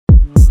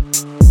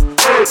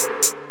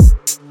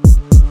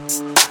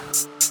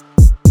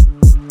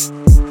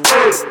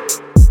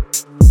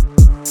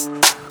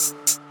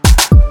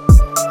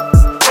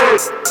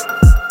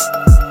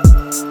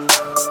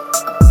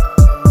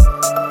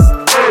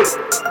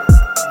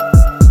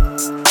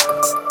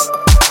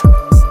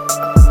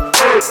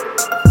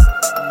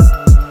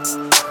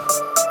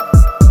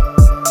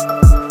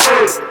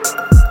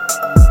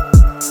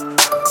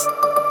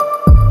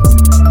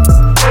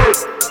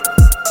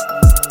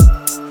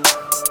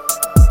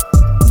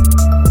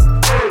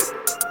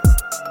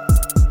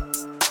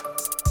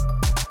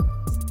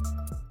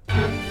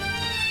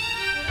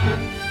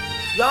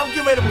Y'all, I'm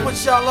getting ready to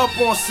put y'all up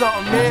on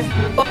something, man.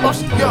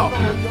 Yo,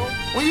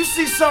 when you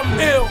see something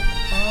ill,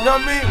 you know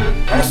what I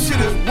mean? That shit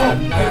is woke.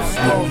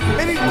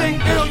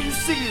 Anything ill you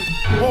see is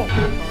woke.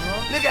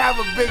 Nigga have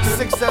a big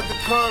 6 at the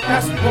curb,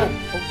 that's woke.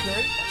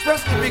 Okay.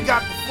 Especially if he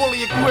got the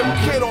fully equipped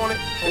kid on it,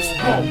 it's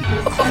woke.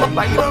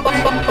 Like, you know what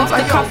I mean?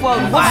 Like, yo,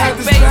 I had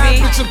this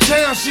bad bitch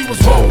uptown, she was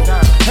woke.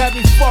 Had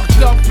me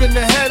fucked up in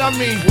the head, I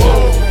mean,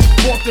 whoa.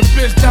 Bought the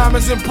bitch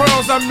diamonds and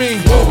pearls, I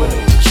mean, whoa.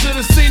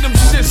 Should've seen them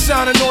shit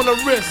shining on the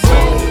wrist.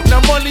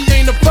 Now money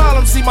ain't a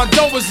problem, see my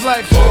dough is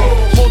like,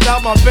 pulled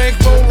out my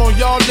bankroll on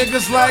y'all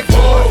niggas like,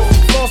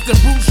 lost the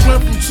boot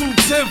shrimp from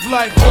 210th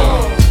like,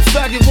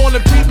 faggot wanna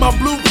beat my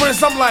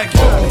blueprints, I'm like,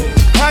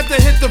 had to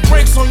hit the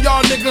brakes on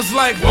y'all niggas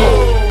like,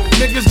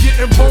 niggas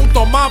getting both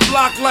on my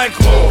block like,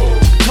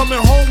 coming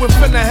home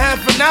within a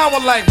half an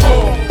hour like,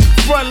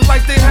 front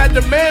like they had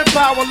the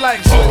manpower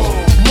like,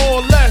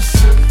 more or less,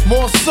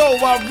 more so,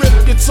 I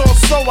rip guitar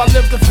so I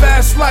live the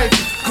fast life,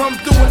 come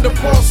through in the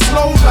pulse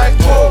slow like,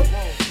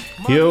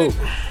 Yo,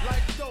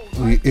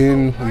 we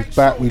in, we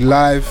back, we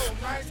live.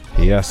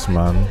 Yes,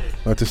 man.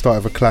 About to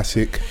start with a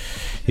classic.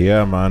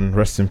 Yeah, man.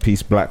 Rest in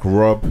peace, Black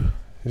Rob.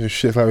 It's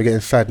shit like we're getting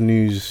sad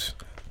news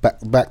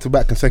back to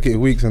back consecutive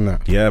weeks and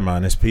that. Yeah,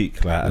 man. It's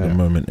peak like at the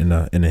moment in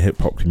the hip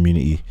hop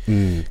community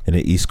in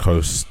the East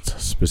Coast,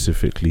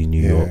 specifically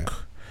New York.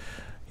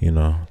 You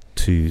know,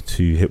 two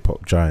hip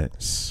hop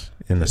giants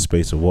in the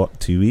space of what,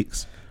 2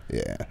 weeks?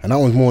 Yeah, and that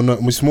one's more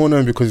known. It's more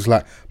known because it's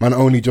like, man,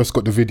 only just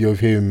got the video of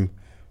him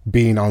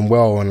being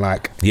unwell and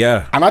like,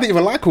 yeah, and I didn't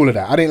even like all of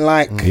that. I didn't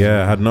like.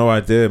 Yeah, I had no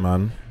idea,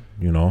 man.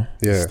 You know,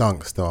 yeah,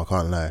 stunk. Still, I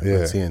can't lie.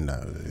 Yeah, seeing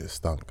that, it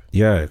stunk.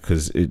 Yeah,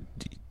 because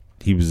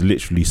he was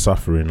literally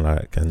suffering,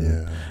 like,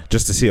 and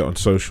just to see it on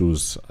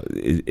socials,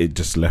 it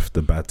just left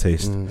a bad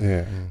taste.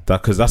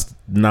 Because that's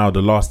now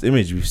the last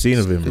image we've seen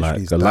of him,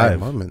 like alive.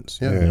 Moments,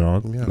 you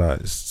know, like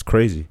it's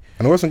crazy.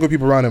 And there were some good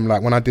people around him.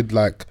 Like when I did,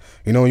 like,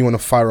 you know, when you want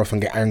to fire off and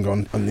get angry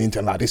on the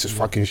internet, like this is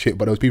fucking shit.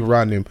 But there was people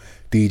around him,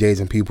 DJs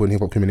and people in the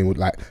hip hop community, would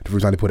like the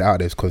reason they put it out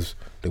there is because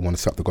they want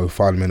to set up the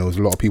GoFundMe. There was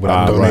a lot of people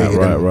that donated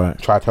and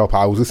tried to help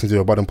out. I was listening to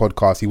a Budden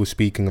podcast. He was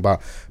speaking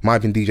about might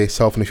have been DJ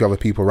Self and a few other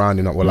people around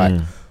him that were like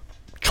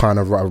trying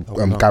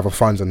to gather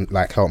funds and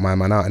like help my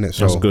man out in it.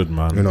 So that's good,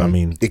 man. You know, I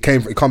mean, it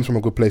comes from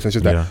a good place. And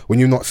it's just that when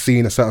you're not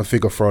seeing a certain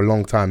figure for a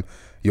long time,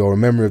 your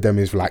memory of them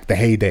is like the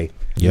heyday.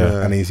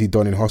 Yeah, and is he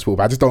done in hospital?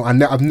 But I just don't.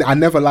 I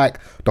never like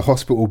the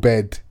hospital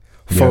bed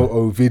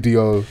photo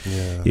video.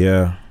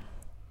 Yeah.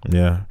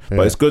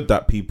 But it's good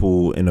that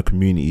people in the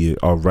community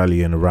are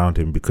rallying around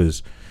him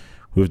because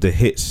with the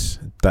hits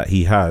that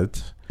he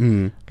had,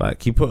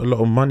 like he put a lot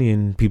of money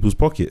in people's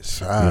pockets.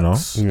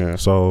 Facts. You know,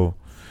 so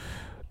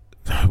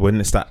when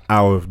it's that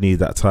hour of need,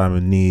 that time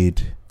of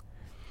need,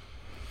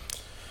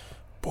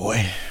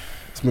 boy,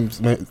 it's been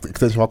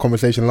extension of our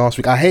conversation last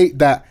week. I hate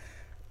that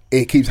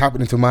it keeps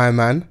happening to my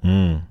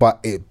man, but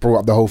it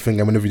brought up the whole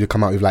thing. And whenever you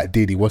come out with like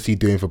Diddy, what's he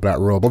doing for Black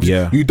Rob?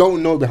 Obviously, you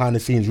don't know behind the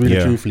scenes,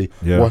 really, truthfully,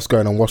 what's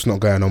going on, what's not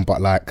going on.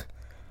 But like,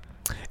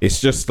 it's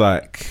just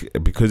like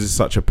because it's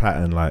such a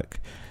pattern.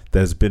 Like,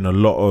 there's been a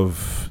lot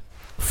of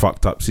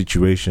fucked up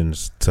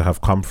situations to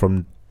have come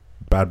from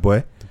Bad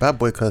Boy. The Bad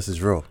Boy curse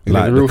is real.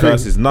 Like the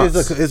curse is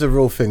nuts. It's a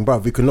real thing,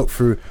 bruv. We can look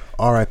through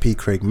R.I.P.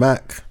 Craig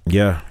Mack.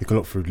 Yeah. We can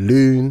look through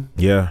Loon.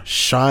 Yeah.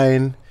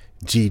 Shine.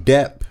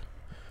 G-Dep.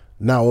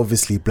 Now,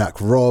 obviously, Black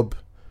Rob.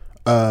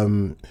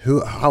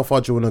 How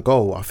far do you want to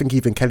go? I think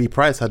even Kelly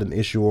Price had an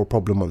issue or a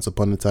problem once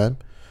upon a time.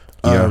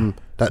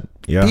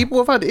 People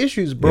have had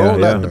issues, bro.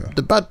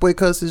 The Bad Boy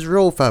curse is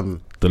real,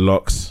 fam. The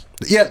Locks.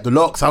 Yeah, the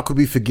Locks. How could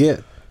we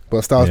forget?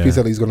 But Styles P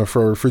said he's going to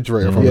throw a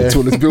refrigerator from the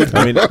tallest building.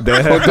 I mean,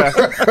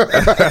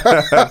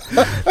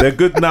 they're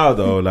good now,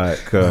 though.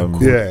 Like,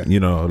 you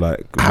know,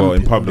 like, well,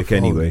 in public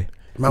anyway.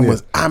 Man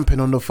was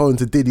amping on the phone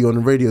to Diddy on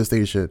the radio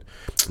station.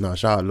 No,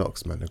 shout out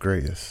Locks, man, the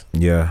greatest.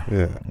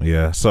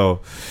 Yeah.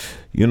 So,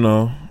 you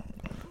know,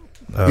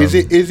 is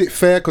it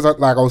fair? Because I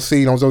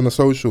was on the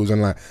socials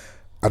and like,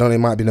 I don't know, it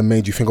might be the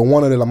made you think on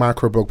one of the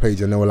microblog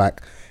pages, and they were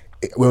like,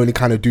 we only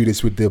kind of do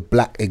this with the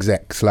black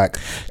execs. Like,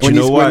 do you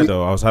know why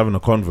though? I was having a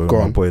convo with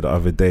my boy the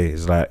other day.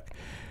 It's like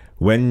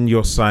when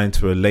you're signed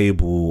to a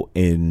label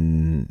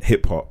in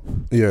hip hop,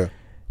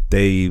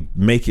 they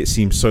make it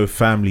seem so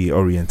family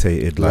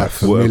orientated, like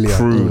we're a familiar.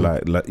 crew,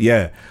 like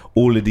yeah,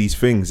 all of these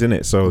things in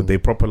it. So they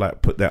proper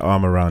like put their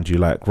arm around you,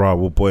 like rah,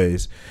 we're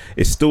boys.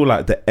 It's still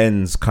like the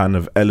ends kind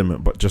of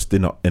element, but just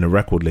in a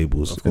record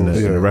labels, in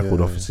the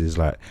record offices,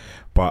 like.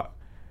 But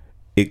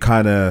it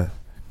kind of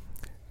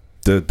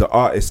the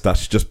artist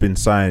that's just been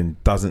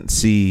signed doesn't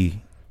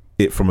see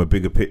it from a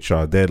bigger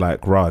picture. They're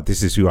like, rah,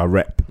 this is who I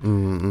rep.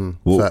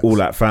 We're all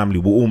like family.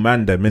 We're all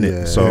man them,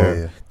 innit?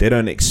 So they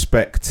don't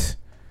expect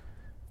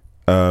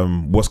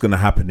what's gonna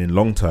happen in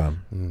long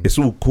term. It's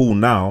all cool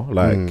now,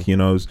 like you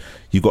know,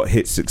 you got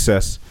hit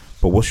success,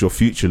 but what's your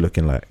future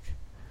looking like?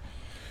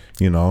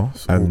 You know,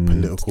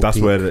 and that's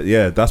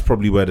where that's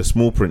probably where the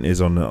small print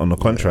is on the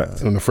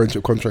contract, on the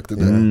friendship contract.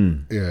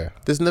 Yeah,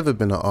 there's never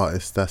been an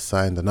artist that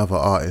signed another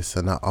artist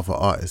and that other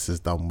artist has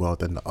done well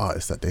than the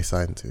artist that they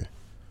signed to.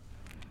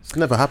 It's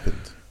never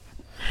happened.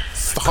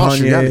 It's the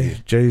harsh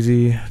reality.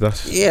 Jay-Z,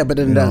 but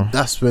then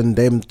that's when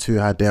them two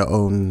had their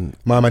own.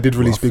 I did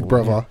release Big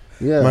Brother.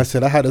 Yeah, I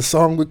said I had a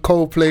song with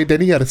Coldplay.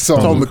 Then he had a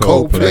song with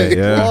Coldplay.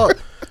 Yeah.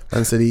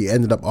 And so he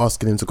ended up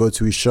asking him to go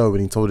to his show,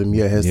 and he told him,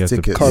 here's the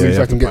tickets.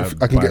 I can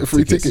get a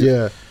free ticket.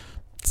 Yeah.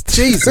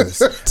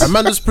 Jesus. A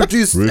man just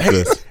produced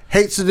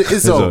Hates to the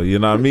Izzo. You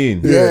know what I mean?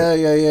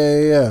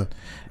 Yeah.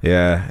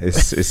 Yeah,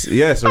 it's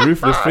a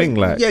ruthless thing,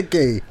 like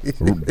gay.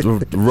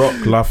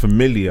 Rock La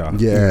Familia.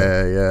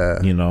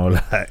 Yeah. You know,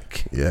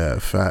 like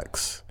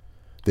facts.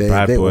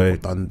 Bad they Boy, all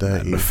done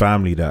dirty. the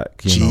family that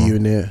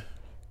G-Unit.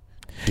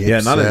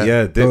 Let's not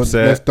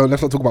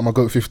talk about my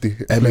GOAT 50.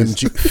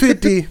 MMG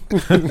 50.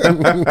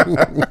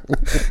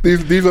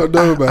 these are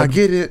no, man. I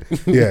get it.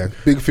 Yeah,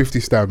 big 50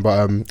 stand.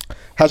 But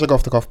hashtag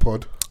Off the Cuff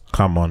Pod.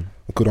 Come on,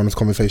 A good honest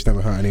conversation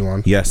never hurt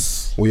anyone.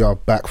 Yes, we are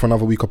back for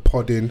another week of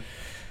podding.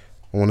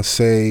 I want to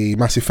say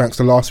massive thanks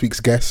to last week's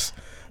guest,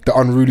 the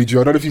Unruly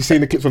Duo. I don't know if you've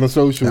seen the clips on the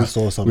socials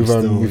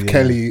with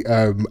Kelly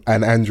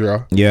and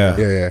Andrea.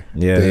 Yeah.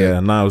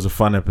 No, it was a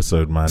fun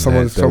episode, man.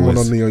 Someone on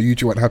the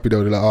YouTube wasn't happy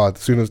though. They're like,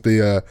 as soon as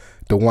the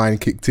wine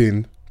kicked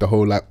in, the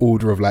whole like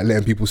order of like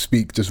letting people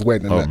speak just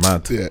went. And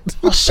mad. Yeah.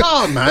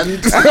 Shut man.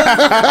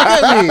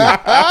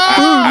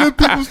 Let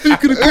people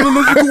speak in a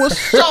chronological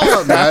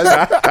shut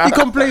man. You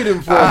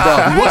complaining for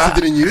bro. You watched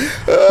it, didn't you?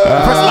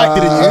 Press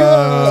like, didn't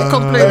you?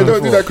 Complaining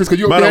don't do that, Chris,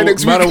 because you're here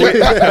next week.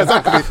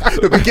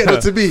 Exactly. They'll be getting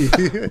up to me.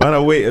 Man, I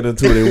waited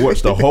until they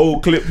watched the whole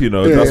clip, you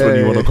know. That's when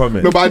you want to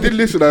comment. No, but I did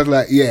listen. I was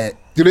like, you know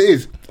what it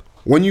is?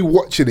 When you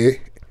watching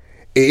it,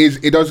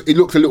 it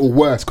looks a little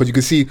worse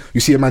because you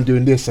see a man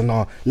doing this and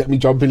let me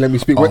jump in, let me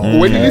speak. When you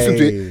listen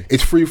to it,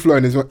 it's free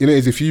flowing. You know,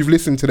 if you've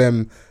listened to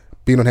them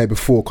being on here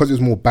before, because it's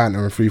more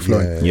banter and free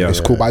flowing, it's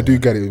cool. But I do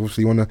get it.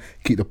 Obviously, you want to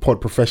keep the pod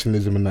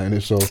professionalism and that in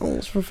it. So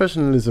it's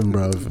professionalism,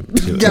 bro.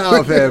 Get out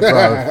of here,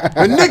 bro.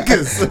 We're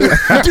niggas.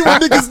 Do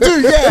what niggas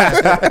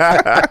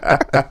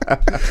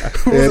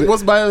do.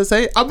 What's my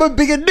say? I'm a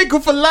bigger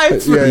nigga for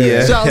life.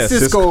 Shout out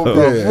Cisco,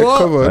 bro. What?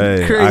 Come on.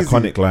 Hey,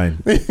 iconic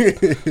line.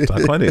 It's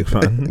iconic,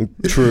 man.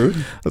 True. I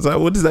was like,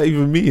 what does that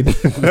even mean?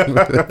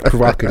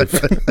 Provocative.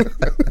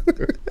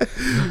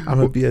 I'm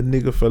gonna be a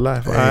nigga for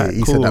life.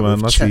 He said that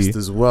with chest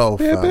as well.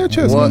 Yeah, better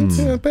chest.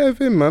 Yeah,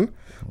 better him, man.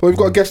 But we've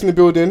got a guest in the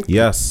building.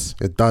 Yes.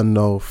 You're done,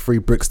 no. Free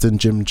Brixton,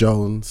 Jim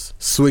Jones.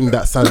 Swing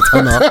that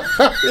Santana.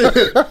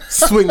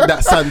 Swing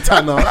that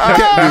Santana.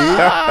 Get me?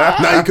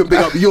 Now you can big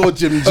up your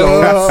Jim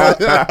Jones.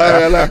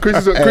 Like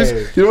Chris,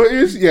 you know what it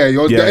is? Yeah,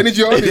 the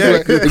energy on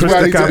is where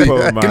I need to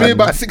be. Give me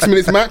about 6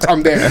 minutes max,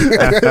 I'm there.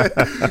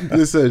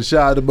 Listen,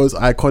 shout out the most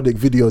iconic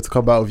video to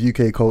come out of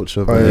UK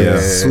culture.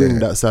 Swing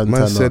that Santana.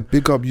 Man said,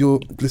 big up your,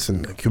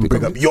 listen. You can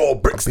big up your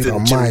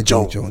Brixton, Jim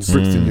Jones.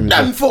 Brixton, Jim Jones.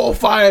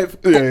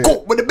 945.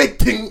 Got with a big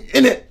thing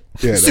in it.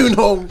 Soon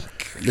home.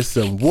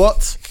 Listen,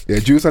 what? Yeah,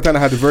 Jules Santana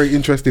had a very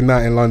interesting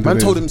night in London. Man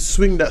told him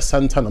swing that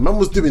Santana. Man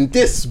was doing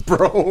this,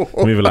 bro.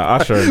 Maybe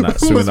like Usher in that,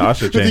 swinging the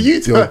Usher chain.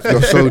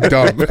 You're so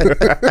dumb.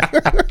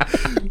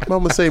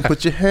 Man was saying,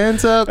 put your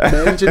hands up,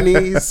 bend your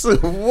knees.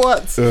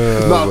 What?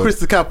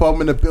 Chris Kappa,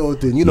 I'm in the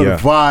building. You know the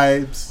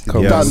vibes.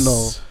 You don't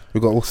know. We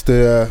got what's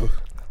the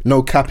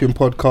No Capping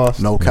podcast.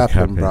 No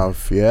capping,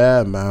 bruv.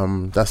 Yeah,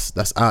 man.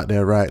 That's out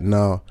there right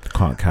now.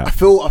 Can't cap. I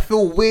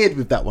feel weird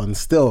with that one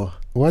still.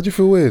 Why'd you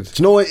feel weird? Do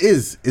you know what it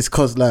is? It's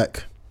cause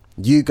like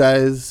you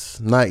guys,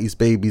 90s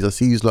babies, I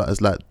see you lot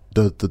as like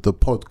the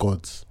pod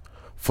gods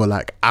for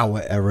like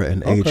our era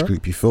and age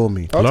group. You feel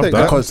me? I'll take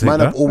that. Because man,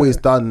 I've always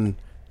done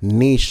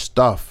niche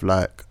stuff.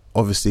 Like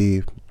obviously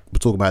we'll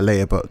talk about it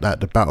later, but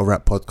like the battle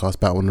rap podcast,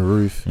 Battle on the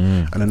Roof,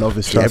 and then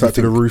obviously shout out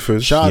to the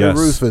Roofers. Shout out to the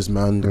Roofers,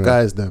 man. The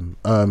guys, them,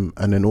 and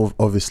then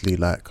obviously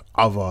like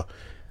other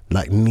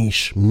like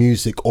niche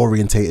music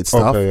orientated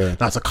stuff.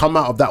 Now to come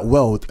out of that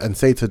world and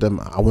say to them,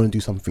 I want to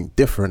do something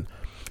different.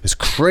 It's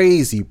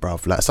crazy,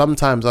 bruv. Like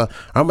sometimes I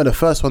remember the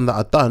first one that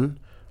I done.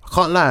 I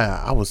can't lie,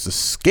 I was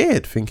just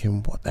scared,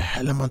 thinking, what the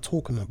hell am I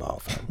talking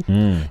about,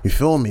 fam? You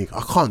feel me?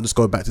 I can't just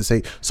go back to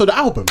say, so the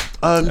album,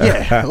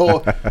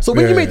 or so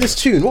when you made this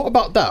tune, what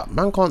about that?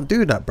 Man can't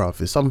do that,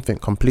 bruv. It's something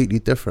completely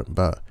different.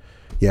 But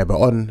yeah, but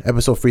on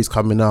episode 3 is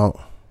coming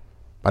out.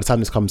 By the time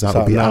this comes out,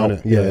 it'll be out.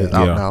 Out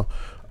now.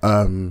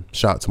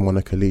 Shout out to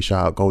Monica Lee,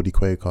 shout out Goldie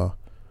Quaker.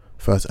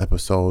 First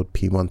episode,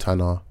 P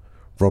Montana,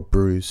 Rob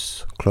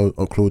Bruce,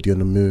 Claudia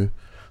Namu.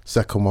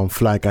 Second one,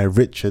 Fly Guy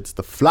Richards,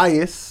 the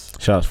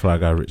flyest. Shout out to Fly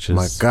Guy Richards.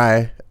 My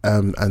guy.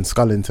 And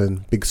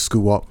Scullington, big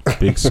school up.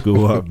 Big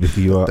school up, big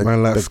you up.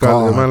 Man like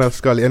Scully,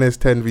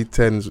 NS10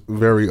 V10's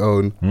very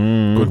own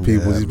good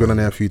people. He's been on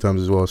there a few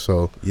times as well,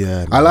 so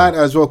yeah, I like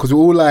that as well because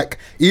we're all like,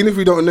 even if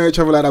we don't know each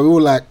other like that, we're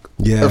all like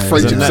a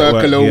friendship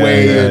circle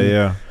away.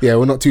 Yeah,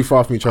 we're not too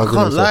far from each other. I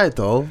can't lie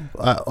though.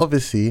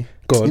 Obviously,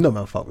 you know,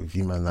 man, fuck with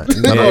you, man. Like,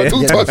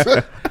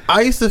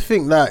 I used to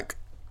think like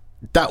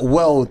that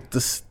world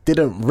just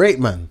didn't rate,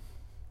 man.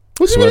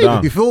 What do you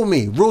mean? You feel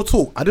me? Real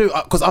talk. I do,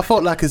 because I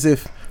felt like as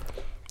if.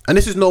 And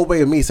this is no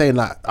way of me saying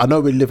like, I know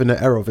we live in an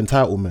era of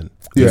entitlement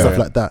and stuff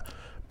like that.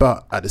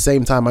 But at the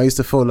same time, I used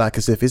to feel like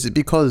as if, is it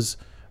because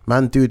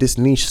man do this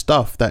niche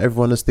stuff that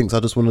everyone just thinks I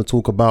just want to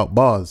talk about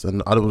bars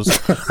and I want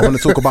to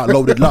talk about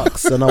Loaded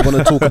Lux and I want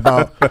to talk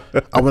about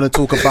you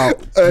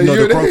know,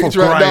 the growth of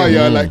right crime.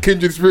 now, like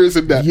kindred spirits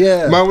and that.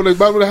 Yeah, man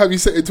wanna have you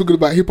sitting talking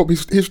about hip hop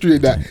history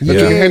and that.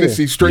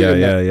 Hennessy straight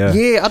in that.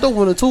 Yeah, I don't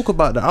want to talk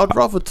about that. I'd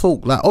rather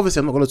talk like,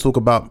 obviously I'm not going to talk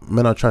about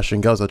men are trash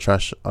and girls are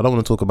trash. I don't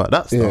want to talk about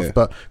that stuff.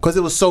 But because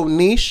it was so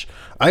niche,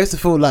 I used to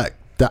feel like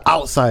the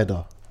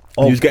outsider.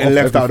 He was getting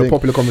left out of the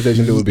popular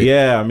conversation a little bit.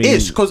 Yeah, I mean,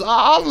 because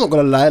I'm not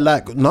gonna lie,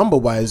 like number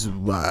wise,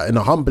 in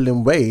a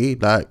humbling way,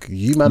 like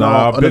you man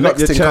are on the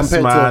next thing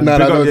compared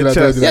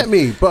to get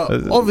me.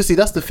 But obviously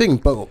that's the thing.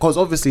 But because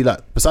obviously,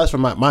 like besides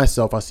from like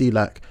myself, I see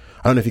like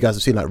I don't know if you guys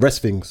have seen like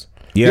Rest Things.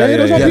 Yeah,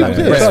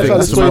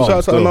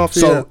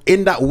 So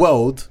in that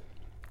world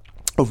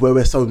of where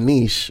we're so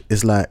niche,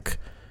 is like,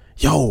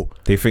 yo,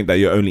 they think that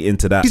you're only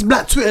into that. These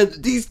black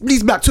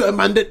Twitter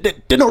man,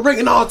 they're not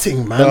rating our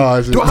thing,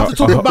 man. Do I have to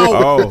talk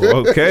about?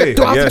 Okay.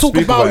 Do I have to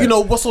talk about you know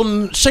what's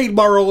on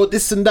Shadeborough or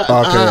this and that?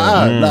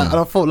 And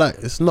I felt like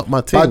it's not my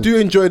thing. But I do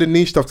enjoy the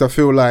niche stuff. Cause I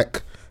feel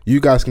like you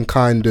guys can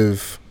kind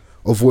of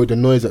avoid the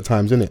noise at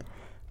times, innit?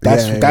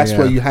 That's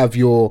where you have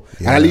your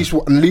and at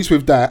least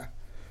with that,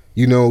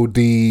 you know,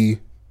 the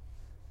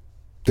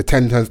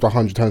 10 turns to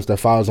 100 turns to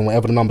 1,000,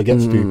 whatever the number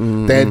gets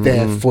to, they're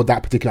there for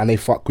that particular, and they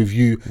fuck with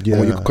you.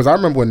 Because I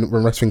remember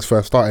when Wrestling's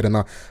first started, and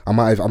I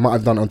might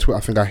have done it on Twitter.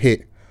 I think I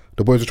hit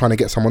the boys were trying to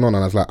get someone on,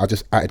 and I was like, I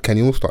just added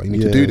Kenny Allstar. You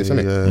need to do this,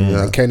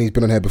 innit? And Kenny's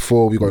been on here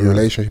before. We got a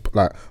relationship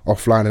like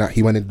offline, and that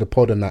he went into the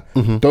pod and that.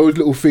 Those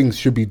little things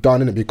should be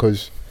done, innit?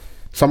 Because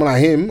someone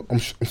like him, I'm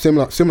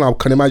similar. I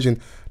can imagine.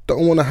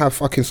 Don't want to have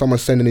fucking someone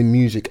sending in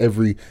music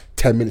every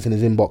 10 minutes in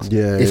his inbox.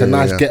 It's a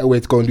nice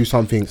getaway to go and do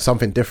something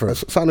different,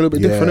 something a little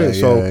bit different.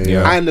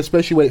 And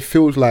especially when it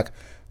feels like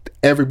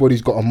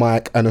everybody's got a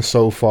mic and a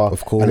sofa,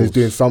 of course, and is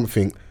doing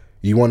something.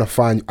 You want to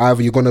find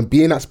either you're going to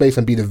be in that space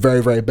and be the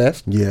very, very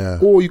best,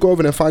 or you go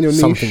over there and find your niche,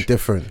 something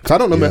different. Because I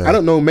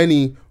don't know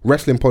many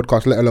wrestling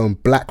podcasts, let alone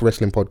black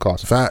wrestling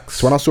podcasts. Facts.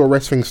 So when I saw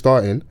wrestling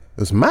starting, it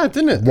was mad,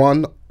 didn't it?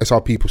 One, it's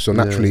our people, so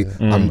naturally,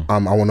 I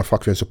want to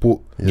fuck you and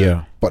support.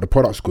 But the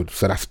product's good,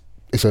 so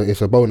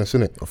it's a bonus,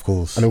 isn't it? Of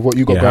course. And what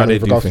you got going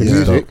with regards to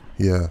music,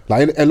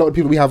 like a lot of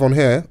people we have on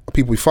here,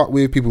 people we fuck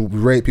with, people we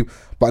rate, people.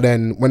 But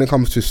then when it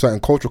comes to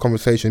certain cultural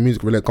conversations,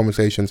 music related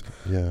conversations,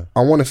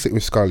 I want to sit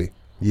with Scully.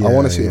 I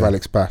want to sit with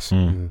Alex Bass.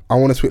 I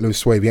want to sit with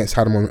Sway. We ain't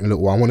had him on in a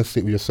little while. I want to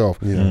sit with yourself.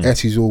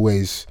 Essie's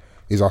always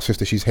is our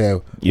sister. She's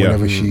here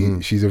whenever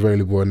she's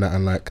available and that,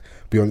 and like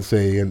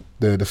Beyonce and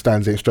the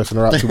stands ain't stressing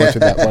her out too much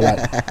of that. But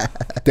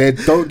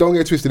like, don't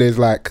get twisted. There's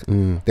like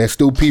there's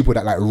still people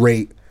that like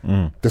rate.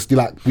 Just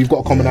like we've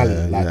got a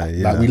commonality.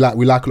 Like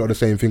we like a lot of the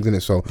same things in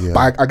it. So,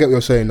 but I get what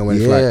you're saying though. When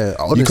it's like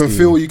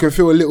honestly, you can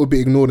feel a little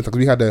bit ignored because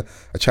we had a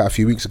chat a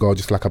few weeks ago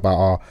just like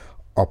about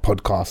our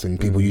podcast and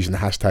people using the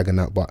hashtag and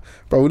that, but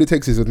bro, all it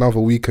takes is another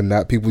week and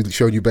that people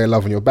showing you bare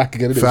love and you're back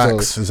again.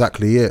 Facts,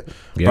 exactly it.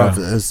 Bruv,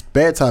 there's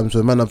bare times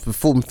when man have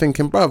performed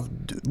thinking, bruv,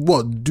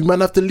 what do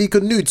man have to leak a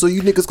nude so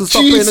you niggas can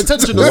stop paying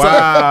attention?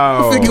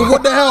 Wow. I'm thinking,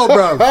 what the hell,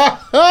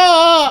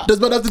 bruv?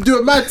 Does man have to do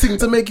a mad thing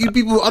to make you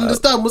people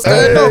understand what's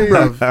going on,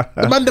 bruv?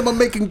 The man them are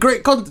making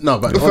great content. No,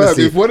 but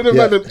honestly, if one of the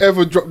man that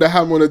ever dropped the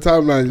hammer on the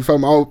timeline,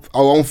 fam, I'll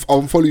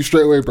unfollow you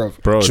straight away,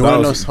 bruv. Bro,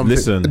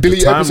 listen,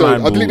 delete the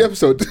episode. I'll delete the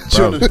episode.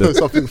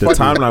 The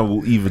timeline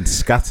will even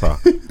scatter.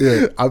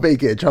 I may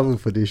get in trouble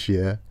for this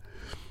year.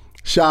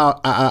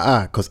 Shout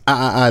out because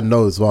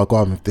knows where I go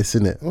on with this,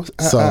 innit?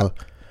 So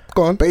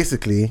go on.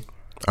 Basically,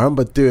 I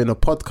remember doing a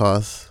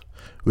podcast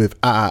with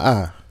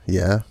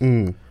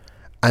and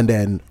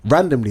then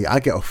randomly I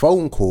get a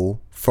phone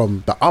call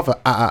from the other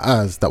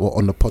that were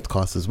on the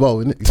podcast as well,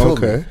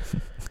 innit?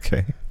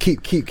 Okay.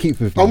 Keep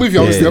with me. I'm with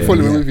you, obviously. I'm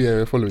following with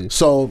you. Following you.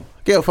 So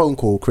get a phone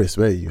call, Chris,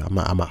 where are you? I'm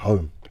at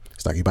home.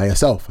 It's like, you by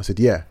yourself? I said,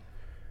 yeah.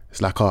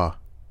 It's like,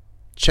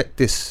 check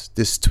this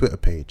Twitter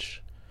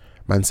page.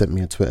 Man sent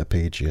me a Twitter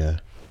page,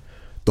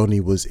 Donnie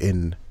was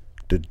in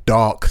the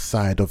dark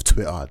side of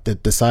Twitter,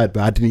 the side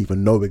where I didn't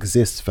even know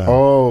exists, fam.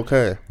 Oh,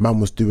 okay. Man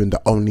was doing the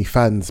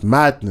OnlyFans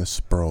madness,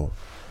 bro.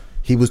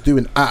 He was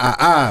doing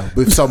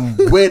with some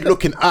weird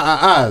looking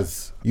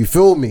You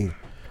feel me?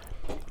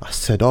 I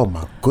said, "Oh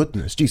my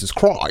goodness, Jesus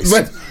Christ!"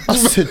 Man, I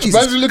said, man's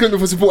 "Jesus." looking at me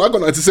for support. I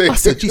got nothing to say. I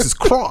said, "Jesus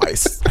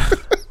Christ."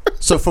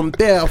 So from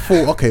there, I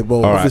thought, okay,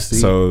 well, All right, obviously,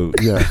 so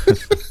yeah.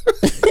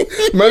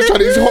 Man trying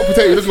to eat hot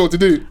potato. He doesn't know what to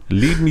do.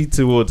 lead me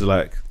towards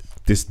like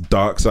this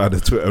dark side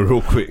of Twitter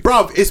real quick.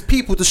 Bruv, it's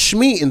people just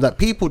schmeeting that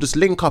people just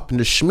link up in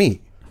the schmeet.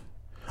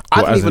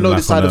 I What, didn't as even in, know like,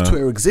 this side on of a-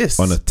 Twitter exists.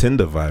 On a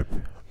Tinder vibe.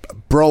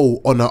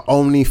 Bro, on a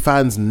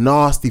OnlyFans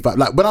nasty vibe.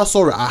 Like when I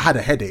saw it, I had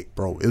a headache,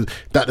 bro. It was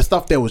that the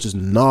stuff there was just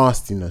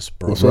nastiness,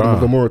 bro. So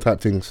the moral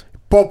type things.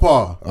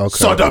 Papa, Okay.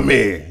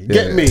 sodomy,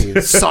 get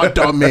me,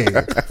 sodomy.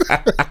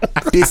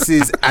 This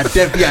is a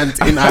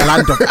deviant in a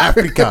land of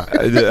Africa.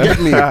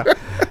 Get me.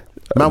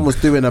 Man was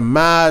doing a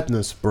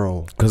madness,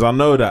 bro. Because I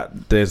know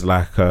that there's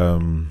like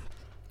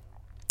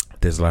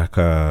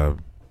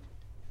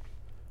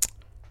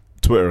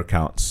Twitter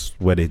accounts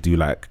where they do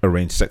like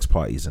arranged sex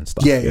parties and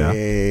stuff. Yeah. Swear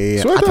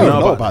I down. don't know Know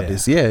about about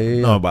this. Yeah.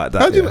 Know about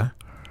that. How do you Yeah.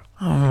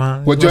 Oh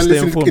man, What, you gotta stay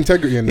journalistic informed.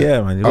 integrity in that?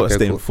 Yeah, man, you gotta Okay,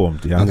 stay cool.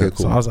 informed. Yeah, Okay, cool.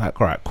 So I was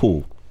like, all right,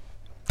 cool.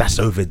 That's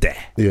over there.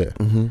 Yeah.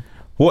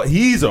 What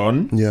he's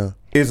on Yeah.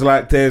 is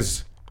like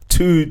there's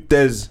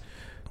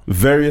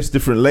various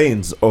different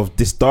lanes of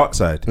this dark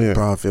side. Yeah.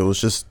 Bruv, it was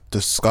just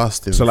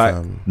disgusting. So like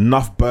fam.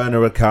 enough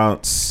burner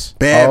accounts,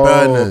 bare Oh,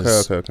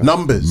 burners, okay.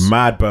 numbers,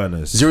 mad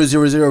burners.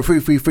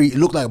 000333. It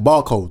looked like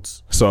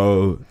barcodes.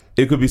 So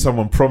it could be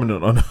someone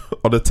prominent on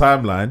the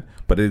timeline,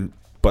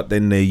 but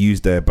then they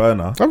use their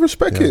burner I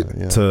respect it.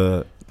 Yeah.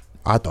 to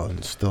I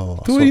don't still.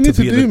 Do what you need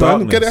to be in do, the man.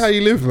 darkness. Get it how you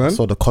live, I man.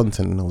 saw the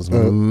content and it was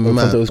That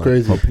mad. was bro.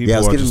 crazy. well, people Yeah, it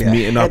was are giving just me a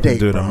meeting up and headache,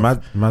 doing bro.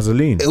 a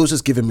mazzoline. It was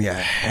just giving me a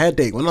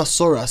headache. When I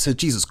saw it, I said,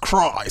 Jesus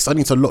Christ, I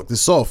need to lock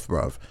this off,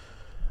 bruv.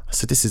 I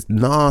said, this is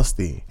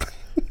nasty.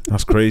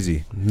 That's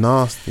crazy.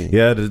 Nasty.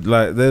 Yeah,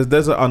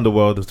 there's an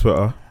underworld of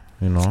Twitter.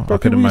 You know, I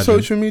But can people use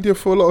imagine. social media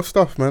for a lot of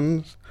stuff,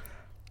 man.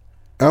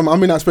 I'm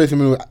in that space. I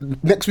mean,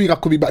 next week I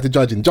could be back to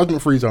judging.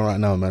 Judgment free zone right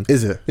now, man.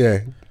 Is it? Yeah,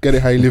 get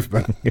it how you live,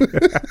 man.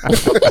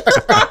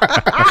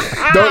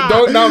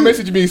 don't now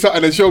message me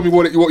something and show me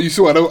what you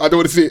saw. I don't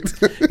want to see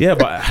it. Yeah,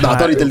 but No, I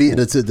thought he deleted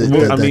the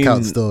Well, I the mean,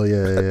 account still.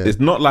 Yeah. It's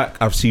not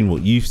like I've seen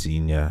what you've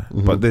seen, yeah.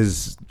 But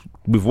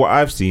with what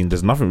I've seen,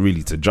 there's nothing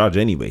really to judge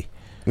anyway.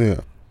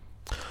 Yeah,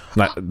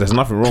 Like, there's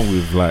nothing wrong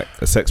with like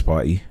a sex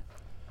party.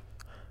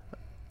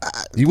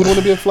 you wouldn't want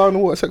to be a fly on the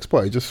wall at a sex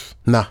party. Just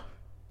Nah.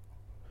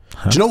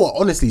 Do you know what?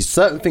 Honestly,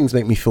 certain things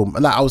make me feel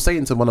like I was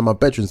saying to one of my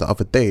bedrooms the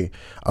other day.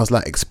 I was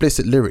like,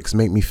 explicit lyrics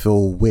make me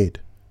feel weird.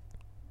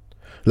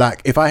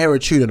 Like if I hear a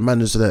tune and the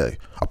man is there,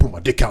 I put my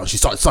dick out and she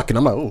started sucking.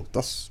 I'm like, oh,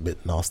 that's a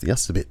bit nasty.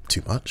 That's a bit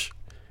too much.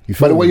 You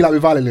feel but what me? you like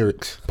with violent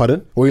lyrics?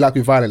 Pardon? What you like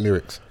with violent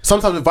lyrics?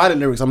 Sometimes with violent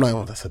lyrics, I'm like,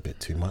 oh, that's a bit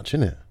too much,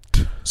 isn't it?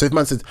 So if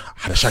man says,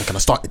 I had a shank and I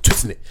started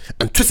twisting it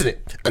and twisting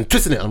it and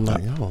twisting it, I'm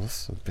like, oh,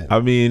 that's a bit. I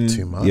mean,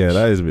 Too much. yeah,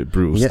 that is a bit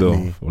brutal Get still.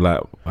 me?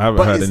 Like, I haven't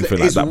But heard anything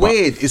like it's that.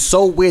 weird. It's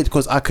so weird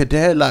because I could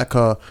hear like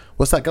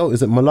what's that girl?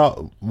 Is it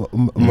Mulatto?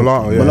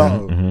 Mulatto, yeah.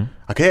 Mulatto.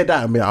 I could hear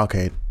that and be like,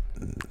 okay,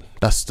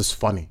 that's just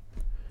funny.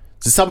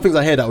 So some things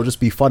I hear that will just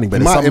be funny,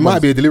 but It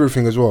might be a delivery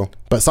thing as well.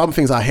 But some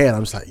things I hear and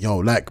I'm just like, yo,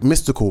 like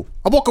Mystical.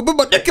 I woke up with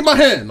my dick in my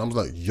hand. I was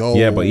like, yo.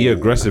 Yeah, but he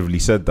aggressively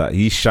said that.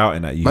 He's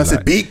shouting at you. Man like,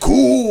 said, be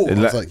cool. I was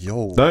like, like,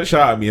 yo. don't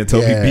shout at me and tell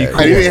Yeah. me be cool.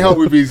 And it didn't help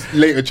with his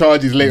later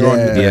charges later on.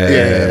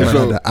 Yeah.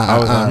 So, Man, I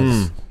was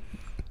like,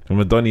 And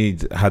Madonna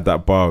had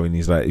that bar and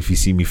he's like, if you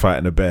see me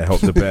fighting a bear,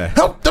 help the bear.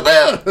 help the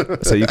bear.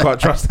 So you can't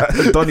trust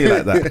that Donny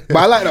like that. but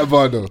I like that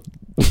bar though.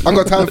 I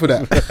got time for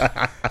that.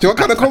 Do you know what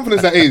kind of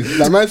confidence that is?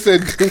 That man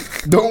said,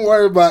 "Don't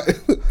worry about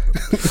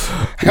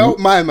help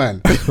my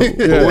man." But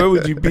where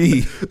would you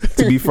be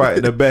to be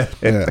fighting a bear?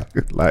 Yeah.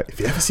 Like, If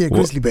you ever see a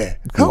grizzly bear,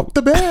 help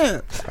the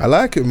bear. I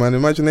like it, man.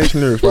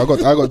 Imagination lyrics, but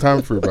I got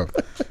time for it, bro.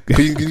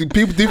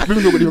 People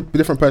got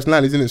different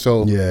personalities, isn't it?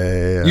 So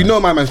Yeah. you know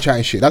my man's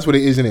chatting shit. That's what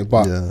it is, isn't it?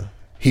 But Yeah.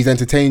 he's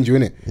entertained you,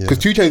 innit? Because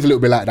 2 Chainz a little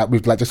bit like that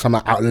with like just some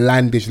like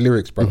outlandish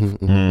lyrics, bro.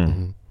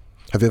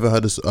 Have you ever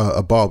heard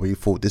a bar where you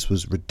thought this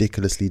was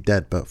ridiculously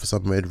dead, but for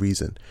some weird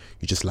reason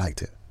you just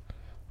liked it?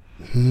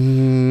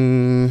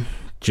 Mm,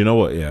 do you know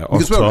what? Yeah, You off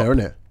can swear on top,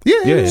 there,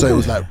 innit? yeah. So it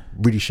was like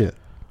really shit.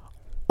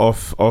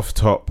 off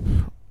top,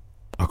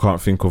 I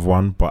can't think of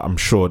one, but I'm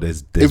sure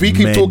there's If we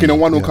keep many. talking, and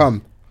one will Yeah.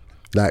 come.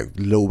 Like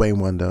Lil Wayne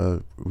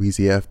Wonder,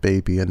 Weezy F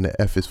Baby, and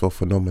the F is for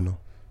phenomenal.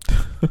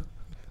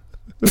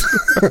 But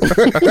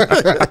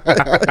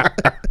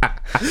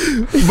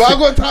I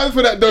got time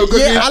for that though. 'Cause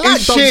Yeah, it's, I like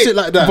it's dumb shit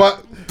like that.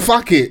 But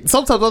fuck it.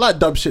 Sometimes I like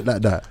dumb shit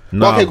like that.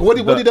 Nah, Okay,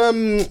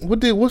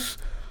 what's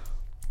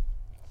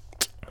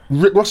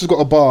Rick Ross has got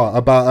a bar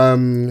about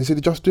is it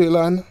the Just Do It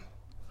line?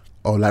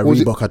 Oh, like Was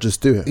it- Reebok, I just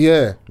do it.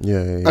 Yeah.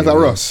 Yeah. That's like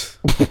Ross.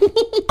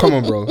 Come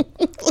on, bro.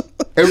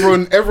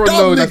 Everyone Dumb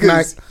knows that's niggas.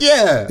 nice.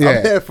 Yeah, Yeah,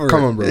 I'm here for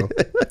come it. on, bro.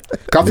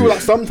 'Cause I feel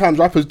like sometimes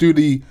rappers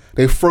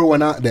they throw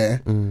one out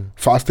there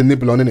for us to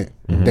nibble on, innit?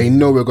 They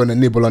know we're gonna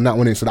nibble on that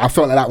one, innit? So I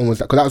felt like that one was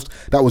because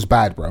that was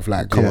bad, bro.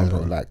 Like, come on, Yeah. bro.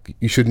 Like,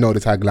 you should know the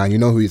tagline. You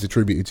know who it's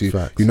attributed to.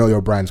 Facts. You know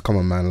your brands. Come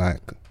on, man.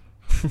 Like,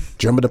 Do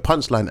you remember the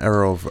punchline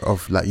era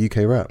of like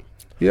UK rap?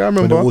 yeah, I When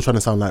they remember. were all trying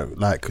to sound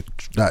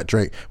like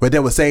Drake, where they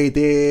would say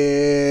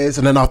this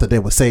and then after they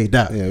would say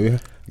that. Yeah,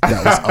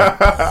 That was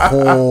a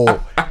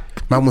poor.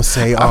 Man will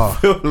say, I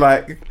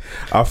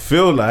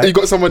feel like You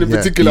got someone in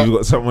particular. You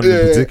got someone in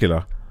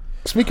particular.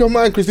 Speak your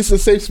mind, Chris. This is a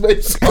safe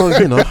space. oh,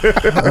 you know.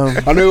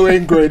 I know you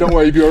ain't great. Don't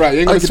worry, you'll be alright. You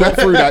ain't gonna get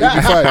through that. You'll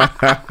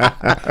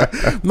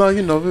be fine. No,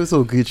 you know, it was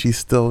all Gucci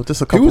still.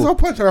 Just a Who couple. was our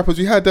punch rappers?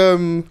 We had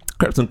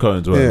Krypton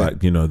Cones were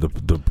like, you know, the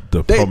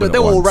But prominent they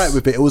were all ones. right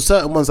with it. It was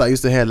certain ones that I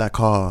used to hear like,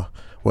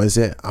 what is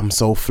it? I'm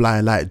so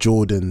fly like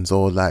Jordans,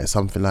 or like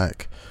something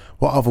like.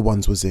 What other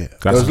ones was it?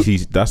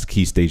 That's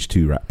key stage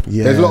 2 rap.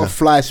 Yeah. There's a lot of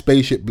fly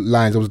spaceship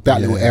lines. There was that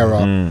little era.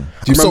 Do you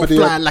I'm so remember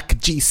fly like a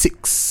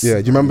G6. Yeah, do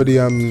you remember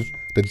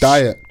the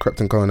Diet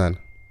Krypton Conan?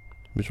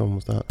 Which one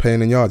was that?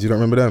 Payne and Yards, you don't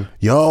remember them?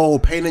 Yo,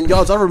 Payne and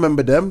Yards, I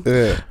remember them.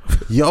 Yeah.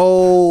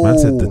 Yo. Man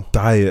said the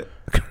Diet.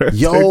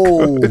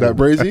 Yo. Is that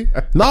Brazy?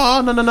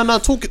 No.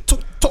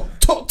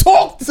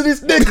 Talk to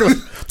this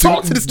nigga.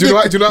 Talk to this Do you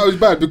nigga. know it was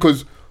bad?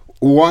 Because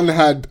one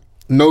had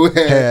no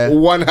hair,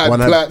 one had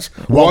plaits,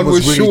 one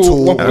was really short,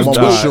 tall, one was one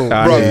tall. was short.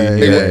 Bro,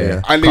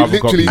 Yeah. And they Carbon literally...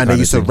 copy. And they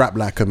used to Kind of rap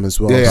like him as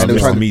well. Yeah, So and they I'm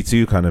were like, trying- Me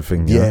Too kind of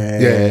thing.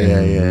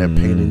 yeah. Payne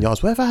and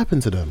Yards. Whatever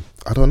happened to them?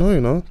 I don't know,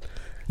 you know.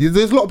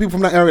 There's a lot of people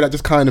from that area that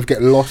just kind of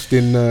get lost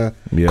in...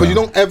 Because you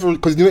don't ever...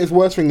 Because you know, its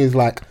worst thing is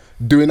like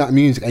doing that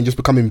music and just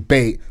becoming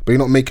bait, but you're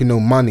not making no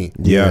money.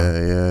 Yeah.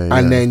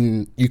 And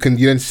then you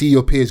then see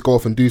your peers go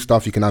off and do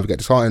stuff. You can either get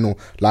disheartened or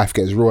life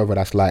gets real, whether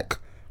that's like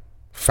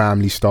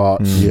family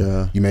starts.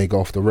 Yeah. You may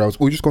go off the rails,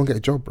 or you just go and get a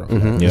job, bro.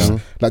 Yeah.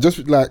 Like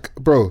just like,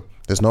 bro.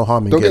 There's no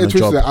harm in Don't get getting it a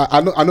twisted.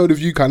 job. I know the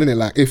View kind, innit?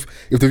 Like if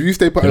the View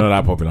stay put, You're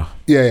not that popular.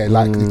 yeah,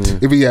 like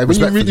if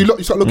when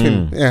you start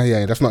looking,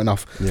 yeah, that's not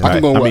enough. Yeah. I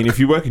can go and I work. mean, if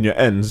you work in your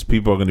ends,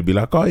 people are going to be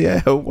like, oh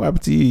yeah, what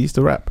happened to you? You used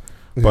to rap.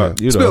 But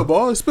you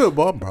know, Spill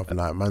bar, bro.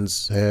 Like,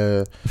 man's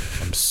here,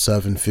 I'm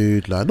serving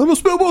food. Like, no,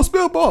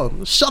 spill bar.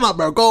 Shut up,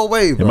 bro. Go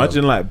away, bro.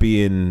 imagine like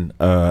being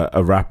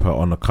a rapper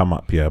on a come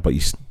up, yeah, but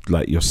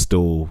you're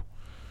still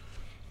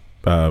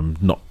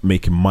not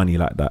making money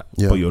like that,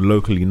 Yeah. but you're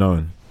locally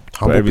known.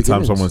 Humble But every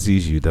time beginnings. someone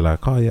sees you, they're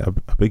like, oh yeah,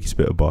 I beg you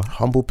spit a bar.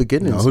 Humble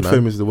beginnings. Hood man.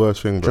 fame is the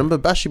worst thing, bro. Remember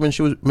Bashi when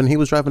he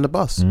was driving the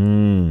bus?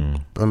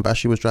 Mm. When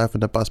Bashi was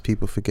driving the bus,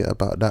 people forget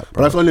about that, But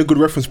bro. that's only a good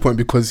reference point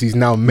because he's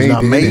now made Now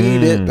it.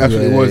 made it. That's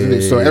what it was, isn't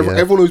it? So Yeah.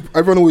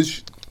 everyone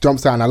always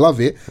jumps out, and I love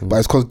it. But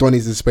it's because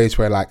Donny's in a space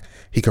where like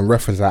he can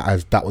reference that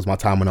as that was my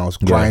time when I was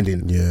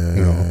grinding. Yeah,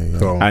 you know. yeah.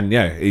 So, And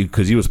yeah,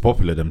 because he was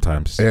popular them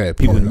times. Yeah,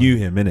 people popular. knew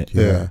him, innit?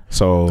 Yeah.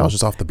 So That was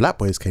just after Black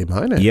Boys came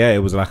out, innit? yeah, it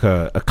was like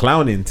a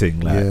clowning thing.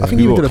 Like Yeah. I think he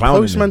people even were did a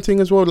clowning Postman him. thing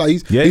as well. Like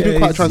he's Yeah, been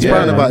quite he's-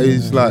 transparent yeah, about man.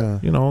 his like. Yeah.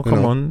 You know,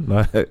 come on.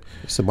 Like,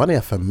 It's a money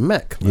for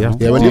Mech, man. Yeah. Yeah, we're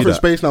Do in a different that.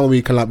 space now where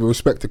we can like be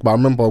respected. But I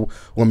remember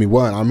when we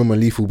weren't. I remember when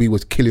Lethal B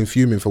was killing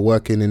fuming for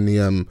working in the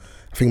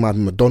I think it might be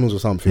McDonald's or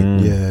something.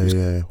 Yeah. Was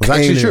that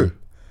actually Caning. true?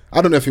 I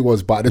don't know if it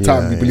was, but at the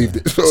time we believed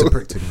it. So It's a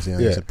prick thing, yeah.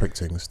 Yeah. It's a prick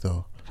thing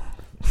still.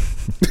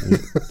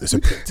 It's a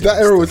prick thing. that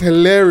era still. was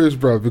hilarious,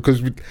 bro,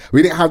 because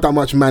we didn't have that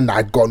much man that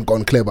had gone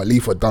clear, but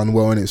Lethal had done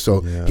well in it,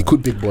 so he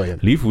could big boy him.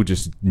 Lethal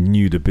just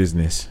knew the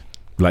business.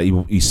 Like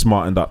he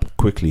smartened up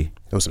quickly.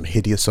 There were some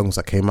hideous songs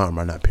that came out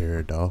around that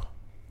period, though.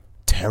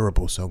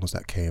 Terrible songs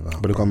that came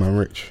out. But they got man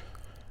rich.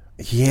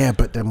 Yeah,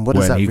 but then what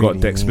does When that he really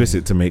got Dexplicit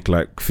mean? to make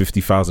like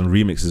 50,000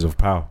 remixes of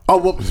Pow. Oh,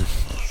 what?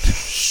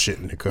 Shit,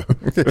 nigga.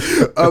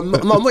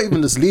 No, I'm not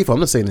even just Lethal. I'm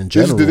just saying in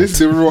general. This is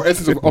the raw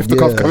essence of off the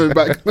cuff coming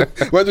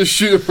back. We're just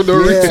shooting for no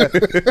reason.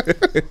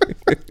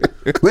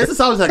 Where's the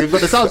soundtrack? You've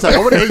got the soundtrack. I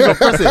want to hear you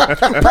press it.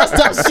 Press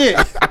that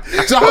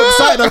shit. So how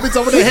excited I've been. I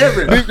want to hear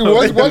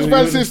it. Once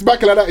man sits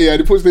back like that, yeah,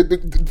 and he puts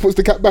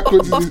the cap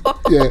backwards.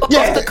 Yeah,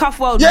 Off the cuff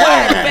world,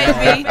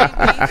 baby.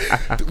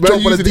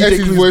 man one of using DJ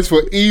Essie's Clues. voice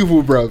for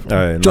evil,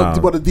 bruv.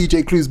 Dropped one of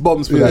DJ Clue's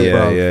bombs for that,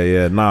 bro.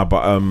 Yeah. Nah,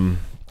 but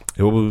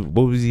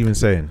what was he even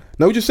saying?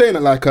 No, we're just saying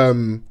that like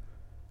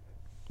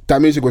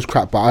that music was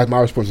crap, but my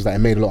response was that it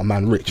made a lot of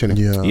man rich, innit?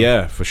 Yeah.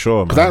 Yeah, for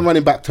sure, Because I'm man.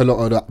 running back to a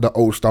lot of the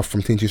old stuff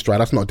from Tinchy Stride.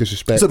 That's not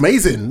disrespect. It's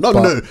amazing. No,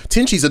 But-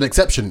 Tinchy's an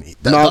exception.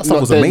 That stuff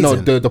was the,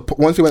 amazing. No, the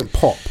once it went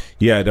pop,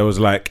 Yeah, there was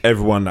like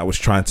everyone that was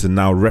trying to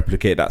now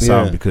replicate that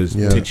sound Yeah. because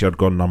Yeah. Tinchy had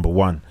gone number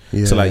one.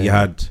 Yeah. So like you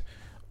had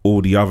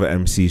all the other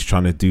MCs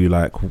trying to do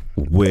like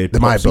weird There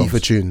pop might be songs. for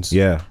tunes.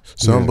 Yeah,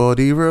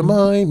 Somebody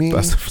remind me.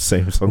 that's the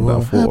same song that I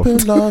what thought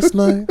happened of. last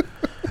night.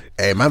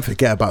 Hey, man,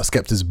 forget about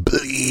Skepta's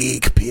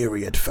bleak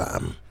period,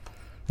 fam.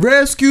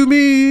 Rescue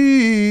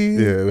me.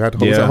 yeah, we had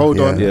Yeah, hold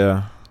on.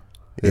 Yeah.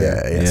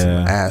 Yeah, some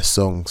Yeah. ass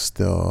songs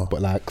still.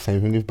 But like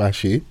same thing with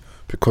Bashi,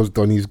 because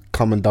Donny's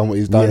come and done what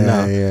he's done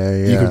now. Yeah.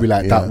 You can be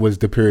like, that was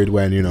the period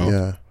when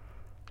Yeah.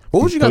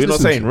 What would you But guys you're not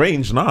listen saying to?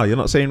 range, nah. You're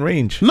not saying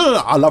range. No,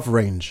 I love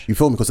Range. You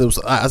feel me? Because it was,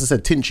 as I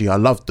said, Tinchy. I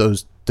loved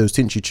those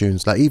Tinchy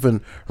tunes. Like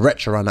even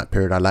Retro around that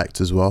period, I liked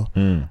as well.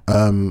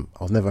 I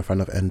was never a fan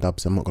of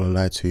N-Dubs. I'm not gonna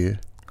lie to you.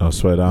 I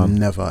swear down.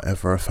 Never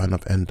ever a fan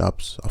of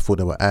N-Dubs. I thought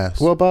they were ass.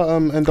 What about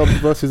NW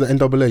versus the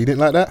NAA? You didn't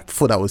like that? I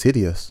thought that was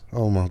hideous.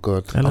 Oh my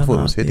god. I thought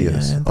it was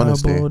hideous.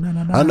 Honestly, I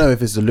don't know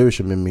if it's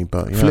delusion in me,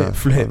 but yeah.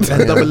 Flip,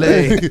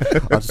 NAA.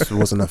 I just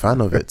wasn't a fan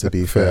of it, to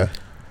be fair.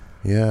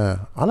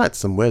 Yeah, I liked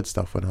some weird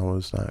stuff when I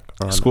was like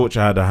around. Scorcher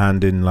had a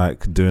hand in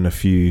like doing a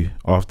few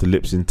after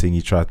lip syncing.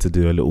 He tried to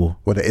do a little.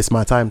 Well, the It's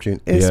My Time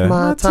tune. It's Yeah.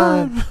 my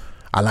time.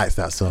 I liked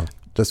that song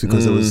just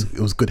because it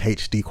was good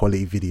HD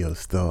quality videos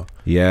still.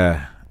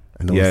 Yeah,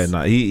 And it yeah. was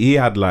No, he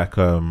had like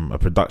a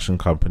production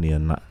company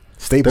and that.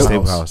 Staple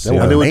Staple House. House, They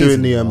yeah. And they were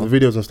amazing, doing bro. the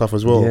videos and stuff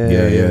as well.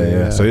 Yeah.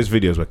 Yeah. So his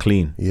videos were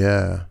clean.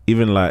 Yeah.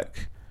 Even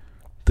like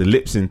the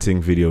lip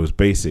syncing video was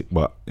basic,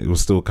 but it was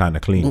still kind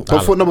of clean.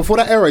 Before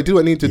that era, I do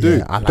what I need to do.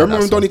 Yeah, I like Don't remember that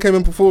when Donnie came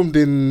and performed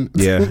in?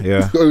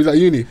 Yeah. Oh, he was at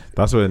uni.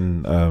 That's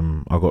when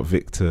I got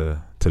Vic to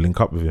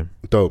link up with him.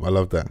 Dope. I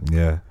love that.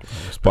 Yeah,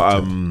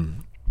 but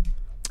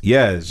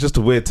yeah, it's just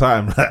a weird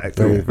time. Like,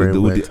 Very, very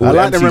weird. I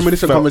like the MCs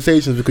reminiscent felt-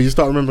 conversations because you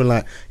start remembering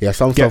like, yeah,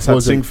 some Gets stuff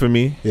that Sing wasn't. for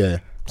Me. Yeah,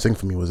 Sing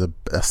for Me was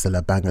still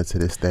a banger to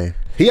this day.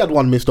 he had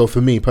one missed though for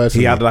me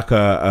personally. He had like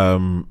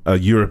a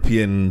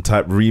European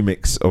type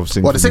remix of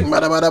Sing What for the Me. sing?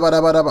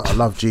 I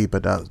love G,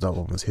 but that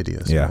one was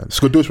hideous. Yeah. man.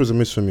 Skadoosh was a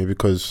miss for me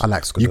because I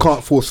like Skadoosh. you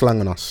can't force slang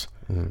on us.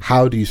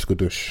 How do you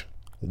Skadoosh?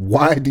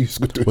 Why do you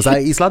Skadoosh? Was that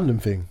an East London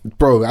thing?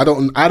 bro? I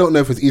don't know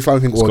if it's East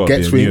London It's or got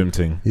Get to be a Swing. Newham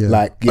thing. Yeah.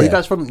 Like, Are you yeah.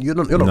 guys from? You're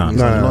not from East No,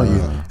 London, are no.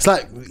 you? It's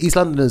like East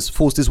Londoners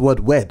forced this word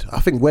wed. I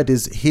think wed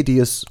is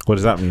hideous. What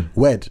does that mean?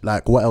 Wed.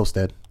 Like what else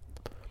then?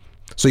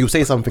 So you'll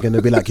say something and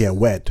they'll be like, yeah,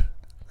 wed.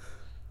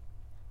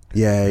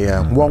 Yeah.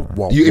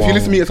 If you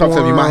listen to me at some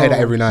time, you might hear that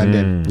every now and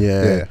then.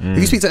 Yeah. Yeah. If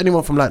you speak to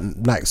anyone from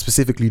like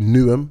specifically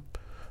Newham,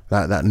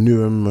 like that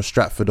Newham or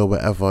Stratford or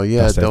whatever,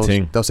 yeah, That's their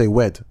thing. they'll say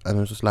wed, and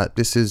it's just like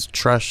this is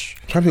trash.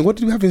 Trying to think, what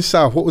did we have in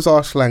South? What was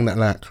our slang that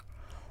like?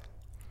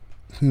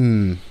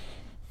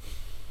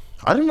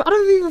 I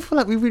don't even feel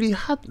like we really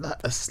had like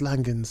a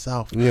slang in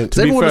South. Yeah,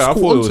 To be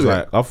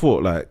fair, I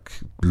thought like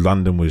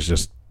London was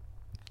just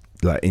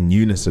like in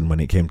unison when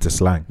it came to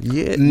slang.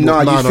 Yeah, No,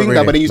 you not think really.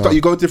 that, but then No.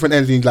 you go different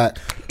ends and you like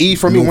E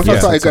from me. North, Once I yeah.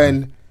 started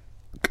going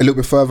a little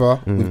bit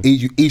further, with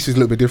East is a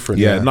little bit different.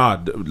 Yeah,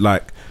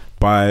 like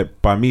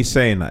by me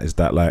saying that is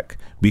that like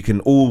we can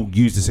all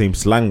use the same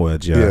slang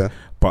words, Yeah.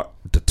 but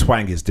the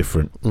twang is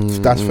different.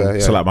 That's fair.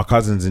 Yeah. So like my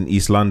cousins in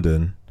East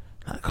London,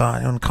 like, oh,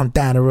 I want to come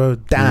down the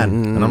road, Dan,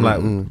 and I'm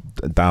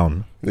like,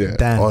 down, Yeah.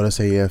 Dan, Or they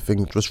say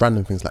things, just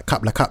random things like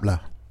kapla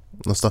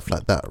and stuff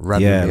like that.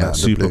 Randomly yeah, out like of the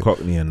super blue.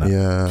 Cockney and that.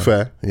 Yeah,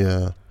 Fair.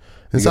 Yeah.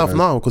 In You South get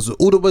now, because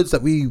all the words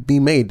that we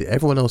made,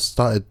 everyone else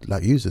started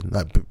like using.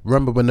 Like,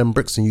 remember when them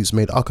Brixton youths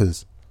made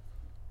uckers?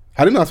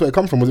 I didn't know that's where it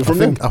come from. Was it from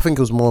them? I think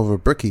it was more of a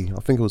bricky.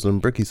 I think it was on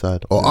bricky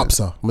side or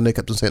upsa when they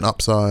kept on saying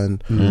upsa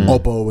and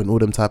obo and all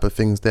them type of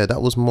things. There,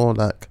 that was more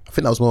like I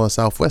think that was more a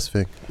Southwest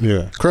thing.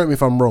 Yeah. Correct me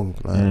if I'm wrong.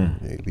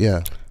 Like,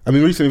 yeah, I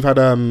mean, recently we've had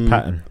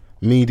Pattern.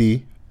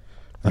 Meaty.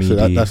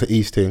 Meaty. That's an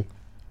East thing.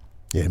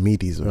 yeah,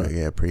 Meady's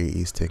pretty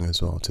East thing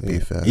as well. To be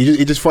fair,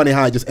 It's just funny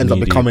how it just ends up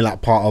Meaty. becoming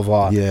like part of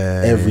our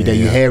yeah, every day.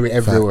 You yeah. hear it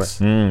everywhere. Facts.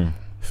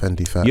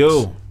 Fendi facts.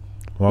 Yo,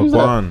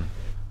 Wagwan.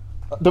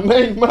 The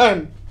main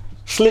man,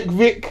 Slick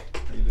Vic.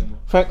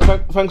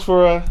 Thanks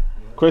for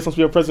Chris wants to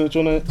be your president. Do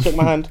you want to shake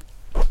my hand?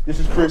 This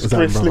is Chris. What's that,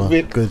 Chris Slick brother?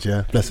 Vic. Good,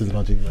 yeah. Blessings,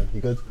 my G, man.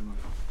 You good?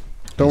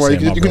 Don't worry,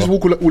 Same, you can just bro.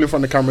 walk all in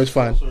front of the camera. It's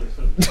fine.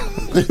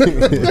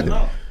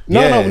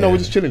 Yeah. No, we're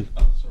just chilling.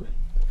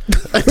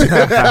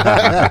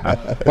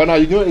 But now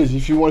you know what it is.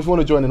 If you want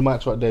to join in the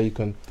mics right there, you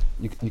can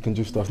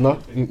do stuff. No,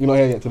 you're not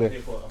here yet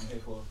today.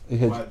 You're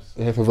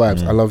here for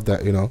vibes. I love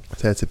that. You know.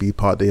 It's here to be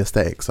part of the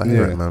aesthetics. I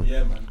hear Yeah. it, man.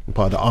 Yeah, man.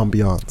 Part of the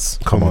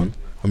ambiance. Come on.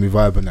 And we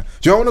vibe on that.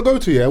 Do you know what I want to go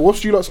to? Yeah.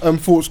 What's you lot's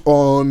thoughts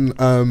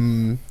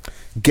on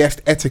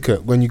guest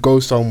etiquette when you go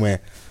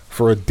somewhere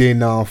for a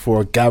dinner,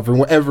 for a gathering,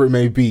 whatever it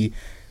may be?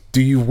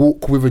 Do you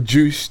walk with a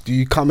juice? Do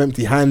you come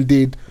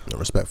empty-handed?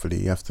 Respectfully,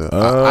 you have to.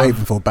 I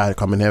even feel bad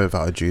coming here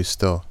without a juice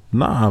still.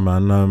 Nah,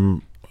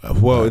 man.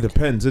 Well, it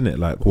depends, innit?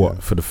 Like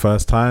what for the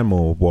first time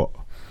or what?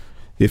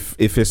 If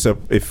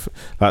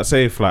like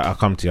say if like I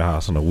come to your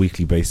house on a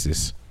weekly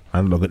basis,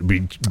 I'm not gonna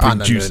bring no,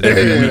 juice no,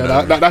 every yeah,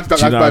 week. yeah, that's Do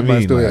you know what I bad, man.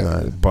 mean? Still,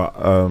 Like, yeah.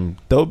 But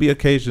there'll be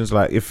occasions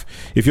like if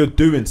you're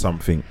doing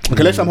something.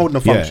 Okay, let's say I'm holding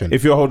a function. Yeah,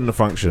 if you're holding a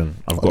function,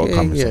 I've got to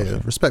come with yeah.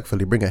 something.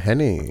 Respectfully, bring a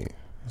Henny.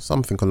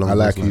 Something along I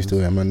like those you lines. still,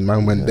 yeah, man.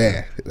 Man went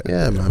there.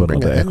 Yeah, man. But Bring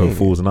not a the Echo Henny.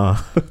 Falls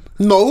now.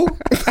 No.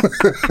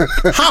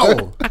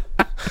 How?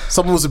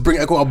 Someone was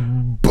got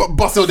a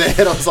bust on their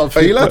head or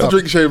something. Are you allowed to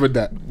drink sherry with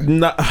that?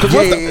 Nah.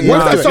 What if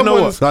that's you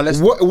know someone's- what? No, let's-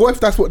 what if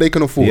that's what they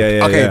can afford?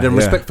 Yeah. Okay, then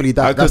respectfully,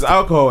 that's because the-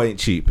 alcohol ain't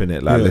cheap,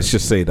 innit? Like, Yeah. let's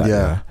just say that. Yeah.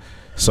 Yeah.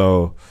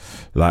 So,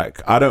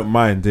 like, I don't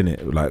mind,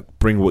 innit? Like,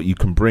 bring what you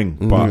can bring,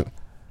 but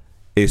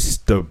it's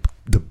the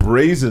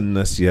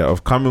brazenness,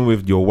 of coming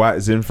with your white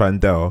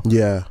Zinfandel,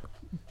 Yeah.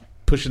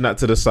 pushing that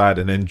to the side,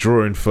 and then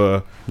drawing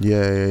for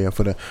Yeah.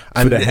 For the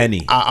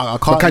Henny. I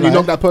But can't. can you lie.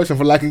 knock that person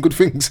for liking good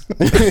things?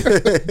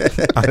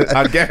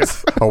 I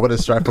guess. I want to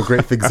strive for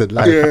great things in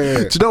life. Yeah.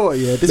 Do you know what?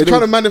 Yeah, this They're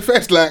trying to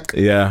manifest like.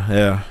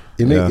 Yeah.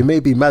 It may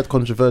be mad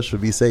controversial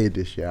me saying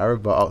this. Yeah, I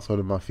remember I asked one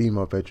of my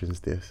female veterans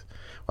this.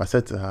 I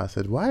said to her,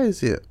 why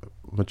is it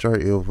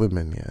majority of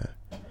women,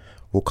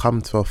 will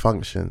come to a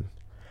function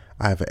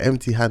either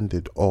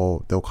empty-handed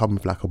or they'll come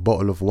with like a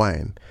bottle of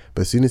wine,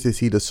 but as soon as they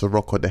see the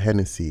Ciroc or the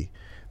Hennessy,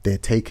 they're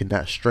taking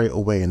that straight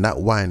away, and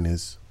that wine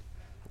is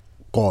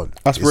gone.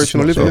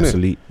 Aspirational living, innit?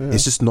 obsolete.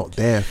 It's just not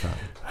there, fam.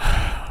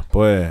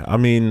 Boy, I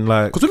mean,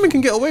 like, Because women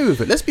can get away with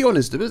it. Let's be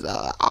honest.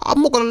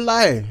 I'm not gonna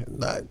lie.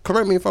 Like,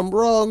 correct me if I'm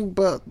wrong,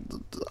 but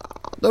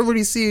I don't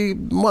really see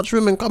much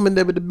women coming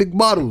there with the big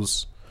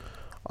bottles.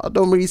 I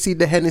don't really see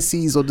the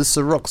Hennessy's or the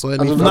Cirocs or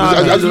anything.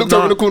 I just looked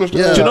over the corner.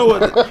 Yeah. do you know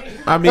what?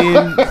 I mean,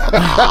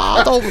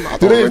 I don't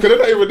They're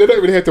really- not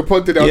even here to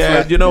punt it out.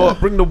 yeah, you know what?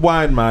 Bring the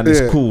wine, man.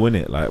 It's Yeah. cool,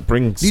 innit? Like,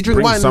 bring. Do you drink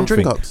bring wine in something.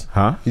 drink cups?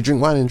 Huh? You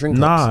drink wine in drink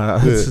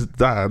cups?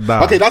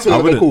 Nah. Okay, that's I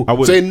what wouldn't- cool. I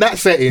wouldn't. So in that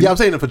setting, Yeah, I'm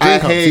saying it for I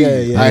drink cups.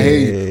 hear you. Yeah, I hear yeah,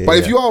 you. yeah, But yeah.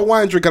 if you are a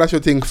wine drinker, that's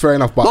your thing. Fair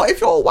enough. But Not if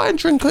you're a wine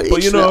drinker.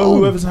 But you know,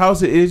 whoever's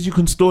house it is, you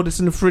can store this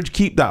in the fridge.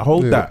 Keep that.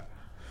 Hold that.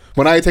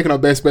 when I ain't taking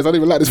up best bets, I don't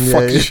even like this Yeah,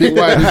 fucking yeah. shit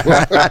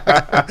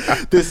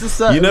wine. this is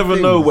certain You never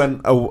things. know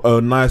when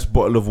a nice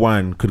bottle of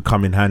wine could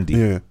come in handy.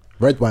 Yeah.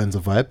 Red wine's a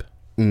vibe.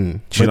 Do you know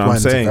Red what I'm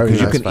wine's a saying? very Because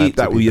you nice can vibe eat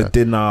that to with be your fair.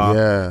 dinner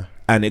Yeah.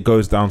 and it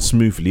goes down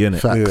smoothly, innit?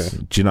 Facts.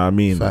 Do you know what I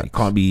mean? Like, you Facts.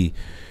 can't be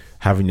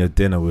having your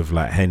dinner with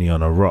like Henny on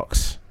the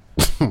rocks.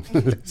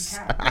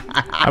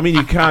 I mean,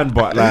 you can,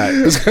 but like,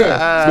 It's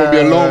gonna be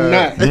a long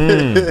night.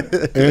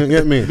 You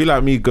get me? it'd be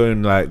like me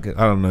going like,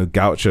 I don't know,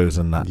 gauchos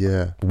and that.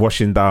 Yeah.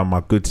 Washing down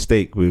my good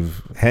steak with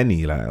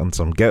Henny, like on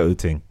some ghetto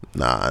thing.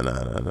 Nah.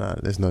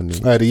 There's no need.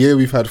 The year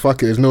we've had,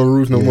 fuck it. There's no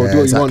rules no more. Yeah, Do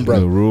what you want,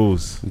 exactly. No bro.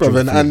 rules.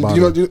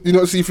 Bruv, and you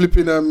not see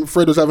flipping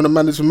Fred was having a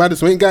Madison. We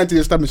ain't going to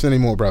the establishment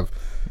anymore, bruv.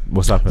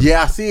 What's happened?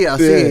 Yeah, I see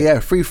it. Yeah,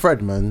 free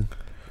Fred, man.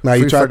 Now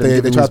Free Fred and they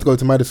give him tried his- to go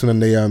to Madison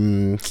and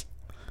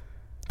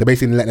they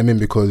basically didn't let them in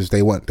because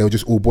they were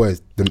just all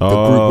boys. The group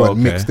weren't okay.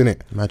 mixed in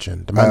it.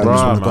 Imagine the man just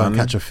Right, want to go and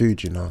man. catch a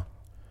food, you know.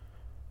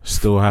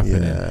 Still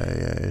happening.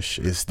 Yeah.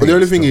 It's But the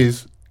only thing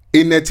is,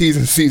 in their T's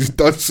and C's, it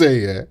does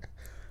say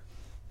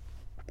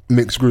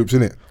mixed groups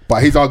in it.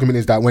 But his argument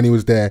is that when he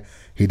was there,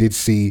 he did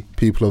see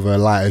people of a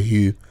lighter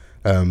hue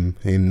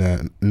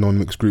in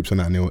non-mixed groups and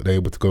that, and they're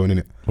able to go in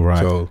it. Right.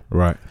 So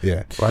Right.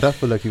 yeah. Right, I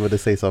feel like you want to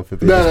say something.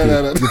 But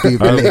No. You're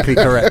politically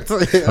correct.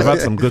 I've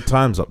had some good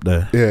times up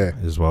there. Yeah.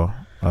 As well.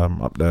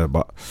 Up there,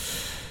 but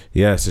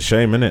yeah, it's a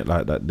shame, innit?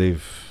 Like that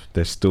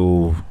they're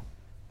still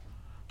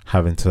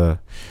having to.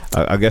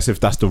 I guess if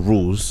that's the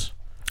rules,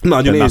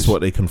 No, then that's what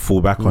they can fall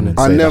back on. And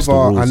I say that's the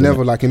rules,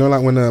 never innit? like, you know,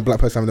 like when a black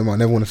person having them, I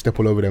never want to step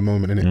all over their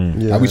moment,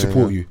 innit? Yeah, Like we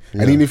support you,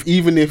 and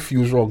even if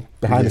you was wrong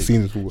behind the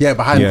scenes, Yeah,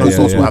 behind Yeah, closed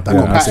doors, yeah, we'll have that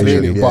yeah, conversation.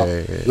 absolutely.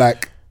 But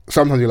like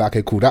sometimes you're like,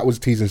 okay, cool, that was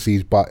T's and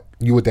C's, but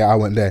you were there, I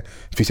weren't there.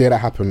 If you say that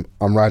happened,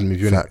 I'm riding with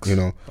you, innit? Facts. You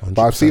know. 100%.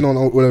 But I've seen on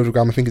all over the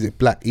gram, I think is it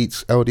Black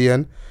Eats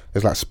LDN.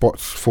 There's like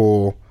spots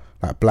for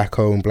like black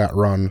owned, black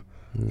run,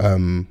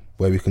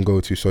 where we can go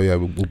to. So yeah,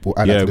 we'll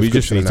add that Yeah, to the we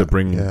just description need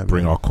and to that.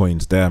 bring our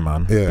coins there,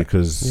 man. Yeah.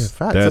 Because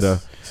facts. they're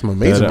That's some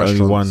they're amazing the only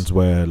restaurants. ones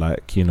where,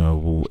 like, you know,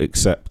 will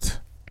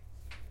accept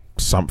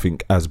something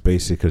as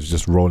basic as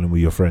just rolling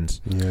with your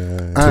friends. Yeah.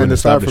 an And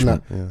aside from that,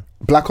 establishment.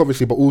 black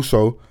obviously, but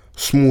also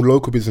small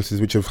local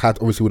businesses which have had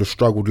obviously would have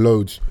struggled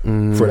loads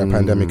through that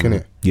pandemic,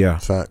 innit? Yeah.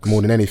 Facts.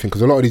 More than anything,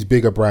 because a lot of these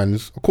bigger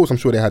brands, of course, I'm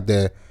sure they had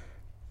their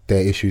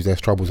issues, their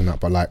troubles and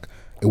that, but like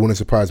it wouldn't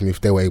surprise me if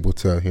they were able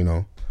to, you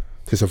know,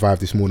 to survive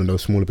this more than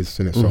those smaller businesses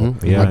in it. So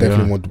Yeah, I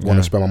definitely yeah, would want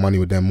to spend my money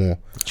with them more.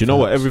 Do you know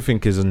what? Everything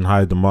is in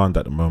high demand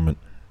at the moment.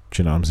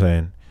 Do you know what I'm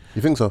saying?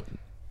 You think so?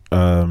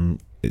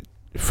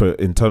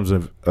 In terms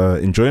of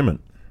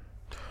enjoyment.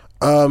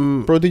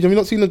 Bro, have you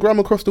not seen the gram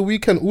across the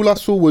weekend? All I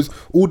saw was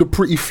all the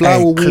pretty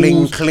flower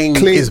walls,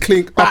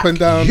 clink up and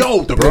down.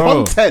 Yo, the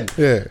Bro. content.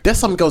 Yeah. There's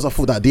some girls I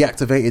thought that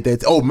deactivated their.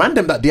 Oh man,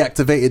 them that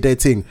deactivated their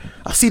thing.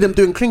 I see them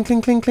doing cling.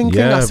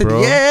 Yeah, I said,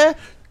 bro. yeah,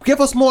 give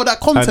us more of that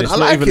And content. it's I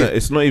not like even it.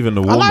 it's not even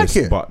the I like warmest,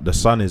 it. but the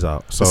sun is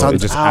out, so The it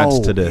sun's just adds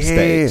to the out,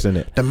 aesthetics, yeah.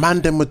 innit? The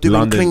man them were doing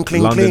London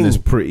cling. is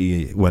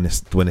pretty when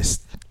it's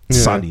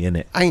sunny,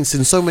 innit? I ain't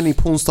seen so many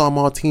porn star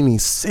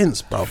martinis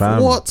since, bro.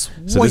 Fam. What?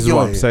 So this is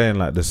what I'm saying.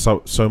 Like, there's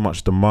so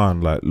much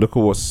demand. Like, look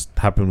at what's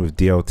happened with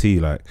DLT.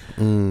 Like,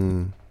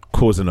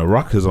 causing a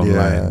ruckus online.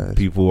 Yeah.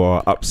 People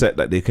are upset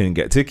that they couldn't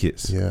get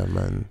tickets. Yeah,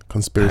 man.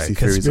 Conspiracy Like,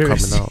 theories are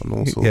conspiracy. coming out and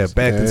all sorts. Yeah,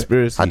 bad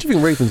conspiracy. How do you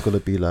think Raven's gonna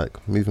be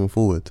like moving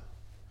forward?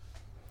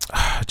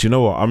 Do you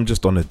know what? I'm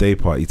just on a day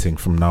party thing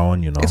from now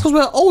on. You know. It's because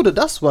we're older.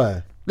 That's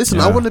why. Listen,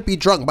 Yeah. I want to be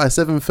drunk by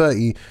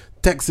 7:30,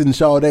 texting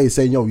Sade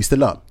saying, "Yo, you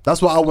still up?"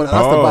 That's what I want.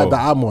 That's the Oh. vibe that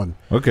I'm on.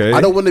 Okay.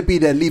 I don't want to be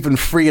there leaving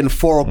 3 and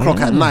 4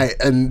 o'clock at night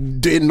and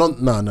doing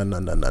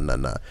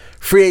no.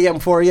 3 a.m.,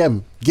 4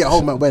 a.m. Get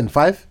home at when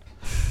 5.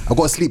 I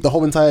got to sleep the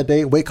whole entire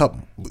day. Wake up,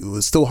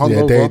 still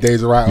hungover. Yeah,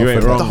 days are right. You off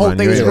ain't for wrong, that. The whole man.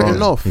 day You is ain't written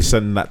wrong. off. He's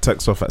sending that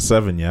text off at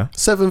 7. Yeah.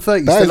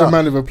 7:30. That is still a up.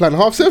 man with a plan.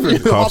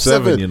 7:30. Half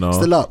 7. You know.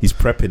 Still up. He's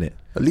prepping it.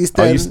 At least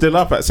Are then. you still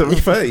up at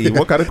 7:30?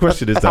 What kind of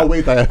question is That's how that?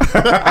 late I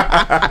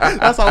am.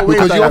 That's how late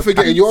Because I you're am.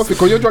 forgetting,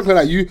 because you're drunk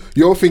like that.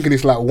 You're thinking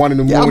it's like 1 in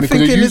the Yeah, morning. I'm 'cause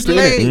you're thinking used it's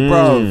to it, innit?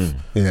 late,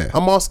 bro. Yeah.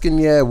 I'm asking,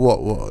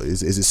 what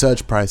is it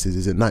surge prices?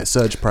 Is it night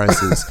surge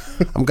prices?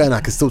 I'm going, I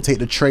can still take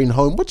the train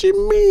home. What do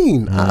you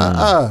mean?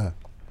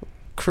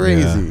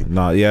 Crazy.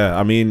 Yeah.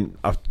 I mean,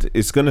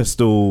 it's gonna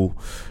still.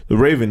 The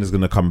Raven is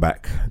gonna come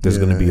back. There's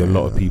gonna be a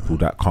lot of people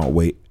that can't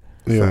wait.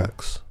 Yeah.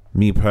 Facts.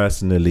 Me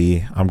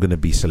personally, I'm gonna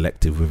be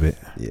selective with it.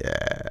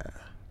 Yeah.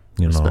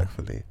 You know,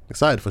 Respectfully,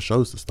 excited for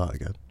shows to start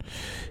again.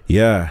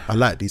 yeah, I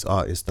like these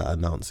artists that are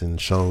announcing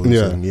shows.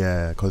 Yeah. And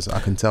because I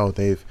can tell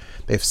they've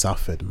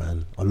suffered,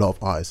 man. A lot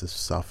of artists have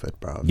suffered,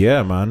 bro.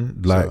 yeah,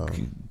 man. Like, So-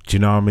 do you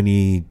know how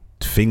many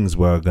things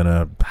were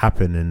gonna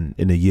happen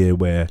in a year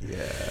where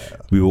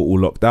we were all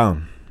locked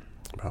down?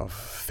 Bro,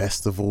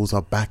 festivals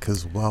are back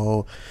as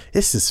well.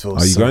 This just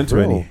feels. Are you going to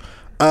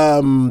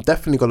surreal.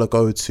 Definitely gonna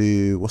go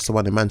to what's the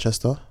one in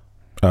Manchester?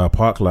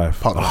 Park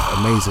Life. Park Life,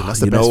 amazing. That's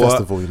the you know best what?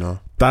 festival, you know.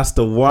 That's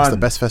the one. That's the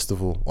best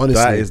festival. Honestly,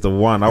 That is the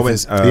one. I If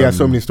went. it's- He has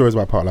so many stories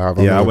about Park Life.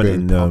 Yeah, I went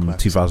in. in Park Life.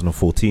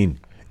 2014.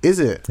 Is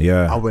it?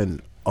 Yeah. I went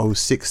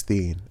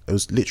 2016. It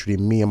was literally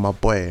me and my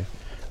boy,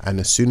 and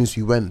as soon as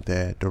we went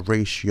there, the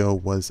ratio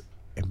was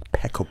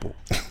impeccable.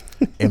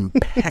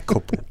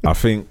 Impeccable. I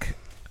think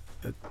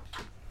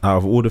out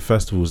of all the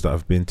festivals that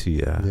I've been to,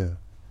 Yeah.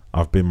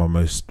 I've been my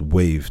most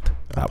waved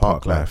at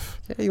Park Life.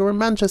 Yeah, you were in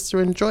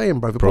Manchester enjoying,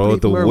 bro. Bro,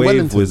 the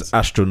wave was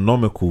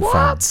astronomical,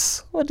 fam.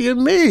 What? What do you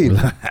mean?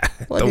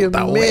 What do you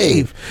That mean?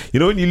 wave. You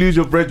know when you lose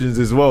your brethren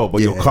as well,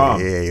 but you're calm.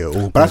 Yeah. All But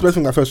that's the good. best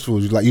thing about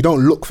festivals. Like, you don't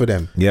look for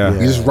them. Yeah.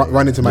 You just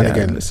run into man Yeah,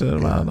 again.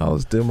 Listen, man, I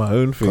was doing my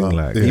own thing. God.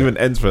 Like Yeah. even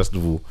Ends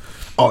Festival.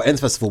 Oh, Ends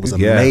Festival was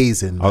Yeah.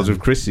 amazing. I was man.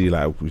 with Chrissy.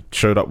 Like we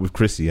showed up with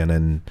Chrissy, and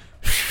then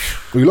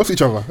We lost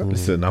each other.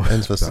 listen, I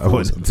Ends Festival I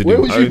was- wanted to Where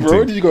do was my you, own bro? Where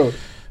thing. did you go?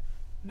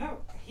 No,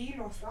 he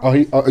lost.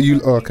 Oh,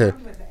 you? Oh, okay. At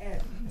the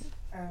end,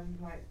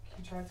 like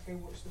he tried to go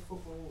watch the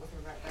football or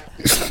something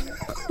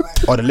like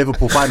that. Oh, the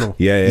Liverpool final.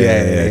 Yeah.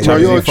 Bro,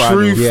 Champions you're a League final.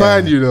 true Yeah.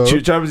 fan, you know.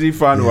 Champions League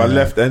final. I Yeah.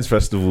 left Ends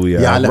Festival.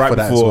 Yeah, I left right for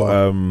that as before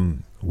well.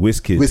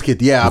 Wizkid.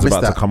 Wizkid, yeah, I was missed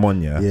about that. to come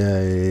on. Yeah.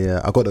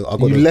 Yeah. I got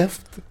You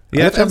left.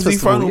 Yeah, left Champions League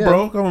Festival, final, yeah.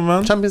 bro. Come on,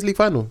 man. Champions League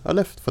final. I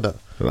left for that.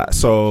 Like,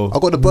 so I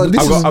got the bird.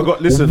 This is I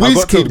got listen. I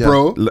got Wizkid, to,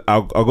 bro.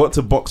 I got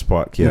to Box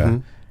Park. Yeah. Mhm.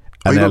 And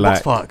Oh, you they're got Box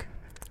like, Park?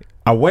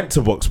 I went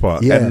to Box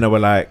Park, Yeah. and they were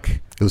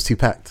like, It was too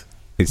packed.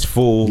 "It's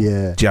full.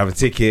 Yeah. Do you have a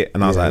ticket?"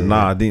 And I was Yeah, like, yeah,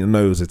 "Nah, yeah. I didn't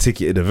know it was a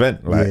ticketed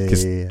event. Like, Yeah,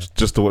 it's yeah.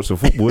 just to watch the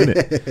football,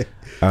 innit?"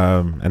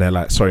 And they're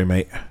like, "Sorry,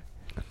 mate."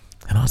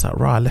 And I was like,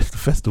 "Right, I left the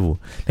festival.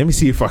 Let me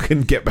see if I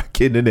can get back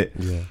in it."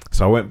 Yeah.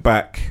 So I went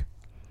back.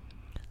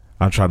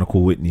 I'm trying to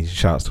call Whitney.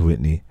 Shouts to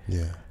Whitney.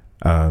 Yeah.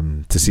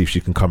 To see if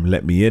she can come and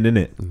let me in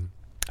it. Mm.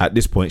 At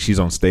this point, she's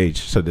on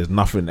stage, so there's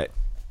nothing that.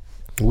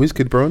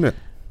 Wizkid, bro, innit?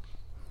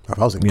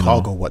 I was in You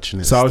cargo know. watching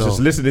it. So I was still.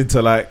 just listening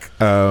to like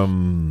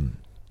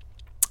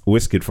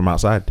Wizkid from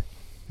outside.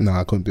 No,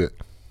 I couldn't do it.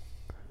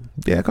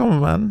 Yeah, come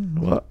on, man.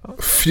 What?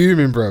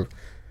 Fuming, bro.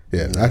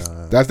 Yeah,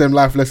 that's them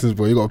life lessons,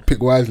 bro. You got to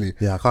pick wisely.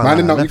 Yeah, I can't. Man, lie, I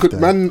end up, you left could, there.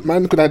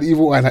 man could have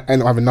evil and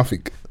end up having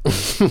nothing.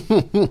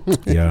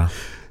 Yeah.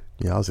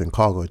 Yeah, I was in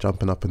cargo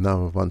jumping up and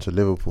down with a bunch of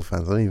Liverpool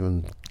fans. I don't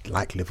even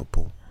like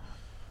Liverpool.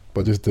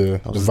 But just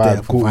the I was there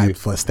vibe for caught you. vibe,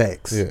 for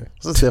aesthetics. Yeah.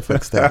 I was just there for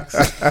aesthetics.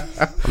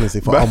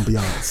 Honestly, for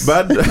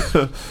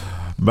ambiance.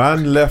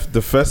 Man left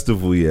the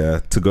festival,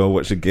 to go and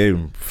watch a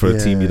game for a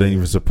team you don't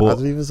even I support.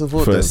 don't even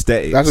support For them.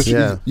 aesthetics. That's what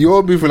Yeah.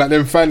 you're moving like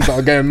them fans that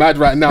are getting mad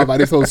right now about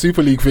this whole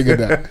Super League thing and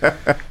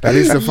that. That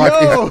is the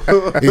fucking.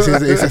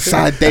 It's a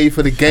sad day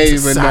for the game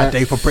It's a and sad that.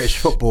 day for British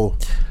football.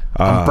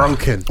 Ah. I'm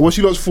broken. What's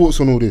your lot's thoughts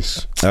on all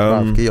this?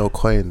 Bruv, get your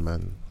coin,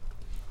 man.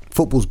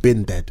 Football's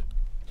been dead.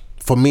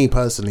 For me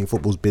personally,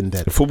 football's been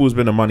dead. Football's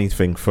been a money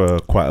thing for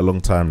quite a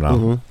long time now.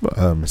 Mhm. But,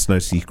 it's no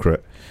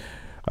secret.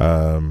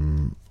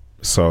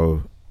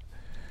 So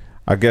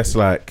I guess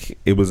like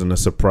it wasn't a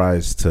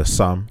surprise to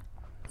some.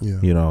 Yeah.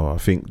 You know, I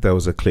think there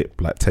was a clip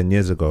like 10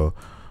 years ago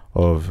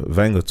of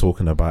Wenger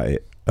talking about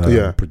it,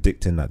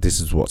 predicting that this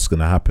is what's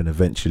going to happen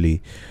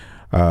eventually.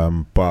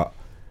 But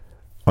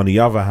on the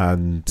other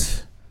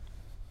hand,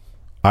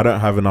 I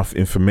don't have enough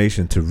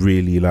information to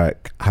really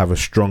like have a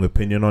strong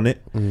opinion on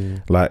it.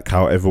 Like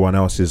how everyone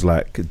else is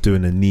like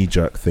doing a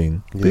knee-jerk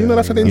thing. But you know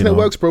that's how the You internet know.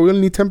 works, bro. We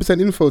only need 10%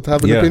 info to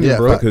have an opinion, yeah,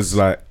 bro. Because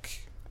like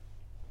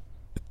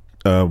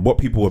what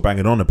people were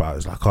banging on about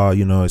is like, oh,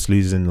 you know, it's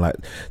losing like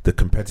the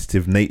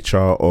competitive nature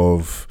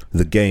of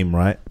the game,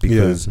 right?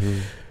 Because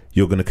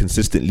you're going to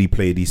consistently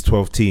play these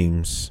 12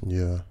 teams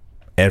Yeah.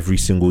 every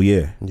single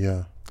year.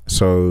 Yeah.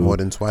 So More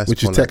than twice. Which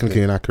is more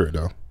technically likely. inaccurate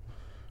though.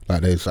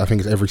 Like I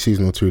think it's every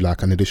season or two,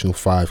 like an additional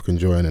 5 can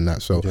join and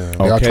that. So Yeah.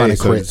 they are Okay, trying to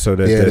so- create. so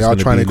there- yeah, there's they are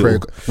gonna trying to be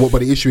create. Well,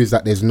 but the issue is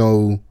that there's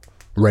no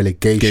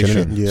relegation.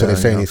 Gation. innit? So Yeah, they're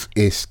saying yeah.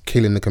 it's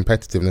killing the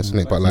competitiveness,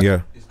 innit? But like,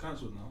 yeah, It's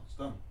cancelled now. It's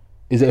done.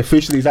 is it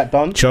officially? Is that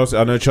done? Chelsea.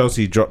 I know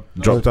Chelsea dropped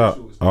out.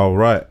 it's- Oh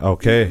right,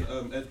 okay.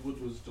 Ed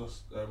Wood was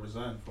just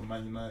resigned from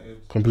Man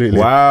United. Completely.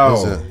 Wow.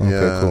 Is it? Okay,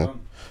 Yeah. cool.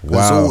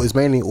 Wow. It's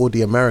mainly all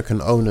the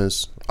American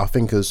owners. I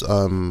think as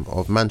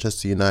of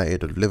Manchester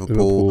United, of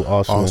Liverpool,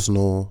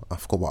 Arsenal. I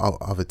forgot what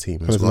other team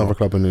as There's well. another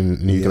club in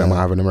New Zealand that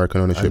might have an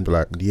American ownership. And-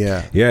 like,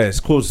 yeah. Yeah,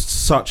 it's caused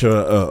such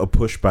a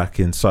pushback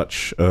in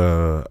such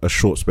a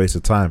short space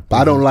of time. but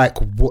I don't like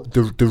what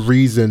the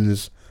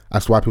reasons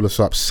as to why people are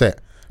so upset.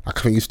 Like,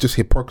 I think it's just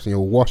hypocrisy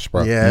or wash,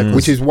 bro. Yeah,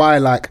 Which is why,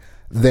 like,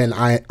 then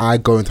I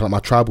go into like my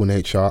tribal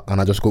nature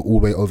and I just go all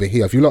the way over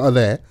here. If you lot are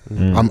there,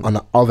 I'm on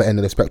the other end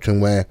of the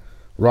spectrum where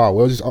where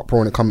was this uproar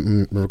when it comes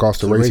in regards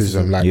to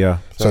racism? Like, Yeah.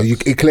 so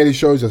it clearly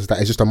shows us that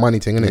it's just a money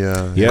thing, isn't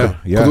it? Yeah.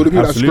 Because all the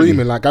people that are absolutely.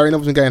 screaming, like Gary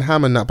Neville's getting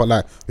hammered and that, but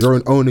like you're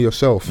an owner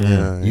yourself.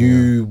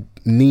 You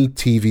need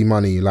TV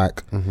money,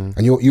 like,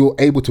 and you're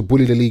able to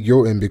bully the league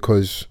you're in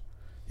because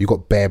you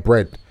got bare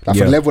bread. Like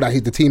for the level that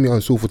hit the team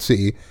on Salford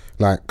City,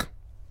 like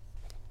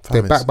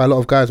they're backed by a lot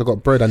of guys that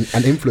got bread and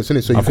influence in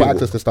it. So you've got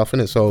access to stuff in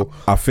it. So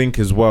I think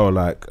as well,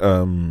 like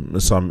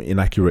some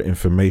inaccurate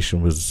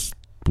information was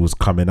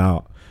coming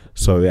out.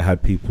 So it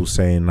had people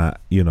saying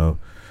that, you know,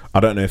 I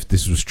don't know if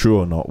this was true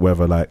or not,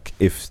 whether like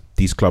if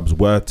these clubs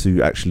were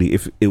to actually,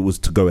 if it was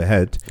to go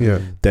ahead,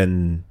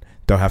 then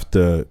they'll have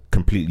to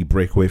completely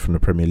break away from the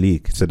Premier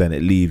League. So then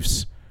it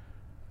leaves,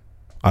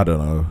 I don't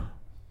know,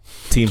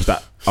 teams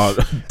that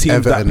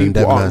Everton that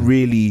people aren't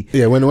really.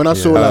 yeah, when I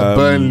saw like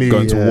Burnley,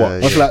 going to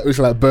watch. It's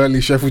like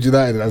Burnley, Sheffield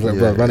United. And I was like,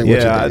 bro, man, ain't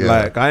watching that.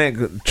 Like I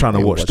ain't trying to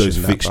Ain't watch those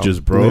watching that, fixtures,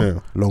 bro. bro. Yeah.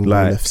 Long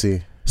Like,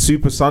 FC.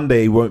 Super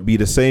Sunday won't be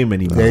the same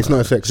anymore. Yeah, it's not a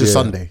It's sexy. just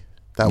Sunday.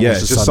 That Yeah,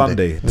 was it's just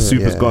Sunday. The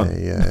Super's gone.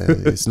 Yeah,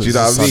 it's Do you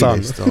know what I mean?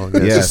 Sunday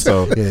still. Yeah,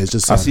 so it's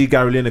just I see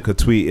Gary Lineker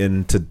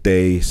tweeting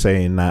today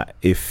saying that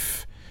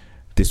if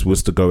this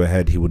was to go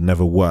ahead, he would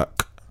never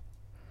work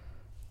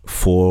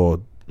for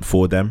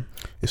them.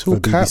 It's all For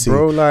cat, BBC.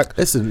 bro. Like,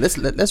 Listen,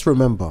 let's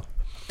remember,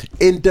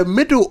 in the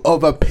middle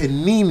of a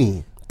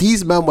Panini,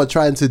 these men were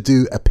trying to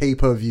do a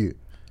pay-per-view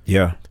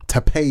Yeah.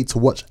 to pay to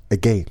watch a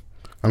game.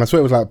 and I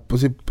swear it was like,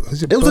 was it It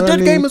was a good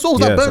Burnley? game as well. It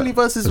was Yeah, like it's Burnley like-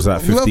 versus it was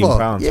like whoever.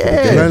 £15 for the You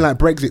game. know, like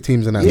Brexit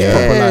teams and that. Yeah.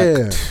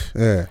 Proper, like,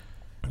 yeah.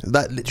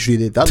 That literally,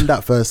 they done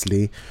that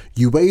firstly.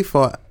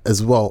 UEFA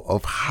as well,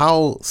 of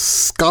how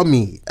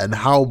scummy and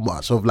how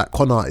much of like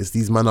con artists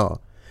these men are.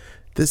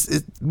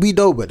 We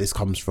know where this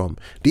comes from.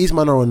 These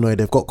men are annoyed.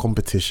 They've got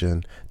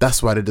competition.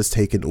 That's why they're just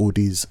taking all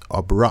these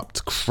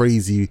abrupt,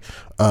 crazy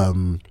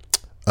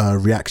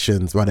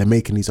reactions. Why they're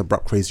making these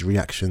abrupt, crazy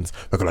reactions.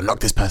 We're gonna knock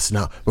this person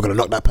out. We're gonna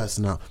knock that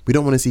person out. We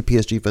don't want to see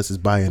PSG versus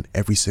Bayern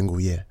every single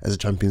year as a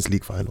Champions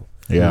League final.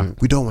 Yeah.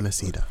 We don't want to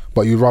see that.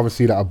 But you'd rather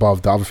see that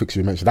above the other fixture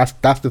you mentioned.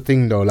 That's the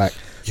thing though. Like,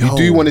 you Yo.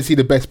 do want to see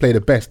the best play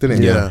the best,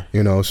 didn't it? Yeah.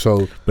 You know,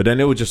 so But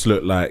then it would just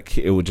look like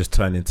it would just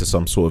turn into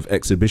some sort of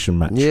exhibition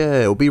match.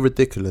 Yeah, it'll be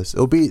ridiculous.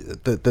 It'll be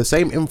the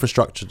same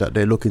infrastructure that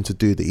they're looking to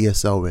do the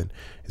ESL in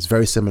is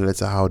very similar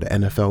to how the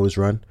NFL is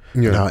run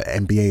and Yeah. how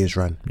NBA is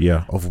run.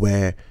 Yeah. Of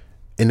where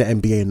in the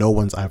NBA no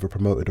one's either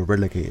promoted or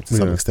relegated to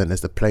some Yeah. extent.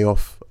 There's the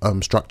playoff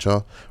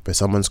structure where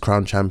someone's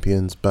crowned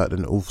champions, but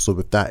then also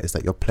with that is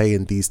that you're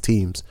playing these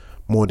teams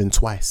more than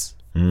twice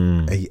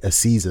a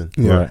season.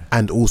 Right.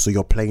 And also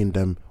you're playing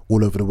them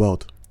all over the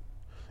world.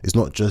 It's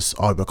not just,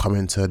 we're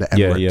coming to the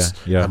Yeah, Emirates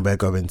yeah. and we're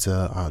going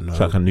to, I don't know. It's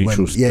like a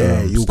neutral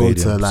you'll go to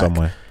stadium like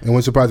somewhere. it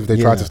wouldn't surprise if they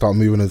tried Yeah. to start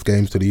moving those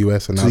games to the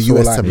US and To that. the So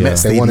US like, to Met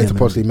they wanted to Stadium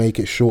possibly make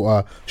it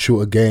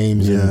shorter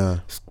games Yeah.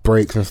 and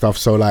breaks and stuff.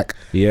 So like,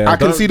 Yeah, I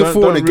can see the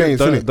four in the games,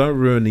 innit? Don't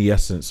ruin the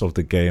essence of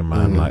the game,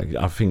 man. Like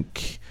I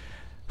think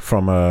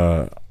from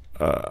a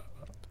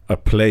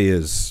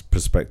player's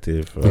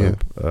perspective,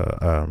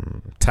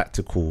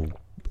 tactical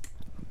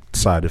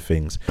side of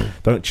things,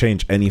 don't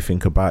change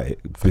anything about it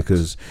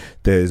because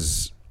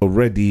there's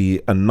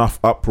already enough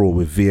uproar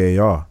with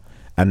VAR,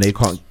 and they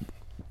can't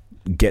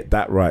get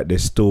that right.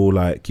 There's still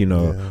like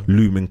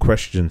looming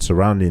questions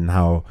surrounding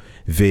how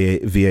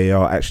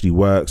VAR actually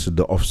works,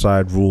 the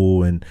offside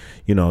rule, and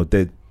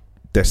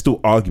there's still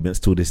arguments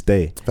till this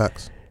day.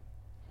 Facts.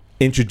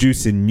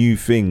 Introducing new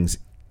things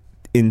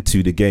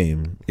into the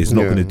game is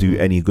not Yeah. going to do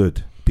any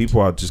good. People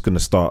are just going to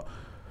start.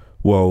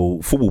 Well,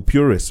 football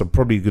purists are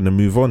probably going to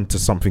move on to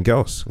something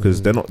else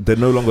because they're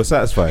no longer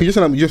satisfied. you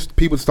just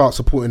people start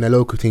supporting their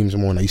local teams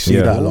more. Now you see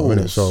Yeah. that a lot,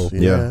 innit? So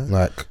Yeah.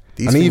 like,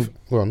 These and things- even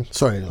well, on.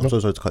 Sorry, I'm so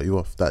sorry to cut you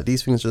off. That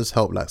these things just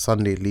help like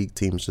Sunday league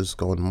teams just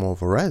go on more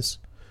of a res,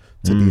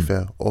 to be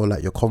fair, or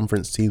like your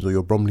conference teams or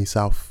your Bromley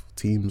South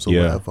teams or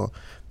Yeah. whatever.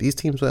 These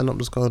teams will end up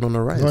just going on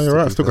a res. No, you're to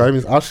right. be Still,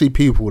 fair. I see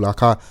people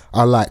like I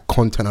like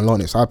content a lot.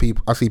 On it. So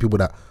I see people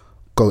that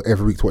go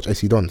every week to watch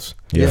AC Dons.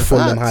 Yeah. They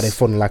fund them how Facts. they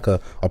fund like a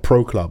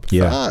pro club.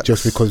 Yeah. Facts.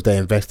 Just because they're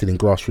invested in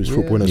grassroots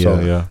football. innit? Yeah,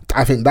 So yeah.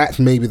 I think that's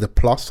maybe the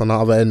plus on the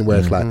other end where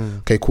it's like,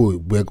 okay, cool,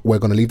 we're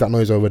gonna leave that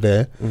noise over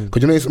there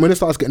because when it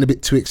starts getting a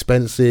bit too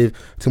expensive,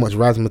 too much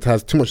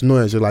razzmatazz, too much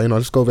noise, you're like,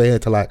 just go over here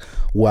to like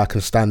where I can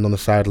stand on the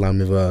sideline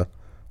with a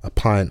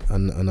pint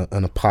and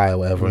a pie or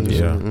whatever and,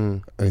 just, Yeah.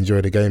 and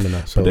enjoy the game and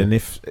that. So But then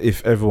if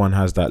everyone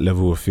has that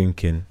level of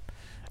thinking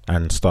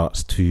and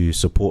starts to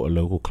support a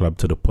local club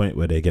to the point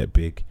where they get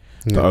big,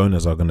 the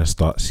owners are going to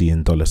start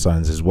seeing dollar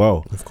signs as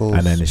well. Of course.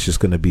 And then it's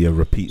just going to be a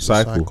repeat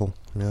cycle.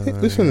 Yeah,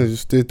 listen,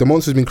 it's just, the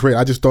monster's been created.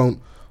 I just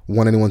don't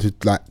want anyone to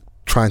like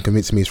try and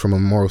convince me it's from a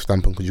moral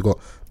standpoint because you've got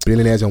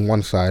billionaires on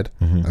one side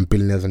and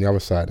billionaires on the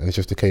other side, and it's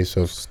just a case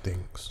of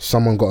stinks.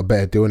 someone got a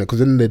better deal in it because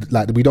then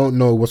we don't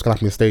know what's going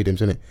to happen in stadiums,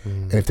 innit?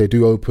 And if they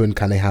do open,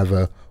 can they have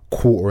a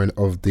quartering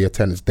of the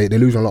attendance? They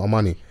lose a lot of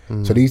money.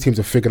 So these teams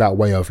have figured out a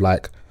way of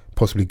like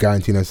possibly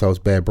guaranteeing themselves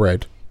bare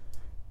bread.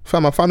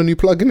 Fam, I found a new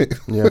plug in it.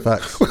 Yeah,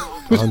 facts.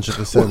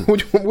 100%. What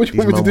do you want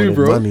me to do,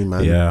 bro? Money,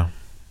 man. Yeah.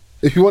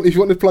 If you want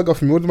this plug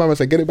off me, what does my man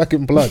say? Get it back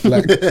in plug.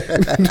 Like,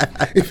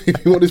 if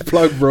you want this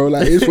plug, bro,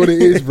 like it's what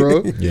it is,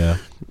 bro. Yeah.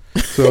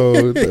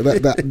 So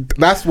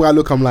that's where I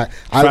look. I'm like,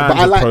 but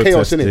I like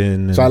chaos in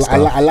it. So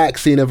I like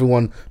seeing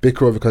everyone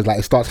bicker over because like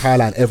it starts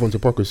highlighting everyone's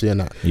hypocrisy and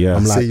that. Yeah.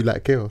 I'm So like, you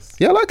like chaos?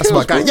 yeah, I like That's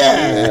chaos. my guy. Bro.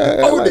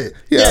 Yeah, own it.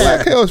 Yeah, I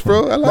like chaos,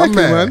 bro. I like it,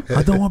 man.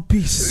 I don't want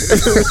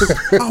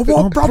peace. I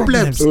want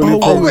problems.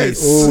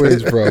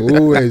 Always,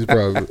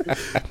 bro.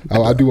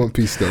 I do want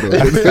peace, though.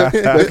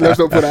 Let's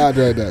not put it out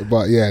there. That,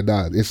 but yeah,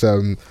 nah, it's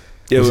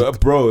It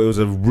was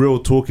a real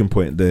talking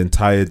point the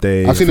entire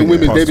day. I've seen the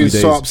women; they've been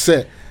so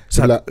upset.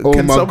 So like, oh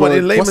can my someone God.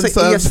 in layman's What's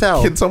the terms,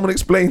 ESL? can someone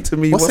explain to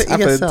me What's what's the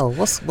happened?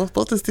 ESL?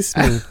 What does this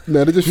mean?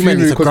 No, they're just You men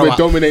fuming need to because grow we're up.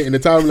 dominating the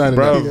timeline. and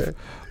Bro, that.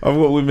 I've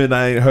got women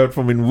I ain't heard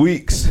from in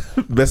weeks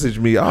message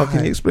me,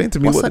 can you explain to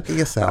me What's what that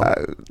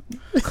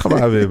ESL? come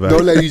out of here, man.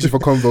 Don't let her use it for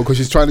convo because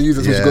she's trying to use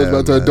it so she Yeah, goes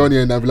back to her man. Donny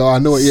and I'm like, I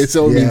know what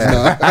ESL means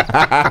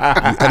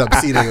now. You end up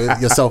seeing it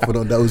yourself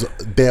on those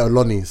Dare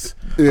Lonnies.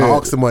 Yeah. I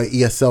asked him what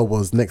ESL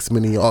was. Next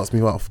minute, he asked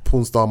me about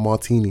porn star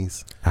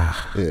martinis. Yeah.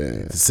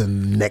 It's the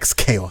next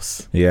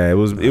chaos. Yeah, it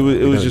was we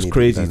don't just need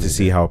crazy it, to don't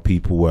see need how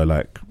people were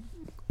like,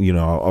 you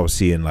know, I was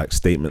seeing like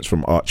statements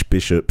from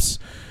archbishops,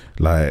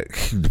 like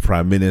the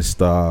prime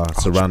minister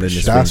surrounding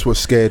this That's thing. what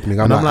scared me.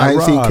 And I'm like, I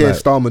ain't seen rah, Keir like-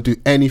 Starmer do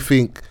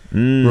anything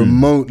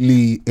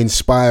remotely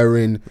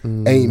inspiring.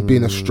 Ain't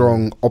been a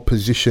strong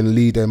opposition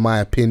leader, in my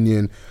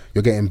opinion.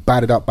 You're getting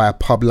battered up by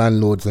pub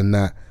landlords and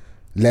that,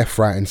 left,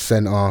 right, and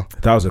centre.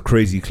 That was a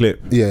crazy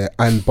clip. Yeah,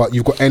 but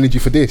you've got energy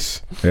for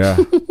this. Yeah,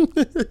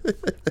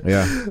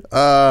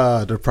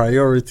 yeah. The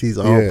priorities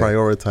are Yeah.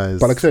 prioritized.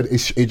 But like I said,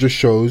 it just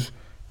shows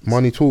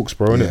money talks,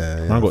 bro, innit?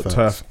 yeah, I got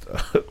facts.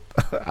 turfed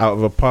out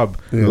of a pub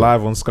Yeah.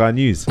 live on Sky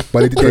News.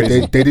 But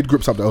they did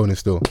grips up the owner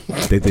still.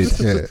 They did.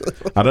 Yeah.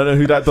 I don't know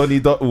who that Donny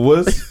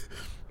was.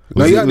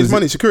 No, Was you it- had this was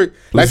money, it- security.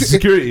 was it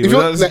security? If Was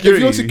you're, that like,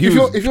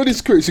 security? if you're the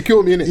security,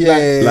 secure me, innit?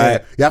 Yeah,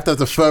 Like- you have to have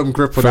the firm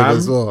grip on Fam, it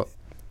as well.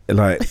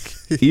 Like,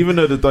 even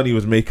though the Donny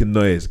was making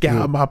noise, get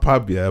out of my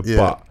pub, yeah. Yeah.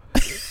 But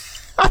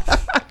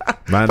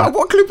man, But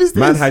what clip is this?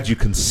 man had you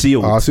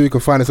concealed. So you can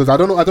find it. So I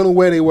don't know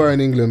where they were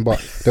in England, but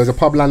there was a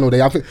pub landlord.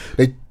 I think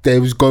they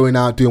was going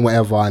out doing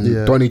whatever, and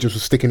Yeah. Donny just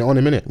was sticking it on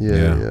him, innit?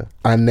 yeah.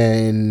 And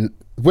then,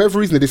 for whatever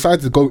reason, they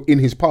decided to go in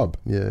his pub,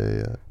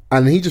 Yeah.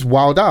 and he just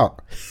wowed out.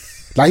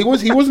 Like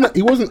he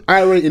wasn't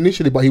irate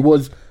initially, but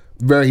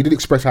he did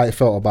express how he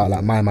felt about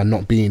like my man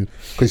not being,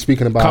 because he's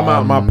speaking about Come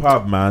out my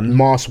pub, man.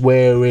 mask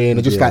wearing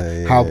and just Yeah,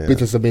 like how yeah.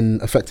 business have been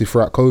affected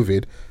throughout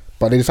COVID.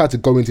 But they decided to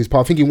go into his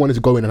pub. I think he wanted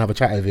to go in and have a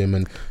chat with him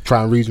and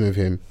try and reason with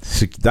him.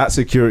 That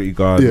security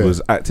guard Yeah.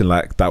 was acting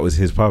like that was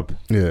his pub.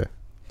 Yeah.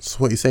 So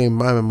what you're saying?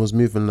 My man was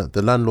moving. Like,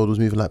 the landlord was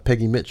moving like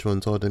Peggy Mitchell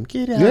and told him,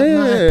 "Get out."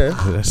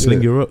 Yeah.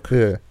 Sling your rook.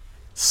 Yeah.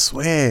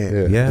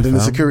 Swear. Yeah. And then the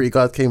fam. security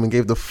guard came and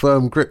gave the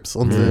firm grips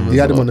onto him. He as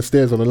had him well. on the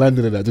stairs on the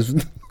landing and that. Just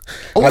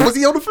Oh, was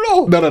he on the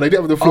floor? no, they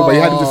didn't have the floor, but he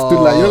had him just stood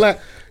like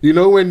you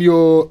know when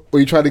you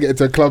try to get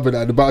into a club and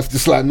that, the boss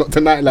just like not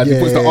tonight, like he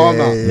puts the arm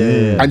out,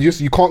 and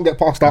you can't get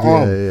past that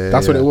arm.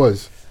 That's what it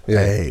was. Yeah.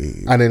 Hey.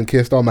 And then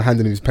Keir Starmer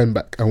handed him his pen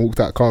back and walked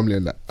out calmly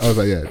and that. I was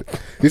like, yeah,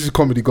 this is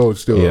comedy gold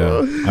still. Yeah,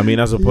 I mean,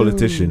 as a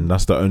politician,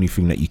 that's the only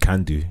thing that you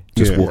can do.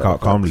 Just Yeah. walk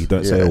out calmly.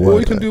 Don't say a Or you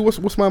word. can do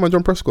what's my man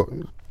John Prescott?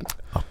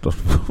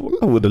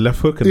 With the left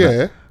hook and that.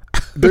 Yeah.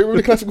 They remember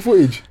the classic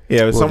footage.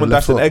 Yeah, Well, someone the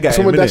dashed an left egg at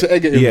Someone him. dashed innit? an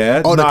egg at him.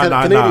 Yeah. Oh, the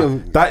nah.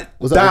 Canadian- That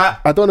was that.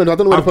 I don't know where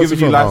I'm the giving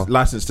you from.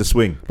 license to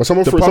swing. But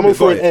someone The threw public an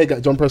got it. egg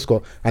at John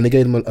Prescott and they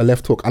gave him a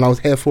left hook, and I was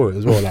here for it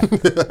as well. Like,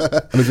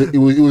 and it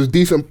was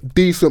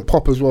decent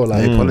pop as well.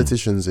 Like, Hey,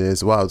 politicians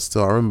is wild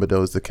still. I remember there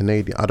was the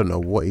Canadian. I don't know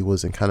what he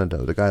was in Canada.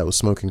 The guy that was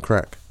smoking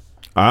crack.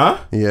 Huh?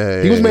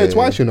 Yeah, He was mayor yeah.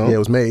 twice, you know? Yeah, it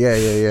was mayor.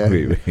 Yeah.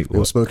 Wait, He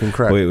what? was smoking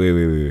crack.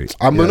 Wait.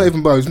 I'm not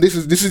even both. This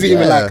isn't even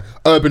Yeah. like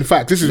urban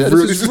facts. This is Yeah,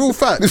 real. this is real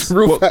facts. This is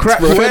real What facts, crack?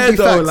 bro. Where Friendly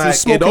though? facts, he's Like in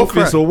smoking office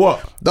crack. or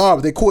what?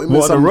 No, they caught him What,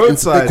 in on the some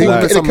roadside, They caught him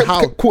like- in They some kept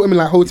house. caught him in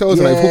like hotels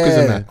and like hookers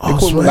and that. They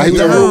caught him swear Like he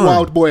was a down. real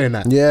wild boy in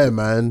that. Yeah,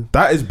 man.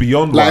 That is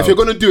beyond. Like wild. if you're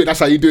gonna do it, that's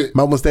how you do it.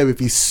 Man was there with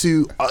his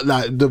suit,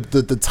 like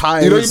the tie.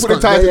 You know, you put the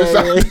tie to the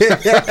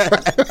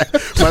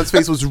side. Man's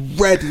face was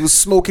red. He was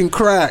smoking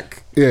crack.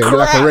 Yeah, he looked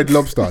like a red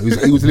lobster. He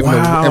was living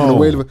Wow. having a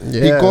whale of he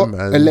Yeah, got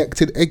man.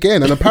 elected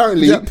again, and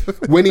apparently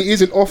when he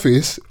is in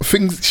office,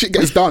 shit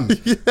gets done.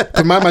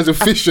 Because my man's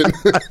efficient.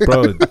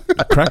 Bro,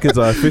 crackers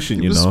are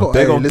efficient, you was know. spot-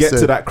 They're hey, gonna get listen.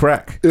 to that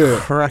crack. Yeah.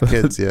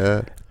 Crackheads,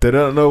 yeah. They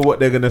don't know what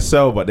they're gonna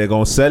sell, but they're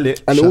gonna sell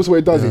it. And also what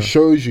it does, it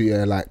shows you,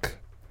 like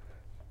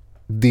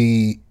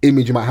the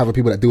image you might have of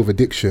people that deal with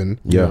addiction.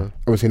 Yeah.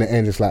 Obviously in the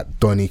end it's like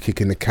Donny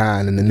kicking the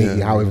can and the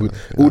nitty, however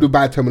all the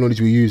bad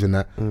terminology we use and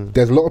that.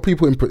 There's a lot of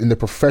people in the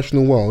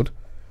professional world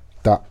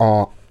that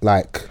are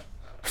like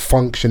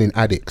functioning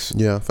addicts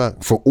Yeah,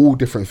 fact. for all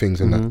different things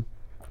and that.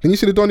 Then you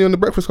see the Donny on the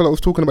Breakfast Club that was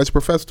talking about his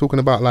professor talking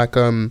about like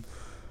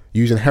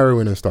using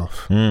heroin and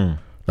stuff.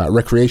 Like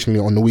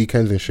recreationally on the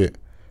weekends and shit.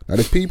 Like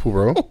there's people,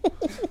 bro.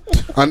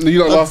 And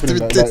you're not laughing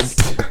at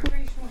that.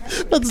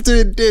 Let's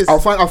do this. I'll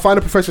find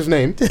the professor's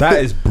name.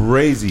 That is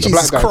brazy. The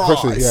black Jesus guy,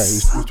 professor, Christ.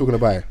 yeah, he was talking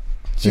about it.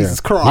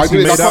 Jesus I, Christ.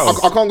 made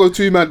out I can't go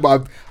too mad,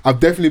 but I've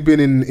definitely been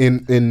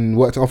in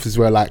worked in offices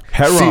where like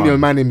Heron. senior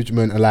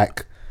management are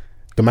like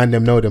the man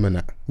them know them and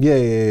that.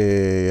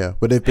 Yeah.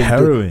 But they've been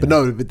Heroin.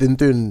 they've been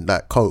doing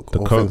like coke.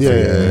 or coke things.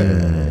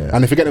 Yeah.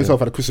 And they forget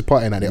themselves at a Christmas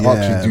party and that they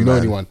ask you, do you know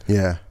man. anyone?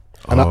 Yeah.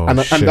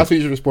 And shit. that's what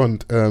you should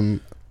respond.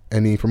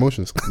 Any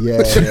promotions?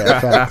 Yeah.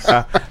 Facts.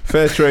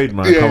 Fair trade,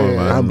 man. Yeah, Come on, yeah,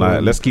 man.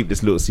 Like, let's keep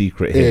this little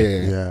secret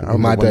here. Yeah. I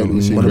My remember dirty little one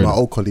of secret. my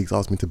old colleagues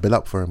asked me to bill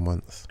up for him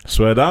once.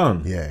 Swear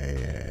down.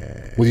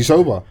 Yeah. Was he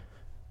sober?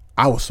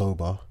 I was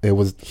sober. It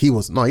was. He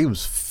was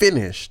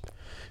finished.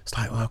 It's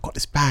like, I've got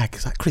this bag.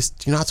 It's like, Chris,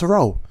 do you know how to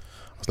roll?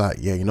 I was like,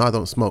 yeah, I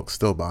don't smoke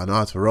still, but I know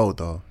how to roll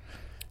though.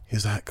 He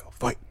was like,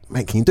 wait,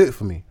 mate, can you do it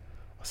for me?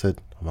 I said,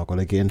 am I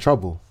gonna get in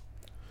trouble?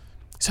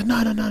 He said, no,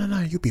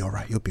 you'll be all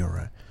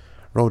right.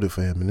 Rolled it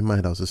for him, and in my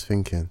head I was just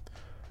thinking,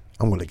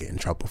 I'm gonna get in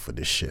trouble for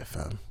this shit,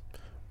 fam.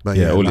 But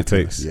Yeah, all it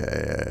takes.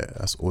 Yeah,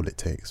 that's all it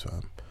takes,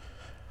 fam.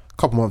 A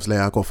couple months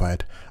later, I got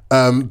fired.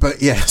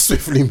 But yeah,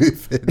 swiftly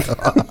moving.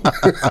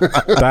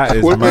 That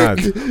is mad.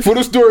 For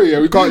the story,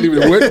 we can't leave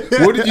it.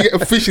 What did you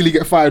officially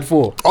get fired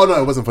for? Oh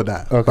no, it wasn't for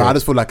that. Okay. But I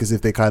just feel like as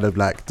if they kind of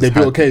like They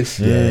built a case.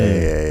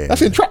 Yeah.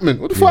 That's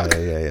entrapment. What the fuck?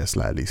 Yeah,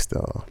 slightly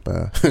still.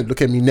 But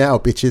look at me now,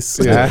 bitches.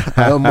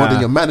 I'm more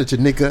than your manager,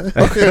 nigga.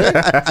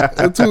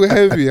 I'm too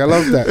heavy. I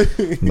love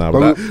that. Nah, But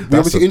but we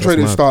obviously introed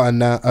and starting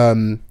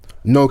that.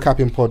 No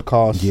Capping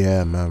podcast.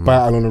 Yeah, man.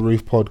 Battle on the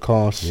Roof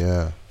podcast.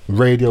 Yeah.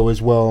 Radio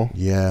as well.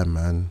 Yeah,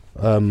 man.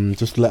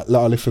 Just let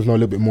our listeners know a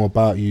little bit more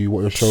about you,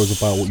 what your show's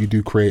about, what you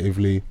do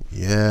creatively.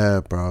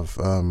 Yeah,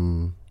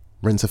 bruv.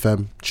 Rinse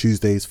FM,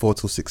 Tuesdays, 4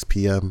 till 6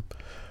 p.m.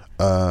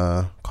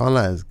 Can't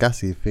lie, it's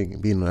gassy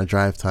thing, being on a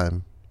drive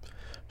time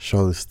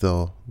show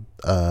still.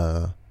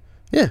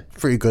 Yeah,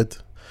 pretty good.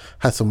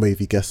 Had some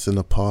wavy guests in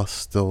the past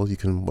still. You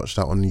can watch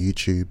that on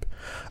YouTube.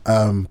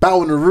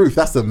 Battle on the Roof,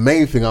 that's the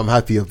main thing I'm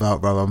happy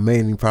about, bruv. I'm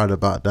mainly proud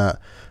about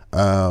that.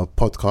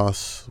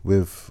 Podcast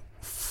with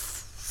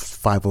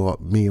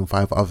me and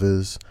 5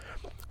 others.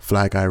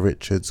 Fly Guy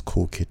Richards,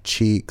 Cool Kid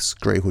Cheeks,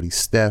 Grey Hoodie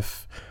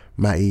Steph,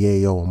 Matty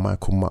Yayo and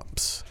Michael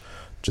Mups.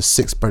 Just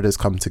 6 brothers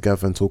come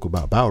together and talk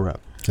about battle rap.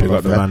 They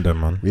got the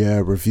man.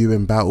 Yeah,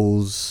 reviewing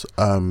battles,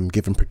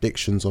 giving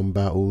predictions on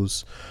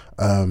battles,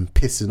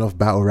 pissing off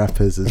battle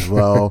rappers as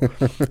well,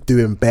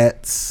 doing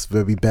bets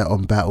where we bet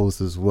on battles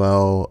as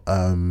well.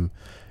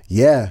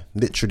 Yeah,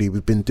 literally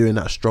we've been doing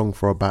that strong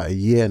for about a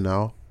year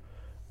now.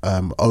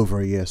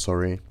 Over a year,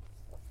 sorry.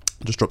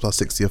 Just dropped our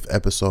 60th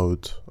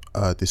episode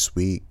this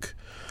week.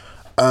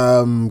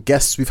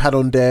 Guests we've had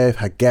on there, we've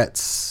had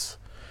Getz,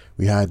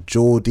 we had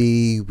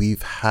Geordie,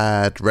 we've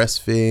had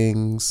Rest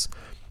Things,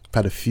 we've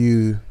had a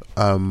few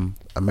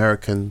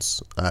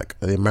Americans, like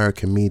the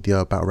American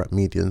media, battle rap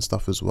media and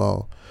stuff as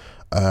well.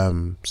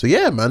 So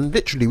yeah, man,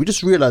 literally we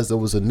just realized there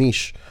was a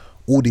niche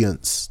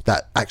audience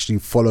that actually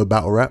follow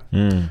battle rap,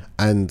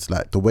 and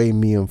like the way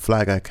me and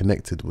Fly Guy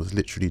connected was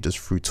literally just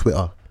through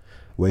Twitter,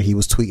 where he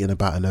was tweeting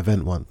about an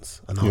event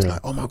once, and I was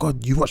like, oh my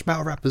god, you watch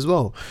battle rap as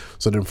well?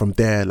 So then from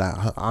there, like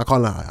I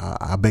can't lie,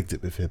 I begged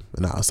it with him,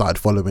 and I started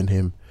following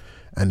him,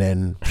 and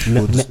then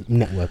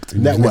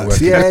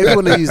networked. Yeah, if you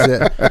want to use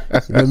it.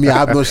 You know me, I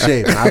have no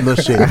shame.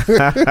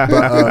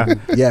 But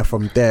yeah,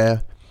 from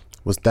there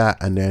was that,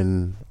 and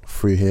then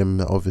through him,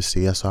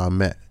 obviously, that's how I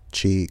met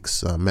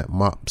Cheeks, I met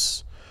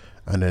Mups,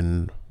 and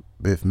then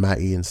with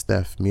Matty and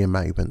Steph, me and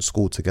Matty went to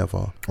school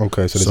together.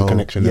 Okay, so there's a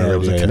connection there. Yeah, there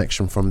was a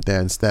connection from there,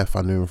 and Steph,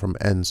 I knew him from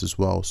Ends as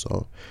well.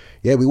 So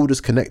yeah, we all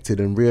just connected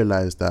and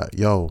realised that,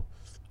 yo,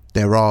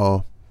 there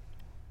are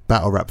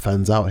battle rap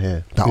fans out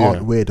here that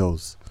aren't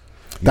weirdos.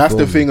 That's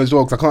the thing as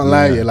well, because I can't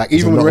lie, like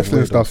There's even a with the lot of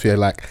wrestling stuff here,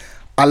 like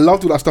I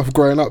loved all that stuff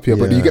growing up here,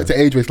 but you get to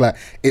age where it's like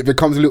it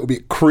becomes a little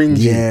bit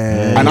cringy.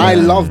 And I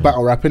love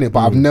battle rap in it, but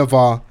I've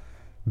never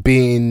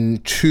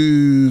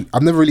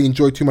really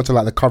enjoyed too much of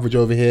like the coverage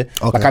over here.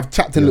 Like I've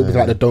tapped in a little bit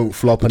like the Don't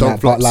Flop and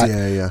that, but like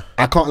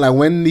I can't, like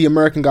when the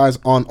American guys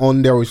aren't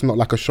on there, or it's not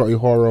like a shotty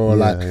horror or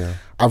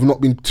I've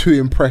not been too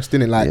impressed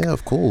in it. Like,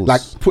 of course.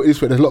 Like, put it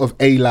this way, there's a lot of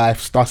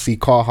A-Life, Stussy,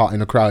 Carhartt in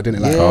the crowd,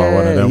 isn't it? Like,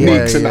 one of them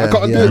Meeks and that. I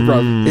can't do it, bro.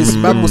 It's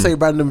man will say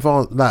random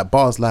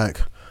bars like,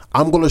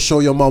 I'm gonna show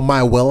your mom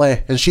my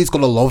willy and she's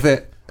gonna love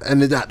it,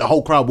 and then the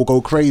whole crowd will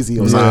go crazy.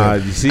 Or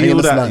something. You see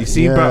all that? Like, you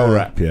see battle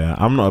rap,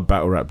 I'm not a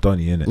battle rap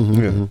donny,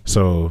 innit?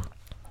 So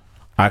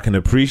I can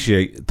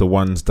appreciate the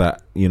ones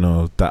that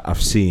that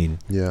I've seen.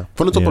 Yeah,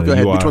 from the top of your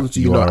head, which ones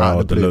do you know?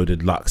 Out the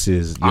Loaded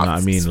Luxes, you know what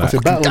I mean? Like, it's a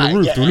battle on the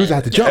roof. The loser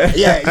had to jump.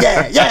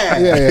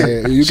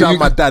 Yeah. You shout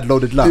my dad,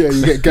 Loaded Lux. Yeah,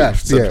 you get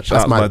gassed. Yeah,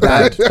 that's my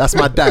dad. That's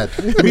my dad.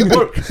 Let me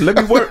work.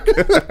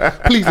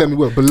 Please let me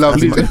work,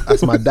 beloved.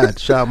 That's my dad.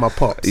 Shout out my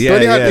pops. Yeah,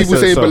 only had people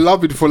saying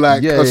beloved for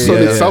like a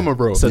solid summer,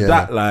 bro. So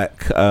that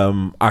like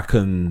I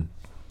can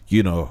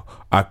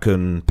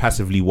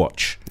passively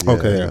watch.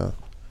 Okay.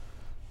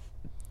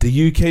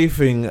 The UK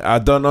thing, I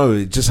don't know.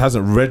 It just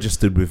hasn't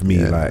registered with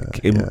me.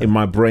 In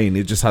my brain,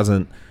 it just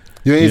hasn't.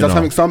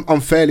 Something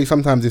unfairly.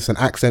 Sometimes it's an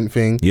accent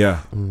thing.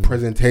 Yeah,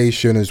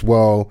 presentation as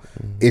well.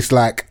 It's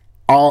like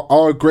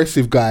our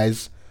aggressive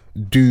guys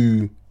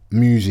do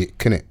music,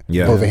 innit?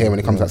 Yeah. Over here when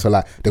it comes to that. So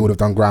like they would have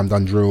done grime,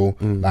 done drill,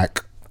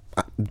 like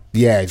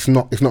it's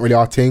not really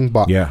our thing,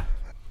 but Yeah.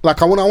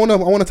 like I want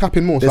to tap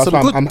in more. So There's that's some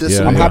why good- I'm there's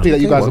some happy that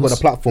you good guys have got ones.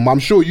 a platform. I'm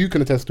sure you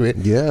can attest to it.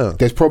 Yeah.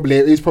 There's probably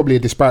a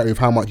disparity of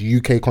how much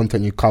UK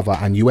content you cover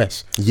and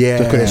US. Yeah.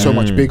 Just because it's so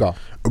much bigger.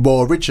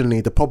 Well,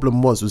 originally the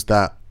problem was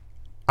that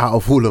out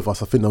of all of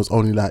us, I think there was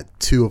only like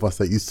 2 of us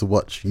that used to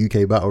watch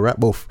UK battle rap.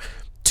 Well,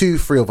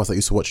 3 of us that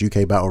used to watch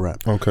UK battle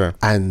rap. Okay.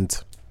 And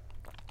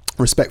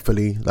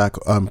respectfully, like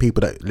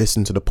people that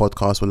listen to the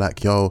podcast were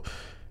like, "Yo,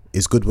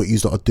 it's good what you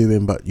lot are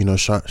doing, but you know,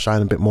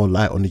 shine a bit more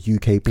light on the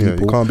UK people." Yeah,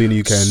 you can't be in the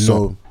UK and so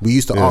not. we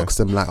used to Yeah. ask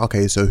them like,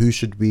 okay, so who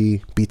should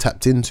we be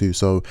tapped into?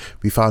 So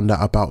we found out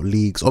about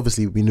leagues.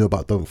 Obviously, we knew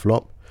about Don't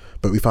Flop,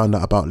 but we found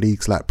out about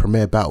leagues like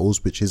Premier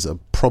Battles, which is a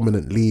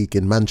prominent league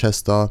in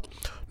Manchester.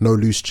 No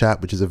Loose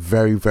Chat, which is a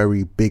very,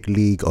 very big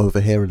league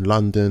over here in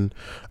London.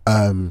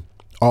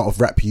 Art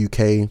of Rap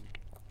UK,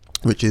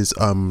 which is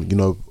you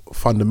know,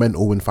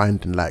 fundamental in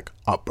finding like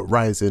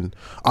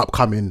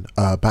upcoming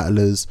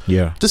battlers,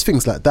 just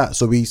things like that.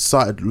 So we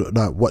started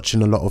like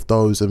watching a lot of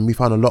those, and we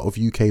found a lot of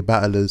UK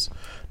battlers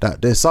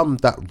that there's some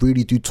that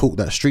really do talk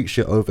that street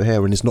shit over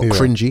here, and it's not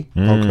cringy.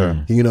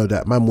 Okay. You know,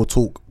 that man will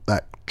talk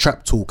that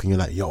trap talk and you're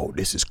like, yo,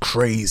 this is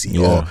crazy.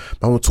 Yeah. Or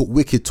man will talk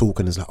wicked talk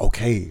and it's like,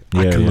 okay,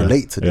 I Yeah, can yeah.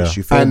 relate to this. Yeah.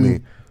 You feel me?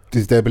 And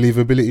is there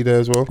believability there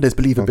as well? There's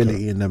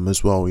believability in them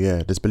as well.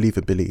 Yeah, there's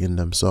believability in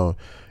them. So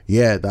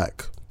yeah,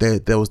 like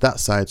there was that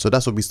side. So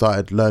that's what we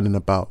started learning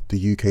about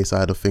the UK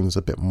side of things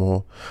a bit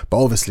more.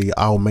 But obviously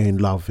our main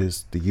love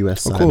is the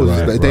US Of side. course,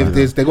 Right,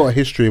 they got a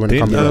history when it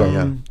comes to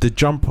that. The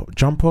jump off.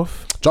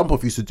 Jump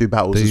Off used to do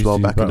battles They as used well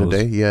to do back in the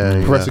battles. day.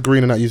 Yeah, Professor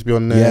Green and that used to be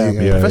on there.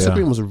 yeah. Yeah, Professor yeah.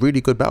 Green was a really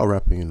good battle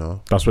rapper, you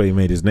know. That's where he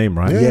made his name,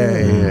 right?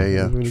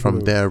 Yeah. Really From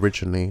good. there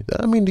originally.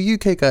 I mean, the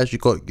UK guys, you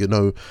got, you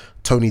know,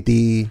 Tony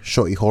D,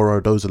 Shotty Horror.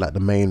 Those are like the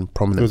main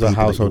prominent. Those are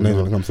people that household you names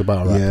know. when it comes to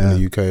battle rap in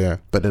the UK. Yeah.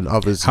 But then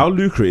others. How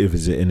lucrative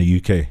is it in the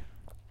UK?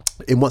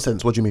 In what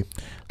sense? What do you mean?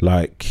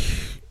 Like,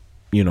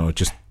 you know,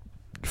 just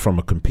from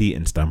a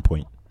competing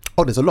standpoint.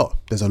 Oh, there's a lot.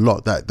 There's a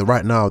lot that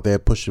right now they're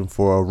pushing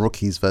for a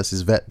rookies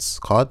versus vets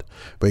card,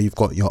 where you've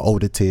got your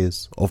older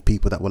tiers of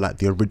people that were like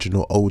the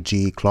original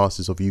OG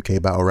classes of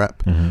UK battle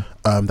rap,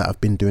 that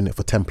have been doing it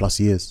for 10 plus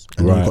years,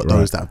 and then you've got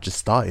those that have just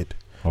started,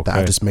 that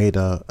have just made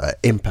a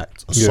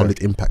impact, a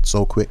solid impact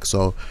so quick.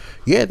 So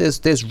yeah,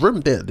 there's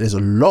room there. There's a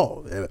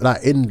lot.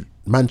 Like in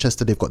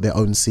Manchester, they've got their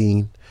own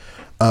scene.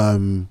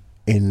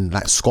 In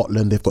like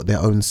Scotland, they've got their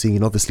own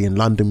scene. Obviously in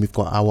London, we've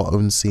got our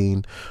own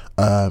scene.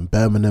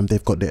 Birmingham,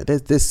 they've got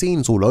there's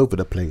scenes all over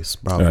the place,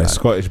 bro. Like,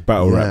 Scottish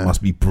battle rap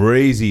must be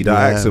brazy.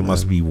 That accent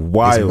must be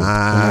wild.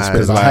 mad.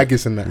 There's Like, like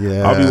haggis in that.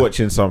 Yeah. I'll be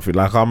watching something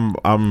like I'm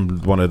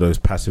one of those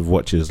passive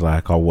watchers.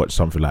 Like I'll watch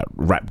something like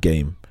Rap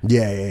Game,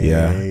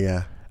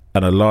 Yeah.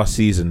 and the last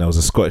season there was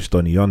a Scottish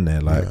Donny on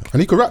there. Like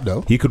And he could rap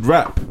though. he could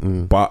rap,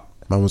 but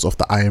Man was off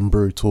the Iron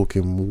Brew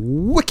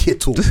talking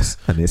wicked talks.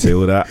 I didn't say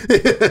all that.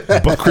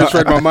 Chris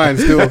read my mind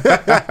still.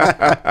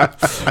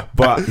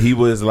 But he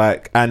was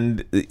like,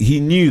 and he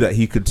knew that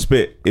he could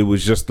spit. It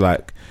was just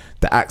like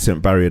the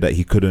accent barrier that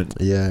he couldn't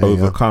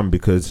overcome,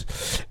 because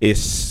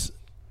it's,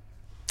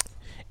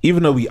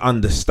 even though we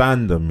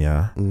understand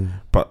them,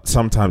 but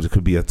sometimes it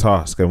could be a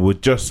task, and we're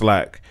just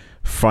like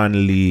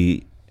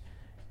finally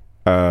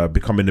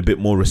becoming a bit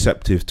more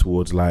receptive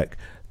towards like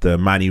the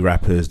Manny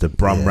rappers, the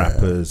Brum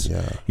rappers,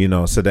 you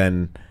know. So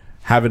then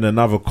having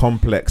another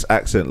complex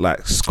accent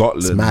like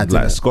Scotland, mad,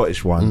 like a innit?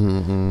 Scottish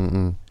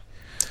one,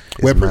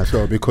 We're pricks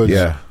though, because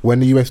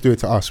when the US do it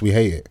to us, we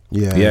hate it.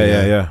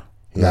 yeah.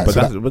 Yeah, But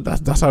so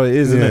that's how it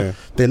is, isn't it?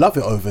 They love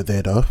it over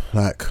there though.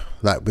 Like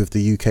with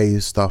the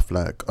UK stuff.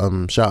 Like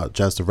shout out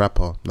Jazz the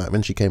rapper. Like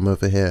when she came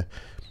over here,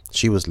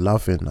 she was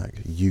loving like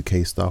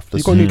UK stuff.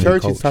 You got new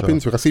territory to tap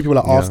into. I see people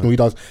like Arsenal.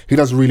 He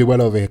does really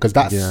well over here, because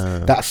that's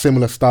that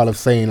similar style of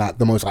saying like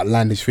the most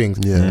outlandish things.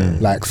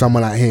 Like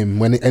someone like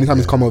him, anytime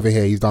he's come over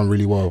here, he's done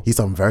really well. He's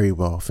done very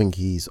well. I think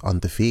he's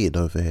undefeated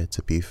over here,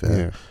 to be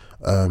fair.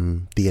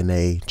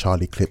 DNA,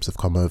 Charlie Clips have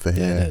come over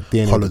here.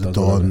 DNA Hollow the does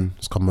well, Dawn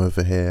has come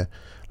over here.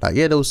 Like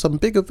there was some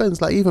big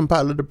events, like even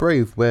Battle of the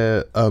Brave,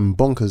 where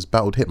Bonkers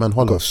battled Hitman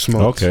Hollow. Got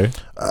smoked. Okay.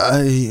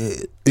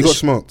 He got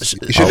smoked.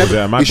 He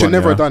should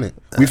never have done it.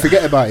 We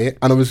forget about it,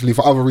 and obviously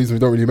for other reasons we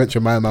don't really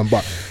mention Man,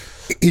 but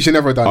he should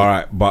never have done it. All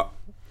right, but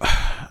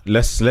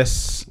let's. It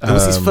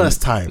was his first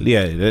time.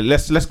 Yeah,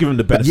 let's give him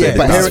the benefit. Yeah, of the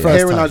But doubt.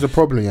 herein lies the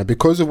problem,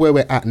 because of where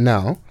we're at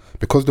now,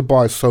 because the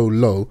bar is so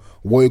low.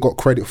 What he got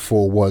credit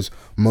for was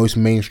most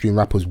mainstream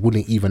rappers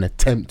wouldn't even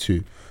attempt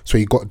to. So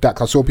he got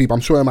that. I saw people,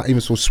 I'm sure I might even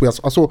saw Swear.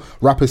 I saw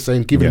rappers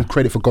saying, give him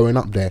credit for going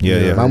up there.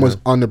 Man was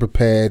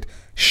underprepared,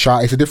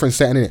 shy. It's a different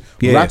setting,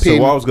 innit? So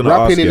what I was gonna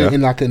ask,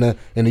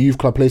 in a youth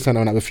club play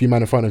center and like a few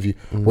men in front of you.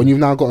 When you've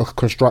now got to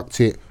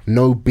construct it,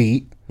 no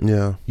beat.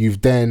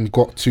 You've then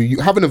got to you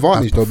have an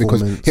advantage though,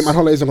 because Hitman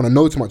Hollow isn't going to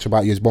know too much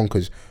about you as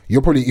Bonkers.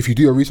 You're probably, if you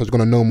do your research,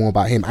 going to know more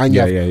about him, and you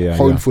have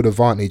home field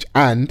advantage.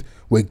 And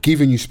we're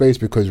giving you space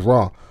because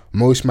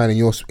most man in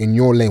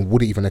your lane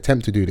wouldn't even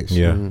attempt to do this.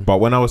 But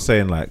when I was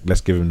saying like let's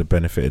give him the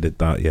benefit of the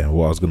doubt,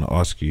 what I was going to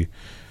ask you,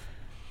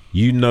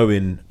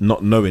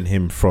 not knowing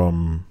him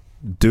from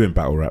doing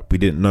battle rap, we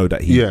didn't know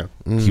that he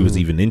was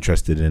even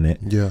interested in it.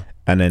 Yeah.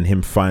 And then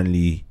him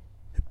finally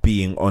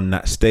being on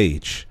that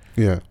stage.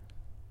 Yeah.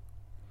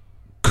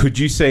 Could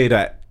you say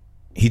that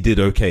he did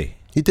okay?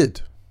 He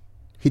did.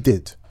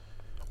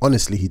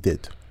 Honestly, he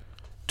did.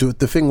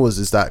 The thing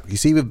is that you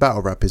see with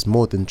battle rap is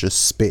more than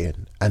just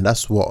spitting, and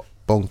that's what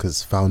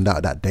Bonkers found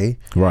out that day.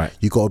 Right.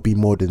 You got to be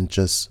more than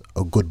just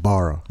a good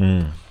barra.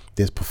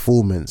 There's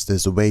performance.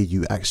 There's a way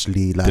you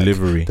actually like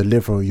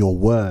deliver your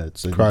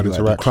words, and crowd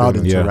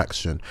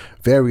interaction,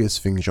 various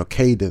things, your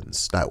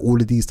cadence, like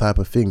all of these type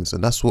of things.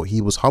 And that's what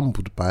he was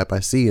humbled by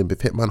seeing with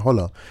Hitman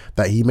Holler,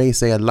 that he may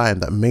say a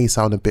line that may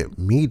sound a bit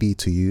meaty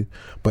to you,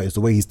 but it's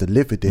the way he's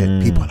delivered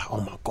it. People are like,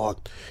 oh my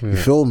God, you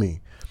feel me?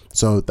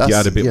 So that's, you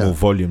had a bit more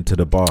volume to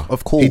the bar.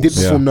 Of course. He did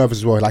perform nervous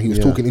as well. Like he was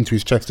talking into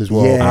his chest as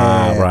well.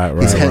 Yeah. Right.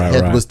 His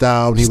head was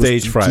down. He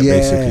Stage was, fright,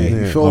 basically.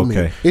 You feel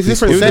me? It's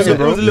different setting,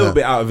 bro. It was a little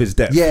bit out of his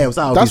depth. Yeah, it was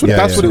out That's of his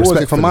what, that's what it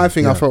was. For my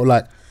thing, Yeah. I felt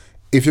like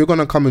if you're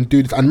gonna come and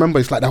do this, and remember,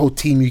 it's like the whole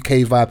Team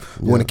UK vibe.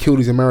 We want to kill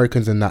these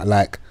Americans and that.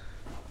 Like,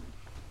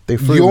 They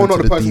threw him you're into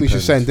not the person we deep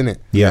should end. send, innit?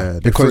 Yeah. They threw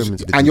Because him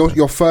into the and deep end.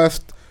 your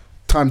first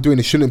time doing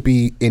it shouldn't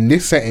be in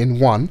this setting.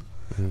 One.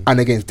 And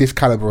against this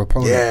caliber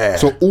opponent, Yeah.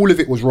 so all of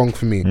it was wrong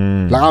for me.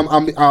 Like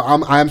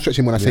I am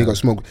stretching when I say he got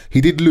smoked. He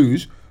did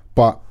lose,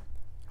 but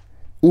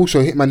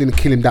also Hitman didn't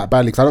kill him that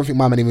badly, because I don't think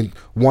my man even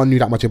knew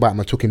that much about him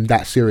and took him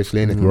that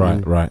seriously,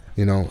 innit? Right.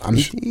 You know,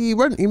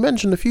 He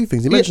mentioned a few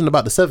things. He mentioned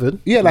about the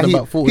 7. yeah, like and he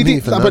about did.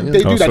 14th and But that, they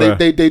yeah. do that.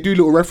 fair. They do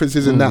little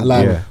references in that,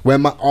 like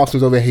when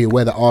Arsenal's over here,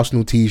 wear the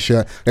Arsenal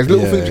T-shirt. There's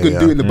little things you can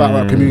do in the battle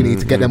rap community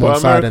to get them on But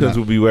side. Americans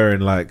will be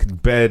wearing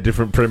like bare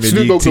different Premier Snoop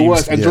League Dogg's the teams.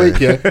 worst, and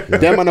Drake,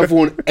 them man have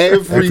worn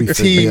every Everything.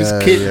 team's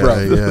Yeah, kit, yeah, bro.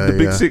 yeah. The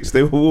big six,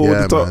 they were all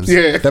the tops. man.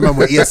 Yeah. Them man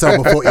were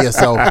ESL before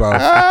ESL, bro.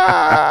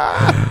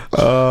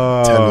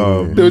 Oh,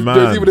 Telling you. There was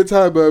man. even a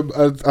time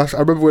I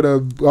remember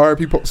when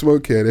RIP Pop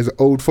Smoke here. There's an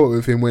old photo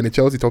of him wearing a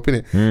Chelsea top in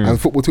it, and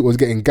Football Twitter was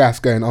getting gas,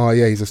 going, "Oh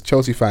yeah, he's a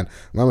Chelsea fan."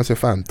 Man said,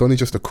 "Fam, Donny's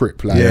just a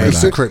crip." Like, Yeah, he's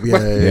he's a crip.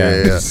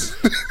 Yeah.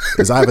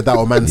 It's either that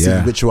or Man City.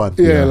 Yeah. Which one?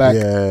 Yeah, like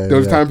there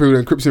was time period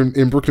when Crips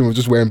in Brooklyn was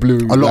just wearing blue,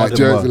 A lot like of them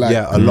jersey, were. like,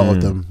 A lot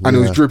of them. and it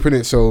was yeah. dripping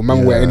it. So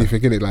man, wear Yeah.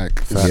 anything in it,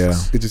 like Yeah.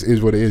 it just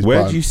is what it is.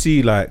 Where but do you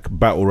see like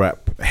battle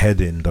rap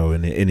heading though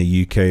in the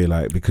UK?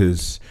 Like,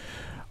 because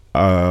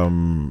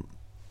I'm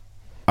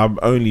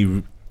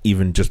only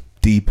even just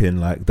deep in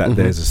like that.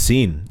 There's a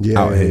scene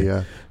out here.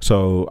 Yeah.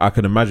 So I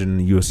can imagine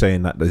you were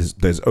saying that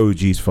there's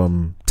OGs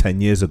from 10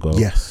 years ago.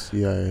 Yes.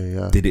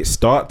 Yeah. Did it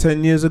start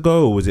 10 years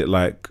ago, or was it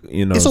like,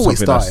 you know, It's always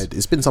something that's- started.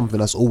 It's been something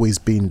that's always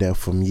been there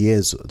from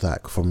years,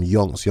 like from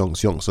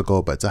yonks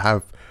ago. But to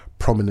have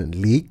prominent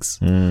leagues,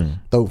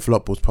 Don't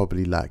Flop was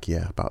probably like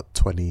about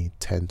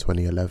 2010,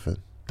 2011.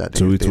 That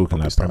So we're they talking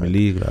probably like started. Premier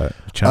League, like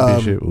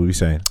Championship. What are we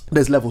saying?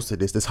 There's levels to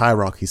this. There's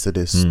hierarchies to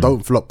this.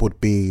 Don't Flop would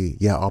be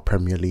our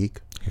Premier League.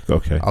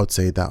 Okay. I would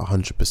say that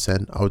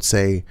 100%. I would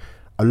say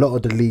a lot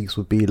of the leagues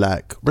would be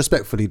like,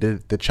 respectfully,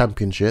 the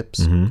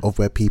championships of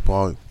where people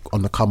are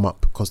on the come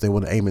up because they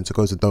want to aim to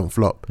go to Don't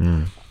Flop.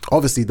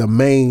 Obviously, the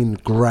main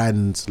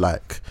grand,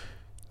 like,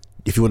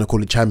 if you want to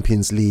call it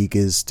Champions League,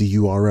 is the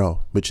URL,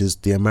 which is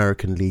the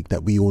American league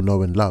that we all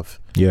know and love.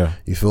 Yeah.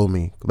 You feel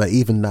me? But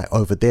even like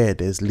over there,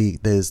 there's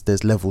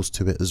levels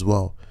to it as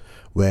well,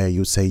 where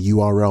you'd say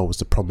URL was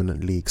the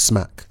prominent league,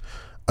 Smack,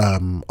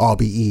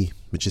 RBE,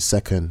 which is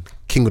second,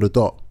 King of the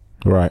Dot,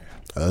 Right.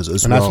 as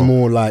and well. that's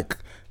more like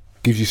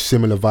gives you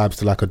similar vibes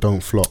to like a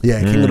Don't Flop.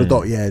 Yeah, King of the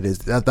Dot. Yeah, it is.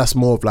 That's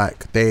more of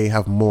like they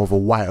have more of a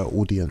wider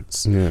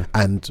audience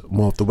and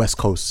more of the West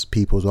Coast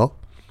people as well.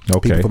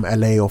 Okay. People from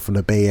LA or from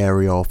the Bay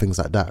Area or things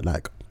like that.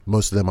 Like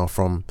most of them are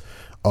from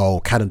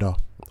Canada,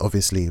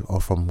 obviously, or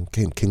from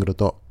King of the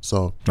Dot.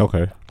 So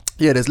Okay.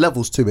 yeah, there's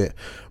levels to it.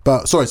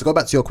 But sorry, to go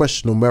back to your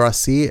question on where I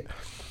see it,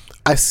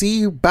 I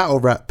see battle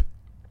rap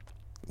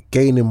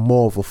gaining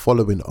more of a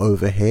following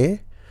over here.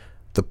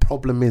 The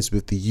problem is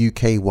with the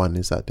UK one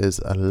is that there's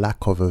a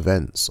lack of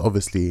events.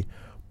 Obviously,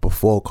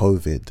 before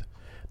COVID,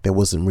 there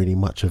wasn't really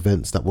much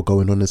events that were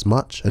going on as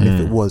much. And if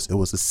it was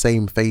the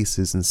same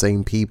faces and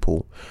same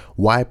people.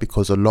 Why?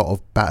 Because a lot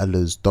of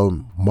battlers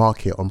don't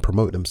market and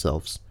promote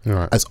themselves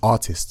as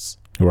artists.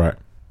 Right.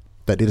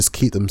 That they just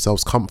keep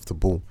themselves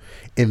comfortable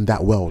in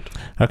that world.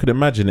 I could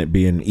imagine it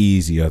being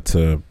easier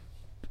to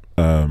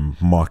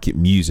market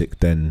music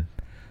than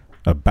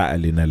a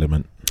battling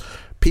element.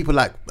 People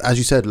like, as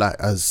you said, like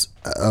as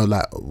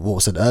like what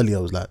was said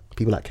earlier, was like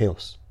people like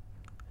Chaos.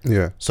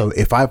 Yeah. So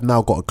if I've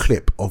now got a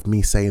clip of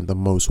me saying the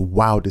most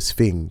wildest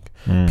thing,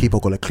 people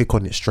are gonna click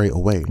on it straight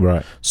away.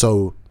 Right.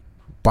 So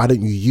why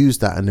don't you use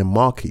that and then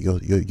market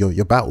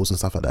your battles and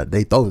stuff like that?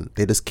 They don't.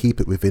 They just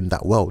keep it within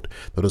that world.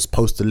 They'll just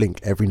post a link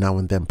every now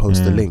and then,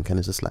 post a link, and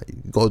it's just like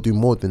you gotta do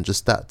more than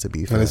just that. To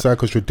be fair, And it's like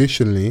because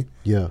traditionally,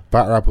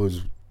 battle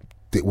rappers.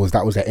 That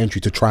was their entry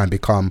to try and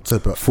become fully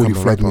become a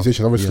fledged rapper.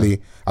 musicians. Obviously,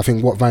 I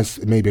think what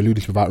Vance maybe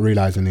alluded to without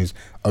realizing is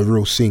a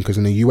real scene, because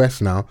in the US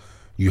now,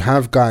 you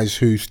have guys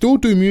who still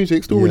do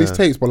music, still release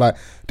tapes, but like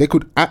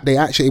they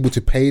actually able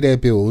to pay their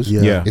bills.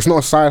 Yeah. It's not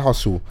a side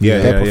hustle. Yeah,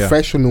 they're yeah,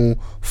 professional,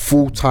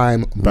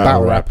 full-time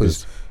battle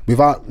rappers.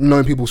 Without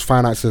knowing people's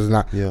finances and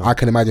that, I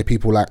can imagine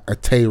people like a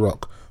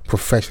Tay-Rock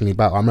professionally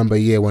battle. I remember a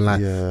year when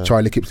like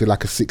Charlie Clips did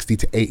like a 60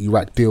 to 80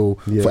 rack deal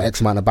for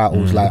X amount of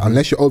battles. Like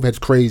unless your overhead's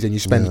crazy and you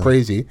spend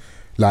crazy,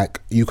 like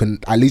you can,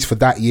 at least for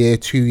that year,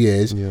 2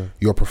 years,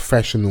 you're a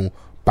professional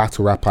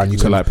battle rapper. And you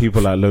So can like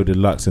people like Loaded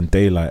Lux and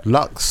Daylight.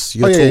 Lux,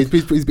 he's an artist.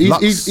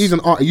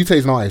 You say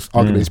he's an artist,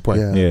 arguably at this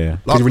point. Yeah.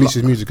 Because he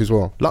releases music as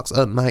well. Lux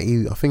earned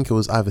 90, I think it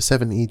was either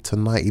 70 to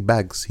 90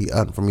 bags he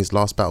earned from his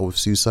last battle with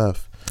Sue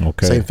Surf.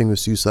 Okay. Same thing with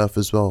Sue Surf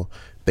as well.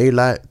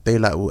 Daylight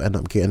will end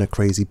up getting a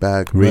crazy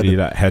bag. Really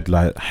like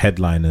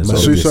headliners. So of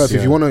Sue this. Surf,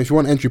 if you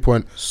want entry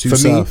point, Sue for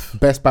Surf. me,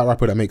 best battle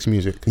rapper that makes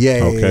music.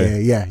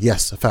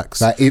 Yes,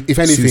 facts. Like if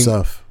anything, Sue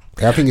Surf.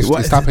 I think it's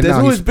happening There's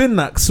now. always been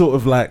that sort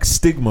of like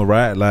stigma,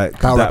 right?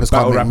 Like Battle that rappers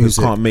battle rappers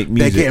can't make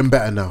music. They're getting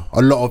better now.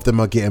 A lot of them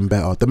are getting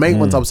better. The main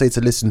ones I would say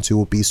to listen to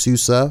will be Sue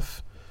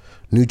Surf,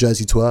 New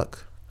Jersey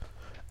Twerk,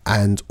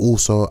 and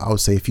also I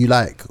would say if you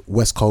like the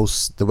West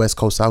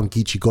Coast sound,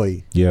 Geechee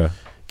Gotti. Yeah.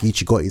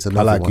 Geechee Gotti's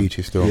another I like one.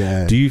 Geechee still.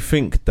 Yeah. Do you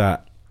think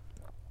that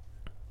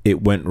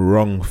it went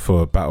wrong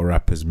for battle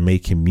rappers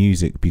making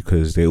music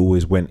because they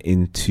always went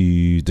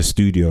into the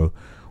studio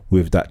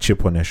with that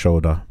chip on their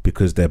shoulder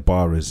because they're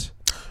barrers?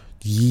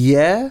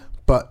 Yeah,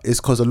 but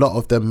it's because a lot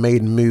of them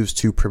made moves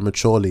too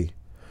prematurely.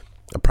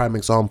 A prime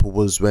example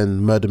was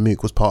when Murder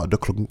Mook was part of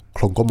the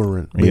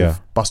conglomerate with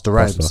Busta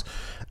Rhymes,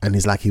 and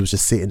he was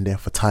just sitting there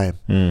for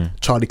time.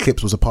 Charlie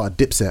Clips was a part of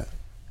Dipset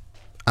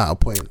at a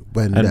point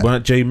when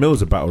weren't Jay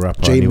Mills a battle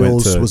rapper? Jay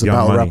Mills was a Young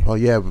battle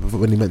Money? rapper,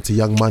 when he went to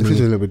Young Money. This is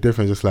a little bit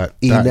different, just like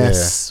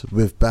Ines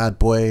with Bad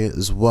Boy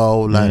as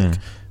well,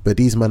 but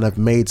these men have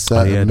made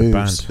certain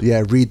moves.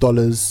 Reed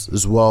Dollars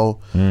as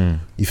well.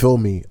 You feel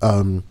me?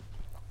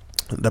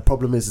 The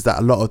problem is that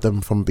a lot of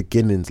them from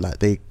beginnings, like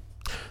the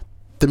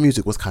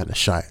music was kind of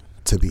shy,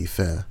 to be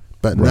fair.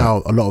 But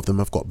now a lot of them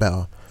have got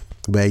better.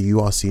 Where you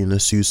are seeing a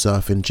Sue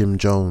Surf and Jim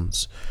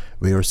Jones,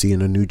 where you're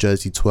seeing a New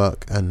Jersey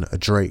Twerk and a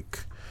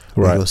Drake.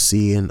 Where you're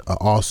seeing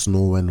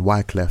Arsenal and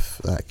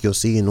Wyclef. Like you're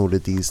seeing all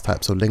of these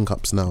types of link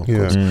ups now.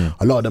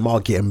 A lot of them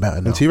are getting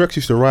better now. And T-Rex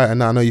used to write,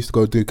 and I know he used to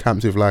go do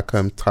camps with like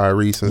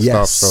Tyrese and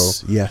stuff.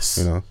 So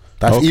you know,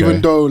 that's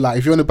even though like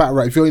if you're on the back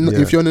right, if you're in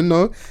the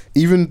know,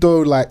 even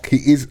though like he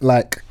is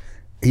like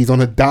he's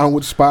on a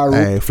downward spiral.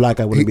 Hey, Fly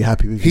Guy wouldn't be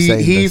happy with you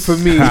saying he this. for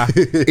me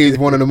is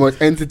one of the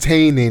most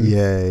entertaining.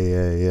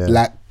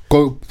 Like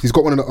he's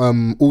got one of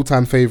the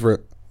all-time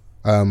favorite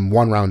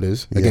one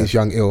rounders against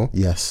Young Ill.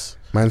 Yes.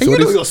 Man, so you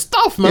know your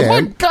stuff, man.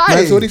 What guy?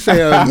 Man, so what he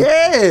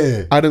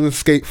say? I done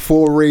escaped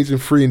 4 raids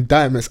and 3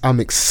 indictments.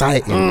 I'm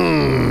excited.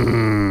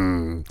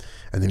 And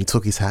then he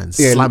took his hat and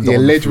slammed it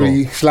on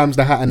literally slams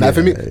the hat. And that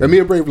for me,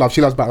 Mia Brave Love,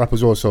 she loves battle rap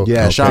as well. So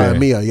shout out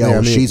Mia.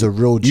 Yeah, she's a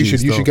real G. You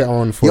should get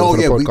on for the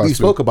podcast. We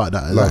spoke about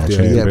that.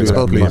 We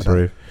spoke about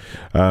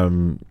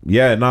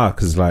that.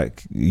 Because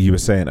like you were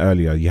saying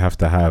earlier, you have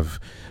to have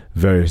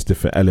various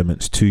different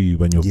elements to you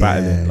when you're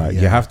battling. Like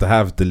you have to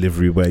have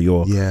delivery where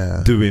you're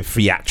doing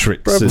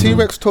theatrics. Bro,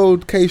 T-Rex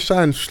told K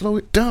Shine, slow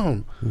it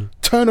down,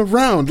 turn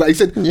around. Like he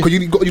said, because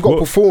you got to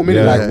perform in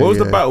it. Like what was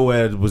the battle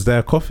where was there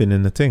a coffin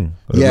in the thing?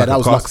 That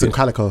was Lux and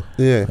Calico.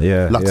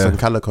 Lux and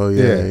Calico.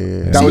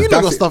 That was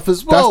your stuff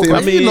as well.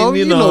 I mean,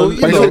 you know,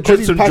 because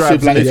he's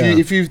passive. Like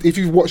if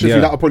you watch it,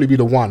 that'll probably be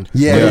the one.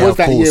 It was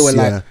that year when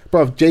like,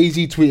 bro,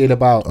 Jay-Z tweeted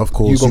about, of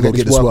course, you gonna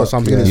get this work or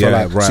something.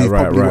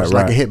 Right.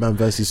 Like a Hitman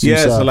versus Sue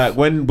Surf. So like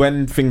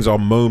when things are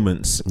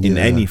moments in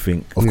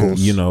anything, of course,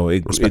 you know,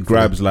 it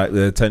grabs like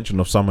the attention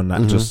of someone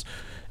that just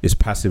is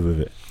passive with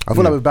it. I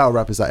feel like with battle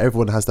rappers, like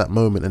everyone has that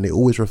moment, and they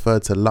always refer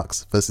to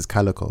Lux versus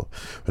Calico.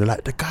 They're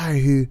like the guy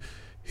who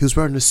was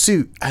wearing a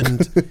suit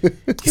and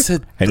he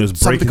said and he was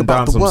breaking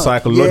about down some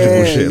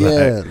psychological shit.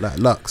 Like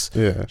Lux.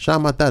 Shout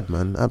out my dad,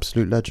 man,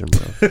 absolute legend,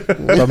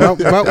 bro.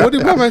 What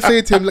did my man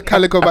say to him,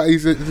 Calico, about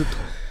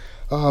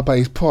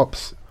his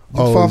pops?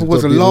 Your father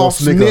was a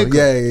last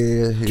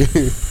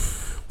nigga.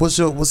 Was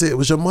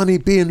your money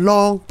being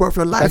long, bro?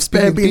 For your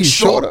lifespan being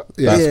shorter?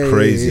 That's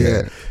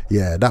crazy.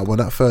 Yeah,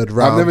 that third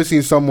round. I've never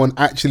seen someone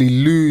actually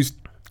lose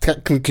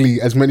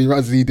technically as many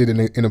rounds as he did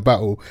in a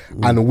battle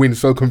and win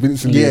so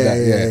convincingly.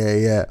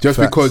 Just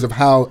because of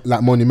how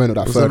like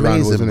monumental that third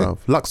round was, bro.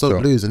 Lux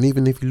don't lose, and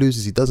even if he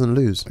loses, he doesn't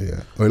lose.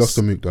 Well, he lost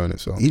to Mook, don't it?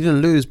 So he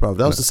didn't lose, bro.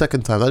 That was the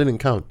second time. That didn't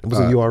count. It was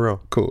a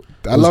URL. Cool.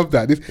 I love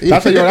that.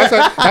 That's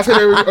how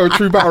you're a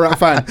true battle rap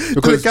fan,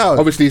 because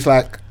obviously it's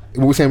like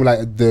we were saying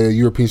like the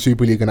European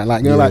Super League and that,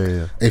 like, you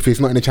know, if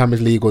it's not in the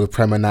Champions League or the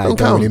Premier now, it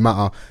don't really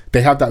matter.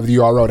 They have that with the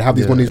URL. They have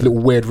these one of these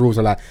little weird rules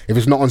of like, if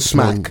it's not on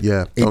Smack,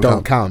 it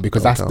don't count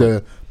because that's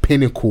the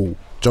pinnacle.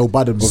 Joe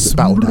Budden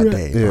battled that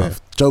day.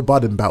 Joe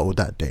Budden battled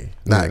that day.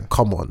 Like,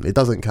 come on, it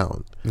doesn't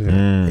count.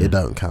 It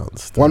don't count.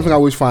 Still. One thing I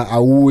always find,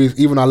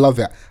 even I love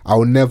it, I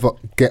will never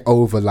get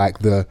over like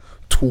the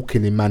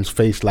talking in man's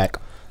face, like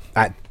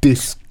at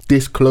this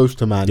close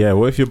to man. Yeah,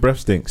 what if your breath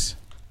stinks?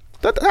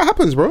 That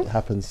happens, bro. It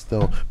happens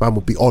still. Man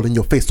will be all in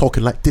your face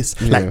talking like this,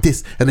 Yeah. like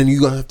this, and then you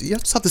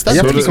just have to stand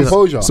You have up. to keep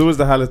composure. So was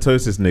the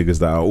halitosis niggas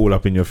that are all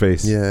up in your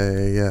face.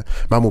 Yeah.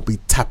 Man will be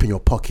tapping your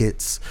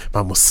pockets.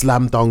 Man will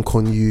slam dunk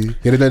on you.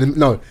 Yeah,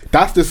 no,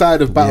 that's the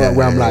side of battle Yeah,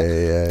 where I'm like,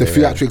 yeah, the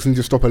theatrics need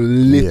to stop a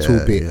little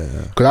Yeah, bit.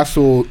 yeah. Because I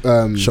saw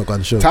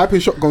Shotgun Sugar. type in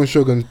Shotgun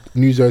Sugar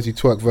New Jersey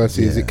Twerk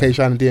versus Yeah.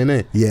 K-Shine and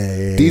DNA.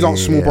 Yeah. These aren't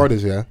small yeah.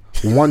 brothers, yeah.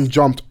 One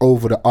jumped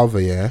over the other,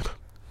 yeah.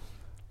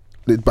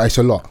 But it's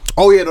a lot.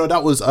 Oh yeah, no,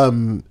 that was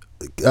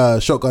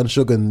Shotgun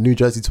Sugar New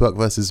Jersey Twerk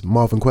versus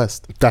Marvin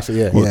Quest. That's it,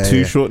 yeah. Well, Yeah, two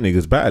yeah. short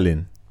niggas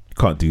battling. You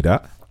can't do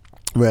that.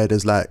 Where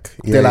there's like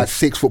They're like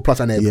 6 foot plus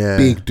and they're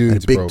big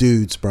dudes, big bro.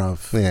 dudes,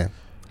 bruv. Yeah,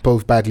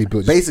 both badly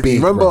built. just Basically,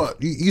 big, remember bro.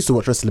 you used to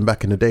watch wrestling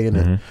back in the day,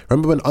 innit? Mm-hmm.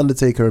 Remember when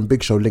Undertaker and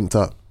Big Show linked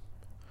up,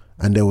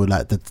 and they were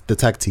like the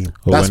tag team.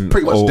 Or That's when,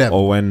 pretty much them.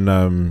 Or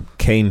when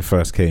Kane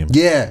first came,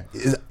 Yeah,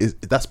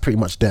 that's pretty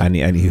much them.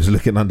 and he was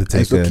looking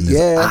Undertaker in his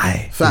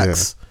eye.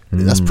 facts.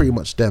 That's pretty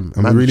much them.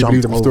 And Man we really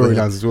jumped believe them over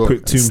storylines as well.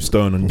 Quick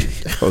tombstone on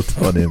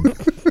him.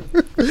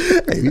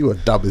 Hey, we were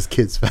dumb as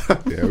kids, fam.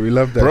 Yeah, we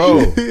love that.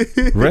 Bro,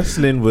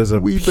 wrestling was a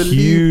We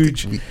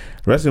huge. believed-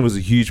 Wrestling was a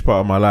huge part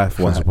of my life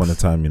once Facts. upon a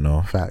time. You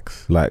know,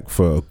 Facts. like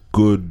for a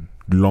good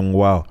long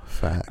while,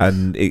 Facts.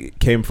 and it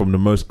came from the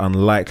most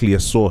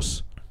unlikeliest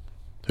source.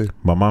 Who?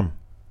 My mum.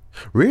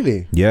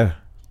 Really? Yeah,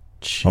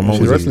 my mum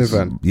She's a wrestling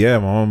fan? Yeah,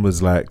 my mum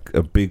was like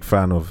a big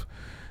fan of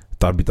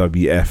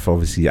WWF,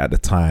 obviously at the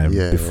time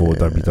Yeah, before yeah,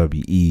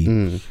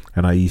 WWE,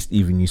 and I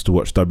used to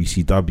watch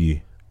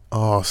WCW.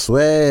 Oh,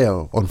 swear.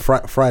 On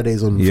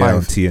Fridays on Yeah, 5.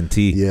 on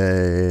TNT.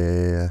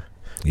 Yeah.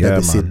 Yeah,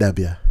 Never seen man. that,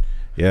 yeah.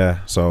 Yeah,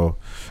 so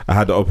I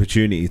had the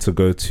opportunity to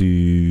go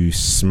to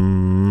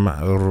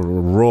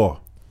Raw.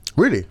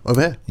 Really?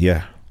 Over here?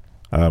 Yeah,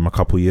 a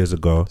couple years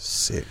ago,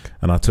 Sick.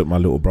 and I took my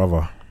little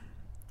brother.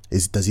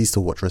 Does he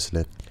still watch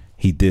wrestling?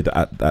 He did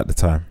at the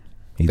time.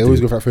 He They always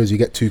did. go for that phrase, you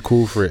get too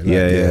cool for it. like,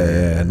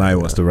 Yeah. Now he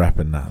wants to rap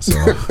in that. So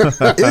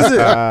Is it?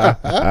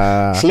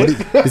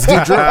 Is he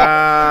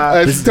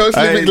drunk? Just tell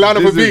Slick Vic line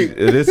up a beat.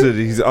 Listen,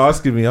 he's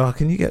asking me, "Oh,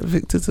 can you get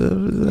Victor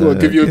to Well,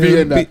 give you a beat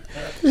in that.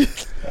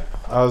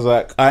 I was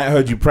like, I ain't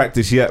heard you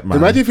practice yet, man.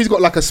 Imagine if he's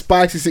got like a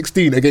spicy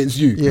 16 against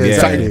you. Yeah,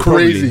 It's something exactly.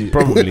 crazy.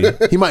 Probably.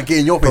 He might get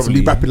in your face and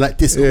be Probably. rapping like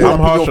this. Yeah. all I'm up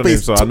in harsh your on him,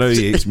 face. so I know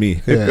he hates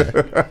me.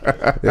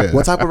 Yeah.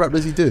 What type of rap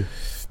does he do?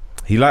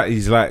 He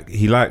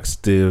likes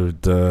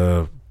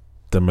the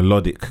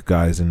melodic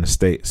guys in the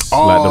States,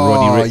 Oh, like the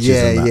Roddy Riches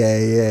yeah, and that.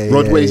 yeah.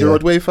 Rodway's yeah. a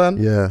Rodway fan?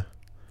 Yeah.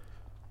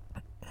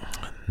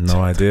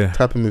 No idea.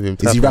 Tapping with him.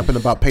 Is he rapping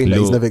about pain that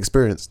he's Lil- never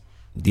experienced?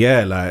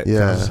 Yeah, like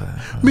Yeah.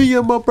 Me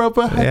and my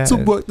brother had to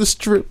Yeah. work the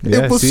strip.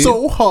 Yeah, It was see?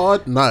 so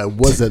hard. No, it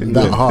wasn't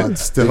that hard.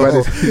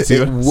 Still, See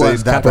it what- was so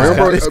it's that Bro,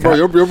 bad.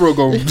 your bro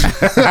go. We've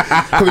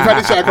had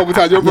this chat a couple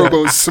times. Your bro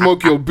go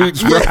smoke your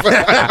boots, bro.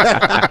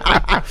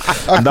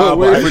 no,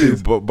 Wait, but actually,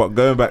 but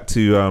going back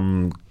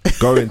to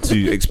going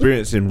to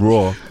experiencing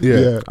Raw,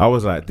 Yeah. I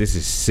was like, this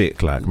is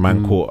sick. Like,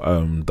 man caught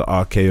the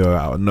RKO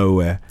out of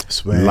nowhere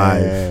Swear.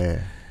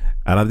 live,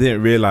 and I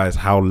didn't realize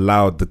how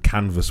loud the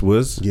canvas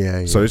was.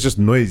 Yeah. So it's just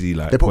noisy.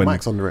 Like They put when,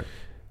 mics on the it.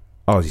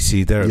 Oh, you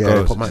see, there Yeah, it they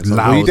goes. put mics It's on.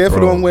 loud, Were you there for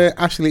the bro. one where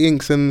Ashley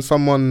Inks and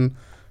someone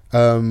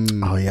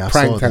yeah, I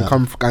pranked saw and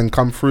that.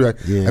 come through?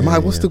 Yeah,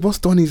 What's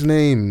Donny's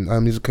name?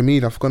 He's a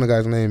comedian. I forgot the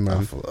guy's name,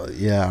 man.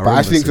 Yeah, I But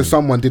Ashley Inks remember and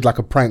someone did like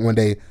a prank when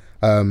they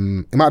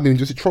it might have been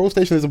just a Troll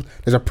Station.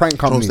 There's a prank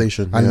company.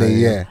 Station, And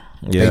yeah,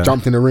 they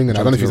jumped in the ring, and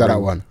I don't know if Jumped he's in at the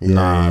that one. Yeah,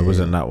 Nah, yeah, it yeah.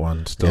 wasn't that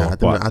one. Still, Yeah,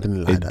 I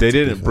didn't like that, They to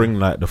be didn't fair. bring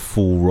like the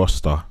full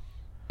roster,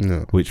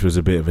 No. which was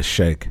a bit of a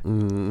shake. Do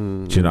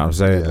you know what I'm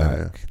saying? Yeah,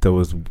 like there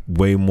was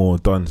way more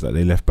dons that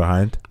they left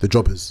behind. The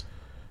jobbers.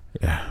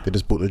 Yeah, They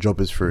just brought the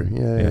jobbers through.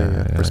 Yeah.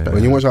 yeah, Respect.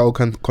 When you watch our old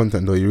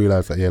content though, you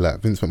realise that like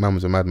Vince McMahon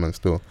was a madman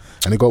still,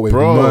 and they got away with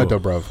Bro. murder,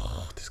 bruv.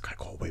 This guy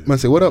got away with Man,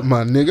 say what up,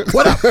 man, nigga.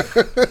 What up?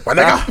 My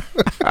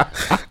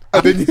nigga.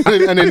 and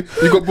then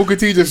you got Booker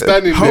T just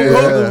standing there.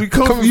 Hogan, we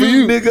come for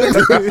you,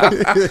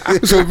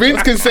 nigga. So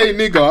Vince can say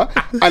nigga,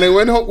 and then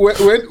when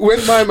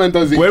my man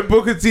does it, When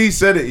Booker T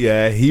said it,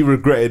 yeah, he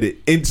regretted it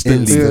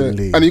instantly. yeah,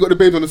 Instantly. and you got the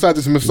babes on the side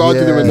just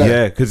massaging him and that.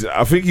 Yeah, because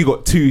I think he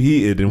got too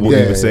heated in what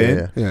Yeah, he was saying.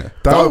 yeah. Yeah.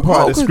 That was part of the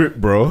Hogan. script,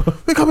 bro.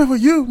 We coming for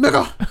you,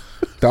 nigga.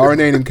 The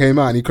RNA in him came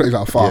out and he was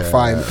like,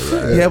 fine.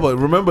 Yeah, but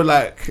remember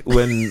like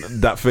when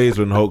that phase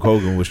when Hulk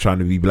Hogan was trying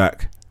to be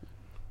black?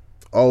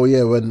 Oh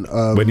yeah,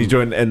 When he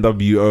joined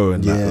NWO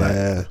and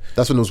that,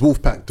 that's when it was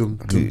Wolfpack.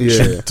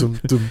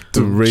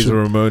 like Razor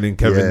Ramon and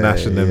Kevin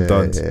Nash and them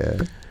dons.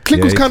 Yeah. Click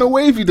Yeah, was he- kind of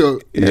wavy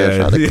though. Yeah,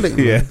 shout out to Click,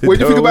 man. yeah. When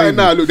you They think were about it wavy.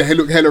 now, they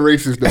look hella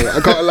racist though. I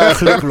can't lie.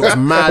 Click looks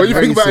mad When you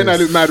think about it now, racist.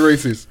 they look mad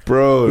racist.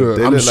 Bro, Yeah.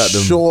 they I'm look like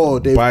them sure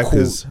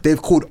bikers.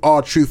 they've called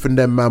R-Truth and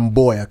them man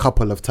boy a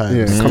couple of times.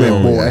 Yeah, Still, come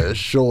here, boy. yeah,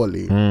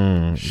 surely. Do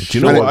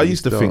you know And what? I it-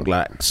 used to think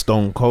like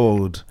Stone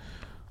Cold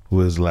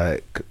was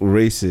like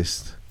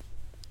racist.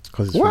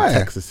 Because it's Why? from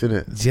Texas,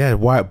 innit? Yeah,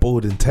 white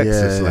bald in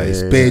Texas, Yeah, like yeah,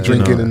 it's yeah. Beer you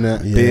drinking know, and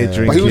that. beer Yeah.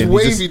 drinking. But he was He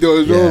wavy just-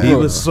 though as well, yeah. bro. He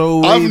was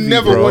so I've wavy,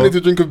 never bro. wanted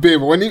to drink a beer,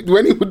 but when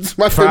he would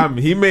smash Fam,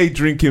 he made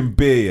drinking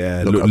beer,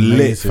 yeah, Look look lit,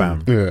 amazing.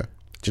 fam. yeah.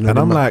 Do you know And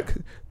I'm the like,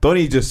 don't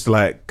he just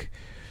like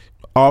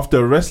after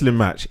a wrestling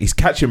match, he's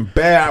catching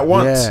bare at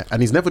once. Yeah,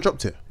 and he's never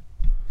dropped it.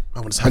 I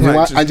want to And do you know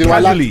why- and do you know why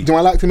I Casually. liked- do you know why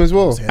I liked him as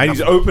well? And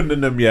he's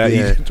opening them, yeah.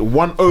 Yeah. He's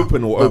one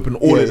open or open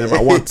all of them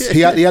at once. He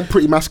had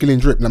pretty masculine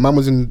drip. Like, man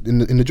was in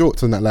the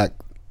jorts and that, like.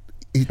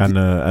 And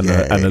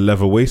a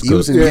leather He waistcoat.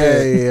 was in,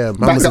 yeah. Man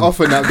Back was that in off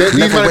and that. These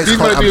leather man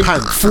waistcoat are and doing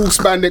pants. full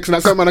spandex and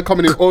that. Some man are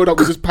coming in oiled up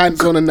with his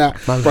pants on and that.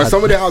 Man But had-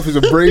 some of their outfits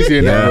are brazy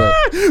and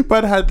that,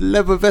 bro. Man had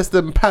leather vest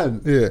and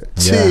pants. Yeah.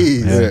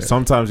 Jeez. Yeah.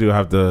 Sometimes you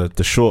have the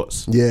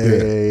shorts.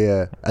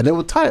 Yeah. And they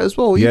were tight as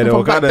well. Yeah, even they from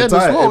were back kinda then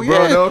tight, as well.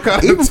 bro. Yeah. They were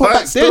kinda Even from tight back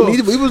then, still.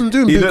 he wasn't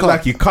doing He boot looked cut.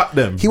 like he cut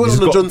them. He wasn't He's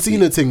the got- John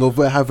Cena thing of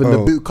having the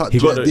boot cut. He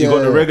got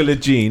the regular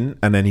jean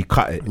and then he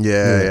cut it.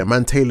 Yeah.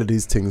 Man tailored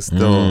these things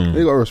still.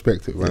 You gotta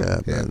respect it, man. Yeah,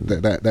 Yeah, man.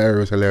 that era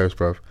was hilarious,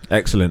 bro.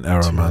 Excellent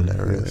era, man.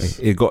 hilarious.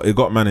 It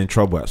got man in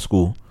trouble at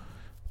school,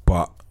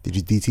 but Did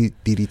you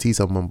DDT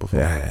someone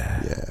before?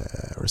 yeah,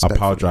 Yeah. I Respect.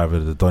 power driver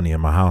the Donny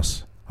in my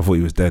house. I thought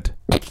he was dead.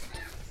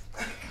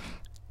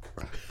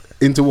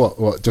 Into what?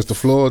 What? Just the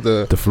floor?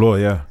 The The floor,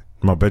 yeah,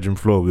 my bedroom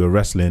floor. We were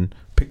wrestling.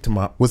 Picked him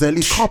up. Was there at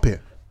least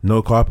carpet?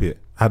 No carpet.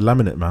 Had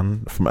laminate,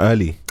 man, from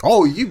early.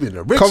 Oh, you've been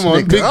a rich Come on,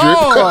 nigga. big drip.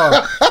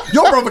 Oh,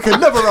 your brother can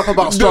never rap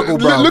about struggle,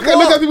 bro. Look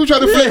at people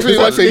trying to flex me.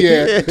 I say,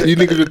 yeah, you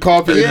niggas with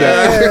carpet in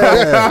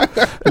there.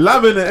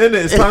 Laminate,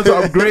 innit? It's time to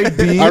upgrade,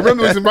 B. I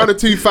remember it was around the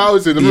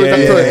 2000. Because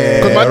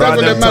Yeah, my dad around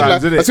was them the man.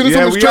 times, Like, innit? as soon as Yeah,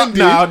 someone's we up trendy,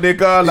 now,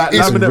 nigga. Like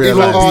it's laminate. like,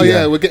 flats. oh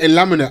yeah, we're getting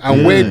laminate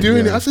and we're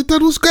doing it. I said,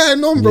 Dad, what's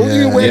going on, bro? What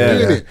are you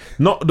doing it?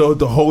 Not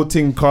the whole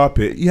thing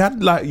carpet. You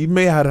had like you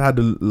may have had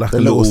a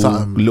little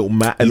something. little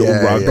mat, a little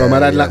Yeah, rug. Bro, my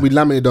dad, yeah. like, we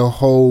laminated the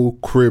whole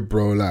crib,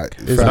 bro. Like,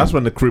 So that's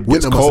when the crib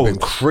gets Winter must have cold. been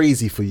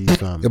crazy for you,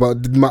 fam. Yeah, but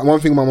one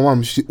thing about my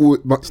mum,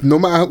 no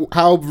matter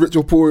how rich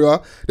or poor you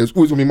are, there's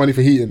always gonna be money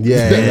for heating.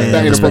 Yeah, that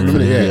yeah, ain't a problem,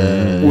 innit?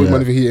 yeah, Always yeah.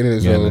 money for heating,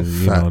 innit? Yeah, So, and then,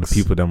 you know the facts.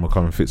 people then will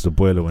come and fix the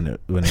boiler when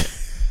it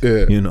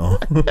yeah. you know.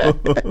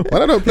 But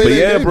I don't play But that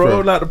yeah, game,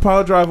 bro, like the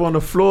power driver on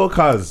the floor,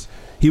 cuz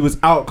he was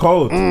out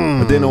cold.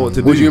 I didn't know what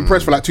to do. Was you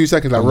impressed for like 2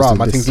 seconds? Like, rah,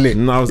 my thing's lit.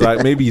 And I was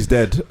like, maybe he's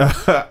dead.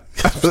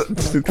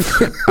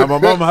 And my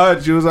mum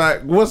heard. She was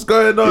like, "What's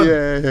going on?"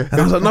 Yeah. And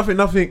I was like,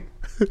 "Nothing."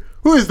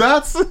 Who is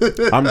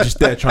that? I'm just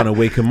there trying to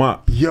wake him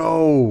up.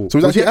 Yo. So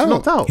was that he shit out?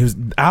 knocked out? He was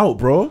out,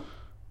 bro.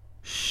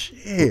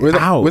 Shit. Where's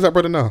that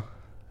brother now?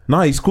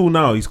 Nah, he's cool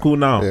now. He's cool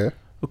now. Yeah.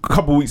 A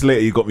couple weeks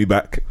later, he got me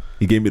back.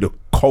 He gave me the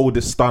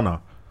coldest stunner.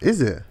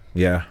 Is it?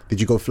 Yeah. Did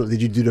you go?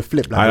 Did you do the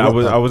flip? Like I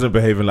the rock? wasn't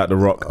behaving like the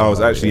Rock. I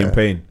was actually in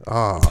pain.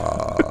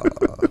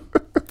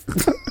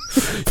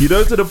 You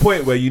know, to the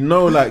point where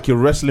like you're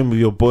wrestling with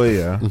your boy,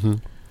 yeah.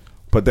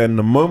 But then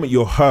the moment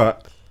you're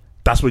hurt,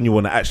 that's when you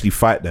want to actually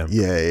fight them.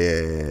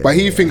 Yeah. But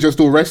he thinks you're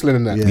still wrestling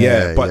in that.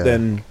 Yeah, but yeah.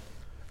 then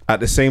at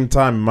the same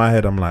time, in my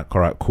head, I'm like,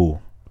 all right,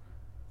 cool.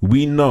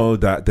 We know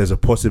that there's a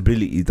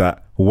possibility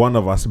that one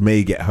of us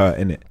may get hurt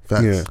in it,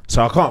 Facts. Yeah.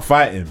 so I can't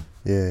fight him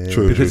Yeah.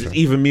 True. because it's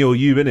either me or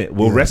you in it.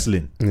 We're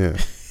wrestling. Yeah.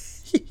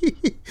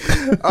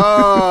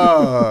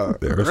 Oh,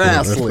 Wrestling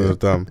wrestling. was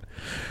dumb.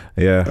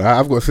 Yeah,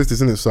 I've got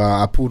sisters in it, so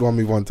I pulled on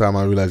me one time.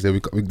 I realized, yeah,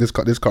 this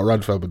can't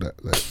run further.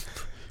 That, like,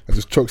 I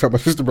just choked out my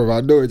sister, bro.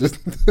 I know it. Just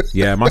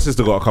yeah. My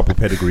sister got a couple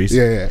pedigrees.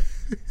 yeah.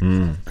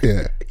 Toughen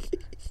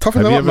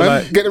Have them you up, ever, man.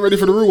 like- Getting ready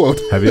for the real world.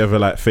 Have you ever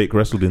like fake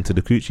wrestled into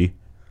the coochie?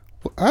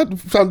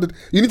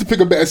 You need to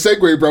pick a better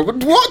segue, bro.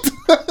 But what?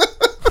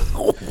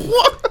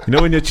 What? You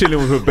know when you're chilling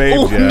with a babe,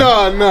 Oh, yeah.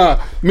 nah.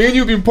 Me and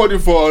you've been podding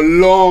for a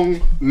long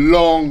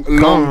on,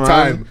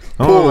 time. man.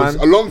 Come on, Pause.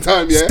 man. A long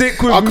time, yeah.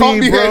 Stick with I can't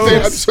me, be here bro.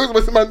 saying, I just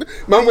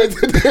man went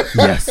to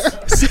Yes,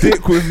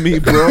 stick with me,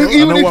 bro. I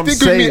Even know if what I'm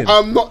stick with me, saying.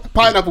 I'm not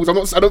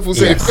pineapples. I don't feel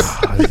safe.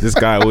 This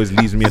guy always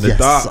leaves me in the Yes,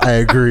 dark. I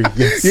agree.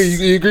 Yes. Yeah,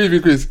 you agree with me,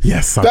 Chris?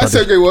 Yes, I That got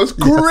it. segue was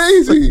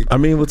crazy. I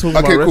mean, we're talking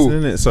Okay, about cool.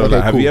 wrestling, innit? So, Okay,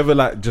 like, have cool. you ever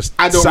like just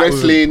Adult sat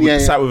wrestling, with, yeah.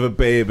 sat with a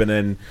babe, and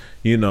then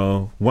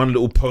one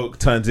little poke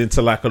turns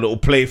into like a little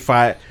play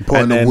fight, Put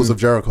on and the then walls of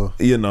Jericho.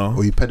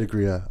 or you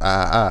pedigree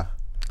her.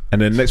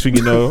 and then next thing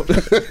you know,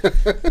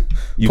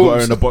 you got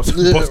her in a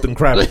Boston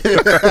Crab.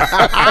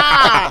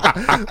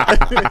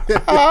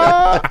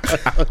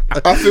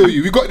 I feel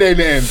you. We got there in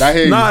the end. I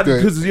hear Nah, you.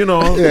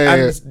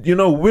 because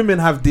women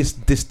have this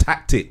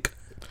tactic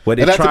where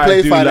they They like to try play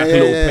to do fight, like a yeah,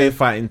 little yeah. play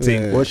fighting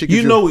thing. What she gives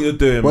You you- know what you're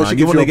doing, What man. she You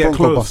gives want you to a get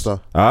Bronco close. Buster?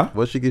 Huh?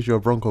 What she gives you a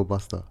Bronco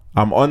Buster?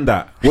 I'm on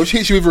that. What she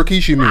hits you with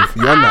Rikishi move?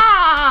 You on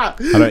that?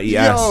 I don't eat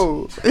ass.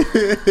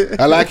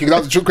 I like it. That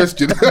was a true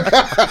question.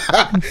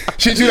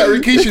 She do that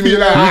Rikishi move.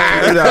 Like,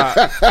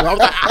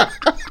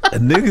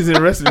 Niggas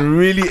in wrestling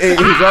really ate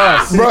his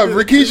ass. bro,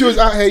 Rikishi was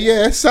out here.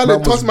 Yeah,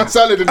 salad. Toss my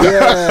salad in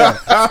there.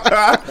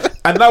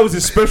 And that was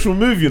his special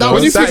move, you know.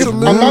 When you That think is-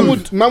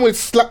 of man would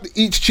slap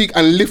each cheek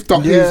and lift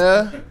up his.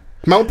 Yeah.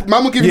 Man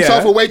would give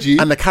himself a wedgie.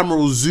 And the camera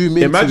will zoom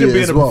in. Imagine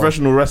being as a well.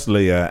 professional wrestler,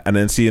 yeah, and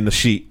then seeing the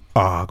sheet.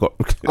 I got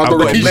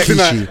Rikishi next.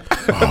 tonight.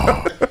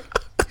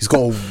 He's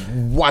got to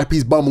wipe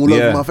his bum all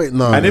over my face.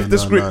 No, and if no, the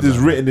no, script no, is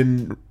no.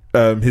 written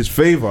in his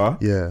favor,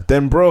 Yeah.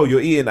 then bro,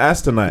 you're eating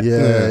ass tonight.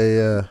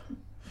 Yeah.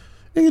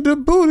 Eat the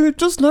booty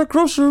just like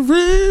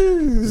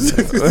groceries.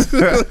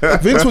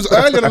 Vince was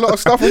early on a lot of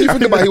stuff. When you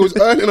think about it, he was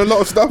early on a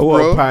lot of stuff, What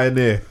bro. a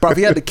pioneer. Bro,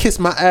 he had the Kiss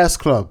My Ass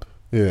Club.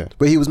 Yeah.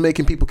 where he was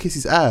making people kiss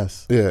his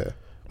ass. Yeah.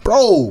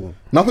 Bro,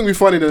 Nothing be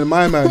funnier than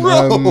my man,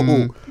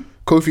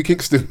 Kofi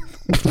Kingston.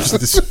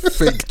 this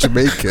fake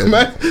Jamaican.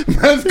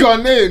 Man's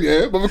Ghanaian,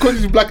 yeah, but because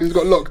he's black and he's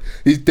got locked,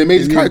 they made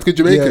his character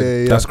Jamaican.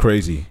 Yeah. That's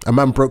crazy. A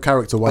man broke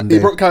character one day.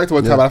 He broke character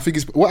one time. I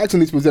think what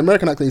accent he spoke? The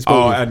American accent he spoke.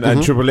 Oh,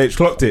 and Triple H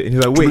clocked it. And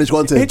he's like, wait, Triple H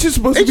wanted- ain't you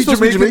supposed to be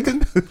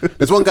Jamaican?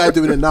 There's one guy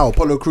doing it now,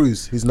 Apollo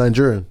Crews. He's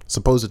Nigerian,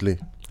 supposedly.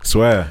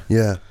 Swear.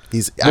 Yeah,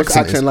 his What's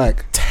accent, accent is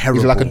like? terrible.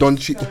 He's like a Don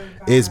Chi.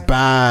 It's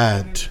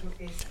bad.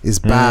 It's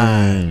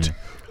bad.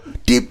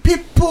 The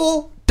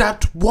people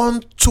that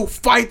want to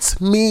fight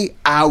me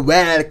are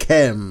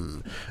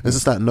welcome. It's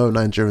just like, no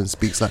Nigerian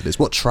speaks like this.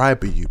 What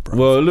tribe are you, bro?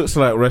 Well, it looks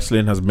like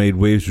wrestling has made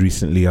waves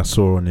recently. I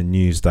saw on the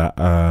news that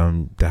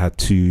they had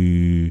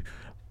 2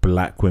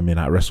 black women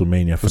at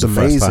WrestleMania for the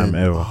first time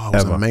ever. Oh, it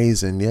was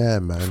amazing. Yeah,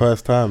 man.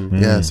 First time.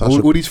 Yeah,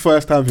 All these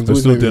first time things. We're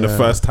always still make doing me- the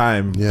first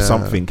time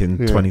something in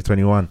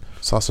 2021.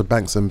 Sasha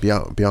Banks and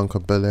Bianca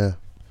Belair.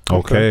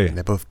 Okay. And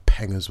they're both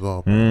peng as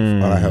well, bro.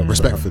 I help.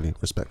 Respectfully.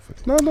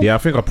 No. Yeah, I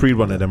think I pre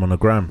one of them on the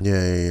gram.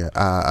 Yeah.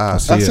 I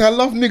see I it. say I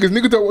love niggas.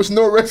 Niggas don't watch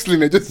no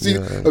wrestling. They just see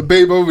a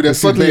babe over there.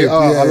 Suddenly,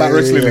 I like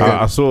wrestling again.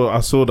 I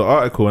saw the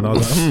article and I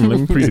was like, let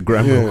me pre the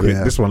gram real quick.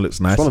 Yeah. This one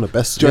looks nice. It's one of the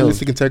best.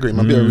 Journalistic integrity,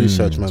 man. Bit of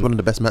research, man. It's one of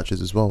the best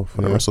matches as well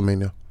for the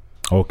WrestleMania.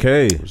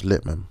 Okay. It was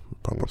lit, man.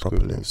 Proper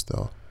good, lit man.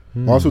 still.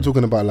 We're also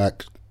talking about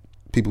like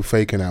people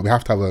faking out. We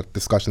have to have a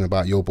discussion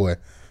about your boy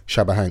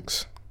Shabba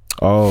Hanks.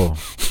 Oh.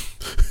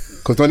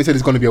 Because Donny said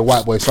it's going to be a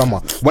white boy summer.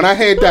 When I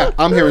hear that,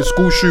 I'm hearing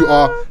school shooter.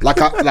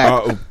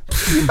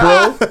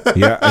 Bro.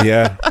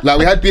 Yeah. Like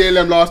we had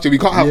BLM last year. We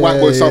can't have white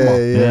boy summer.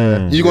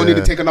 You're going to need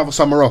to take another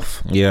summer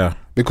off. Yeah.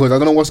 Because I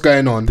don't know what's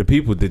going on. The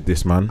people did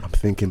this, man. I'm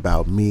thinking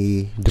about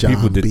me. The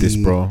people did this,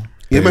 bro.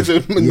 Yeah,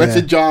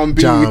 mention John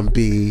B. John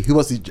B. Who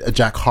was he?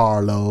 Jack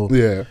Harlow.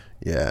 Yeah.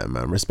 Yeah,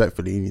 man.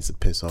 Respectfully, he needs to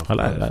piss off. I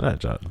like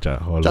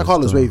Jack Harlow. Jack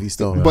Harlow's wavy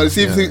still. But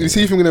see if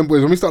them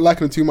boys, when we start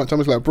liking them too much, I'm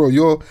just like, bro,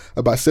 you're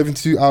about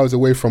 72 hours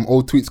away from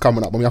old tweets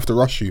coming up and we have to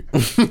rush you.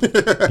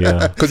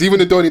 Yeah. Because even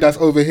the Donny that's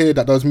over here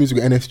that does music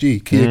with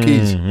NSG, Kia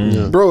Keys.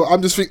 Bro,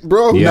 I'm just thinking,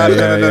 bro. Yeah,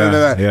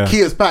 No. yeah.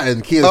 Kia's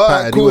pattern.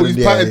 Cool, he's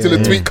patterned till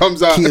the tweet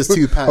comes out. Kia's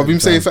too patterned. Of him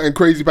saying something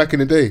crazy back in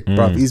the day.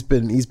 Bruv, he's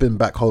been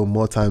back home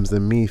more times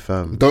than me,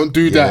 fam. Don't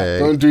do that. Yeah.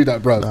 Don't do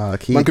that, bro. Nah,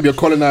 Man could be a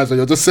colonizer.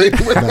 You're just saying.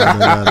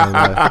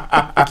 No.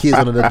 Kia's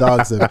one of the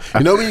dogs. Them.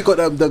 You know when you got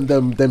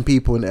them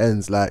people in the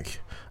ends, like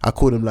I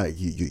call them like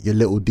your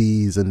little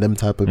D's and them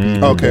type of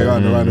people. Okay,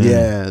 right.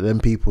 Yeah, them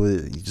people,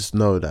 you just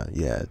know that.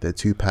 Yeah, they're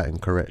too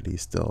patterned correctly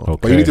still. Okay.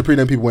 But you need to pre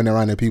them people when they're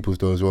around their peoples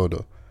though as well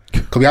though.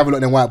 Because we have a lot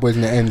of them white boys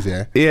in the ends,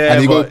 yeah. Yeah,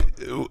 And you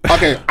but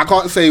okay, I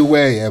can't say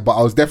where, yeah, but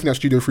I was definitely at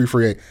Studio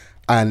 338,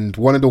 and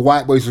one of the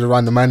white boys was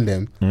around the man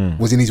them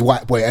was in his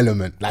white boy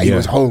element, like he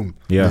was home.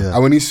 Yeah.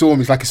 And when he saw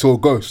him, it's like he saw a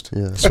ghost.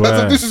 Yeah. I was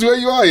like, this is where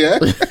you are, yeah.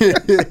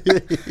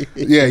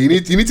 Yeah, you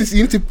need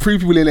to pre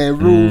people in a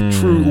real,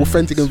 true,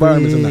 authentic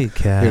environments and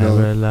that, you know,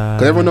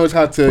 because everyone knows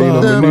how to, you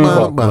know,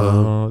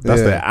 maneuver.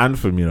 That's Yeah. their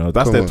anthem, you know.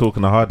 That's Come their on.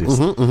 talking the hardest.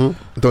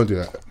 Don't do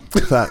that.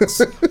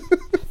 Facts.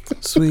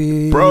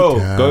 Sweet Bro,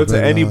 go to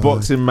any Caroline.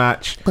 boxing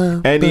match,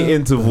 any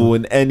interval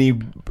in any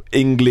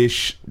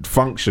English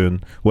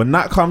function. When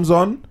that comes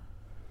on,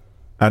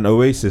 and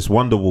Oasis,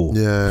 Wonderwall.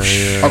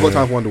 Yeah. I've got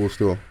time for Wonderwall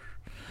still.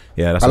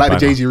 Yeah, that's I a like the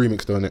banger. Jay-Z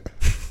remix though, innit?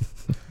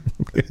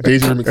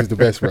 Jay-Z remix is the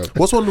best, bro.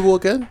 What's Wonderwall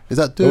again? Is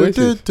that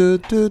Oasis.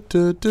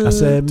 I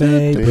said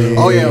maybe.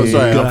 Oh yeah, I'm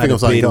sorry. I'm gotta thinking of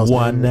something be the else.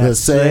 one That that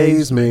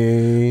saves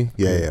me.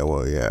 Yeah.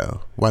 Well, yeah.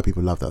 White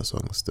people love that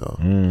song still.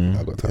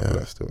 I got time for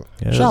that still.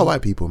 Yeah, Shout out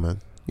white people,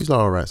 man. He's not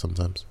alright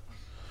sometimes.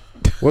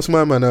 What's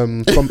my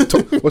man?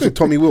 What's it?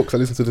 Tommy Wilkes. I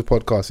listen to the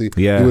podcast.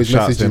 He always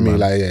shout out to messaging him, me man.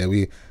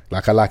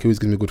 like, he always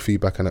gives me good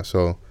feedback and that.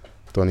 So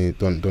Donny's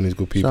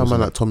good people. Shout out man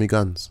so- like Tommy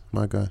Guns,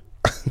 my guy.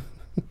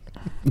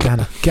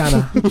 Ghana.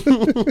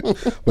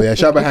 But yeah,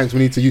 Shabba Hanks. We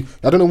need to.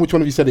 I don't know which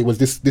one of you said it was.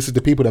 This is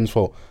the people them's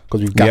fault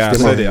because we've Yeah, I gassed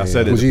them said up. it. I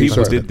said it. Was The you?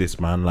 people Sorry. did this,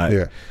 man. Like,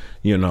 Yeah.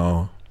 you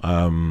know.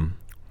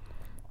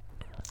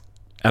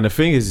 And the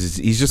thing is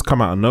he's just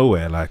come out of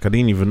nowhere. Like, I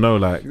didn't even know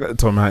like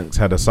Tom Hanks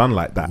had a son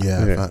like that.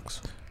 Yeah, Yeah.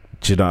 facts.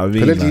 Do you know what I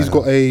mean? Allegedly, he's Like-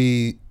 got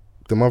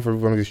the mother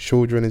of one of his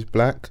children is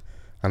black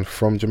and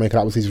from Jamaica.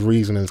 That was his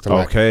reason as to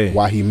Okay.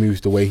 why he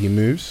moves the way he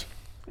moves.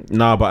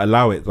 Nah, but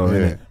allow it though, Yeah.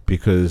 innit?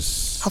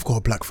 Because I've got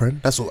a black friend.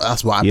 That's what I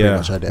pretty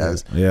much had it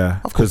as. yeah,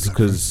 I've got black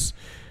because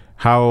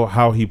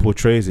how he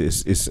portrays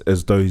it is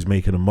as though he's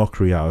making a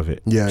mockery out of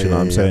it. Yeah, Do you know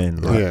what I'm yeah.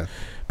 saying? Like, Yeah.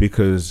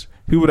 because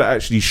people that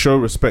actually show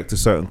respect to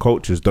certain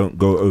cultures don't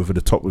go over the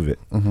top with it.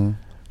 Do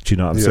you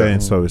know what I'm Yeah. saying?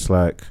 So it's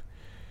like,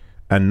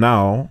 and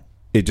now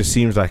it just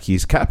seems like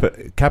he's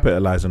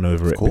capitalizing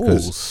over it Of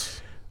because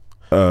course.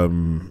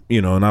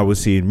 you know, and I was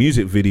seeing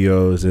music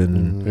videos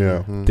and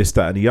Yeah. this,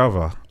 that, and the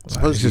other. I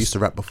suppose It's he used to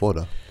rap before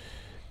though.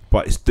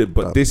 but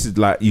this is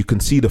like you can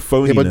see the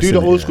phoniness. Yeah, but do the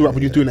in it. old school rap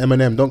when you're doing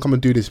Eminem. Don't come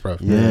and do this, bro.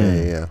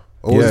 Yeah.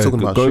 Always Yeah, talking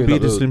about go shooting be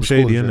up the Slim the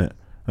Shady, schools, innit?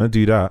 Don't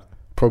do that.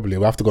 Probably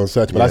we'll have to go and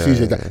search. But that's Yeah.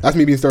 usually that's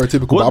me being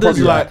stereotypical. What but I'll does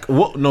probably like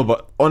what? No,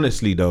 but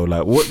honestly though,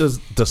 like what does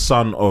the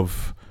son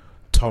of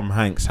Tom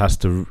Hanks have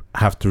to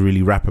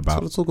really rap He's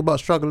about. got to talk about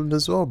struggling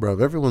as well, bro.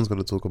 Everyone's got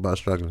to talk about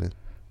struggling.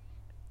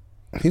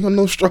 He got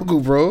no struggle,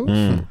 bro.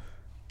 Mm.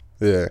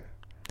 Yeah.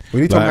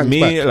 We need Tom Like Hanks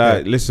me, back.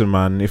 like listen,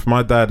 man. If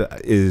my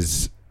dad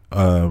is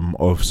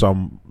of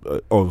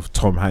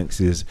Tom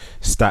Hanks's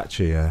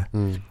stature, yeah,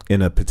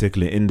 in a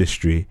particular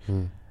industry,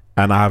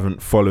 and I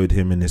haven't followed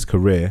him in his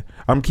career,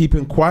 I'm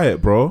keeping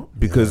quiet, bro,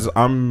 because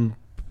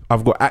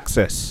I've got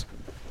access.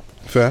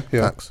 Fair,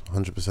 yeah. Facts,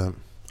 100%.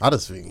 I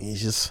just think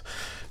he's just,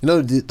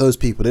 those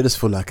people, they just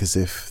feel like as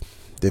if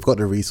they've got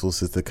the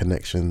resources, the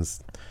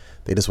connections,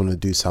 they just want to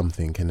do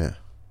something, innit?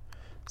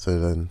 So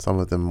then some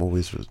of them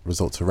always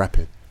resort to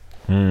rapping,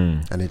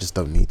 and they just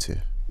don't need to.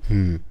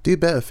 Do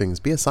better things.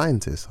 Be a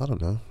scientist. I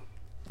don't know.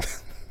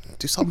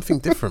 Do something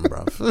different,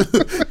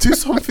 bruv. Do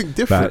something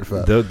different,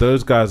 Like, bruv.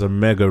 those guys are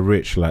mega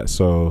rich, like,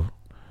 so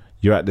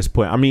you're at this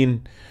point. I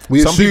mean,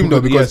 We some assume people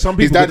though, could- because some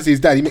his people dad could- is his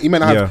dad. He may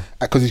not have,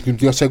 because you can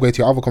segue to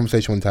your other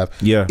conversation we want to have.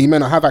 yeah, He may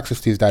not have access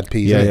to his dad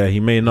piece. yeah, innit? yeah, he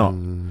may not.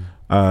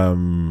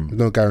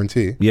 No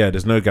guarantee. Yeah,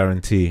 there's no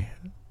guarantee.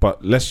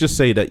 But let's just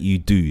say that you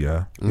do,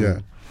 yeah. Yeah.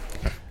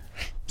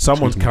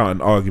 Someone's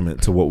counter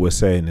argument to what we're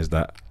saying is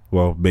that,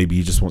 well, maybe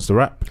he just wants to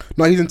rap.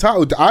 No, he's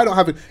entitled. I don't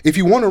have it. If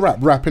you want to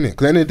rap in it. Because at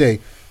the end of the day,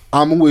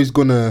 I'm always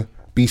gonna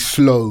be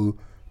slow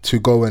to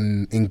go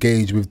and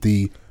engage with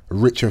the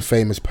rich and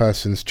famous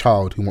person's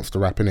child who wants to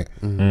rap in it.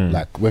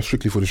 Like, we're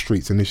strictly for the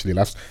streets initially.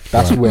 That's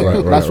where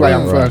I'm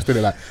first in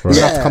it. Like, we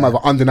have to come out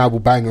with an undeniable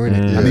banger in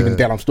it. And even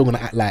then, I'm still gonna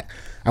act like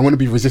I'm gonna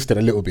be resisted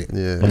a little bit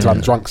until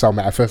I'm drunk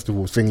somewhere at a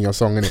festival singing your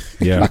song in it,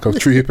 like a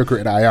true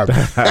hypocrite that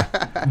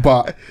I am.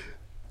 But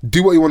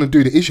do what you want to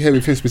do. The issue here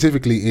with him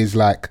specifically is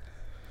like,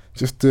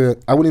 just I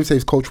wouldn't even say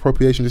it's cultural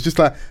appropriation. It's just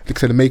like I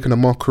said, making a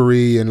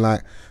mockery and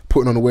like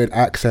putting on a weird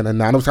accent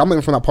and that. And obviously, I'm not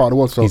even from that part of the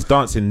world, so He's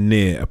dancing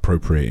near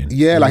appropriating.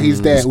 yeah, like he's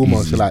there He's-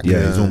 almost. he's- Like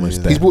yeah, he's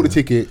almost there. He's bought the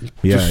ticket.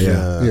 Yeah, just-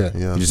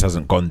 yeah. He just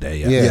hasn't gone there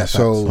yet. Yeah, facts,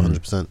 so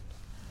 100%.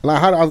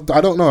 like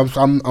I don't know.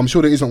 I'm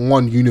sure there isn't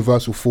one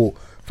universal thought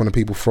from the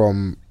people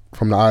from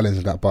the islands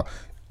and that, but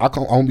I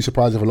won't be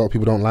surprised if a lot of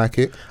people don't like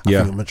it. I Yeah.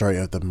 think the majority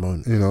of them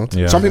won't. You know,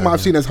 Yeah. some people might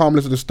have seen it as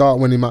harmless at the start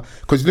when he might,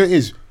 because the thing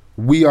is,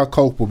 we are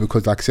culpable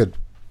because, like I said,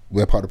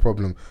 we're part of the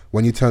problem.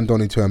 When you turned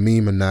on into a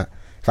meme and that,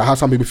 it's like how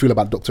some people feel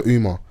about Dr.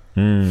 Umar.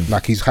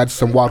 Like, he's had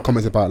some wild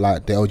comments about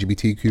like the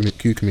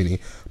LGBTQ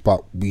community,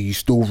 but we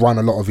still run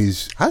a lot of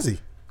his. Has he?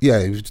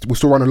 Yeah, we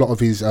still run a lot of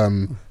his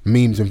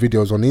memes and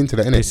videos on the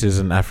internet, innit? This is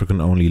an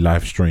African-only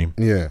live stream.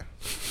 Yeah,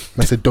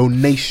 that's a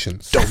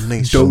donations. For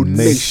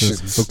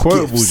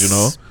quotables, you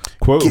know.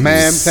 Quotables.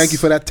 Ma'am, thank you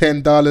for that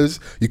 $10.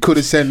 You could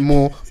have sent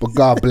more, but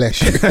God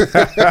bless you.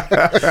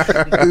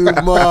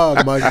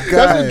 Umar, my guy.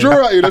 That's a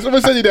draw at you. That's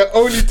someone said you that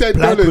only $10.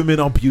 Black women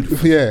are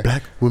beautiful. Yeah.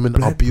 Black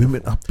women are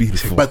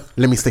beautiful. But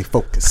let me stay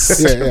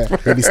focused. Yeah.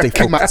 Let me stay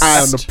Keep my focused.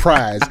 eye on the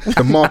prize,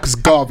 the Marcus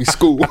Garvey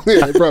School.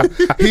 Yeah, bro.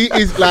 He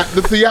is like,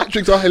 the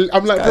theatrics are.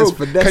 I'm like, Guy's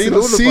bro, can finessing you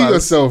all not of see us.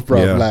 yourself,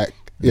 bro? Yeah. Like,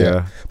 Yeah.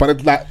 yeah. But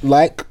it's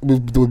like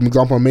with the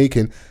example I'm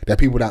making, there are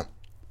people that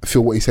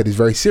feel what he said is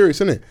very serious,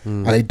 isn't it?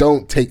 And they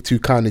don't take too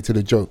kindly to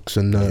the jokes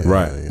and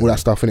Right. all that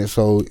stuff in it.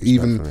 So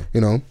even Definitely.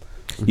 you know,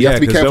 you Yeah, have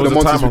to be because there careful was the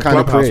a monsters time we on kind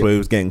of Clubhouse create. where he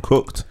was getting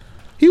cooked.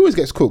 He always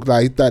gets cooked.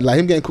 Like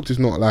him getting cooked is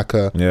not like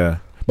a. Yeah.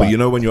 But you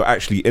know when you're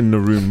actually in the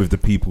room with the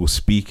people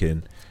speaking,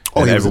 and he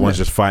was in everyone's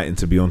there. just fighting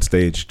to be on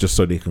stage just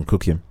so they can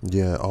cook him.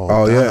 Yeah.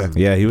 Oh, yeah. damn.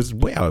 Yeah, he was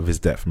way out of his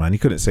depth, man. He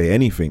couldn't say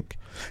anything.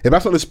 If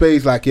that's not the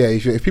space, like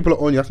if people are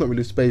on you, that's not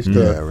really the space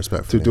Yeah, to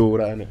respectfully. do all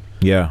that, innit?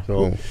 Yeah.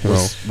 So,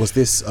 well, Was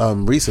this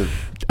recent?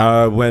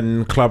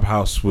 When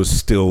Clubhouse was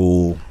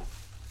still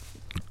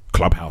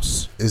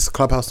Clubhouse, Is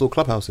Clubhouse still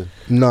clubhousing?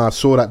 no, I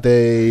saw that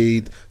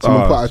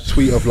someone put a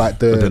tweet of like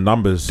the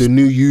numbers. the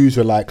new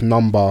user like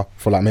number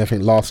for like I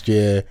think last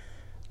year.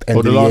 end Or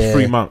of the the last year.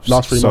 3 months.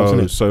 Last 3 months,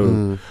 innit?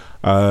 So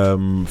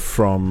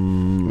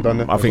from Done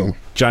it? I think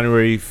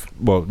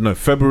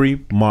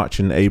February, March,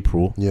 and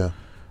April. Yeah.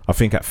 I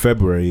think at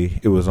February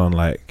it was on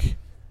like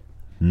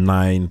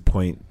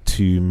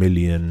 9.2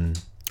 million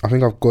I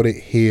think I've got it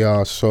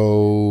here.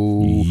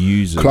 So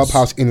users.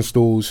 Clubhouse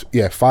installs,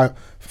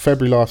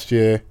 February last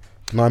year,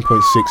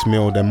 9.6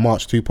 mil. Then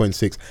March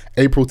 2.6.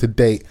 April to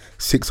date,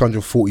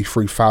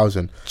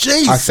 643,000.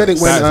 Jesus. I said it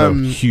That's a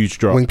when huge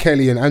drop. when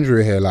Kelly and Andrew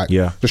are here. Like,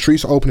 Yeah. the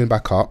streets are opening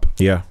back up.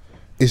 Yeah.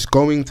 It's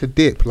going to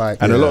dip. Like,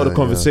 And a lot of the Yeah,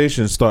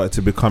 conversations started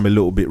to become a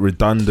little bit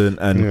redundant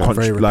and Yeah,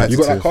 very like, you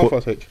got that car for-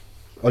 first, H?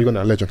 Oh, you got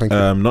that legend. Thank you.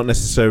 not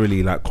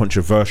necessarily like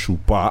controversial,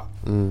 but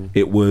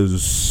it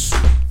was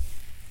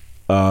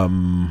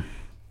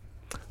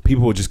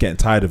people were just getting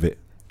tired of it.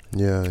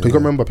 Yeah. You got to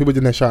remember, people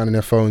didn't shouting in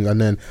their phones, and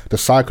then the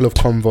cycle of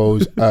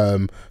convos.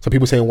 So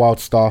people saying wild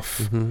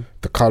stuff,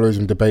 the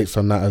colorism debates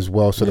on that as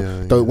well.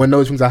 So when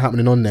those things are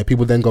happening on there,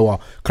 people then go, "Oh,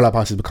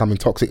 Clubhouse is becoming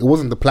toxic." It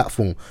wasn't the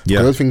platform.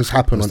 Yeah. Those things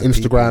happen on the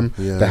Instagram.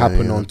 people. Yeah, they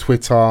happen yeah. on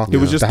Twitter. It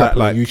was just they that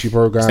happen on like YouTube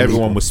programs.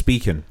 everyone was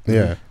speaking.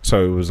 Yeah.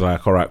 So it was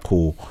like, all right,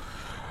 cool.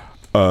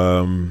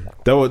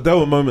 There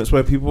were moments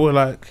where people were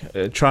like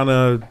trying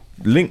to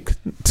link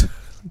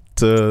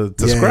to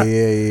scrap.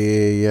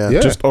 Yeah. Yeah.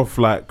 Just off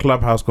like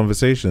Clubhouse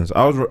conversations.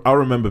 I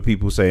remember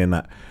people saying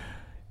that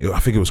I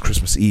think it was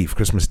Christmas Eve,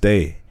 Christmas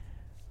Day.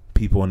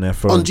 People on their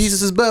phones On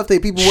Jesus' birthday,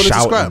 people wanted to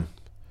shouting, scrap.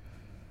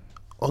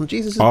 On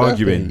Jesus'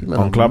 arguing birthday, you man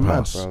on are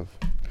Clubhouse. mad, bruv.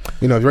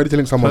 You know, if you're ready to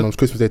link someone on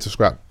Christmas Day to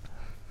scrap,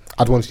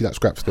 I'd want to see that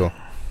scrap still.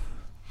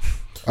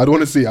 I'd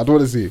want to see. I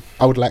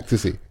would like to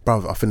see.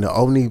 Bruv, I think the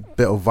only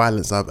bit of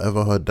violence I've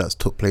ever heard that's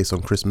took place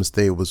on Christmas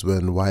Day was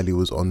when Wiley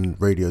was on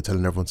radio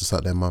telling everyone to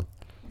suck their mum.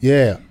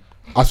 Yeah.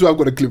 I swear I've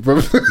got a clip,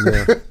 bro.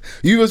 Yeah.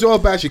 You as well,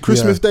 Bashy.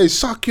 Christmas Day,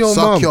 suck your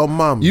mum. Suck your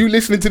mum. You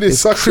listening to this,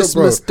 It's suck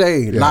Christmas your bro. Day,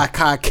 Yeah. like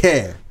I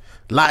care.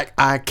 Like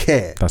I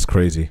care. That's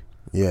crazy.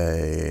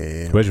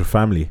 Yeah. Where's your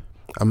family?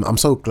 I'm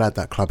so glad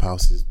that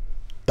Clubhouse is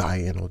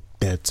dying or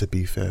dead, to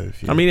be fair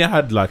with you. I mean, it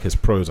had like its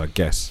pros, I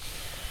guess,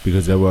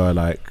 because there were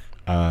like,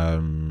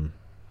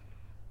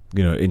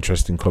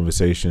 interesting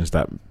conversations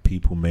that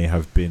people may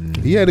have been.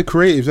 Yeah, the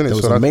creatives, innit? there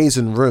was So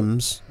amazing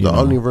rooms. The You know.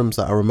 only rooms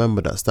that I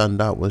remember that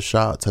stand out was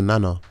shout out to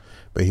Nana,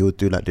 but he would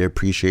do like the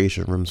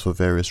appreciation rooms for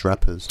various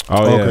rappers.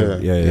 Oh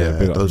Okay. yeah.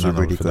 Big up those were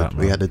Nano really for good. that,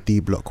 We man. had a D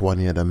Block one,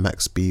 he had a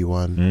Max B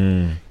one,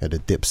 Mm. he had a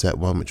Dipset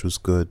one, which was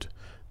good.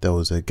 There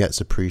was a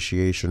Gets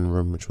Appreciation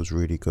room, which was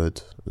really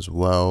good as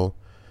well.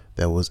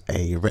 There was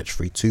a Wretch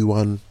 32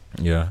 one.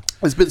 Yeah.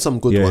 There's been some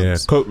good Yeah.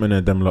 ones. Coatman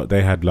and them lot,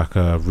 they had like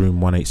a room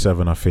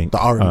 187, I think. The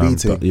R&B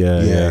team.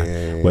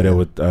 Yeah. Where they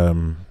were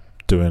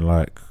doing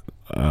like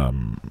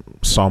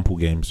sample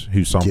games.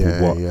 Who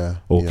sampled what? Yeah.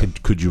 Or yeah.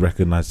 could you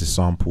recognize this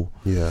sample?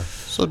 Yeah.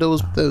 So there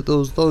was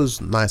those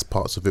nice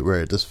parts of it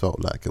where it just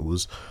felt like it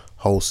was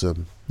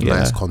wholesome, Yeah.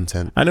 nice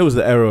content. And it was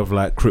the era of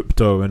like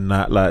crypto and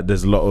that. Like,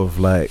 there's a lot of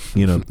like,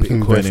 Bitcoin and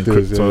Investors,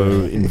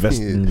 crypto yeah.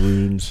 investing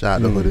rooms.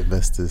 Shout out to hood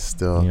investors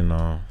still. You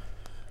know.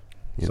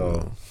 You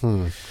know.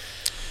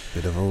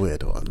 Bit of a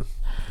weird one.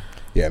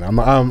 Yeah, no,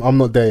 I'm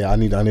not there yet. I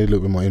need a little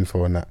bit more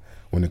info on that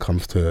when it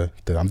comes to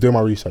I'm doing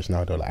my research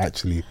now though, like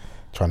actually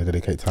trying to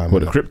dedicate time. What, on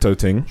the that. crypto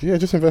thing? Yeah,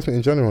 just investment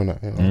in general and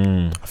that. You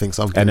know. I think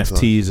some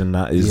NFTs and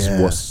that is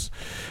Yeah. what's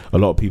a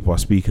lot of people are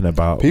speaking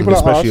about, People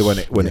like especially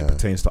us. when it Yeah.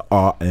 pertains to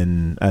art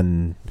and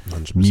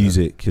 100%.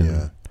 music and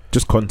Yeah.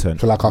 just content.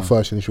 So like our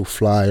first initial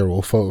flyer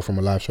or photo from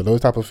a live show,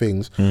 those type of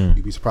things, Mm.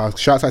 you'd be surprised.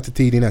 Shouts out to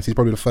TD Ness. He's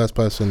probably the first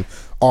person,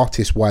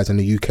 artist-wise, in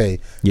the UK that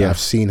Yeah. I've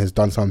seen has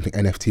done something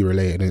NFT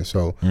related. And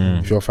so,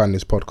 if you're a fan of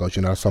this podcast,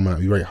 you know someone that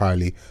we rate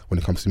highly when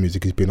it comes to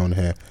music. He's been on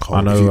here.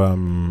 I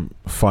know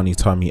Funny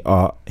Tommy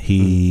Art,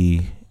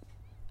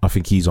 I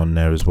think he's on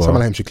there as well. Someone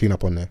like him should clean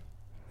up on there.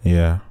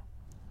 Yeah.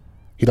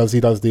 He does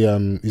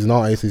the he's an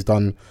artist. He's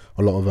done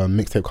a lot of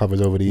mixtape covers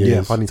over the years.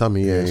 Yeah, Funny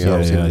Tommy. Yeah.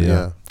 I've seen it,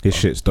 yeah. His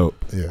shit's dope.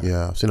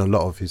 Yeah, I've seen a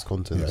lot of his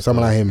content. Yeah,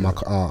 someone like him, I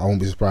won't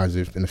be surprised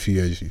if in a few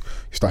years you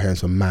start hearing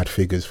some mad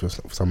figures for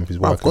some of his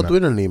work. God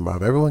willingly,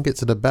 bruv. Everyone gets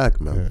to the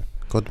bag, man. Yeah.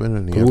 God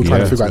willingly. We're all trying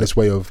to Yeah. figure out this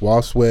way of,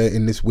 whilst we're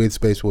in this weird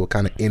space, we're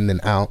kind of in and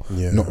out,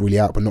 Yeah. not really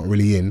out, but not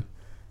really in.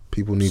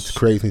 People need to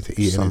create, need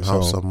to eat somehow,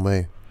 in it. So some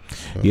way.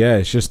 Yeah,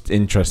 it's just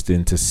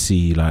interesting to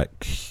see,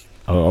 like,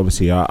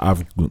 obviously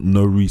I've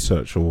no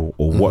research or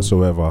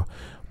whatsoever,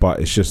 but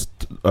it's just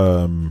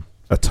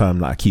a term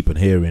that I keep on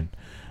hearing,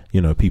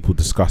 people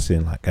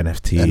discussing like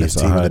NFTs.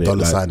 NFT I heard with a it, dollar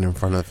like, sign in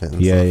front of it.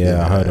 And yeah,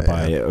 stuff. I heard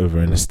about it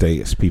over in the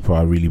States. People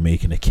are really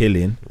making a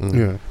killing.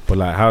 yeah, But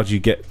like, how do you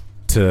get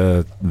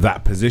to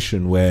that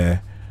position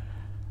where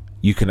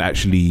you can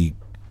actually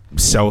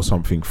sell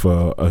something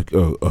for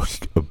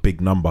a big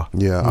number?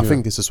 Yeah, I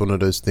think it's just one of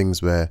those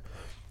things where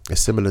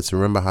it's similar to,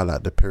 remember how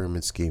like the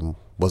pyramid scheme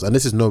was, and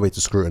this is no way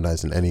to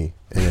scrutinize in any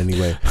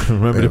way.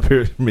 Remember the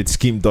pyramid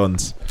scheme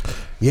dons?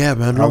 Yeah,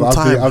 man, long I've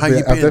time. How you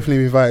I've been? definitely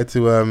been invited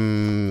to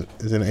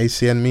is it an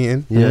ACN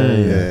meeting.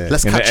 Yeah.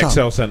 Let's in the catch up.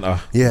 Excel Center.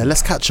 Yeah,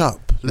 let's catch up.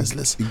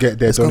 Let's. You get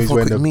there, Let's go Donny's for a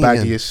wearing the quick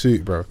meeting. baggiest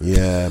suit, bro.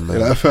 Yeah, man.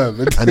 You're like, fam,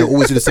 And they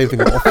always do the same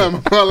thing.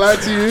 I'm not lying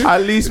to you.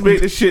 At least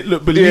make the shit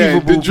look Yeah,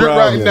 believable, the drip bro.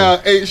 right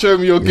now ain't showing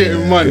me you're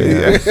getting money.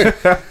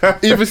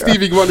 Even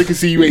Stevie Wonder can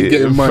see you ain't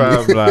getting money.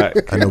 Fam, like,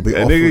 And they'll be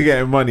a nigga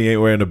getting money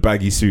ain't wearing a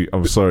baggy suit.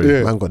 I'm sorry.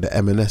 Yeah. Man got the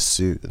M&S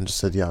suit and just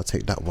said, "Yeah, I'll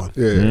take that one."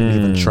 Yeah. Didn't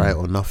even try it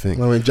or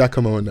nothing. I went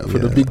Giacomo on that for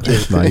the Yeah. big J.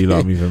 Nah, you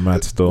lot are moving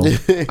mad still. And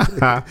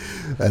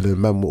the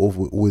man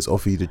will always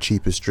offer you the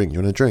cheapest drink. You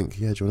want a drink?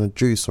 Yeah. Do you want a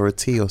juice or a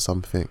tea or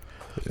something?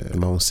 The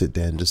man will sit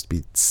there and just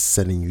be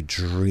selling you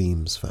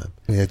dreams, fam.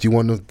 Yeah, do you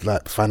want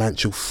like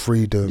financial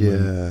freedom?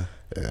 Yeah.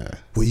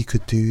 What you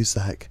could do is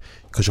like,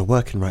 because you're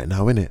working right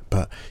now, innit?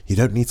 But you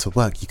don't need to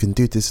work. You can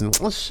do this and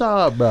shut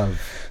up, bruv.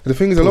 The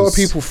thing is, a lot of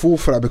people fall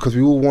for that because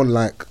we all want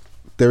like,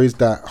 there is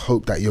that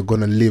hope that you're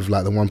gonna live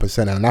like the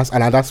 1%,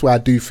 and that's why I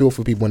do feel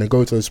for people when they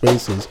go to those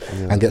spaces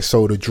and get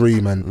sold a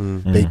dream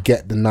and they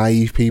get the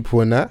naive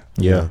people in that.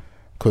 Yeah.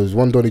 Because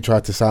one Donny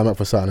tried to sign up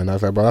for something and I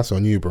was like, bro, that's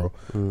on you, bro.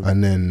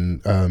 And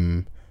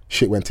then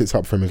shit went tits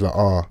up for him. He's like,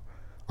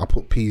 I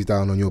put peas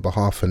down on your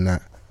behalf and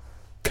that.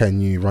 Can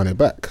you run it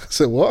back? I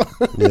said, what?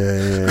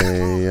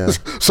 Yeah.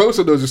 So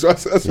knows. I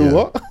said, Yeah.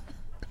 what?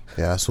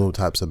 Yeah, that's all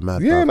types of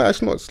mad. Yeah, bruv. no,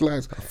 it's not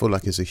slides. I feel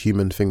like it's a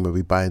human thing where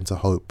we buy into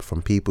hope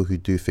from people who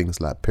do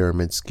things like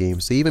pyramid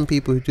schemes. So even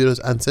people who do those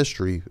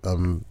ancestry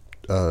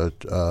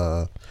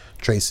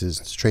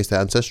trace their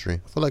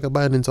ancestry. I feel like I'm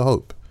buying into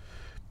hope.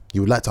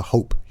 You would like to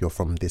hope you're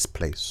from this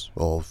place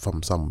or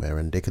from somewhere,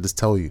 and they could just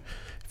tell you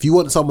If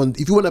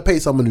you want to pay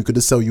someone who could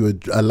just sell you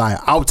a lie,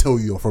 I'll tell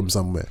you you're from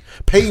somewhere.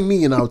 Pay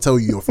me and I'll tell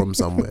you you're from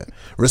somewhere.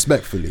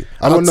 Respectfully.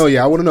 I don't know.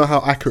 Yeah, I want to know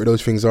how accurate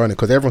those things are in it,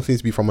 because everyone seems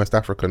to be from West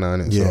Africa now,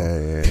 innit?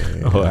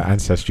 Yeah. Oh,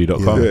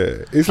 Ancestry.com. Yeah,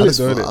 it's I lit, just,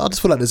 though, I innit?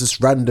 just feel like there's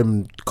just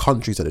random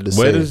countries that they just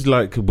Where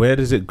say. where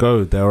does it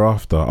go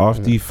thereafter?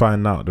 After you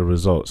find out the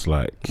results,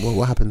 like Well,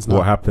 what happens now?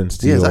 what happens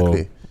to Yeah, your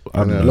exactly. I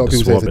don't And know, a lot of the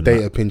people say it's swab a and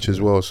data that. pinch as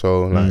well.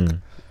 So like,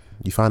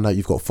 You find out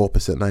you've got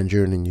 4%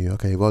 Nigerian in you.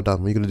 Okay, well done.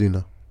 What are you gonna do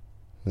now?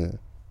 yeah. What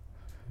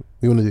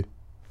you wanna do?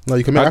 No,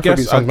 you can make I Afrobeat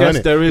guess songs, now,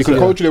 innit? there You is can a-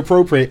 culturally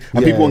appropriate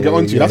and Yeah, people won't get yeah,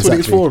 onto you. yeah, That's what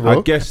it's exactly. for, bro.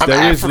 I guess I'm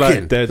there is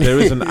African. like there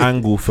is an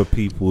angle for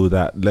people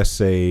that, let's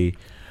say,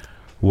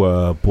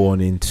 were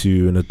born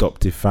into an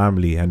adoptive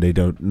family and they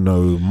don't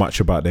know much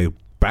about their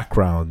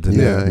background, and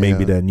Yeah, maybe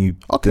yeah. their new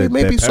Okay, their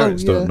maybe so.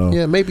 parents don't know.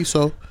 Yeah, maybe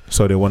so.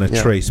 So they want to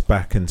Yeah. trace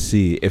back and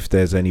see if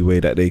there's any way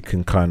that they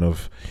can kind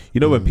of,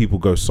 when people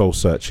go soul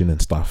searching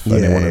and stuff, and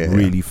they Yeah, want to yeah,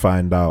 really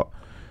find out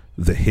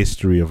the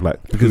history of, like,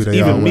 because they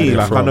are, even where me, they're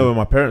like, I from. know where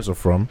my parents are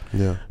from,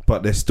 Yeah.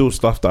 but there's still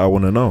stuff that I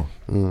want to know.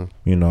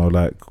 You know,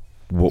 like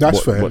what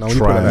That's fair. what Now, when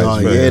you put it tribes, like No,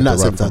 that, where yeah, in they're that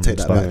sense, I'll from take and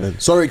that stuff. back then.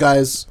 Sorry,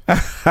 guys.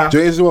 Do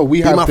you know as well?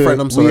 We Be my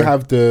friend, I'm we sorry.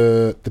 have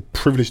the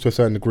privilege to a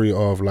certain degree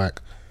of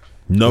like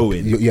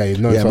Knowing. you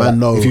know, Yeah, so man, like,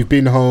 know. if you've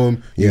been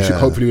home, you Yeah. should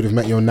hopefully would have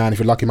met your nan. If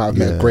you're lucky, you might have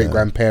met a Yeah. great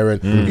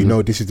grandparent. You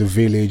know, this is the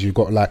village. You've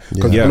got like,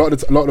 because Yeah. a lot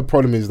of the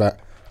problem is that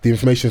the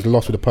information is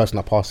lost with the person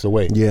that passes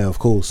away. Yeah, of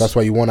course. That's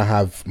why you want to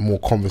have more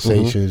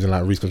conversations and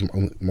like recently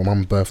my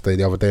mum's birthday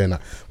the other day, and I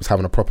was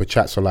having a proper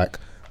chat. So like,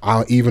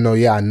 even though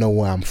I know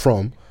where I'm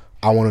from,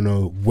 I want to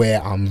know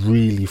where I'm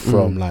really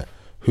from. Like,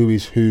 who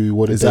is who?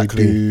 What did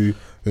Exactly. they do?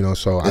 You know,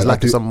 so It's I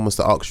like do, if someone was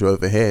to ask you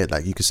over here,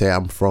 like you could say,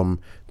 I'm from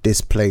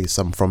this place,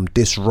 I'm from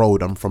this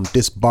road, I'm from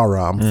this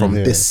borough, I'm from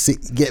Yeah. this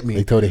city. Get they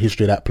me? tell the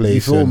history of that place.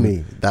 You feel and-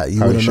 me? That you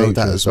how it want to know shaped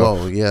that you as and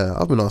well. Yeah,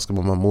 I've been asking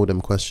my mum all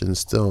them questions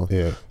still.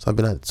 Yeah. So I've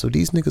been like, so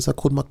these niggas I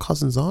called my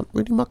cousins aren't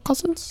really my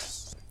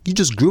cousins? You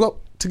just grew up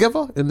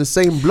together in the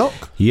same block?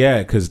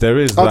 Yeah, because there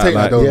is I'll that, take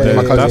that, like, though. the- Yeah,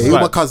 my cousins. that's You're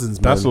like, my cousins,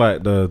 that's man.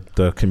 like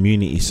the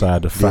community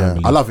side of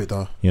family. Yeah, I love it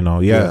though. You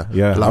know, Yeah,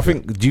 yeah. I I love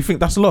think. Do you think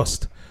that's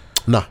lost?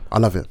 Nah, I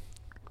love it.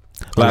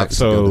 I love Like, it, to be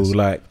so, honest.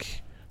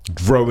 like,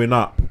 growing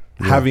up,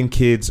 having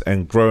kids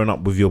and growing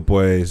up with your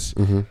boys,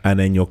 and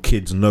then your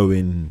kids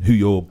knowing who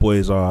your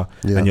boys are,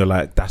 Yeah. and you're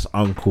like, that's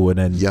uncle, and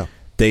then Yeah.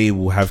 they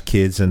will have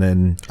kids, and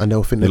then And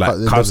they'll think They're they're,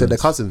 like they'll say they're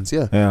cousins. cousins,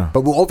 yeah. Yeah.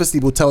 But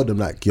we'll tell them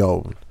like,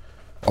 yo,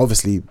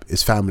 obviously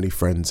it's family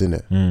friends,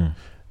 innit?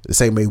 The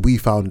same way we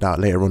found out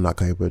later on,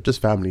 like, okay, we're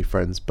just family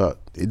friends, but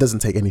it doesn't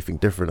take anything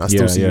different. I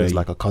still Yeah, see you yeah. as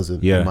like a cousin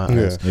Yeah. in my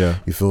Yeah. eyes. Yeah.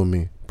 You feel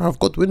me? Bro,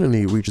 God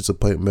willingly reaches a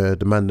point where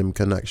the man them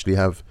can actually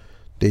have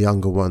the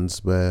younger ones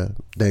where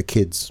their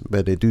kids,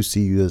 where they do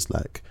see you as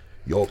like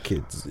your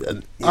kids.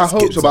 And I his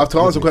hope kids so, but are to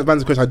answer kids.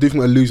 Van's question, I do think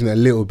we're losing it a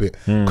little bit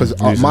because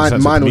Losing the mine sense of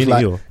was like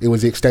community, or- it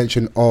was the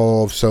extension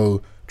of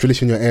so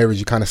tradition in your areas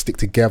you kind of stick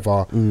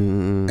together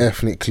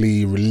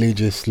ethnically,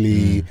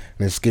 religiously, and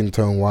then skin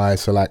tone wise.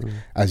 So like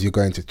as you're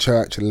going to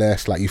church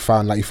less, like you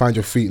find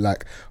your feet.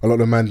 Like a lot of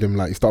the man them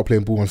like you start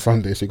playing ball on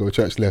Sunday, so you go to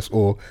church less,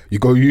 or you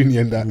go uni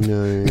and that.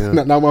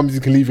 Yeah. Now mums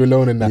can leave you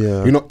alone and that.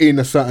 Yeah. You're not in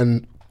a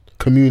certain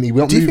community.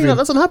 We're not Do you think moving.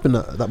 that doesn't happen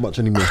that much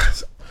anymore?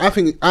 I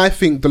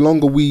think the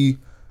longer we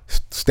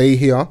stay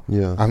here,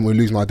 Yeah. I think we're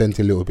losing our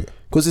identity a little bit.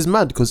 Because it's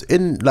mad. Because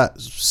in like,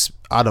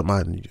 I don't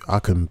mind. I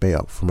can bait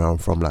up from where I'm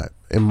from. Like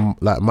in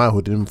like my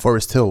hood in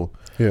Forest Hill,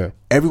 Yeah,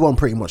 everyone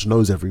pretty much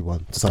knows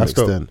everyone to some that's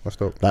extent. dope. That's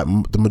dope. Like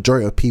the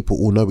majority of people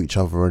all know each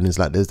other, and it's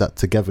like there's that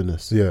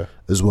togetherness. Yeah.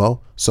 as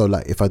well. So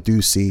like if I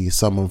do see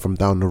someone from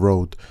down the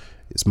road,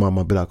 it's mum,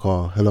 I'll be like,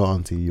 oh, hello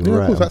auntie, you're Yeah, of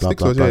right, course, and that sticks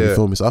blah, with blah, you, blah, yeah. you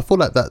feel me? So I feel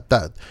like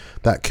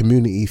that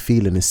community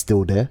feeling is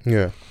still there.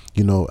 Yeah.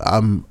 You know,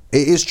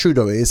 it is true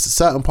though. It's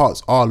certain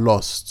parts are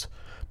lost,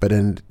 but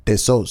then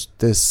there's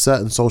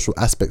certain social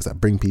aspects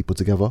that bring people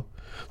together.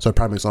 So a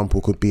prime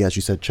example could be, as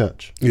you said,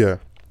 church. Yeah.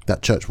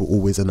 That church will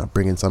always end up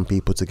bringing some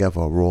people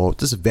together, or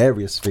just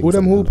various things. All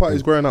them that hall will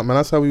parties bring- growing up, man.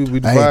 That's how we Hey,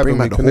 vibe bring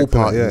and we back the hall connect. and that,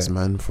 parties, yeah.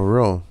 man, for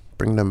real.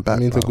 Bring them back. I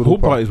mean, bro. it's a good Hall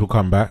party. parties will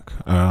come back.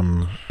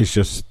 It's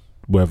just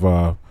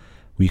whether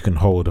we can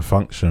hold a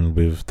function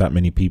with that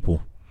many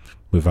people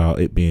without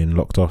it being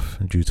locked off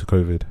due to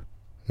COVID.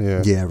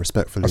 Yeah. Yeah,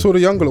 respectfully. I saw the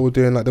younger lot were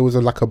doing like there was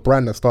a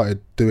brand that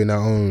started doing their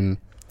own.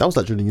 That was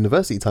like during the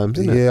university times,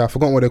 isn't it? Yeah, I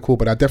forgot what they're called,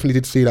 but I definitely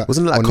did see that.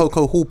 Wasn't it like on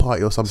Coco Hall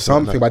Party or something?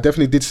 something? Like But I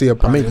definitely did see a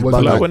brand. mean, It but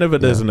wasn't Like like, whenever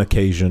there's yeah. an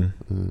occasion,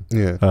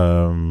 yeah.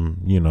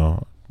 you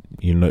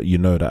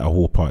know that a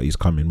hall party's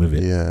coming with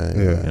it. yeah,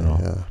 Yeah. You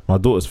know. My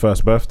daughter's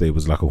first birthday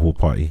was like a hall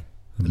party,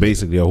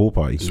 basically a hall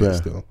party. Swear.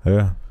 Still.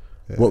 Yeah.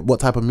 What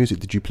type of music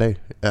did you play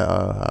at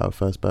our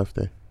first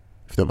birthday?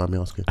 If you don't mind me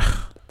asking.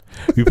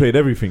 We played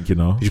everything, you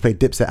know. Did you play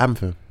Dipset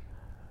Anthem?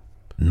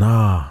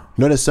 Nah.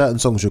 You know, there's certain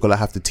songs you're gonna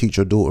have to teach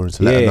your daughter and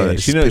to let her know. Yeah, that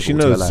she it's knows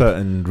pivotal to her life.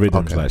 certain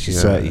rhythms, Okay. like she's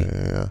Yeah, 30.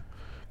 Yeah.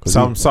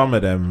 'Cause Some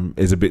of them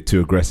is a bit too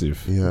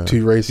aggressive. yeah.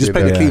 Too racist. Just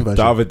play the yeah. clean The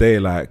version. other day,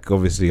 like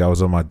obviously I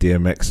was on my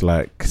DMX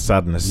like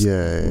sadness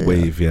Yeah.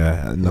 wave,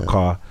 in the Yeah.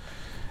 car.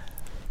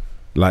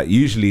 Like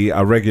usually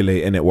I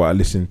regulate in it what I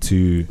listen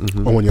to,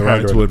 Or when you're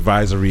parental riding.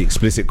 advisory,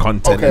 explicit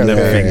content, Okay, and them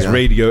yeah, things, yeah.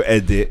 radio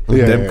edit,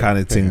 Yeah, them yeah, kind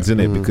of things in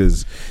it,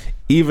 because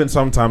even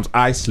sometimes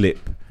I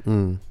slip.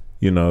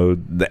 You know,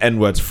 the N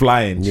word's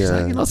flying. She's Yeah.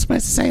 like, you're not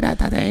supposed to say that,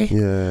 Daddy.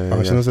 Yeah,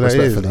 Oh, she knows what that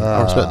is. respectfully.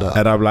 I respect that.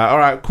 And I'm like, all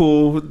right,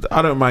 cool.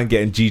 I don't mind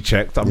getting G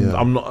checked.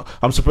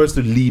 I'm supposed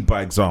to lead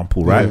by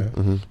example, right?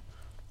 Yeah.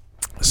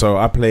 So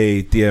I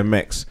play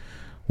DMX.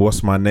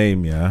 What's my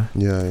name? Yeah.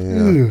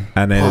 Yeah.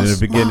 And then in the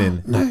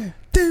beginning,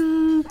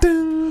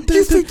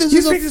 You think this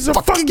is a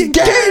fucking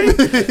game?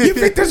 you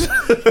think this?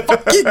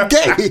 Fucking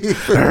game?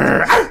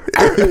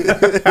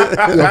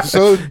 You're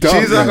so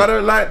dumb. She's like, man. I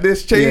don't like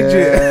this. Change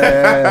it.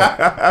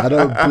 Yeah. I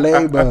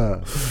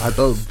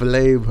don't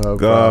blame her.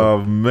 Bro.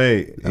 Oh,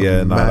 mate. Yeah,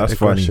 no, Mad that's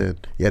funny. aggression.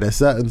 Yeah, there's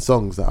certain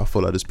songs that I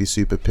feel like just be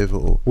super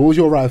pivotal. What was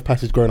your rite of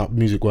passage growing up,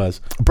 music wise?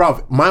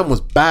 Bruv, mine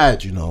was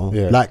bad, you know.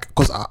 Yeah. Like,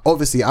 because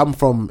obviously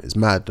it's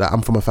mad. Like,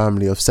 I'm from a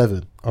family of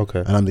 7. Okay.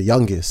 And I'm the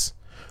youngest.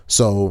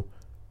 So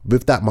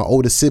with that, my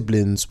older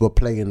siblings were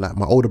playing, like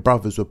my older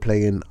brothers were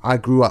playing. I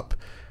grew up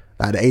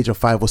at the age of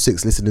 5 or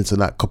 6 listening to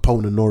like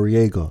Capone and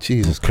Noriega.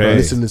 Jesus Okay. Christ.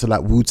 Listening to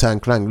like Wu-Tang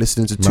Clan,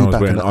 listening to Man was Tupac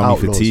and wearing the army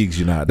Outlaws. fatigues,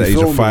 you know, at the You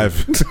age of feel me?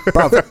 5.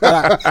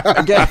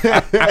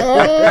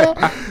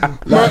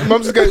 Bruv,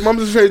 Mum's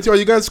just saying to you, are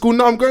you going to school?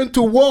 No, I'm going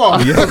to war.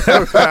 going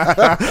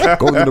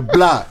to the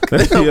block.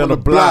 You're on the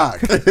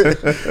block.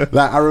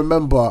 Like I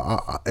remember,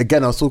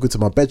 again, I was talking to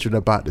my bedroom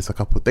about this a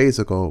couple of days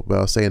ago, where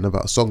I was saying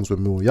about songs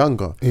when we were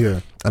younger. Yeah.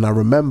 And I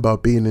remember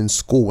being in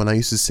school when I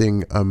used to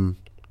sing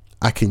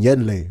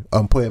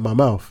Akinyenle, Put It In My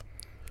Mouth.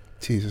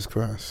 Jesus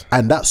Christ.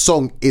 And that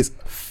song is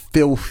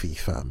filthy,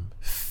 fam.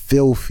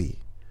 Filthy.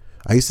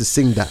 I used to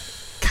sing that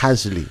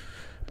casually,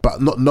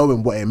 but not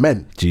knowing what it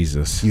meant.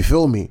 Jesus. You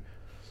feel me?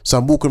 So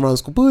I'm walking around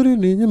school, put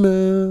it in your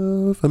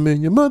mouth, I'm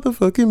in your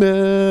motherfucking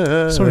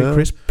mouth. Sorry,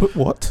 Chris. Put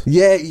what?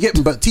 Yeah, you get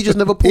me, but teachers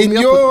never pulled In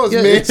me yours,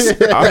 up. miss.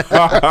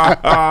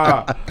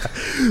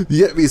 You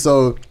get me?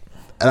 So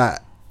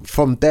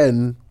from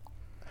then,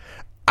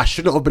 I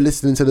shouldn't have been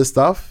listening to the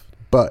stuff,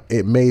 but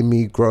it made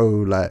me grow,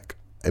 like,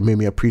 it made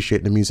me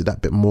appreciate the music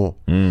that bit more.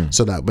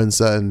 So that when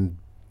certain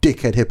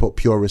dickhead hip-hop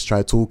purists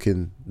try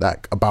talking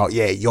like about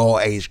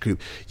your age group,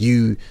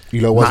 you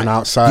know wasn't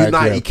outside, you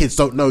 90 yeah. kids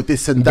don't know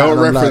this and that. Don't and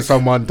I'm reference like,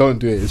 someone. Don't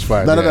do it. It's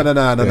fine. no.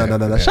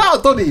 Yeah. Shout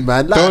out Donny,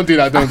 man. Like, Don't do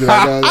that. Don't do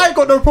that. No, I ain't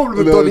got no problem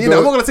with No, Donny. You know,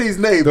 I'm don't- not gonna say his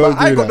name, don't but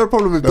I ain't do got no that.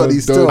 problem with Don't- Donny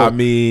still. I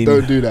mean,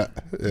 Don't do that.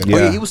 Yeah. Oh, Yeah.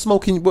 yeah, he was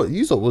smoking. What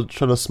you thought was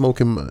trying to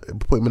smoke him,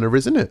 put him in a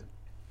riz, innit?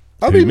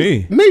 I Who, mean,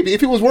 me? maybe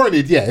if it was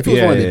warranted. Yeah, if it was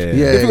Yeah, warranted.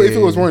 yeah, If it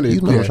was warranted.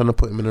 He's not yeah. trying to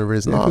put him in a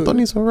riz. Nah, Yeah.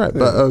 Donny's alright,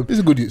 but He's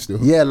a good youth still.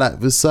 yeah, like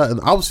with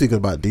certain. I was thinking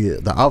about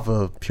the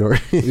other pure.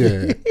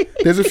 Yeah.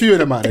 There's a few of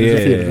them out there.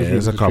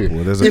 There's a couple.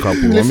 There's a If- couple.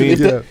 Listen, I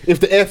mean, if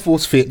the Air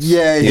Force fits.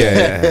 yeah.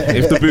 yeah,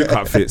 if the boot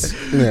cut fits.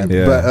 Yeah.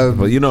 Yeah.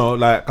 But, you know,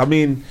 like, I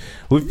mean,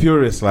 with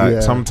purists, like, Yeah.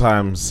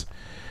 sometimes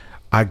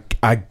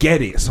I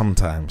get it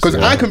sometimes. Because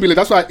yeah. I can be like,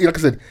 that's why, like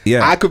I said,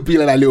 Yeah. I could be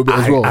like that a little bit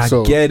as well. I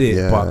So get it,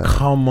 Yeah. but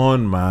come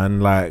on, man.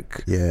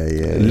 Like, Yeah.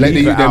 let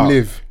leave it them out.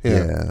 live. Yeah.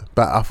 Yeah.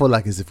 But I feel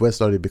like as if we're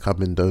slowly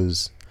becoming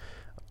those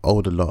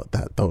older lot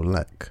that don't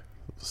like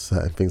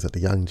certain things that the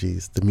young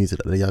G's, the music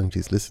that the young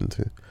G's listen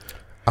to.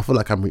 I feel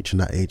like I'm reaching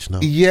that age now.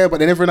 Yeah, but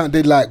then every now and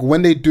then, like,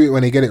 when they do it,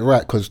 when they get it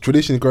right, because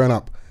traditionally growing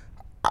up,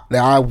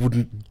 I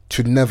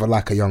should never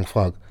like a Young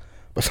Thug.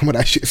 But some of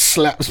that shit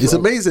slaps, bro. It's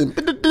amazing.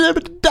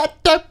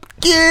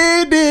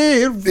 Get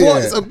it. What? Yeah.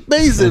 It's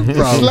amazing,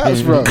 bro.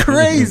 Slaps, bro.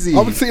 Crazy.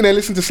 I was sitting there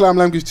listening to Slam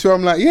Language too.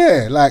 I'm like,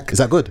 yeah, like, Is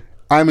that good?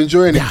 I'm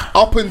enjoying it.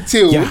 Up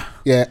until,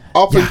 Yeah.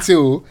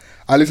 until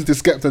I listened to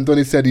Skepta and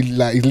Donny said he's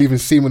leaving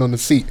semen on the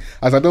seat.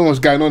 I was like, I don't know what's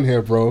going on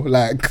here, bro.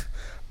 Like,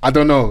 I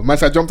don't know. Man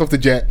said I jumped off the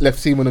jet, left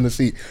semen on the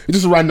seat. It's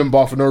just a random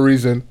bar for no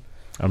reason.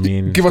 I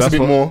mean, Give us a that's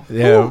bit what- more.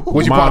 Yeah,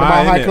 Was you part of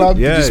my high innit? club?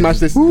 Did Yeah, you smash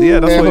this? Yeah,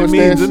 that's Air what it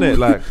means, hostess? isn't it?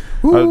 Like,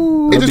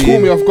 It just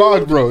caught me off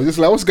guard, bro. It's just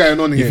like, what's going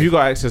on here? If you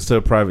got access to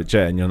a private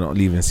jet and you're not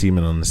leaving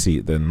semen on the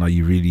seat, then are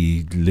you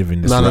really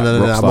living this No. rock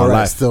I'm star alright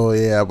life? still.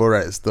 Yeah, I'm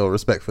alright still.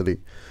 Respectfully,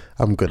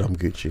 I'm good. I'm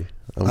Gucci.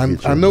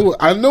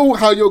 I know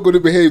how you're going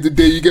to behave the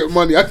day you get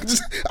money. I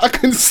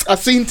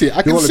seen it. I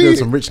You can want to see do it.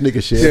 some rich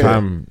nigga shit?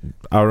 Yeah.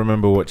 I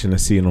remember watching a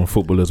scene on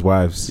Footballers'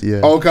 Wives.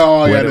 Yeah. Okay,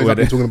 oh yeah, Where that's they- what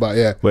I'm talking about.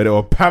 Yeah, Where they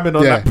were pamming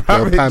on Yeah, that they were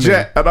private pamming.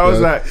 jet, and I was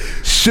Yeah. like,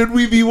 "Should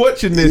we be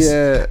watching this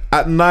Yeah.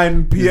 at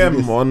 9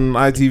 p.m. on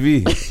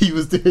ITV?" He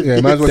was doing.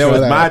 yeah. Man's There watching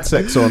was like mad that.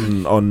 sex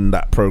on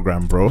that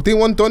program, bro. Didn't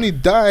one Donny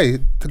die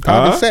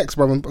having sex,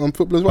 bro, on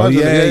Footballers' Oh Wives?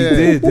 yeah, he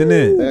did, didn't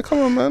it? Yeah, come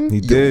on, man. He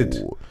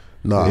did.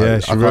 No, Yeah, I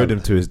she can't- rode him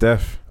to his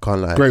death.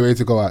 Can't lie. Great way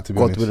to go out, to be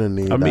God honest.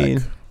 willingly, I like,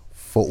 mean-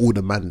 for all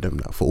the mandem,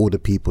 like, for all the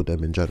people,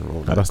 them in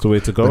general. Like, That's the way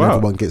to go when out.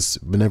 everyone gets to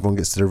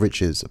the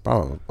riches,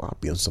 bro, I'll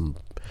be on some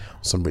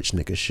rich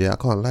nigga shit. I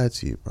can't lie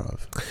to you, bro.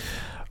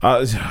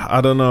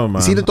 I don't know,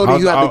 man. See the Donny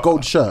who had the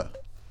gold shirt.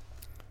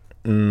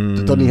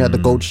 The Donny had the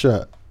gold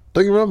shirt.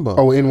 Don't you remember?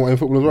 Oh, in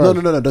Footballers' no,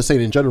 Wives? no. They're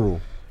saying in general.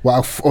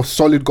 What, a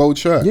solid gold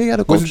shirt? Yeah, he had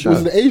a gold shirt.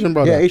 Was it the Asian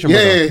brother? Yeah, Asian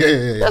brother.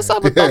 Yeah. That's the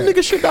type of dumb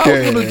nigga shit that I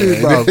was gonna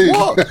do, bro.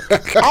 What?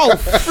 Oh,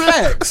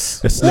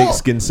 flex. A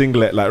snakeskin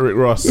singlet like Rick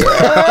Ross.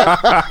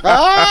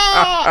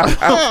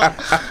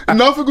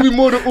 Nothing could be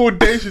more than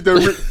audacious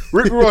than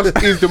Rick Ross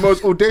is the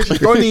most audacious.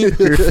 Donny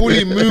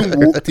fully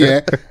moonwalked,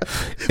 yeah.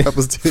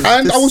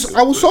 And I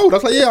was sold. I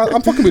was like, yeah,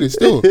 I'm fucking with it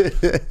still.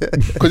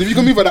 Because if you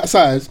can move at that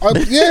size,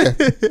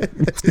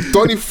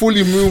 Donny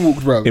fully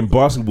moonwalked, bro. In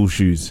basketball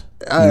shoes.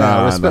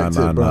 I respect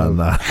it, bro.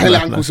 Hell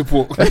ankle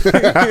support.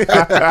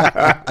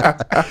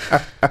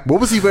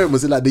 What was he wearing?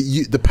 Was it like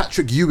the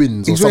Patrick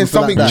Ewins or He's wearing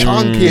something something like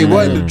that? chunky. He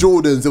wearing the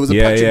Jordans. It was a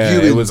Patrick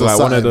Ewins. It was or like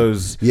one of something.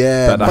 those.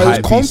 Yeah, that the But he was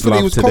hype beast confident. He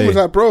love was today. confident,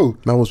 like, bro.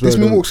 Man was This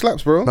wearing moonwalk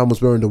slaps, bro. Man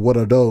was wearing the what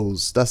are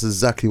those? That's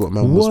exactly what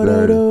man was What are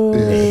wearing.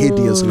 those?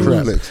 Hideous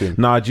crap. Flexing.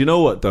 Nah, do you know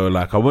what though?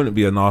 Like, I wouldn't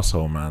be an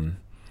asshole, man.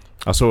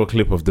 I saw a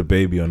clip of the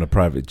baby on a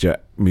private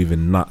jet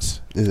moving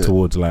nuts Is it?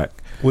 towards like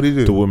What did he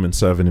the do? woman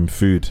serving him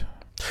food.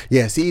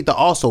 Yeah, see the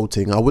arsehole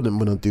thing. I wouldn't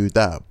want to do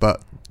that,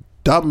 but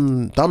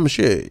dumb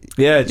shit.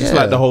 Yeah, just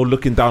like the whole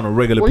looking down on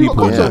regular What you got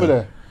people. coach over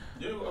there?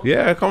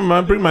 Yeah, come on,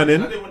 man, bring man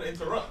in. didn't want to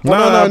interrupt.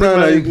 No, bring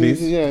man in,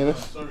 please. Yeah,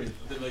 Sorry,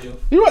 I didn't know you.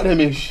 you right there,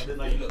 Mish. I didn't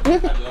know you looked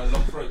had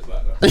long throats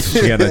like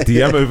that. Yeah, the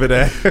DM over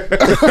there.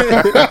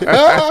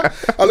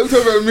 I looked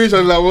over at Mish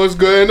and I was like, what's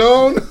going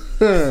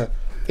on?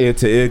 Ear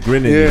to ear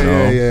grinning, you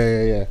know.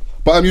 Yeah.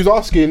 But you was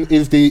asking,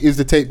 is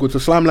the tape good? So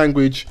Slam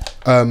Language,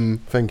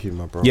 Thank you,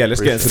 my bro. Yeah, let's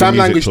get into the Slam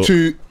music Language talk.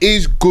 2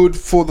 is good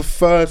for the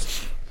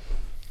first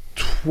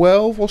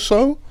 12 or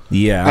so.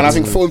 Yeah, And I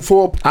think for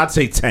I'd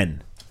say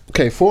 10.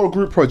 a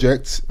group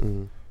project,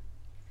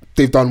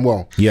 they've done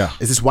well. Yeah.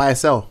 Is this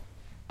YSL?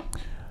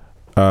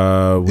 What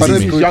I do don't know you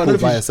if mean? it's Young, I don't know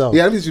if Called it's- YSL.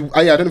 yeah,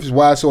 I don't know if it's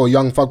YSL or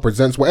Young Thug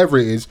Presents, whatever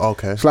it is.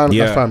 Okay. Slam,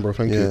 Yeah. that's fine, bro.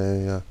 Thank you.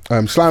 Yeah.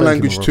 Slam Thank you,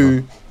 Language my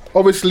 2,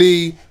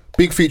 obviously,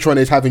 big feature on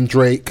it is having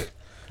Drake.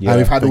 Yeah, And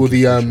we've had thank all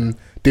you, the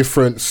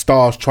different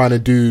stars trying to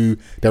do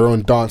their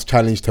own dance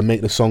challenge to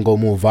make the song go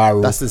more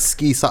viral. That's the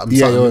ski something,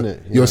 yeah, isn't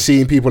it? you're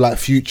seeing people like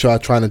Future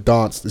trying to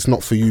dance. It's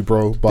not for you,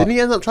 bro. But Didn't he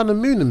end up trying to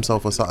moon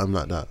himself or something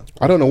like that?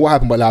 I don't know what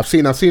happened, but like,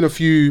 I've seen a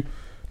few.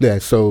 Yeah,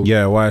 so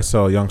Yeah,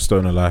 YSL, Young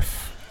Stoner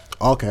Life.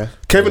 Okay.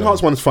 Kevin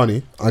Hart's one's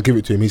funny. I'll give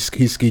it to him. His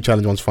ski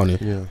challenge one's funny.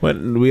 Yeah.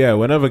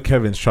 Whenever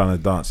Kevin's trying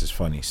to dance, it's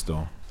funny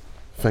still.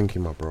 Thank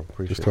you, my bro.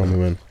 Appreciate Just tell me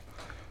that.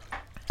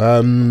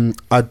 when.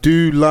 I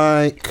do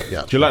like.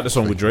 Yeah. Do you like the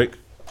song with Drake?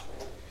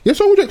 Yeah,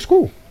 song with Drake's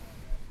cool.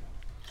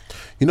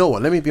 You know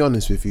what? Let me be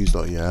honest with you,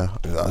 though. Yeah.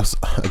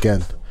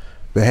 Again,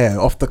 we're here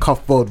off the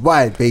cuff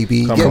worldwide,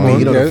 baby. Come Get me? on,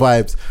 You know yeah. the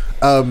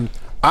vibes.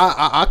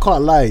 I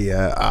can't lie.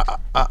 Yeah.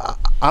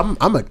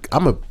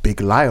 I'm a big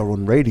liar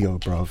on radio,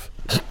 bruv.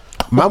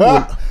 Man,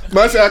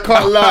 Man say I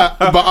can't lie,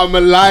 but I'm a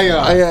liar.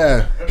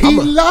 yeah. He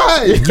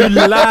lied. You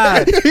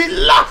lied. He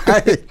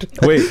lied.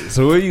 Wait,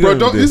 so where are you Bro, going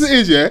don't, with this this?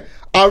 is yeah.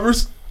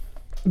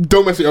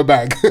 Don't mess with your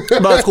bag.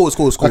 No, it's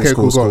cool. Okay,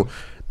 cool, go on.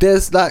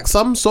 There's like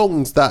some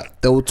songs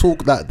that they'll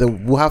talk that they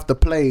will have to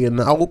play, and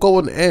I will go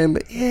on air and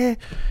be, yeah,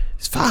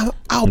 it's fine.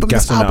 This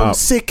Gassing it album up.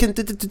 sick, and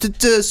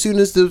as soon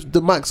as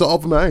the mics are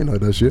off, man, I ain't know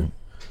that shit.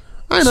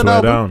 I ain't know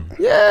Swear the album. down.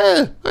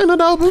 Yeah, I ain't know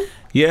the album.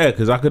 Yeah,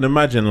 because I can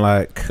imagine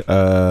like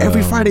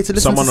Every Friday to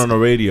listen someone to on the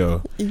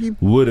radio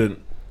wouldn't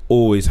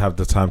always have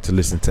the time to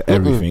listen to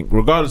everything,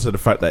 regardless of the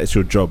fact that it's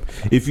your job.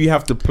 If you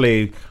have to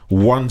play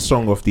one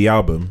song off the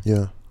album,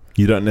 Yeah.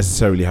 you don't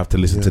necessarily have to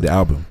listen to the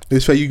album.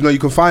 It's fair. You know, you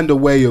can find a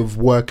way of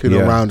working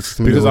around the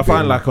system a because I little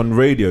find bit. like on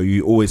radio,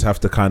 you always have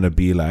to kind of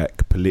be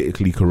like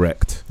politically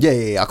correct.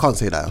 Yeah. I can't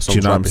say that. Do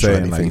you know what I'm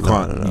saying? Like you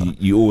can't.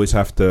 You always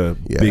have to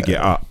Yeah. big it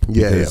up.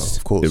 Yeah, because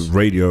of course. the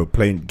radio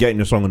getting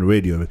your song on the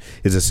radio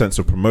is a sense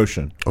of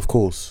promotion. Of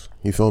course.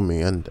 You feel me?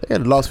 And yeah,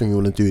 the last thing you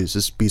want to do is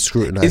just be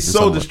scrutinized. It's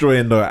so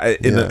destroying though,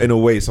 in a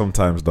way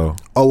sometimes though.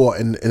 Oh, what?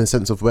 In a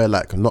sense of where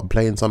like not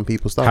playing some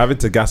people's stuff. Having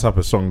to gas up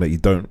a song that you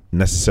don't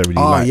necessarily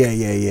like. Yeah.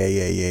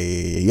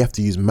 You have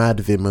to use mad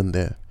vim on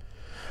there.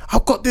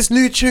 I've got this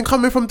new tune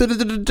coming from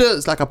da-da-da-da-da.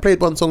 It's like I played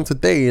one song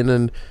today, and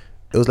then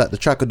it was like the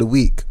track of the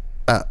week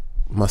at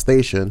my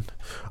station.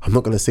 I'm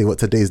not gonna say what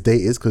today's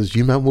date is because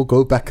you man will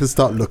go back and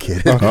start looking.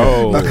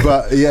 Oh.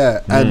 But yeah,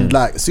 and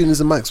like as soon as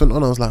the mics went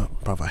on, I was like,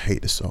 bruv, I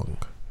hate this song.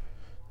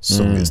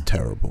 Song is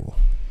terrible.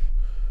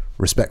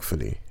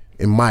 Respectfully,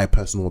 in my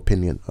personal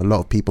opinion, a lot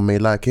of people may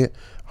like it.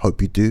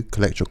 Hope you do.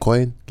 Collect your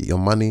coin, get your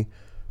money,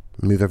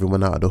 move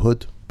everyone out of the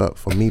hood. But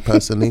for me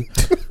personally,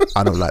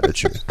 I don't like the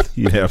tune.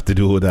 You have to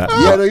do all that.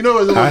 Yeah, no, you know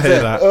what I I'm hear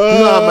saying. that.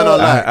 No, man,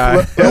 I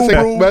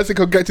like. Man say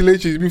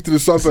congratulations, you moved to the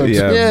suburbs.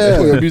 Yeah. Yeah.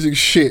 Oh, your music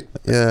shit.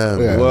 Yeah.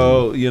 Yeah.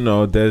 Well, you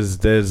know, there's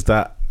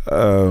that. I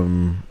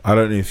don't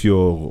know if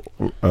you're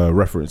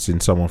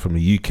referencing someone from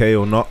the UK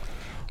or not,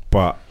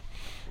 but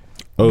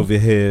over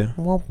here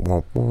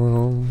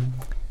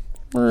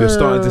you're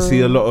starting to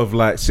see a lot of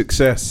like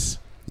success.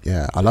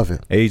 Yeah, I love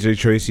it. AJ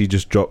Tracy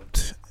just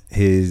dropped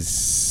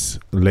his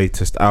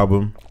latest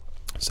album.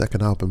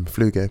 Second album,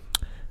 Flu Game.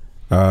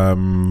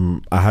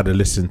 I had a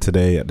listen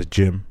today at the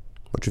gym.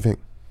 What do you think?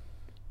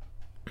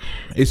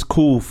 It's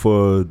cool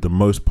for the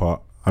most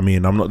part. I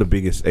mean, I'm not the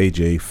biggest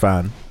AJ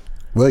fan.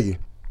 Were you?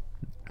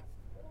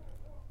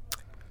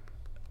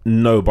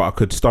 no, but I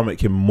could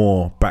stomach him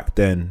more back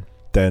then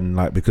than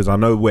like, because I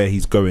know where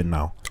he's going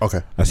now.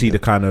 Okay. I see the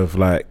kind of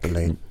like The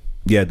lane.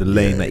 the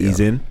lane that he's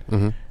in,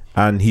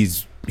 and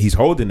he's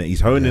holding it,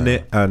 he's honing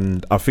it,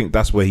 and I think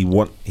that's where he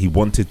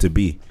wanted to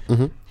be.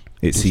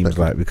 It seems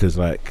like, because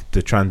like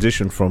the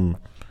transition from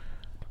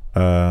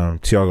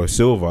Thiago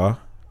Silva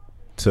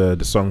to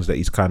the songs that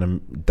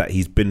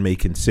he's been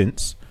making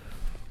since,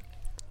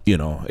 you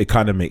know, it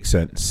kind of makes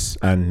sense,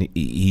 and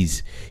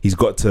he's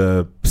got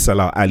to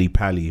sell out Ali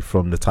Pali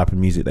from the type of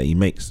music that he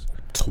makes.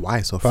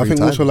 Twice or But three I think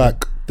times. also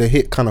like the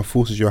hit kind of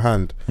forces your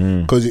hand,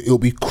 because it'll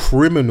be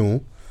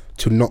criminal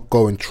to not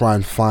go and try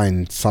and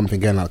find something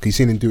again. Like you've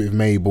seen him do it with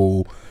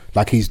Mabel.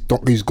 Like he's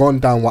gone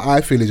down what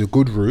I feel is a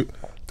good route,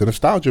 the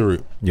nostalgia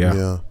route.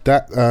 Yeah.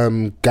 That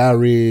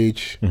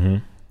garage,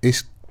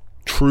 it's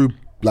true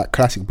like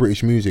classic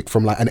British music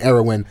from like an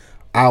era when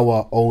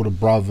our older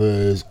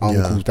brothers,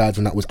 uncles, dads,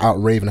 and that was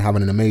out raving and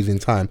having an amazing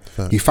time.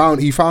 He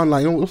found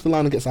like, you know, what's the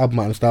line that gets the album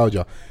out of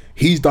nostalgia?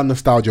 He's done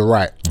nostalgia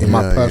right, in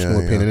my personal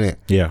opinion, innit?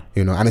 Yeah.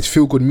 You know, and it's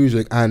feel good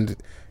music, and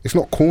it's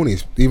not corny.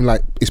 It's even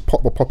like it's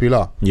pop or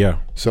popular. Yeah.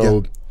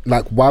 So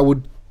like,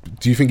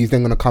 do you think he's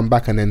then going to come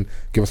back and then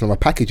give us another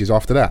packages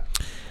after that?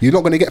 You're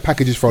not going to get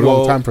packages for a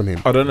long time from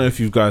him. I don't know if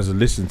you guys have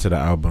listened to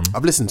that album,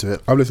 I've listened to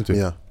it. I've listened to it.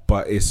 Yeah.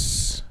 but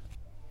it's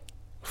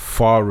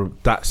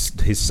that's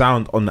his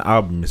sound on the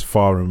album is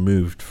far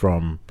removed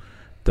from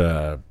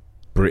the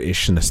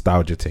British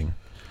nostalgia thing.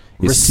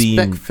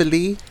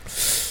 Respectfully,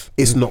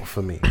 it's not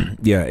for me.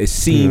 It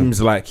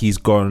seems like he's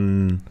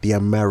gone The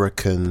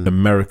American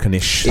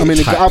Americanish. I mean,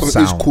 the type album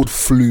sound. is called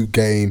Flu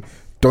Game.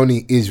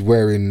 Donny is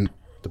wearing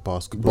the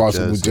basketball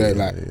jersey. jersey,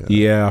 like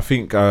Yeah, I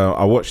think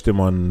I watched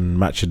him on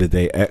Match of the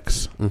Day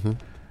X,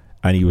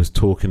 and he was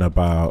talking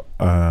about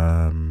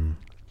the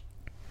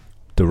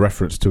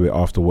reference to it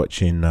after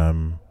watching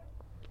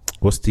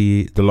what's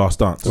the Last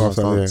Dance, Last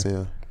Dance,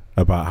 yeah.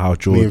 about how the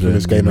Jordan,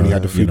 infamous game, and he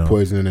had the food you know,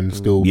 poisoning and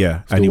still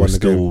and he won was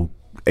the game. still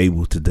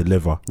able to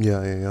deliver.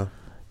 Yeah.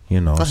 You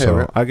know, I hear so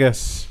it. I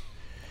guess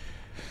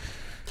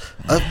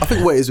I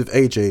think what it is with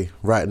AJ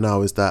right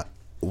now is that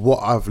what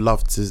I've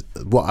loved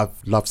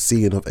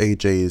seeing of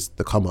AJ is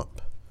the come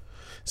up.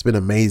 It's been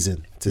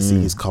amazing to see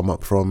his come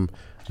up from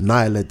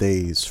Nyla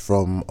days,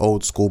 from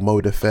old school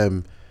Mode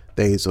FM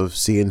days of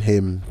seeing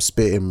him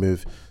spitting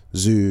with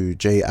Zoo,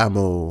 J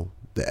Ammo,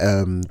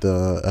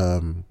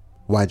 the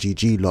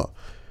YGG lot,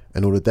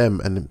 and all of them,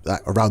 and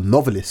like around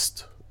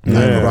Novelist,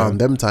 like around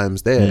them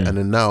times there, and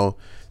then now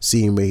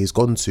seeing where he's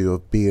gone to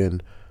of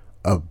being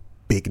a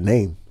big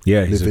name.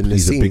 Yeah, he's a within the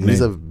big scene. name.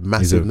 He's a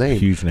massive name.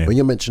 Huge name. When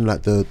you mention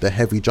like the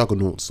heavy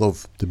juggernauts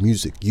of the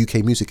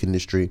UK music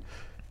industry,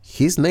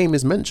 his name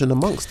is mentioned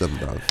amongst them,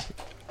 bro.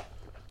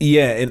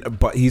 Yeah,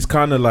 but he's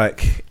kind of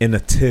like in a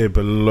tier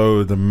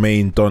below the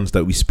main dons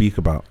that we speak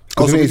about.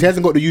 Because he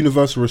hasn't got the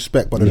universal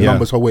respect, but the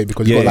numbers hold weight,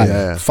 because he's got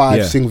like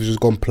 5 singles which has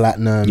gone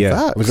platinum.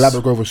 Yeah. With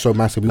Labrador Grove was so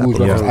massive. We always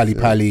love his Ali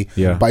Pali.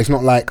 Yeah. But it's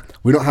not like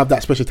we don't have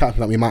that special talent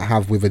that we might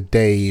have with a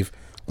Dave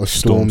or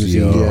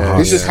Stormzy. Stormzy,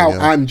 This is how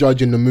I'm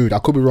judging the mood. I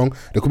could be wrong.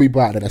 There could be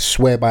bright that I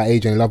swear by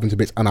AJ and love him to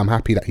bits, and I'm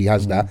happy that he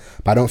has that.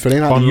 But I don't feel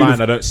like Online,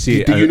 I don't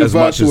see it as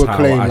much as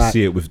how I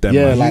see it with them.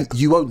 Yeah, man. like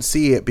You won't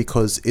see it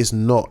because it's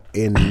not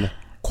in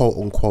quote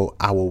unquote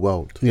our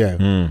world.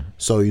 yeah.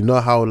 So you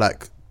know how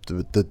like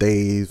the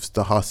Daves,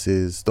 the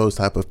Husses, those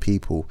type of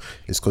people,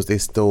 is because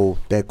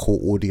their core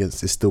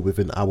audience is still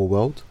within our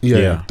world.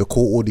 Yeah. The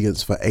core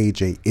audience for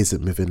AJ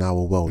isn't within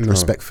our world,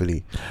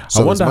 respectfully.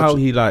 I wonder how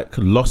he like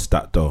lost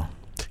that though.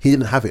 he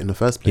didn't have it in the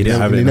first place. He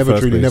didn't have it in the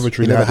first place.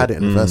 He never had it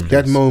in the first He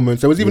place. had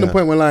moments. There was even a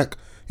point where like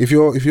if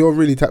you're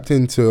really tapped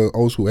into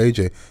old school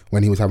AJ,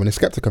 when he was having the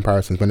Skepta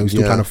comparisons, when he was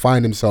still trying to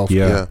find himself,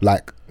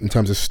 like in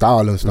terms of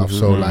style and stuff.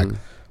 So like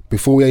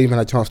before we even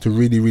had a chance to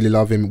really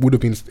love him,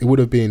 it would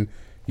have been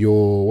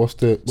your what's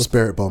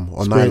Spirit Bomb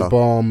or Spirit Nyla.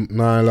 Bomb,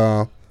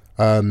 Nyla.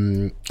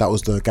 That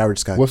was the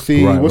Garage Gang. What's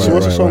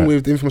the song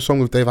with the infamous song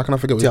with Dave? I cannot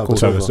forget what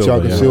it's called.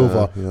 Thiago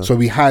Silva. So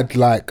we had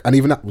like, and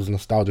even that was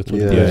nostalgia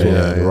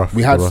to Rough,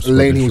 we had Rough, a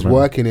lane he was Rubbish,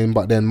 working in,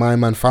 but then my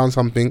man found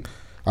something.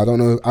 I don't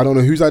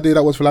know whose idea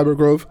that was for Labrador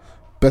Grove.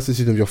 Best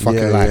decision of your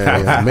fucking life.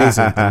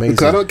 Amazing.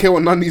 Because I don't care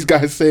what none of these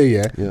guys say.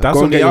 That's Go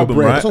on and the get your album,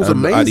 bread. right? That song's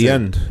amazing. At the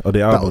end of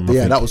the album.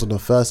 That was on the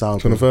first album.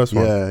 It's on the first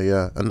one.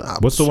 Yeah. And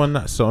What's the one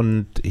that's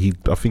on?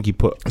 I think he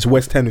put. It's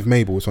West 10 with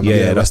Mabel. It's on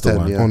Yeah, that's the West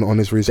one. End, on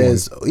this recent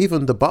There's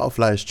even the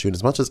Butterflies tune.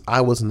 As much as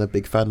I wasn't a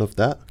big fan of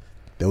that,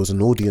 there was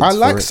an audience. I for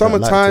like it that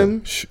Summertime,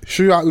 liked it.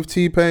 Shootout with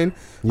T-Pain.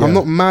 I'm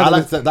not mad. I at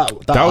liked the- that.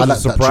 That was I a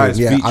liked surprise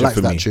tune. feature I liked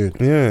for that me. tune.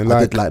 Yeah, I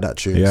did like that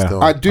tune. Yeah.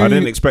 Still. I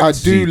didn't expect I to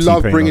see do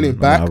love T-Pain bringing on it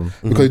back the album.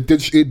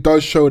 because it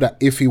does show that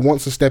if he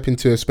wants to step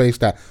into a space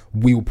that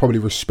we will probably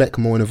respect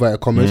more in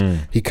inverted commas,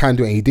 he can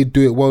do it. And he did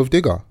do it well with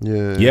Digger.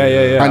 Yeah. I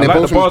they're like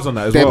both the bars on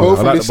that as They're well. both I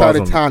from like this the bars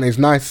side on of town. It's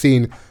nice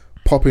seeing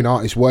popping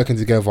artists working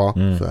together,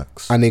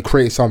 Facts. and they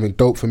create something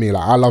dope for me.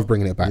 Like I love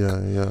bringing it back.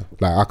 Yeah.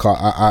 Like I can't.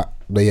 I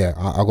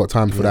got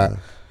time for that.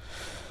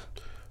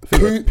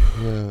 Coop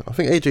I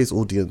think AJ's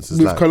audience is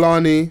with like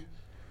Kalani,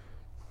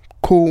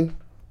 cool.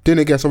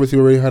 Dinner Guest, obviously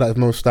we already heard that with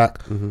Mo Stack.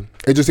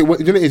 It just, you know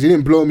what it is, it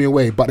didn't blow me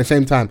away, but at the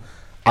same time,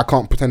 I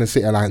can't pretend to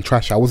sit there like and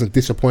trash it. I wasn't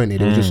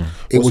disappointed. It was just,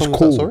 it What was song was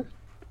cool. that, sorry?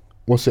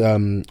 What's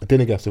it?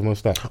 Dinner Guest with Mo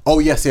Stack. Oh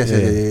yes. Yeah.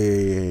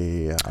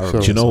 Yeah. I So-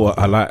 Do you know what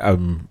I like?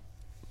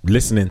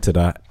 Listening to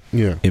that,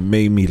 Yeah. it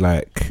made me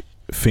like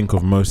think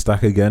of Mo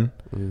Stack again.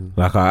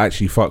 Like I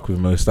actually fuck with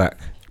Mo Stack.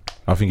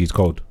 I think he's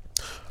cold.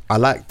 I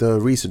like the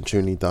recent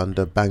tune he done,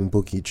 the Bang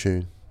Boogie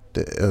tune,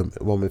 the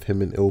one with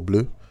him in Ill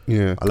Blue.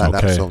 Yeah. I like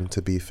Okay. that song.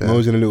 To be fair,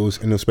 Mo's in a little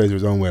space of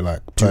his own where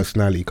like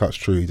personality cuts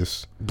through. He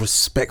just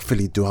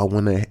respectfully, do I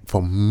want to?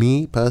 For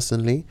me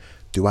personally,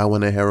 do I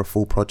want to hear a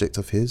full project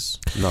of his?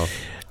 No.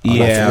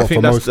 Yeah, what, I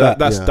think for Mo Stack?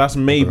 that's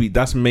maybe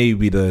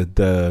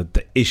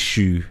the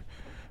issue,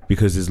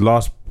 because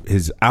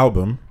his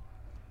album,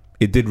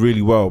 it did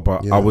really well,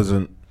 but Yeah. I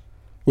wasn't.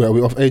 wait, are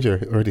we off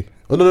AJ already?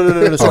 Oh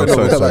no.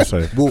 Sorry,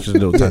 sorry. We'll- Just a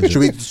little yeah,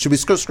 tangent. should we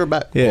scroll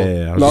back?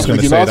 Yeah, I was Last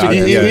just week, gonna say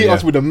that. he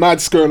asked with a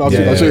mad skirt last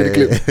week. I'll show you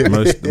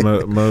the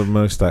clip.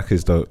 Mo Stack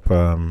is dope.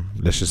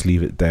 Let's just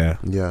leave it there.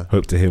 Yeah.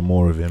 Hope to hear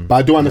more of him. But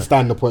I do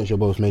understand the points you're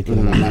both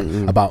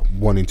making about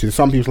wanting to.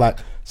 Some people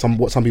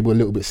what some people a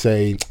little bit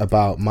say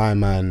about my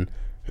man,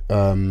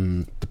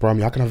 the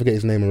Brahmi. How can I forget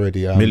his name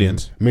already?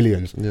 Millions.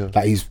 Yeah.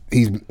 Like he's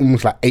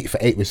almost like 8 for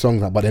 8 with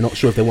songs, like, but they're not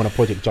sure if they want a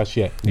project just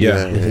yet.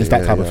 Yeah. It's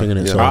that type of thing,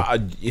 innit?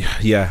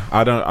 Yeah. So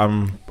I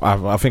don't.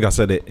 I think I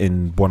said it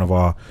in one of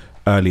our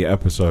earlier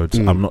episodes.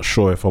 I'm not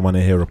sure if I want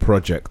to hear a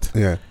project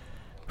yeah,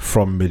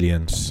 from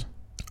Millions,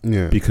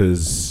 yeah,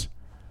 because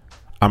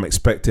I'm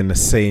expecting the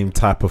same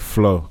type of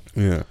flow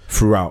yeah.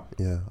 throughout.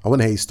 Yeah, I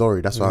want to hear his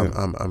story. That's why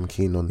Yeah. I'm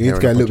keen on. You need to hearing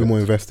get a the little bit project. more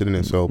invested in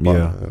it. So, but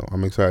Yeah.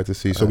 I'm excited to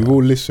see. So we've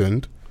all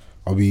listened.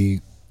 Are we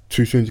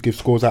too soon to give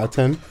scores out of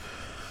 10?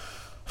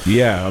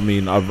 Yeah, I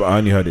mean, I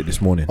only heard it this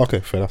morning.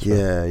 Okay, fair. That's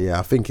fair. Yeah.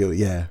 I think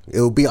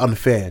it'll be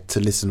unfair to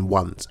listen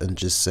once and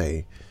just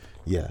say,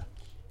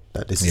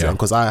 that this is Yeah.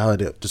 because I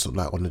heard it just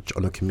like on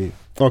a commute.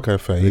 Okay,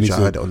 fair. You Which need I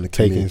to heard it on the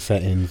take in commute.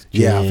 settings.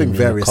 Yeah, I gym, think in the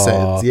various car,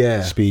 settings,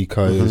 yeah.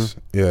 speakers.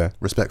 Yeah,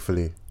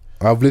 Respectfully,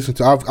 I've listened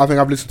to. I think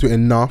I've listened to it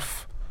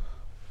enough.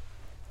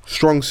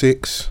 Strong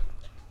 6.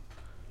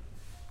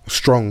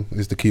 Strong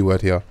is the key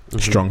word here.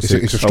 Strong It's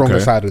 6. a stronger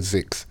okay. side of the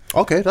 6.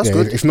 okay, that's Yeah,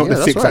 good. It's not Yeah, the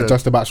that's 6 right. that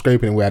just about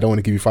scraping where I don't want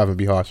to give you 5 and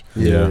be harsh.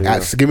 Yeah.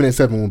 Giving it a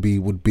 7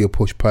 would be a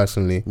push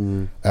personally.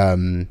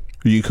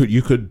 You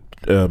could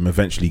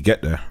eventually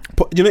get there.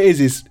 But you know what it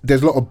is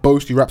there's a lot of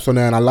boasty raps on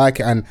there and I like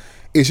it, and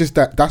it's just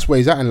that's where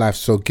he's at in life,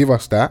 so give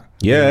us that.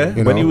 Yeah,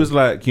 You when he know? was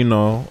like, he's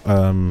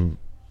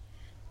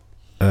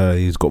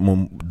got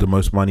the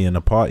most money in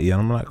the party,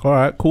 and I'm like, all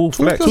right, cool,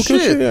 flex. Talk your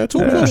shit. Yeah,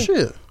 talk your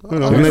shit.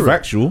 It's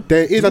factual.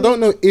 There is, I don't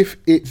know if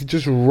it's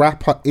just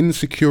rapper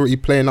insecurity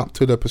playing up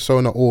to the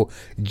persona or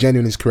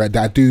genuine is correct.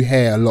 That I do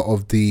hear a lot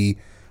of the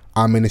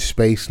I'm in a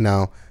space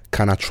now,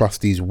 can I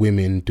trust these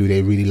women? Do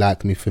they really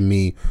like me for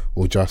me,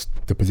 or just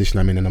the position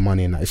I'm in and the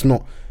money and that? It's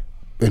not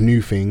a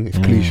new thing, it's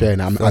cliche,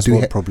 and I First do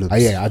world hear problems.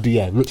 I do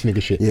rich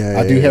nigga shit. Yeah,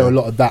 I do yeah, hear yeah. a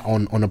lot of that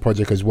on the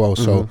project as well.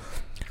 So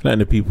Letting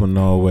the people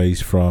know where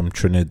he's from,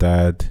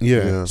 Trinidad.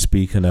 yeah.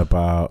 Speaking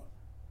about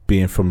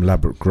being from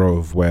Labrador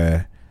Grove,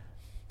 where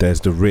there's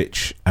the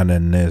rich and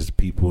then there's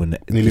people in the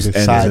And he lives this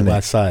end, side isn't by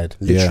it? side.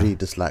 Literally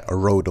just like a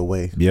road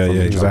away. Yeah, from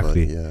yeah, each other.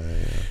 exactly. Yeah.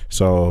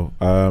 So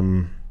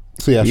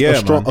So yeah,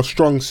 Yeah, a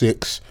strong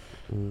 6.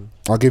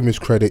 I'll give him his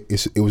credit.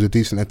 It was a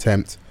decent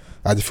attempt.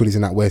 I just feel he's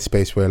in that weird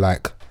space where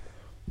like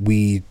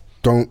we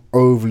don't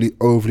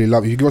overly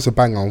love. If you give us a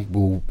banger,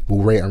 we'll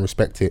rate and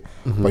respect it.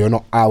 But you're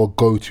not our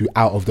go-to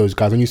out of those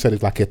guys. When you said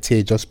it's like a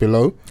tier just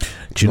below,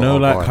 do you know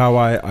not a like bar. how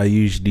I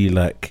usually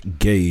like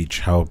gauge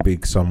how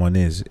big someone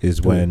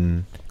is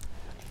when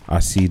I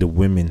see the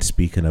women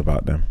speaking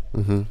about them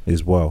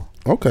as well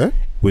okay,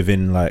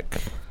 within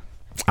like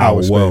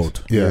our space.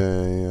 world.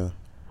 Yeah.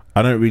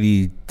 I don't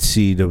really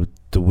see the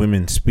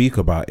women speak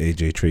about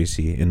AJ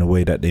Tracy in the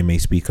way that they may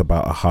speak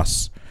about a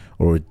Huss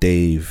or a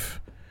Dave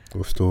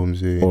Or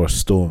Stormzy. or a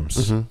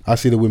Storms. I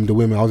see the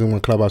women. I was in one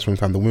clubhouse one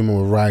time. The women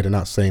were riding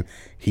out saying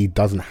he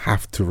doesn't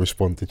have to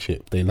respond to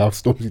Chip. They love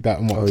Stormzy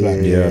that much.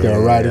 Like, they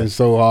were riding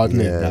so hard.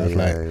 Innit? That was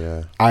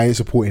like, I ain't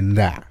supporting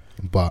that.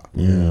 But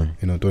you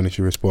know, don't need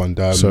to respond.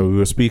 So we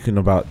were speaking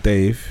about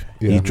Dave.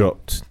 Yeah. He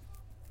dropped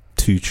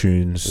 2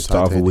 tunes the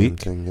other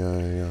week.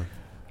 Yeah.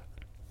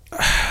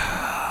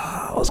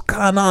 I was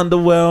kind of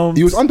underwhelmed.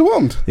 he was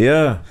underwhelmed.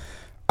 Yeah.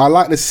 I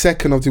like the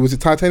second of the, was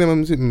it Titanium and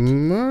was it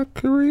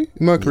Mercury?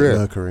 Mercury.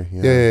 Mercury.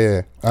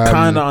 Yeah.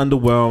 Kind of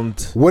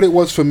underwhelmed. What it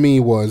was for me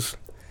was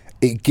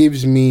it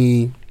gives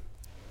me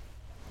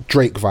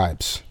Drake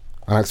vibes.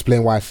 And I'll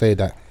explain why I say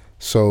that.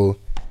 So,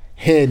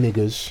 here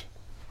niggas,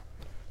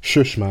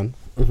 shush man,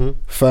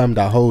 firm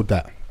that, hold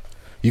that.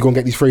 You're going to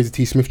get these Fraser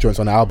T. Smith joints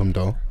on the album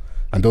though.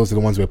 And those are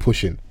the ones we're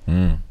pushing.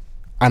 And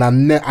I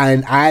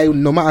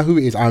no matter who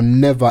it is, I'm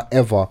never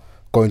ever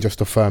going just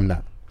to firm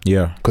that.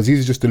 Yeah. Because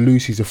these are just the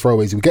loosies, the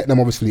throwaways. We get them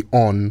obviously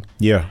on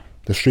Yeah.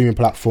 the streaming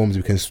platforms.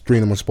 We can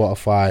stream them on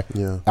Spotify,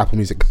 Apple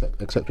Music,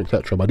 etc.,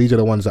 etc. But these are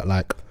the ones that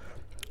like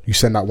you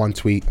send out one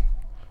tweet,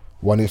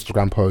 one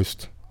Instagram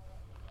post.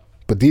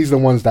 But these are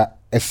the ones that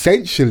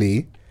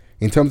essentially,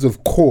 in terms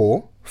of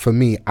core, for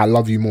me, I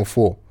Love You More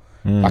for.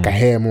 Like I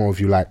hear more of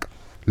you. Like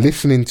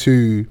listening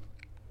to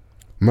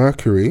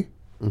Mercury,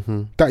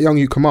 that young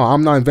you come out,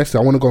 I'm now invested.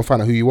 I want to go and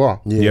find out who you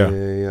are.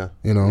 Yeah.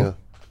 You know, Yeah.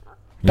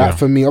 that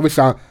for me,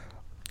 obviously,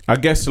 I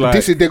guess like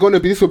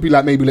this will be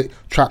like maybe like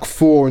track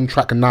 4 and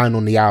track 9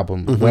 on the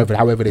album,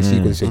 however they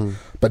sequence it.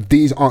 But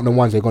these aren't the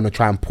ones they're gonna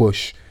try and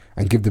push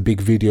and give the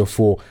big video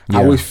for.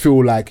 I always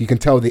feel like you can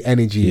tell the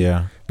energy.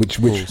 Which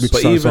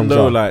but some even songs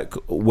though are. like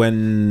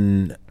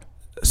when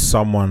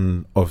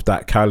someone of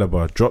that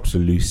caliber drops a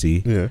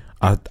Lucy,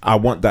 I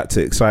want that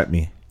to excite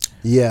me.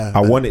 Yeah.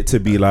 I want it to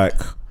be like,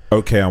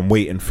 okay, I'm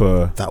waiting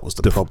for That was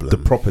the problem. the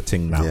proper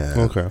thing now. Yeah.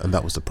 Okay. And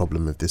that was the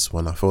problem with this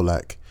one. I feel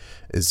like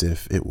as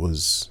if it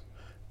was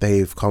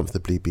Dave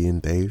comfortably being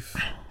Dave,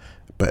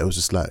 but it was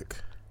just like,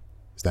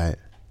 is that it?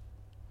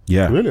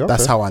 Yeah, Really?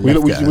 That's Okay. how I Were you-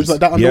 left it was as.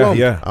 like that yeah, underwhelmed?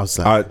 yeah. I was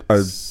like,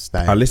 is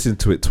that I it? listened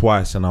to it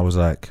twice and I was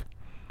like,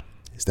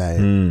 Is that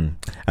it?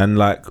 and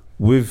like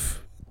with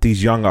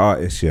these younger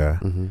artists,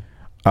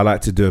 I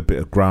like to do a bit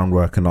of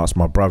groundwork and ask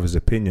my brother's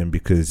opinion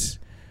because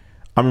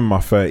I'm in my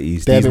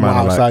 30s. They're a These bit more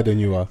man are outside like, than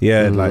you are.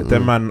 like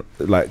them man,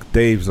 like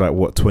Dave's like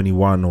what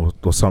 21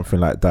 or something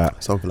like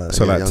that. Something like that.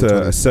 So yeah, like young to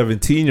a 20.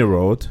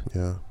 17-year-old,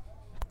 Yeah.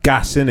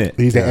 gas in it.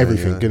 He's Yeah, at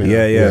everything, yeah.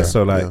 innit? Yeah.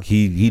 So like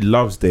he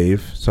loves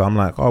Dave. So I'm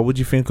like, oh, what do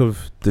you think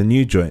of the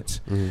new joints?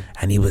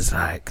 And he was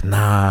like,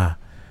 nah,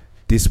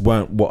 this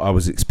weren't what I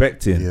was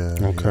expecting. Yeah.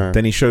 Okay.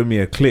 Then he showed me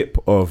a clip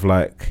of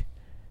like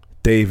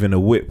Dave in a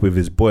whip with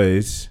his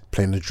boys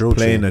Playing the drill.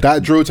 playing tune. a.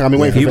 That drill thing, I've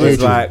been waiting He for was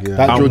ages. like, Yeah.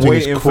 That I'm drill thing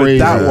waiting is for crazy.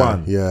 that Yeah.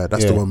 one. Yeah,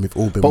 that's the one we've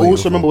all been But waiting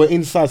also for. remember, we're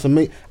inside,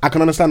 so I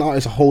can understand the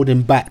artists are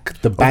holding back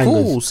the Of bangers.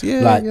 course, yeah,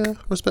 like, yeah,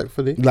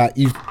 respectfully. Like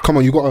you, come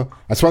on, you got to.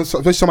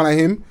 Especially someone like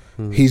him,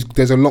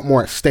 there's a lot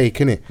more at stake,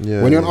 innit?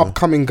 Yeah, When you're an yeah.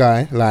 upcoming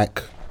guy,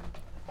 like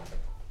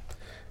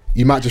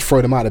you might just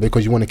throw them out there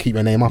because you want to keep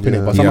your name up,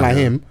 innit? But someone Yeah. like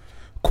him,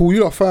 cool,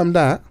 you affirm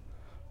that.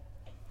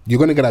 You're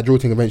gonna get that drill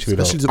thing eventually,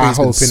 Especially the though. way I he's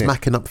been hope, innit?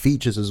 smacking up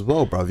features as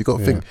well, bro. You got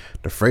to think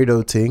the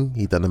Fredo thing,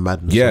 he done a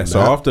madness. Yeah. on So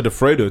that. after the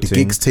Fredo the thing,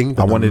 gigs thing, I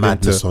done a wanted him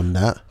madness to. on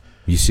that.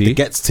 You see, The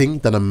Gets thing,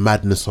 done a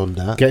madness on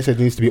that. Get said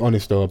he needs to be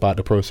honest though about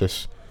the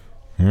process.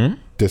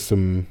 There's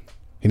some.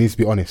 He needs to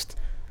be honest.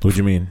 what do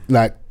you mean?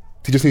 Like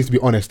he just needs to be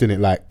honest, innit?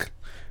 Like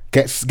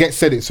get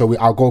said it. So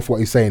I'll go for what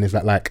he's saying. Is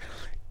that like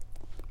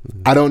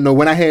I don't know.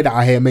 When I hear that,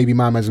 I hear maybe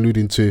my man's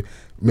alluding to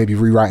maybe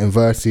rewriting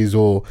verses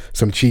or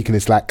some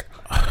cheekiness. Like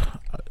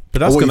But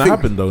that's Or what gonna you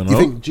think- happen though. No. You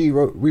think G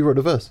rewrote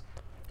the verse?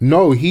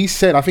 no, he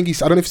said. I think I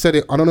don't know if he said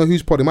it. I don't know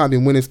whose pod. It might have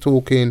been Winners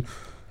talking.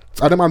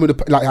 I don't mind with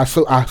the like. I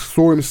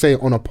saw him say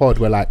it on a pod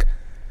where like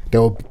they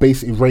were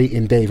basically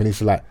rating Dave, and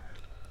it's like,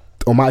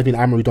 or might have been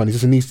Amory Don. He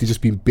just needs to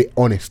just be a bit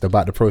honest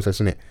about the process,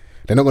 innit?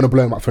 They're not gonna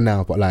blow him up for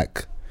now, but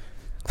like,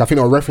 I think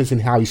they were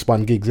referencing how he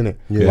spun gigs, innit?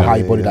 Yeah, or how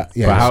he yeah, bodied yeah. that.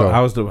 Yeah.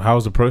 But so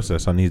how's the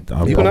process? I you're want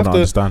gonna have to to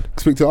understand.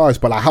 speak to us.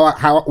 But like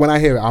how when I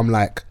hear it, I'm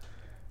like,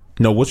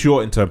 No, what's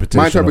your interpretation?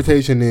 my of-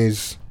 interpretation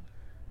is,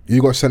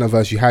 you got center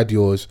verse, you had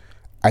yours,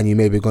 and you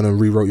maybe gonna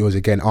rewrote yours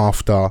again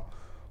after.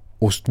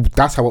 Or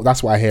that's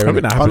what I hear. I think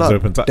innit? that happens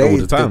all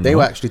the time. They no?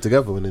 were actually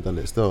together when they done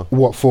it. Still,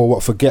 What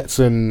for Gets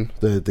and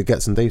the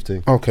Gets and Dave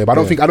thing. okay, but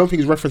I Yeah. don't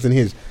think he's referencing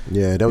his.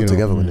 Yeah, they were You know,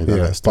 together when they done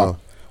yeah, that. Still,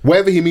 but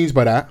whatever he means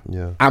by that,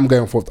 yeah. I'm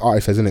going for what the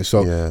artist says, isn't it?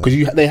 So Yeah. because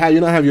you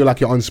don't have your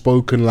like your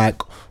unspoken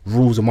like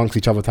rules amongst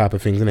each other type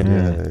of things, isn't it?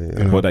 Yeah.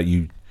 You know? What that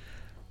you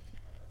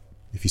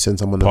If you send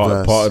someone a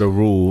verse, part of the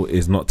rule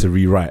is not to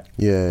rewrite.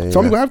 yeah,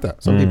 Some people have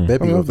that. Some people, Some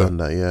baby, people have have done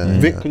that. Yeah,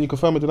 Vic, can you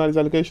confirm or deny these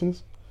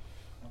allegations?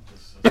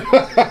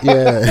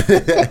 yeah.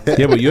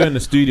 Yeah, but you're in the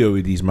studio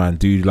with these man.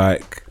 Do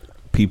like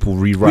people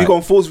We rewrite?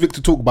 gonna force Vic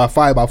to talk by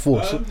fire by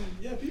force.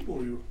 Yeah, people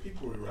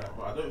rewrite,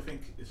 but I don't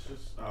think it's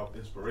just out of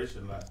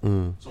inspiration. Like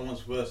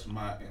someone's verse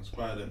might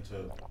inspire them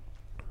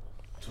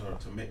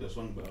to make the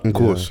song better. Of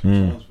course.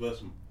 Someone's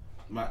verse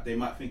they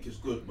might think it's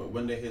good, but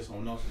when they hear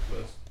someone else's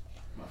verse,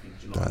 they might think,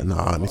 do you know what I mean?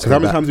 Nah, Because how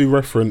many times we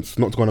reference,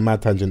 not to go on a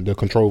mad tangent, the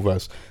control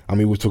verse, and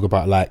we would talk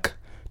about like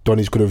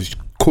Donny's could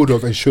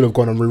have and should have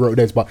gone and rewrote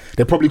theirs, but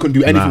they probably couldn't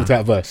do anything Nah. to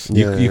that verse.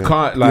 You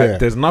can't like. Yeah.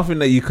 There's nothing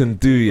that you can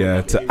do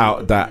to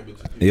out that.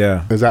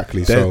 Yeah,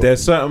 Exactly. There, So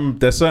there's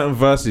certain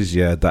verses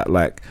that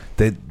like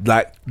they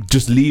like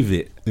just leave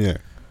it yeah.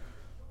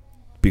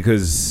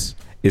 because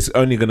it's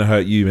only gonna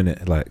hurt you in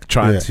it. Like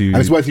trying Yeah. to. And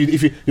it's worth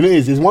if you know it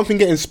is. It's one thing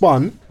getting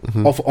spun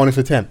off an honest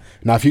attempt.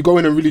 Now, if you go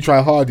in and really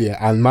try hard here,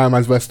 and my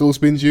man's verse still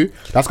spins you,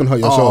 that's gonna hurt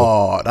your soul.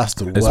 Oh, that's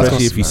the worst.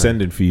 Especially if he's man.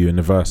 sending for you in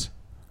the verse.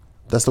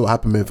 That's what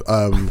happened with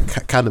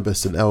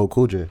Cannabis and LL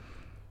Cool J.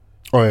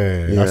 Oh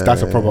yeah. Yeah,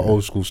 That's a proper yeah.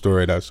 old school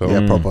story. That so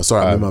Yeah, proper.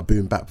 Sorry, I'm in my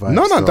boom back vibes.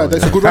 No, so,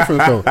 that's yeah. a good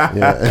reference though.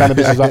 Yeah.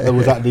 Cannabis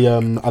was at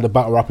the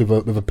battle rap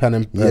with a pen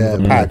and Yeah,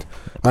 with a pad.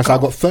 And so I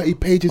got 30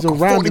 pages of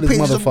rhymes 40 in this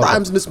pages of motherfucker.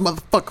 rhymes in this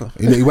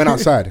motherfucker. You know, he went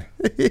outside.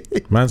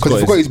 Man's 'Cause he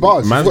forgot his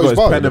bars. Man's He forgot got his his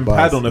bars. pen and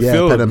pad on the Yeah,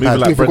 field, pen and moving pad.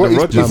 like He forgot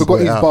Brendan his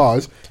Rodgers.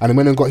 bars and then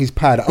went and got his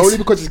pad. Only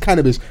because it's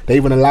cannabis, they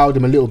even allowed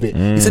him a little bit.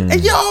 He said, "Hey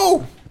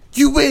yo,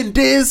 you win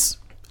this."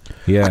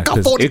 Yeah, I got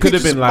 'cause 40 it could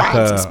have pictures been of like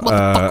rhymes, this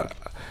motherfucker.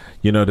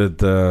 you know,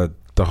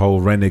 the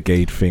whole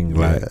renegade thing,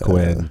 like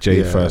when Jay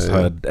yeah, first yeah.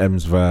 heard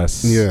M's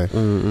verse. Yeah.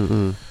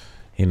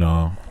 You you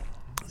know.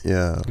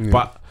 Yeah.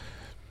 But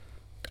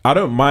I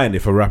don't mind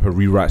if a rapper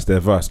rewrites their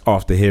verse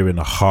after hearing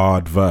a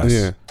hard verse.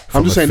 Yeah. from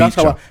I'm just a saying that's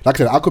how feature. like I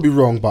said, I could be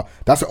wrong, but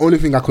that's the only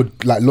thing I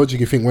could like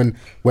logically think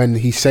when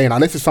he's saying,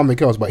 unless it's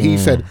something else, but he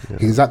said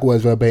his exact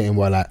words verbatim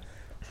were like,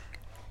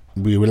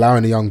 we rely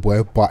on the young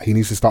boy, but he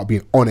needs to start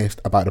being honest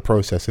about the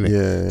process, innit?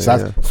 Yeah,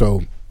 So,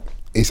 so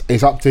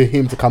it's up to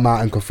him to come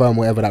out and confirm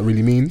whatever that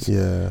really means.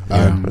 Yeah. But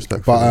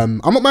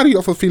I'm not mad at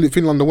you for feeling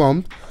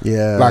underwhelmed.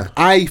 Yeah. Like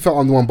I felt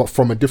underwhelmed, but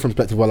from a different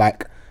perspective, where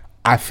like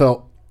I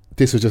felt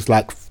this was just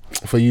like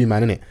for you,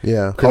 man, innit?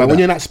 Yeah. Because like, when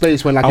you're in that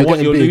space when like I you're want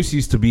getting your big,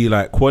 Lucy's to be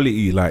like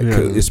quality, like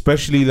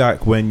especially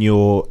like when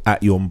you're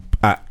at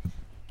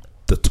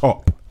the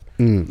top,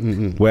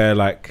 where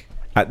like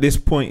at this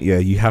point,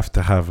 you have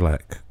to have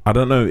like, I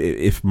don't know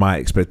if my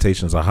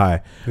expectations are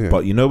high,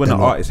 but you know when They're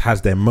an not. artist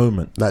has their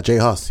moment. Like Jay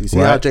Huss. You see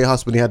Right. how Jay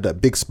Huss when he had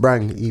that Big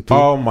Sprang EP?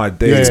 Oh my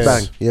days, Yeah. Big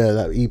Bang. Yeah,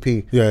 that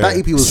EP. Yeah, That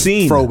EP was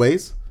Scene.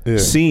 throwaways.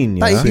 Scene,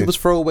 That yeah. EP was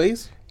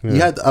throwaways. You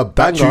had a That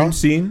banger. tune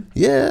scene,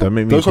 Yeah. that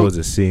made me Those cause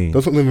a scene.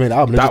 those something made the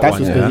album. That That's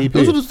one, just yeah. the EP.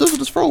 Those were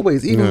just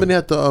throwaways. Even when he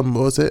had the what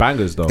was it?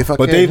 Bangers though. If I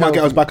But Can't Dave might Help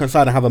get us It. back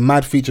inside and have a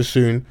mad feature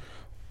soon,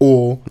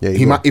 or Yeah, he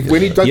he will. might. If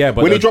when he does, Yeah,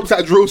 but when he the- drops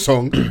that drill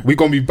song, we're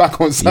gonna be back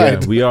on Yeah,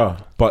 side. we are.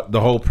 But the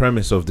whole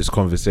premise of this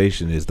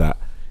conversation is that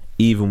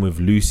even with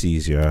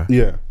Lucy's, Yeah,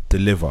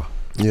 deliver.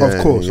 Yeah,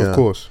 of course, yeah. of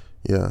course.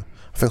 Yeah.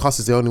 I think Huss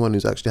is the only one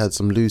who's actually had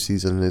some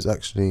Lucy's and has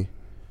actually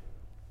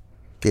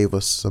gave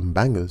us some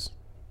bangers.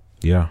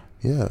 Yeah.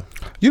 Yeah.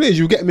 You know,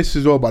 you get misses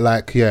as well, but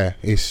like, yeah,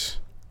 it's.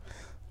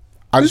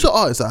 Who's the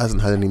artist that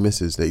hasn't had any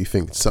misses that you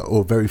think,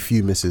 or very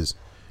few misses,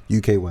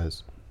 UK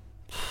wise?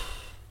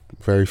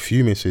 Very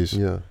few misses.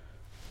 Yeah.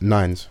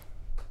 Nines.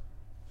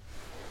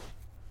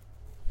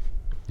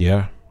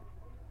 Yeah.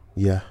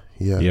 Yeah.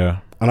 Yeah. Yeah.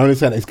 And I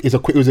understand it's a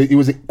quick. It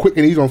was a quick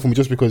and easy one for me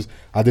just because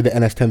I did the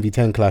NS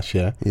 10v10 clash,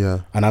 yeah. Yeah.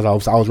 And as I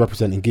was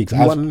representing gigs. You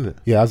as, won,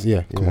 innit?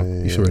 Yeah, come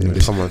on, you sure know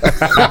this? Come on.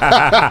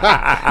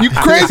 You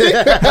crazy?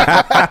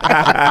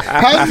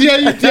 How dare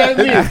you dare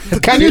me?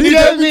 Can you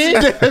dare me?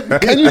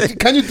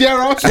 Can you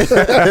dare us?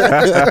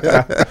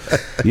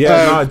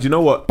 Yeah, nah, do you know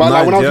what? But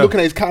like, when I was yeah.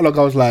 looking at his catalogue,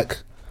 I was like,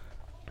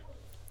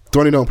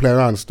 Donny don't play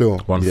around still.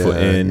 1 Yeah,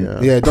 foot in.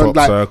 yeah. Yeah, don't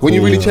Crop like when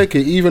you really circle, check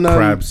it. Even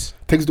Crabs.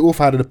 Takes the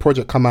Author had the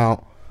project come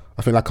out.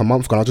 I think like a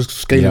month ago. And I was just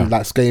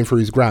scaling through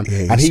his gram,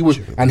 Yeah, and he's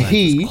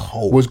he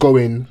was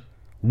going,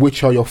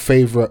 which are your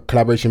favorite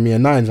collaboration? Me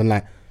and Nines, and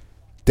like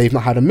they've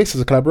not had a miss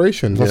as a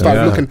collaboration. So I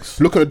started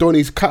looking at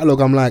Donny's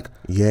catalogue. I'm like,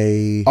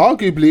 Yay.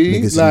 arguably,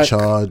 Niggas like, in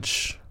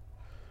charge.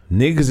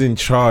 Niggas in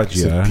charge,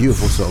 It's yeah. a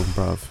beautiful song,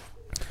 bruv.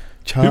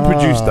 Who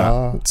produced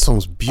that? That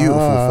song's beautiful,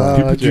 Who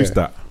fam. produced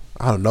that?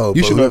 I don't know.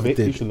 You but should know, whoever Vic.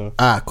 did You should know.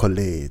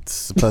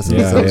 Accolades. The person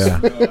Yeah, deserves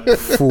yeah.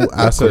 full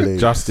That's a accolades.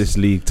 Justice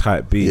League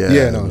type beat. Yeah.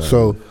 Yeah, no. man.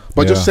 So,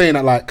 but just Yeah. saying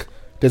that, like,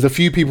 there's a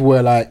few people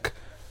where, like,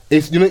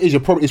 it's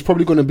it's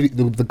probably going to be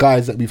the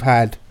guys that we've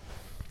had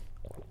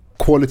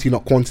quality,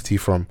 not quantity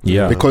from.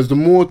 Yeah. Because the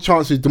more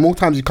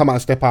times you come out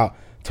and step out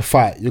to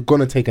fight, you're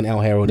gonna take an L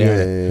here or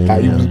there. Yeah,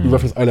 Like you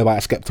referenced earlier about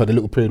Skepta, the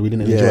little period we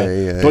didn't Yeah,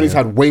 enjoy. yeah, Donny's yeah.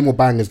 had way more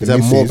bangers than He's had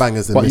misses, more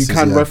bangers than but misses, you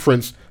can yeah.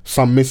 reference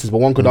some misses. But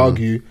one could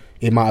argue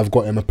it might have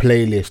got him a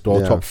playlist or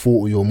a Yeah. top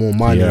 40 or more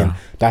money, Yeah. and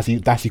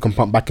that's you can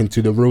pump back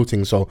into the real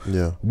thing. So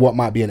Yeah. what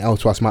might be an L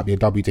to us might be a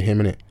W to him,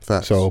 innit?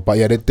 Facts. So, but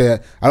yeah,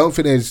 I don't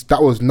think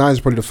that was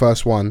Nine's probably the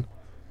first one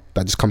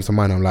that just comes to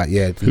mind. I'm like,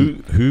 yeah,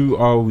 Who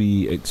are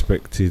we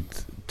expected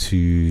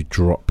to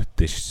drop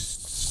this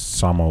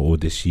summer or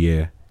this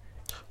year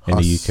in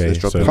Huss the is UK?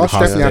 dropping. Huss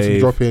definitely has to Dave,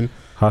 drop in.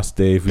 Huss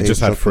Dave. We Dave's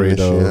just had dropping this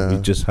Fredo. year. We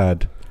just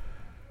had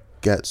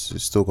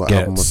Gets still got Gets.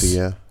 album of the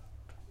year.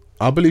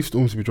 I believe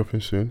Storms will be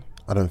dropping soon.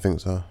 I don't think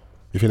so.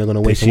 You think they're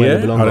gonna wait this and wait a year.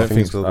 bit I longer? don't think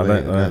it's so. gonna I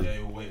don't wait, know. Yeah,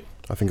 you'll wait.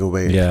 I think it'll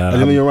wait. Yeah,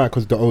 And then you're right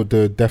because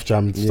the Def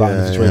Jam starting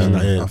the situation. yeah.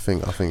 That, I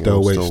think they'll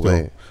it'll wait still still.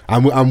 wait.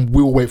 And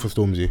we'll wait for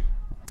Stormzy.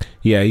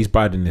 yeah, he's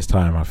biding his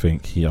time. I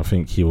think he will.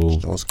 You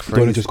know what's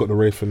Donny crazy? just got the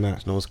rave from that.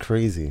 You know what's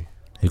crazy?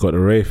 He got the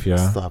Wraith. I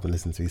Yeah, still haven't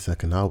listened to his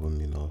second album,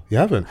 you know. You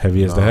haven't?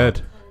 heavy as the Nah.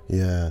 head.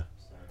 Yeah.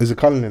 Is it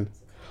Cullinan?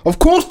 Of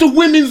course the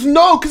women's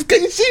know, because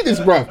can you see this,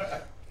 bro?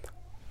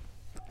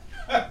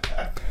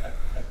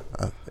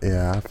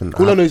 Yeah, I haven't.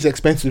 All I know is it's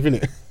expensive,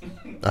 innit?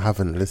 I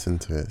haven't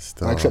listened to it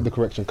still. I accept the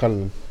correction,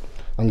 Cullinan.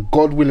 And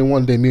God willing,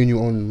 one day me and you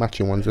own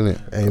matching ones, innit?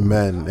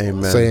 Amen.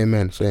 Amen. Say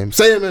amen, say amen.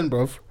 Say amen,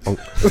 bruv.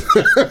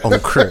 On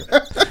Crip.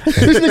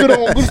 This nigga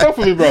don't want good stuff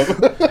for me,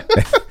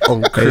 bruv.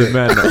 On Crip.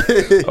 Amen.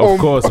 Of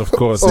course, of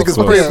course. Of Niggas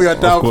course. pray for your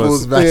Of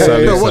downfalls, course. man. Yeah, You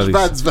yeah, know, yeah. watch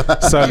bands,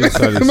 man. Sally.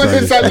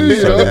 Man, salute,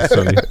 you know.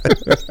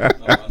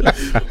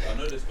 I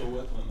know they're still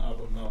working on an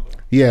album now. Though.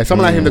 Yeah,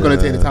 someone like him, they're going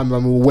to take the time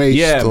and we'll wait.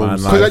 Yeah, man.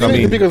 Because Like, I I think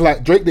mean, because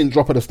like Drake didn't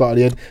drop at the start of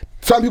the year.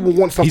 Some people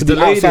want stuff He's to be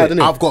delayed outside, it.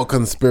 innit? I've got a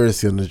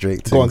conspiracy on the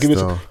Drake thing. Go on,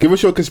 still. give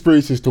us your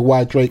conspiracies to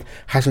why Drake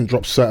hasn't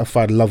dropped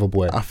Certified Lover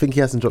Boy. I think he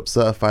hasn't dropped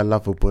Certified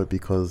Lover Boy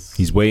because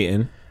he's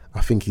waiting. I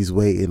think he's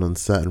waiting on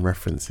certain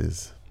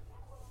references.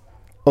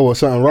 Oh, well,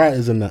 certain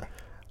writers and that.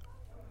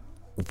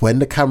 When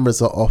the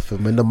cameras are off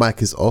and when the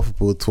mic is off,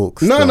 we'll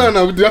talk. No, stuff. we don't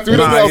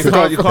Nah,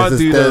 know you can't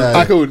do This is that.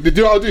 I cool. Do you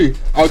know what I'll do?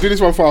 I'll do this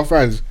one for our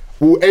fans.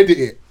 We'll edit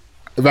it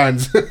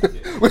Vans.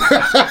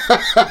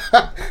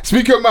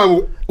 Speaking of man, Do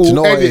you we'll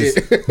know what it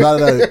edit is?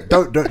 No.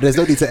 Don't. There's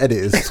no need to edit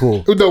it at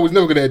all. it. No, we're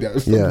never gonna edit.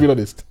 Let's Yeah. be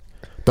honest.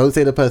 Don't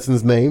say the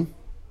person's name.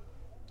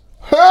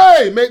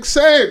 Hey, makes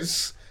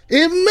sense.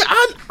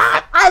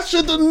 I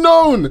should have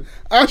known.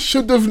 I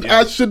should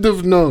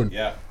have known.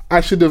 Yeah. I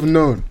should have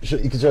known.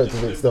 You can show it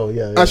to me still.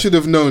 Yeah. I should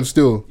have known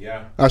still.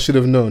 Yeah. I should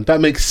have known. That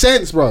makes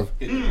sense, bro.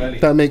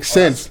 That makes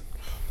sense.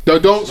 No,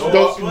 don't.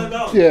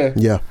 Yeah.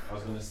 Yeah. I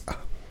was gonna say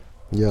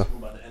Yeah.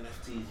 about the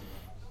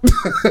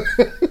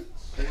NFTs.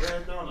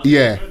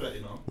 Yeah.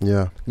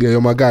 Yeah. Yeah,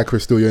 you're my guy,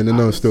 Chris. Still, you're in the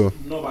know. Still,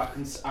 No, but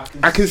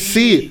I can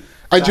see it.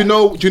 And do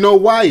you know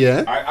why?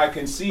 Yeah. I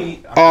can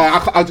see.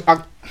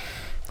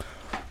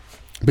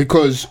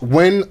 Because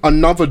when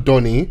another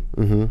Donny,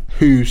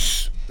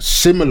 who's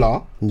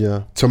similar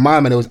Yeah. to my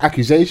man, there was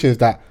accusations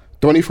that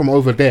Donny from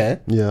over there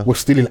Yeah. was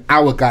stealing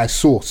our guy's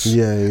source.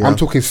 Yeah, yeah. I'm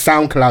talking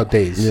SoundCloud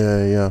days.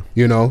 Yeah. Yeah.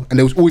 You know, and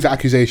there was always an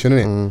accusation,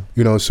 innit?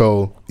 You know,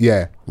 so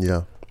yeah.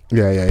 Yeah.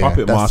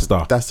 Puppet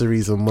master. That's the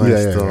reason why. Yeah,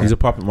 yeah, still. yeah. He's a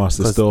puppet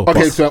master still.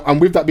 Okay, so and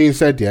with that being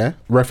said, yeah,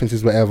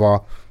 references, whatever,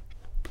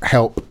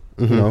 help.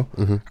 You know,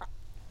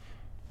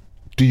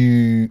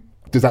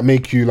 does that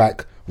make you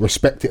like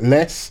respect it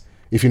less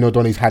if you know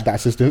Donny's had that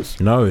assistance?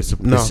 No,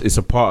 it's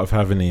a part of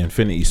having the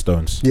Infinity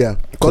Stones. Yeah.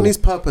 Donny's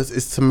purpose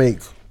is to make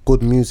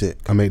good music.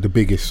 I make the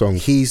biggest song.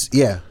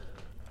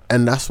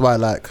 And that's why,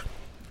 like,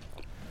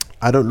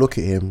 I don't look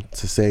at him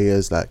to say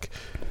as like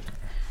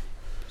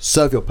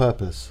serve your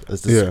purpose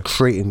as this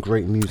creating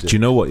great music. Do you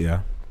know what?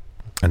 Yeah,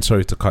 and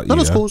sorry to cut you.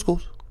 No,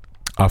 school.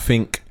 I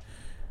think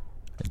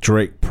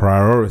Drake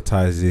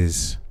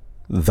prioritizes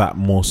that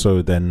more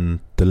so than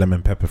the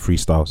Lemon Pepper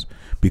freestyles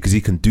because he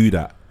can do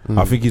that.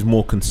 I think he's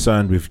more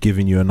concerned with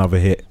giving you another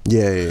hit,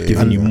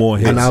 giving you more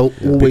hits. And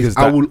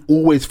I will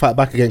always fight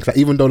back against that,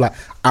 even though like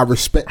I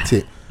respect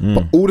it.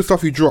 But all the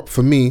stuff you drop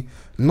for me,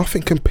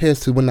 nothing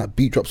compares to when that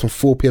beat drops on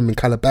 4 p.m. in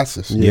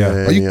Calabasas.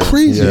 Are you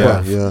crazy,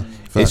 bro? Yeah.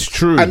 It's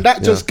true, and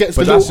that just gets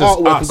But the that's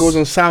little just artwork us. and goes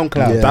on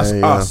SoundCloud. That's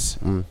us.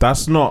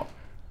 That's not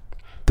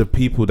the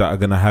people that are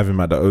gonna have him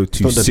at the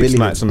O2 not the 6 billion.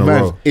 nights in a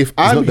Man, row. if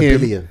I'm not the him,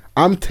 billion.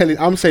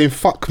 I'm saying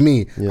fuck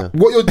me. Yeah.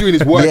 What you're doing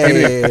is working. Yeah,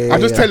 innit? yeah,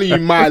 I'm just yeah. telling you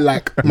my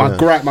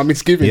gripe, my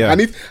misgiving. Yeah. I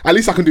need at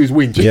least I can do is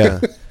whinge. Yeah.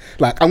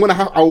 Like I'm gonna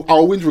I'll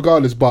whinge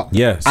regardless, but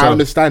Yeah, I so-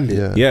 understand it.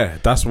 Yeah. Yeah,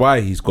 that's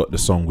why he's got the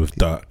song with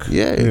Dirk.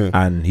 Yeah.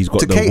 And he's got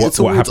To the cater what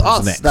towards happens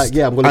us. next. Like,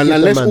 I'm gonna And give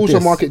them let's man also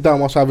this. mark it down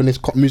whilst having this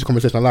music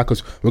conversation. I like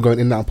because we're going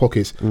in and out of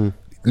pockets.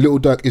 Little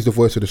Dirk is the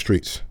voice of the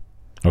streets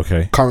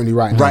Okay. currently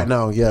right now. Right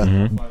now,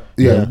 yeah.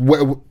 Yeah.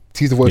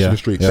 He's the voice Yeah. of the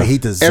streets. Yeah. So he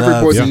deserves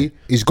Everybody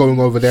is going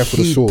over there for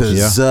the He source.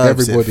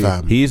 deserves Everybody. it,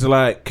 fam. He's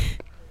like,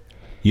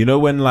 you know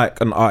when like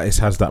an artist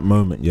has that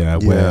moment,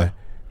 where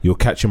you'll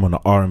catch him on an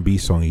R&B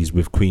song, he's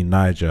with Queen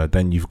Naija,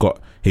 then you've got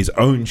his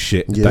own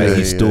shit that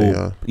he's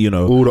still, you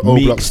know, All the old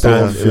Meek, block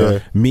stuff,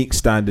 Meek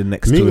standing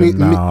next to him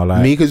now.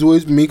 Like, Meek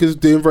is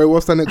doing very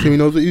well standing next to him. He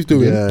knows what he's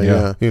doing.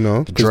 Yeah. You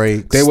know, 'cause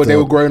Drake They were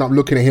still. growing up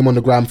looking at him on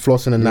the gram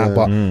flossing and that.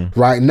 But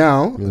right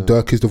now,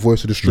 Dirk is the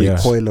voice of the streets. Yeah.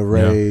 Coil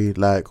Ray,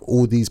 like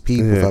all these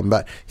people, fam.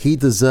 But he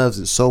deserves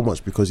it so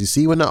much because you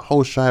see when that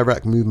whole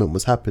Chirac movement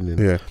was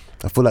happening,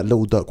 I feel like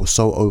Lil Durk was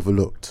so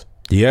overlooked.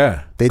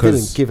 yeah. They 'cause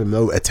didn't give him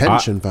no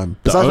attention, fam.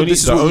 The Besides from only, This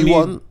Is the, What You only,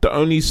 Want. the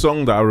only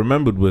song that I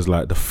remembered was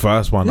like the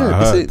first one I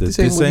heard. This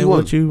This ain't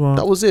what you want.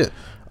 That was it.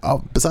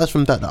 Besides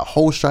from that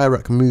whole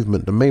Chirac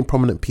movement, the main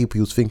prominent people he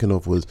was thinking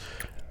of was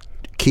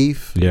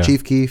Keith,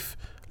 Chief Keef,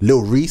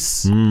 Lil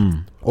Reese,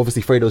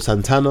 obviously Fredo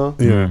Santana.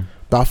 Yeah.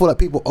 But I feel like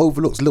people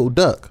overlooked Lil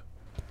Durk,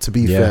 to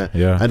be fair.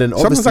 Yeah. And then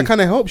Sometimes obviously that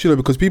kind of helps, you know,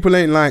 because people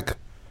ain't like,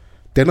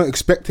 they're not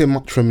expecting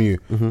much from you.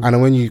 And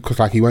then when because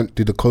like he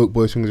did the Coke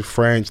Boys thing with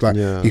French, like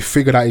he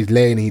figured out his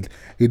lane.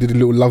 He did a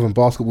little love and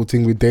basketball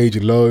thing with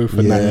Deja Loaf,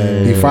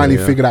 and he finally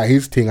figured out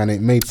his thing, and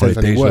it made sense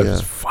and it Deja worked.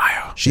 was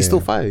fire. she's still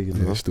fire, you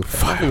know. still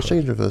fire. Nothing's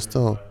changed with her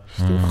still.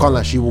 I can't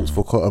like she walks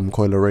for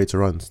Coil Ray to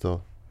run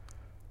still.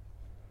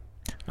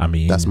 I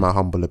mean, That's my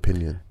humble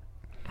opinion.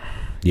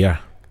 yeah.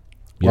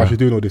 While she's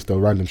doing all this though,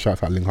 random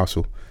shouts out Ling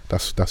Hustle.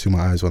 That's who my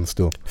eyes on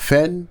still.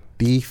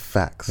 Fendi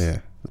Facts. Yeah.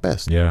 The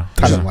best. Yeah.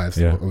 Talent wise,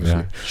 Yeah. obviously.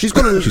 Yeah. She's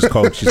gonna She's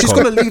cold. She's she's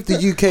cold. gonna leave the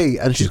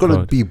UK and she's gonna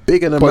cold. be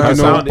big in But America.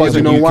 sound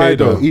you know is why UK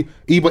though?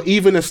 though. But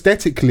even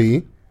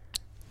aesthetically,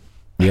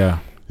 Yeah.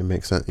 It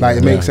makes sense. like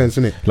it yeah. makes sense,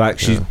 innit? Like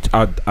she,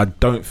 I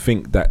don't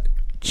think that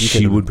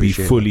she don't would be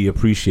appreciate fully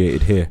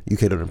appreciated here.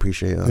 UK don't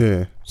appreciate that.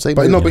 Yeah. Same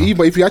But with- no, but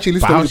if you actually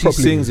listen But to how it she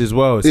properly, sings as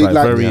well, it's it like,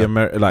 like- very yeah.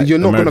 like you're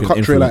not American gonna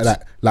cut through like influence.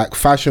 that. Like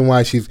fashion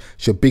wise, she's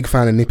a big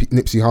fan of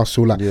Nipsey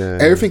Hussle. Like Yeah.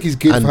 everything is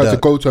good And for her to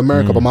Dirk. go to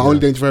America. But my only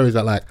danger for her is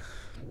that like,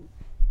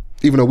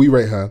 even though we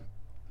rate her,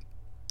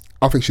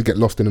 I think she'd get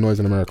lost in the noise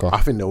in America. I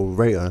think they will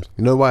rate her.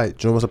 You know why? Do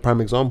you know what's a prime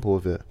example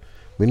of it?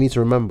 We need to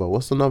remember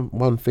what's the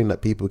one thing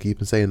that people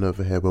keep saying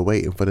over here. We're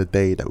waiting for the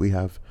day that we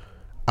have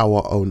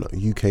our own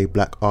UK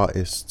black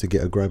artists to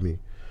get a Grammy.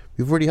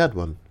 We've already had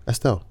one,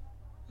 Estelle.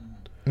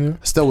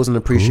 Estelle wasn't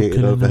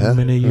appreciated over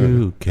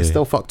here.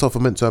 Estelle fucked off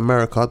and went to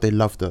America. They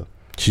loved her.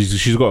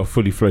 She's got a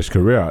fully fledged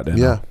career out there.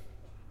 Yeah. now.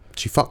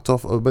 She fucked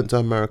off, went to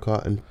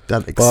America, and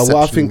done But exceptionally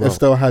what I think well.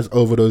 Estelle has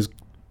over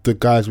the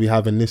guys we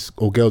have in this,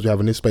 or girls we have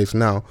in this space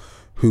now,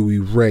 who we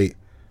rate,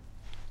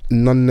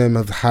 none of them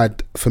have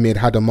had, for me, it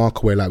had a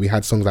marker where like we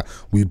had songs like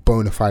We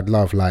Bonafide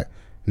Love, like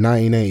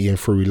 1980 and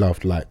Free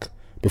Loved, like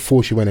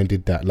before she went and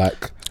did that,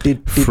 like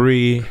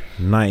Free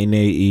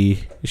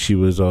 1980. She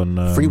was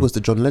on. Free was the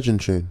John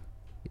Legend tune.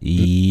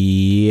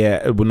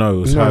 Yeah, well, no,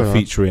 it was No, her no.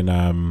 featuring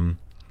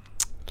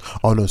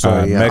Oh no,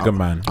 sorry, yeah. Mega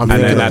Man. I'm and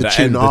thinking then of at the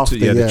the end, tune after,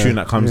 the tune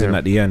that comes in Yeah.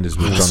 at the end is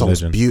with That John song's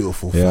Legend.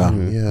 beautiful, Yeah.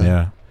 fam. Yeah.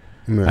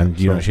 yeah, And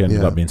you know she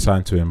ended yeah. up being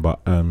signed to him, but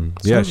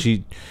yeah,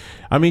 she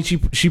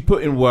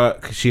put in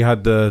work. She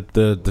had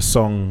the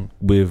song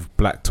with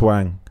Black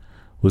Twang,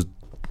 was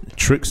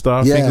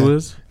Trickstar, I think Yeah. it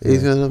was.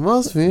 It's the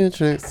most be a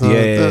trick.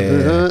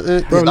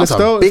 Yeah. Bro, That's a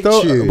Estelle, big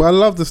Estelle, tune. but I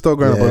love the Estelle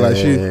growing up, but like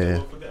she,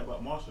 Don't forget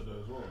about Marsha though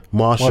as well.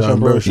 Marsha Marsha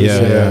Ambrosius,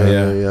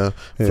 Ambrosius,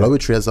 yeah.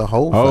 Flowetry as a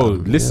whole. Oh,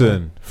 fam.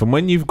 listen, from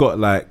when you've got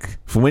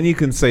from when you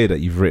can say that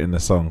you've written a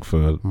song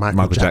for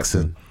Michael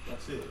Jackson.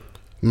 That's it.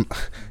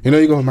 you know,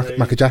 you go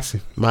Michael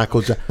Jackson,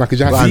 Michael Jackson. Michael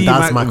Jackson. Right. The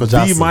that's Michael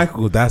Jackson. That's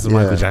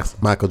Michael Jackson.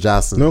 Michael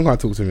Jackson. No one can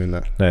talk to me in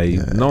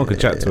that. No one can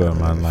chat to her,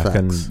 man. Like, facts.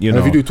 and you And know,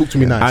 if you do, talk to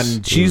me nice.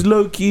 and she's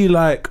low key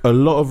like a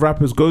lot of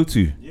rappers go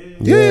to.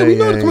 Yeah, we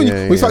know. Come on,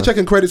 yeah, we start yeah.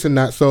 checking credits and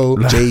that. So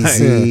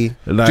Jay-Z.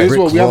 Like, James,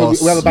 well, we have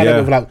Ross, a bad yeah.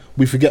 habit of like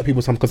we forget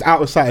people sometimes because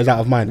out of sight is out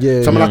of mind.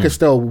 Yeah, Someone yeah. like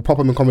Estelle will pop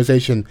up in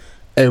conversation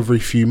every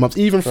few months,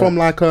 even from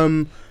like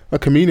a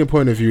comedian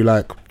point of view,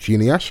 like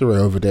Jeannie Asheray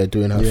over there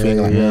doing her Yeah, thing.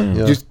 Like,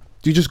 yeah.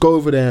 you just go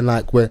over there and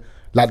like we're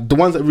like the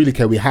ones that really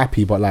care, we're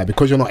happy, but like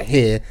because you're not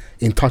here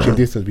in touching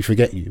distance, we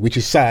forget you, which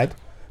is sad,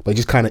 but it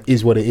just kind of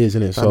is what it is,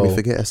 isn't it? Fam, we So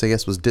forget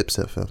SAS was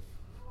Dipset, fam.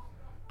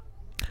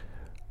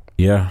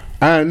 Yeah.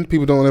 and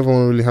people don't ever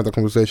want to really have the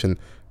conversation.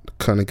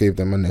 Kind of gave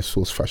them and their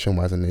source fashion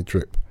wise and their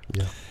drip.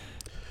 Yeah.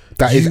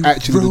 That is You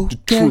actually the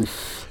broke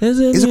truth.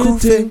 It's a group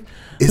thing.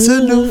 It's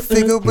a new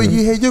figure when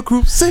you hear your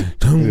group sing.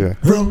 Yeah.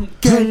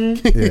 Broken.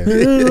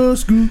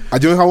 I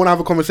do know how I want to have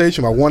a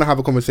conversation. I want to have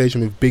a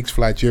conversation with Biggs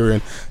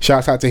Flygerian.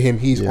 Shouts out to him.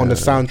 He's on the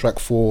soundtrack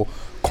for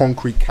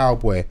Concrete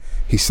Cowboy.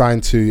 He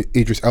signed to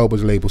Idris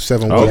Elba's label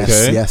 7 Okay.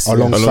 Weeks Yes.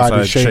 alongside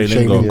with Shane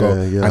Lingo.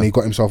 Yeah, yeah. And he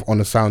got himself on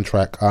the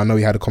soundtrack. I know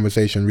he had a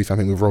conversation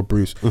recently, I think, with Rob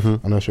Bruce. I'm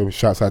not sure.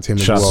 Shouts out to him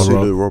Shouts as to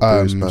well. Rob. Rob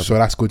Bruce, man. So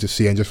that's good to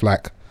see. And just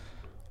like,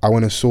 I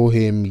went and saw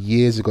him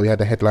years ago. He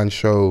had a headline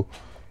show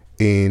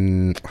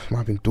in, it might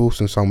have been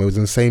Dawson somewhere. It was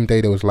on the same day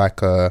there was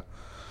like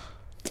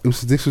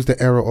this was the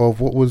era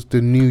of what was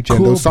the new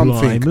gen. There was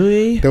something.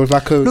 There was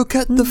like a Look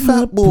at the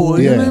fat boy.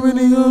 Yeah.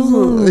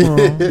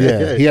 Yeah.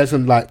 yeah. He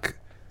hasn't like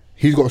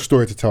he's got a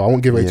story to tell. I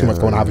won't give away too much.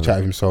 I want to have a chat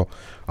with him, so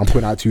I'm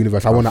putting it out to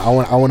universe. I want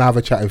to have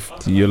a chat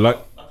with. You're like.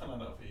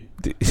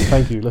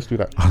 Thank you. Let's do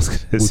that. I was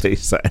gonna say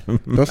something.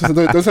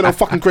 Don't say no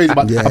fucking crazy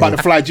about the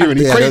Flygerian.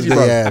 He's crazy, don't-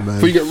 bro. yeah, man.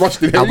 Before you get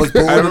rushed in I here. was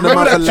born in the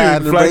remember that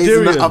motherland, tune, raised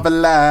in the Flygerian. other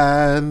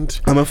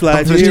land. I'm a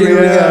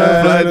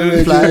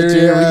Flygerian.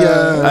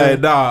 Flygerian. Hey,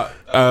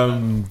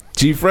 nah.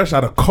 G Fresh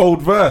had a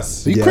cold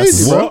verse. You Yes.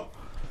 crazy, bro? What?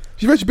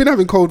 G-Fresh been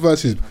having cold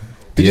verses.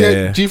 Did you Yeah.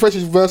 hear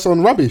G-Fresh's verse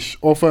on Rubbish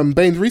off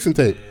Bane's recent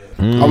tape?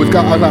 I was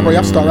like, bro, you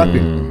have to start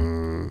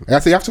rapping. I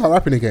said, you have to start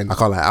rapping again. I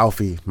can't like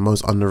Alfie,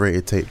 most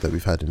underrated tape that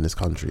we've had in this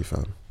country,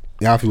 fam.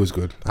 Yeah, Alfie was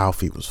good.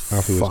 Alfie was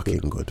Alfie was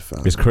fucking good,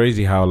 fam. It's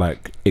crazy how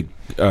like it,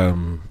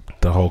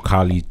 the whole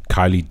Kylie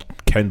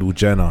Kendall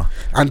Jenner.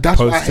 And that's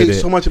what I Posted hate it.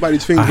 so much about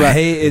these things. I like,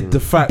 hated the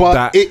fact but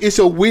that it's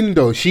a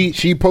window.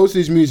 She posted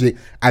his music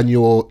and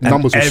your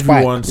numbers will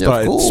everyone spike.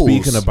 started course.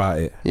 speaking about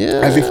it. Yeah.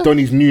 As if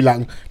Donny's new,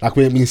 like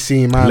we ain't been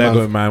seeing, man.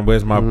 Lego Man,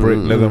 where's my brick?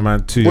 Lego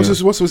Man 2. What's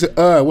this? What's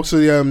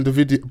the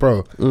video,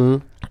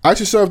 bro? I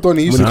actually served Donny.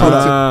 He used to come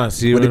to.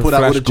 See when when they put out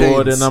Flash all the James.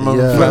 Gordon, I'm a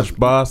Yeah. Flash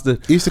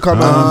bastard. He used to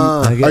come.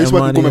 I I get used to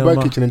work at money Gourmet on Bird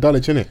my- Kitchen in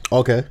Dulwich, innit?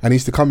 Okay. And he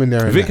used to come in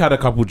there. And Vic had a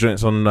couple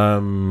joints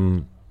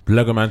on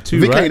Lego Man 2,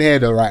 Vic right? ain't here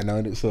though right now,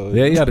 innit? So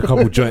Yeah, he had a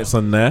couple joints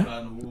on there.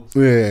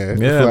 yeah,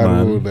 Yeah, fly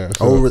man. wall there, I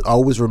so.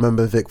 always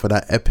remember Vic for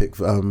that epic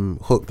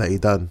hook that he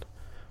done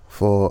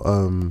for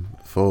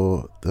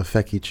the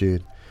Fecky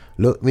tune.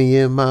 Look me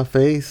in my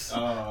face.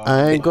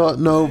 I ain't got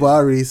no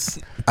worries.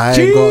 I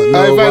ain't got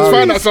no Hey, Vance, find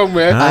that worries.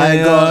 somewhere. I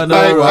ain't got no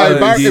Hey, worries.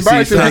 hey, You see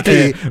embarrassing Fecky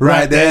Vicky.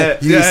 right there.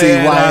 You see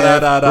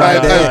Wyatt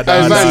right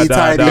there. You see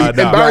Tiny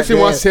Embarrassing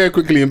right once there. here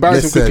quickly.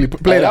 Embarrassing Listen. quickly.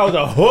 Play That that. was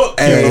a hook,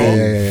 Hey, you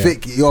know? yeah.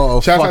 Vic, you're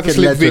a Shout out to fucking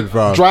Slick legend, Vic.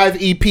 bro. Drive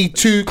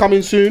EP2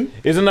 coming soon.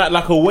 Isn't that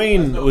like a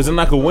Wayne? Wasn't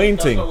like a Wayne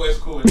thing?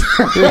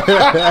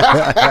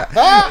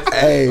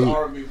 Hey,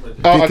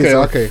 Oh, Vic is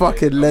a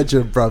fucking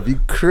legend, bro. You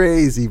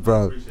crazy,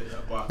 bro.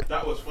 But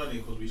that was funny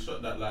because we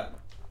shot that like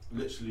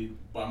literally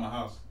by my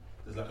house.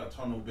 There's like a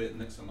tunnel bit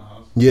next to my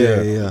house.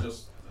 Yeah, We yeah.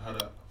 just had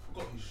a, I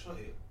forgot who shot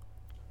it.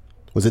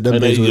 Was it them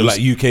And then days? you're where like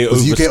UK it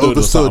was overstood, UK or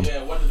overstood something.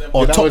 Yeah, one of them.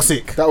 or That was-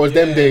 toxic? That was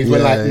them days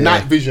when Yeah, like yeah.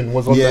 night vision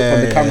was on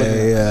the camera.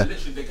 yeah.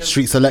 Literally, they came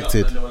Street to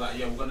selected. And they were like,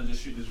 yeah, we're gonna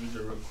just shoot this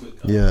video real quick.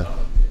 I was Yeah. like, oh,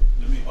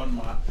 let me on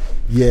my.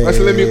 Yeah. I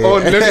said, let me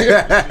on.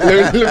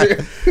 Let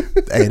me.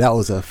 Hey, that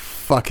was a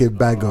fucking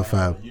banger,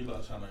 fam. You lot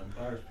are trying to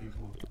embarrass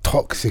people.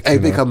 Toxic. Hey, you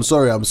Vic, know. I'm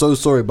sorry. I'm so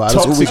sorry, but I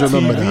just Toxic always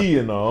remember TV, that.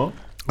 you know.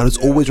 I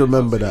just always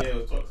remember Yeah, that. it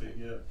was toxic,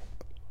 yeah.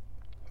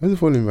 Where's the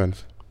Falling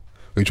Vans?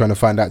 Are you trying to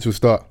find that to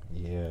start?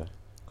 Yeah.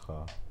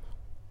 Car.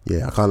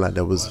 Yeah, I can't like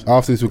there was.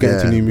 After this, we'll get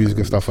into Yeah. new music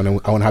and stuff, and then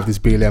I want to have this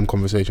BLM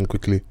conversation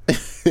quickly.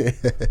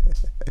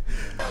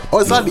 Oh,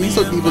 it's like he's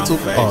not even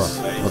talking.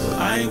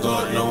 I ain't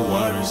got no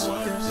worries.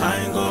 I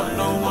ain't got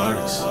no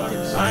worries.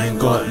 I ain't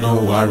got no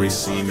worries.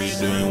 See me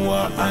doing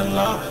what I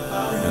love,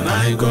 and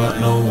I ain't got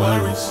no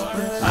worries.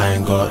 I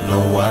ain't got no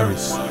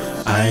worries.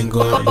 I ain't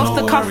got no Off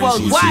the cuff worries.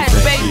 You see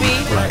worldwide, Becky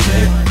baby. right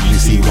there. You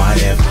see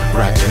YF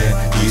right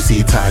there. You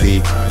see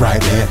Toddy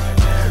right there.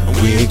 And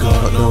we ain't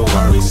got no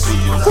worries. See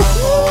you the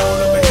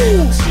hole over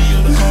here. See you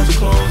the cars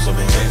closed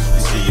over here.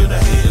 See you the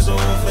haters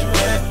over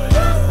there.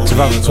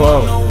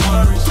 2012.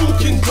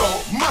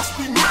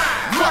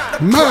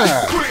 No worries.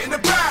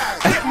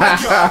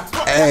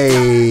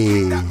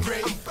 Hey,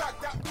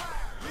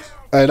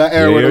 That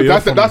era, Yeah,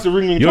 that's the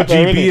ringing You're track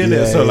era, GB innit? in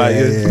it, so like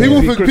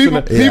People forget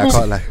like the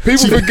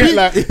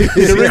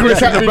ring Push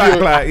track in the back,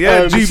 video. like,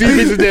 yeah, GB. GB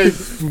is there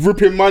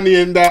ripping money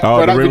in that. Oh,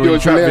 but the that Ring video Ring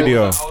was Trap hilarious.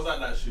 video. I was at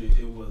that shoot.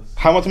 It was.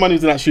 How much money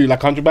was in that shoot?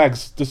 Like 100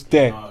 bags, just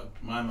there.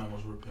 My man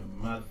was ripping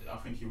mad. I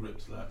think he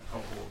ripped like a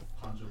couple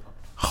hundred.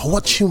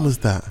 what tune was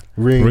that?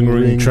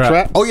 Ring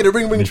Trap. Oh yeah, the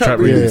Ring Trap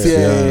Ring, remix.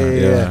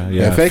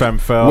 Yeah. Fake-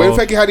 Femfel. When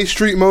Fecky had his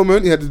street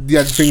moment, he had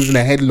things in a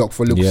headlock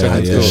for a little Yeah,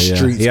 second. yeah, still. yeah.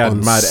 Streets He had on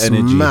mad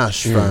energy.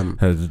 Smash, fam.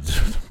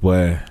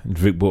 Where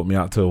Vic brought me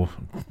out to a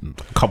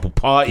couple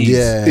parties.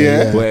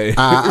 Yeah. Where he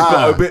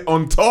got a bit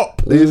on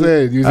top. They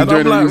said he was And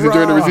enjoying, I'm like, the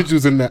rah.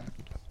 residuals in that.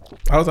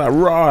 I was like,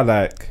 raw,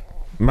 like,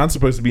 man's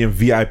supposed to be in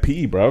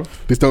VIP, bruv.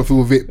 This don't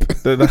feel VIP.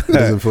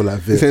 Doesn't feel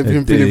like He said Vip.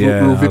 him feeling Yeah,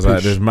 real I was like,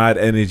 VIPish. there's mad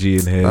energy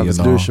in here, I you was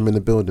know. Lewisham in the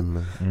building,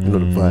 man. You know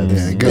the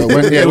vibes.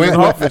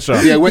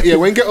 Yeah,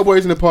 when Ghetto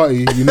Boys in the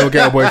party, you know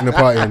Ghetto Boys in the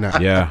party and that.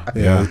 Yeah.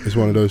 It's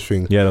one of those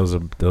things. Yeah, there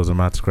was a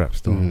mad scrap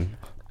still.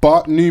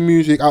 But new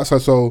music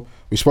outside, so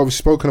we've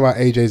spoken about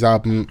AJ's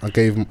album.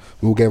 We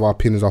all gave our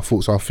opinions, our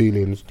thoughts, our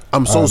feelings.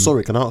 I'm so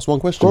sorry. Can I ask one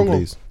question, go on.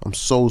 please? I'm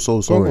so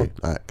sorry.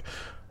 Like,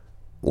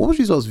 what was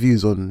your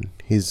views on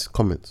his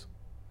comments?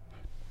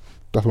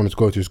 That's what I wanted to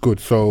go to. It's good.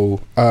 So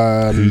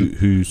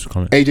Who's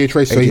comment? AJ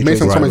Tracy, so he AJ made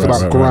some Tracy, comments right,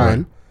 about right,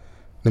 grind. right.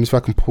 Let me see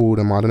if I can pull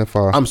them out. I don't know if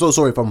I. I'm so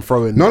sorry if I'm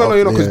throwing. No, off-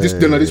 you're not, because yeah,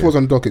 this was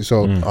on docket.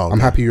 So Oh, I'm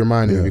happy you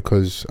reminded Yeah. me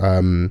because It's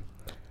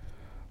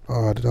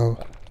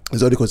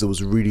only because it was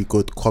a really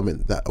good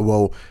comment that,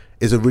 well,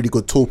 it's a really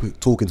good talking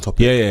topic.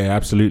 Yeah,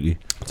 absolutely.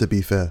 To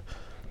be fair,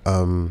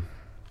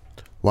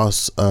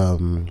 whilst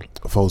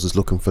Foles is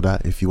looking for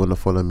that, if you want to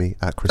follow me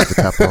at Chris the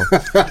Capo,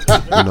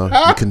 you know,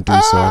 you can do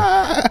so.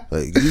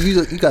 Like,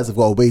 you guys have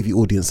got a wavy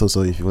audience,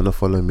 so if you want to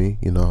follow me,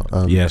 you know,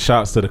 Yeah,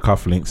 shouts to the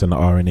cufflinks and the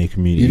RNA you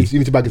community.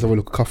 need to back yourself a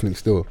look cufflink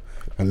still.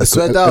 And I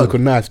swear down. look a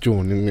nice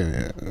John.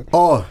 Yeah.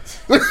 oh,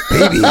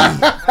 baby,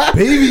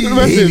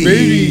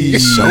 Baby.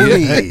 show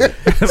me,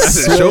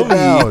 Show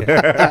me.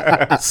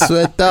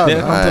 swear down.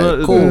 Yeah,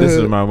 Alright, cool.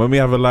 Listen, man, when we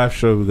have a live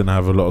show, we're gonna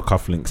have a lot of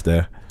cufflinks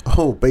there.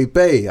 Oh,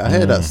 baby, I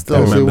hear that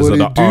still. So Members what of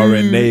the do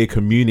you do? RNA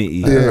community.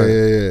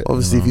 Yeah.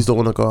 Obviously, if you don't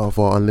want to go out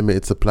for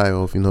unlimited supply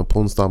of,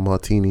 porn star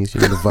martinis,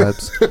 you know the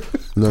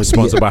vibes.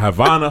 Sponsored by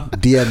Havana.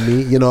 DM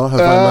me,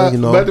 Havana,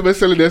 Man, they're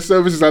selling their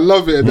services. I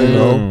love it.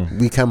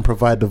 we can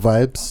provide the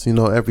vibes,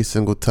 every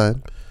single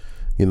time.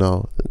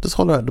 Just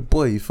holler at the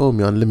boy, you feel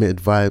me? Unlimited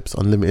vibes,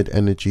 unlimited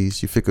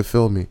energies, you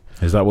feel me?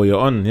 Is that what you're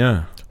on?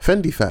 Yeah.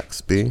 Fendi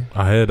facts, B.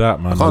 I hear that,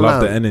 man. I can't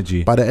love lie. the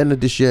energy. By the end of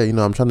this year,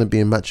 I'm trying to be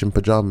in matching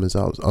pajamas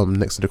out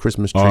next to the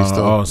Christmas tree still.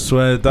 Oh,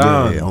 swear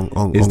down. Yeah,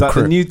 on is that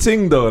crib. the new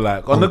thing though?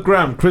 Like on the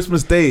gram,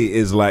 Christmas Day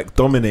is like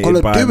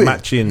dominated by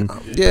matching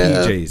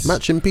PJs.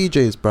 Matching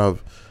PJs, bruv.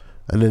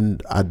 And then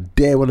I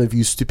dare one of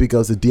you stupid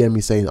girls to DM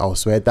me saying, "Oh,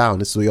 swear down,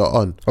 this is what you're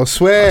on." I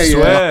swear, I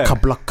swear.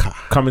 Blocker.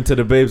 Coming to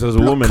the babes as a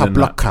woman. And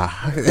Blocker.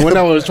 When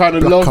I was trying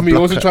to love me, I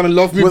wasn't trying to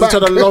love me back.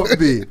 Wasn't trying to love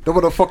me. Don't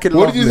want to fucking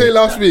What love did you me. say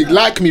last week?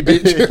 Like me,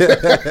 bitch.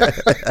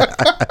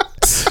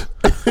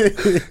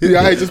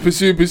 Yeah, I just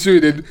pursue.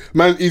 Then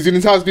man, he's in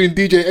his house doing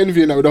DJ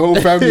Envy and that with the whole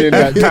family and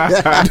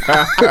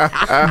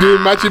that,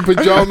 doing matching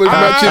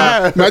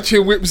pajamas,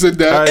 matching whips and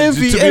that. to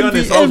be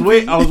honest,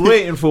 I was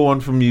waiting for one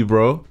from you,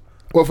 bro.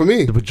 What for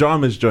me? The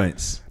pajamas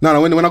joints. No.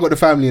 When I got the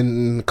family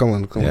and come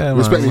on, Yeah,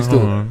 respect man, me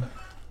still. man.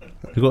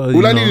 You gotta,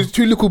 All I need is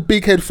two little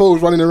big head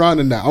foes running around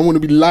and that. I want to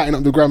be lighting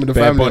up the gram with the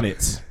bare family.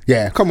 bonnets.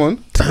 Yeah, come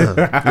on.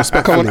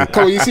 Come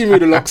on. You see me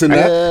with the locks in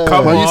that.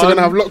 Come I used to on.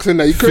 gonna have locks in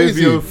that. You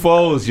crazy? Fivio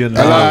Foles, you know.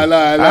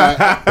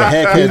 The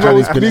hair care These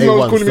journey's ones been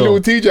A1 calling me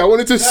little still. TJ. I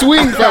wanted to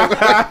swing, fam.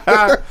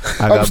 I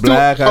got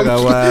black, I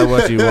got white,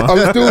 what you want?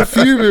 I'm still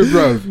fuming,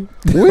 bro.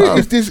 Where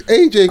is this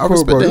AJ I quote,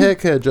 respect bro? the hair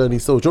care journey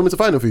still. Do you want me to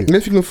find it for you?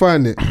 If you can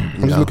find it.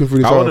 I'm just looking through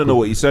this I want to article. know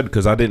what you said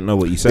because I didn't know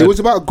what you said. It was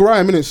about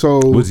grime, innit? So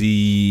Was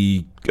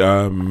he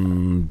There you go,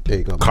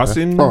 man.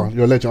 cussing? oh,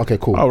 you're a legend. Okay,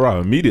 cool. Oh, right,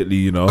 immediately,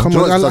 you know. Come Do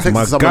you on, want I us to like text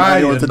my someone guy,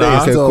 earlier you today?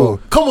 know. Okay, So, cool.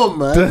 come on,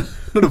 man.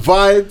 Know the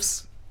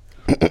vibes.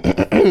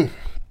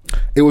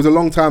 It was a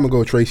long time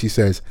ago, Tracy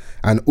says,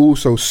 and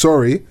also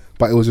sorry,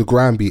 but it was a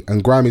grime beat,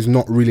 and grime is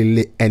not really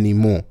lit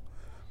anymore.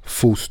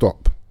 Full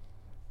stop.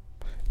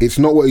 It's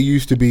not what it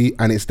used to be,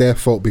 and it's their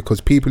fault because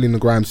people in the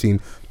grime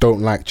scene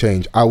don't like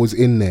change. I was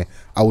in there.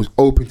 I was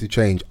open to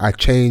change. I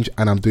changed,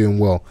 and I'm doing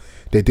well.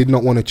 They did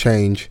not want to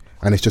change,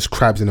 and it's just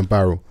crabs in a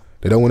barrel.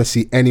 They don't want to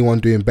see anyone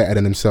doing better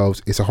than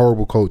themselves. It's a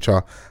horrible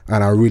culture,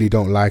 and I really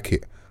don't like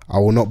it. I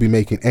will not be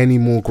making any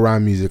more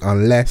grime music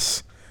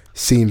unless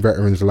scene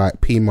veterans like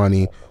P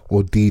Money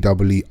or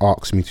DWE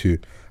asks me to,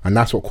 and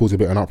that's what caused a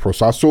bit of an uproar.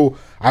 So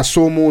I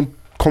saw more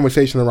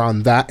conversation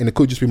around that, and it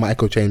could just be my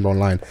echo chamber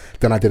online,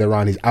 than I did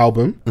around his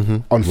album.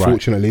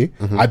 Unfortunately,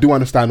 I do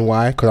understand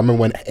why, because I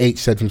remember when H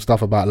said some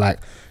stuff about like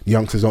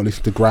youngsters don't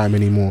listen to grime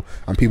anymore,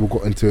 and people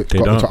got into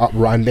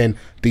uproar, and then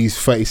these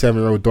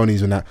 37-year-old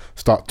Donnies and that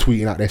start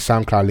tweeting out their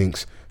SoundCloud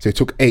links. So it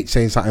took H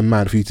saying something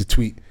mad for you to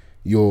tweet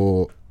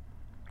your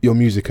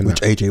music, and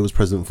which AJ was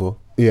present for.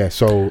 Yeah,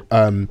 so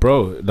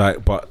bro,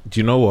 like, but do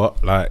you know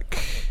what? Like,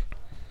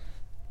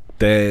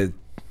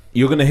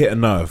 you're gonna hit a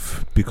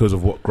nerve because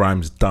of what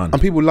Grimes done,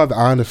 and people love it.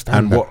 I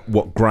understand, and that.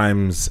 what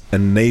Grimes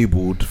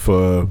enabled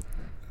for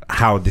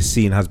how the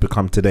scene has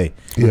become today.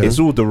 It's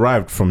all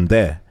derived from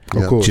there.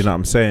 Of course. Do you know what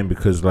I'm saying?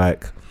 Because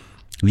like,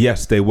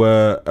 yes, they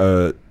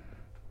were.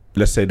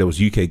 Let's say there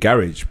was UK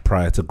garage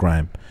prior to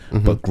grime,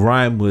 but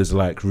grime was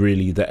like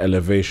really the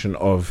elevation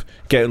of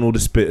getting all the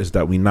spitters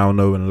that we now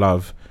know and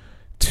love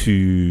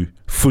to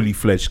fully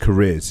fledged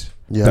careers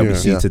that we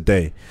see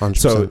today. 100%.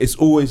 So it's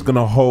always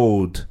gonna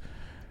hold,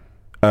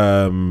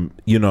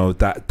 you know,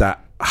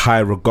 that high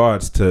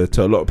regards to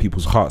a lot of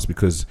people's hearts,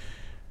 because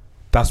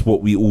that's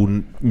what we all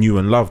knew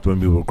and loved when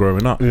we were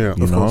growing up. Yeah,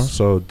 you of know. course.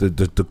 So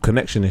the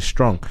connection is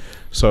strong.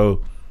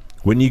 So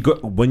when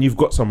you've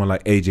got someone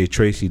like AJ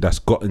Tracey that's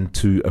got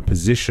into a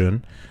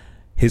position,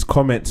 his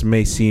comments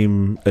may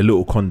seem a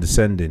little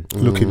condescending,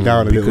 looking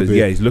down a little bit.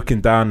 Yeah, he's looking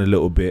down a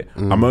little bit.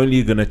 I'm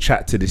only gonna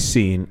chat to this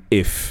scene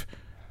if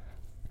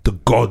the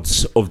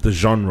gods of the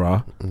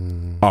genre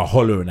are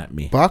hollering at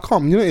me. But I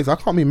can't. You know, I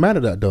can't be mad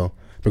at that though,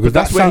 because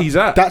that's where he's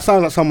at. That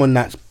sounds like someone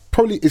that's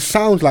probably. It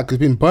sounds like it's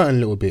been burnt a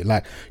little bit.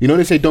 Like, you know,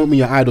 they say don't meet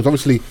your idols.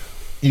 Obviously,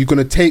 you're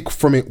gonna take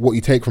from it what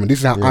you take from it. This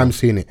is how I'm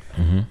seeing it.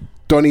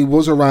 Donny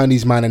was around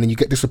these man, and then you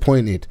get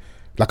disappointed.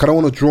 Like, I don't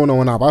want to draw no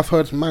one up. I've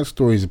heard mad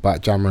stories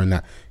about Jammer and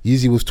that.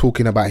 Yeezy was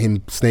talking about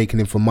him snaking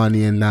him for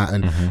money and that.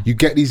 And you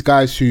get these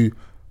guys who,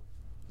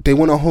 they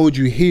want to hold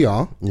you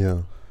here.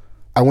 Yeah.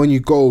 And when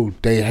you go,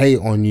 they hate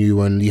on you,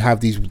 and you have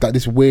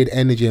this weird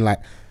energy, and like,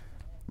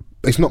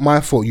 it's not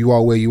my fault you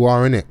are where you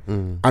are, innit?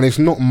 And it's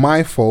not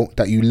my fault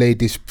that you laid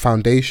this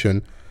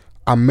foundation.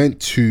 I'm meant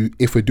to,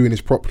 if we're doing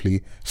this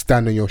properly,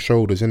 stand on your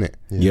shoulders, innit?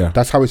 Yeah.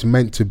 That's how it's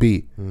meant to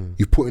be.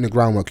 You've put in the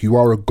groundwork. You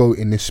are a GOAT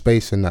in this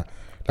space and that.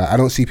 Like, I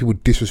don't see people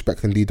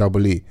disrespecting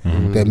DWE.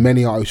 There are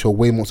many artists who are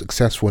way more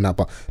successful in that,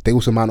 but they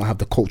also might not have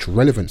the cultural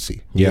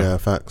relevancy. Yeah,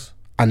 facts.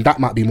 And that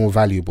might be more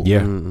valuable.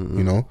 Yeah.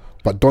 You know?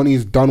 But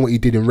Donny's done what he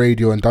did in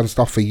radio and done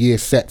stuff for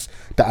years, sets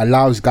that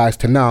allows guys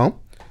to now,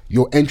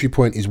 your entry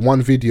point is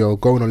one video,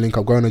 going on Link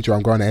Up, going on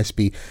Drum, going on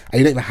SB, and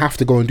you don't even have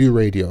to go and do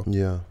radio.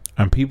 Yeah.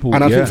 And people,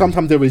 and I think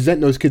sometimes they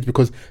resent those kids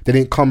because they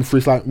didn't come through.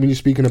 It's like when you're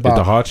speaking about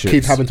the hardships,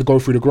 kids having to go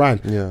through the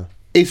grind. Yeah.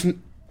 It's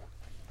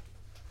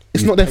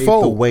not their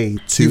fault. The way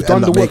to you've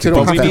done the work. They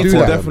don't have to do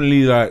that.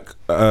 Definitely, like,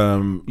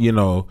 you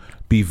know,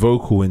 be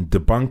vocal in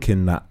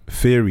debunking that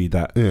theory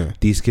that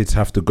these kids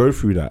have to go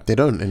through that. They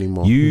don't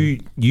anymore.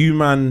 You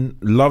man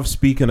love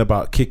speaking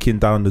about kicking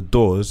down the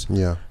doors.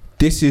 Yeah.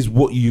 This is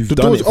what you've the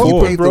done it for.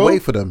 You paved the way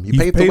for them. You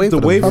paved the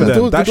way for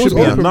them. That should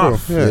be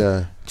enough.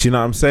 Yeah. Do you know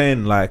what I'm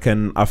saying? Like,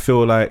 and I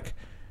feel like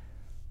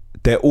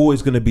they're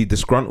always going to be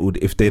disgruntled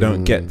if they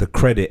don't get the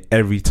credit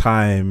every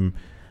time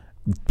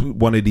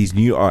one of these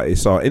new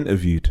artists are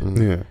interviewed.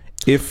 Yeah.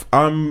 If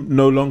I'm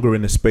no longer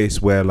in a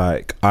space where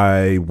like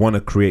I want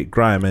to create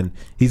grime, and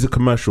he's a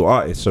commercial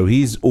artist, so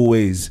he's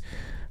always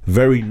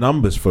very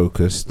numbers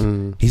focused,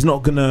 he's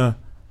not gonna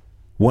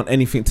want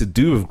anything to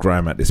do with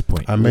grime at this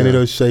point. And many of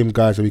those same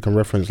guys that we can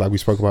reference, like we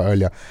spoke about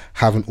earlier,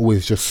 haven't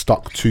always just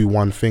stuck to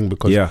one thing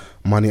because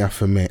money have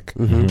to make,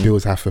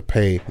 bills have to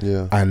pay,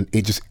 and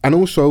it just, and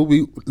also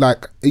we,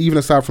 like, even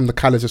aside from the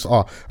callous just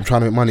I'm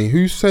trying to make money,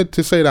 who said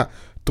to say that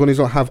Donnies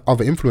don't have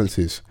other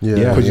influences?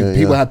 Because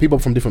people have people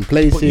from different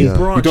places. You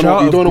don't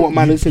know what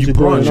man listens to. You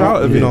branch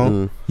out of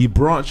it. You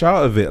branch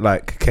out of it.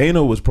 Like,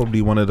 Kano was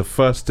probably one of the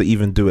first to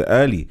even do it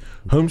early.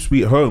 Home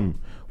Sweet Home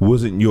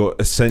wasn't your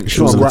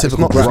essential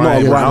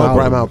grime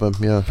album.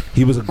 Yeah,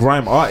 he was a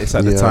grime artist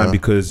at the time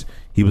because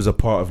he was a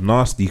part of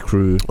Nasty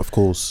Crew, of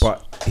course.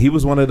 But he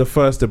was one of the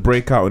first to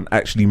break out and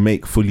actually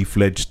make fully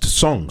fledged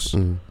songs.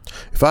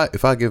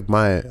 If I give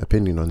my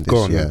opinion on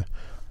this,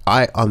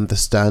 I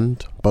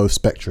understand both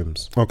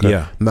spectrums. Okay.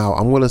 Yeah. Now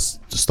I'm gonna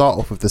start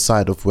off with the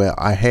side of where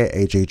I hate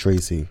AJ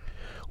Tracey.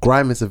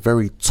 Grime is a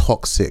very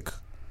toxic,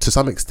 to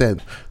some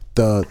extent.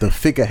 The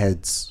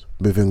figureheads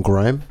within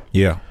grime,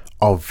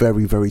 are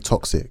very, very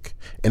toxic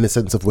in the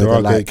sense of where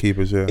they're like,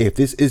 gatekeepers, if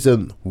this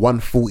isn't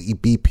 140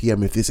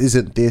 BPM, if this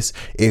isn't this,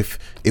 if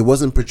it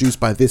wasn't produced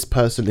by this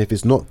person, if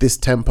it's not this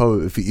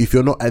tempo, if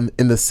you're not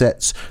in the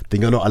sets,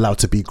 then you're not allowed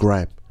to be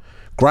grime.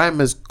 Grime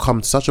has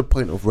come to such a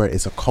point of where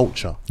it's a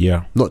culture.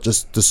 Yeah. Not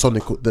just the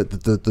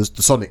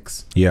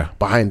sonics Yeah.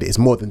 behind it. It's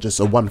more than just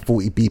a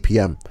 140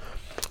 BPM.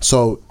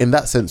 So in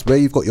that sense, where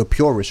you've got your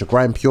purists, your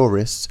grime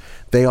purists,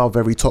 they are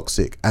very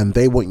toxic, and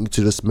they want you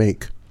to just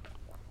make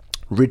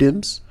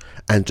rhythms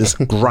and just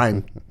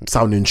grime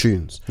sounding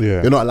tunes.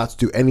 Yeah. You're not allowed to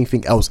do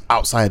anything else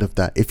outside of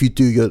that. If you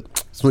do,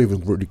 it's not even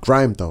really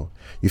grime though.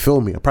 You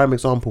feel me? A prime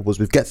example was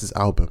with Gets'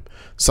 album.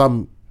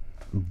 Some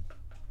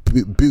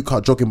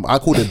bootcut jogging, I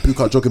call them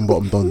bootcut jogging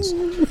bottom dons.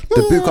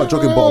 The bootcut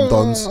jogging bottom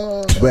dons,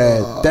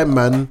 where them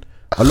man,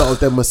 a lot of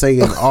them were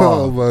saying,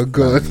 Oh my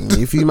God. man,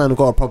 if you man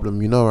got a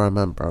problem, you know where I'm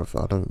at, bro.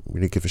 I don't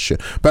really give a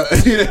shit. But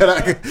you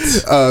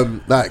know,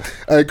 like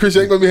Chris,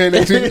 you ain't gonna be here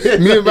next week.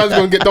 Me and Man's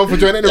gonna get done for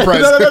Joint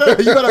Enterprise. no,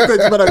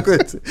 you better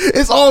good.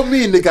 It's all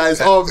me, nigga.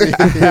 It's all me.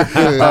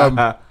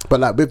 But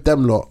like with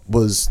them lot,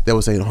 they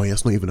were saying, oh yeah,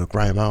 it's not even a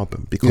grime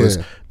album because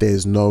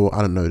there's not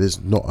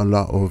a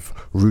lot of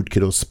Rude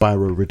Kid or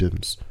Spyro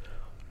rhythms.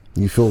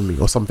 You feel me?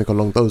 Or something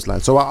along those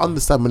lines. So I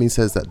understand when he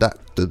says that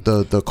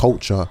the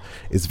culture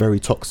is very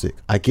toxic.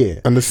 I get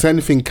it. And the same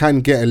thing can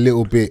get a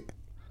little bit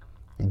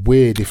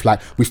weird if like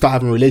we start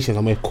having relations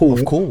and we're cool.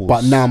 Of course.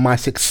 But now my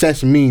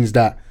success means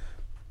that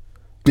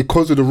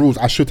because of the rules,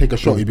 I should take a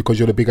shot at you because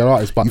you're the bigger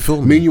artist. But You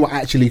feel me? me and you are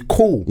actually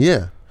cool.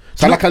 Yeah.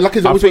 So like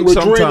it's I always think we're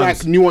drawing sometimes-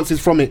 like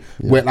nuances from it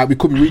where like we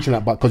could be reaching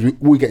that, but because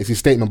we get is his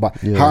statement. But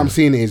how I'm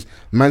seeing it is,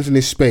 man's in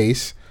this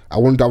space. I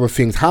want to do other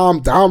things. How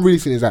I'm really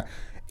seeing it is that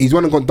he's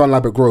went and gone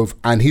Dunlap at Grove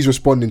and he's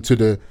responding to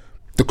the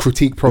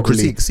critique properly.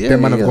 critiques, yeah,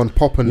 Them man yeah, have yeah. gone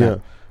pop and Yeah.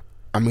 that.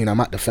 I mean, I'm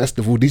at the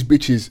festival. These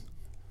bitches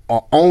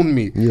are own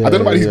me. Yeah, I don't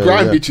know about these yeah,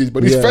 grind yeah. bitches,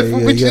 but these Yeah,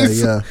 festival yeah,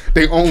 bitches, yeah.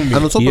 they own me.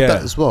 And on top Yeah. of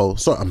that as well,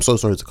 sorry, I'm so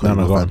sorry to cut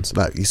No, you go off, on. fans.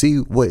 Like you see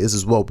what it is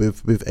as well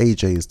with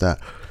AJ is that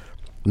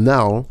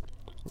now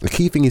the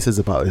key thing he says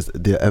about is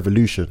the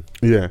evolution.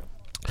 Yeah.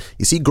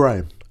 You see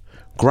grime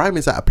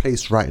is at a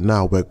place right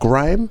now where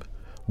grime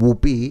will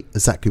be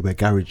exactly where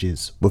garage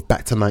is with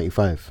Back to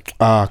 95,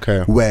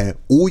 Okay. where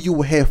all you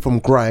will hear from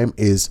grime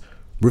is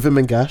Rhythm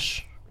and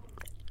Gash,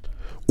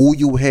 all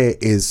you will hear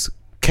is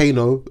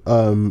Kano,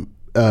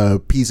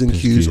 P's and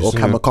Q's or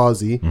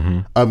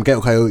Kamikaze,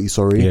 Ghetto Coyote,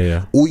 sorry.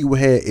 Yeah. All you will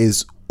hear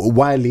is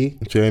Wiley.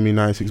 Jamie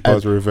 96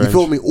 Bars of Revenge. You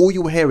feel me? All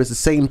you will hear is the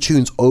same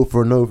tunes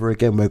over and over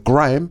again, where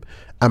grime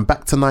and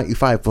Back to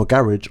 95 for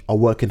garage are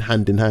working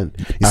hand in hand.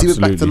 You see with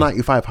Back to Absolutely.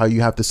 95 how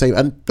you have the same,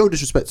 and no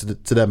disrespect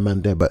to them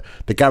man there, but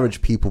the garage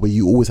people where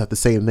you always have the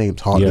same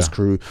names, Heartless Yeah.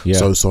 Crew, Yeah.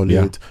 So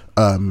Solid,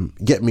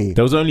 get me,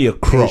 There was only a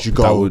crop You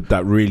Go.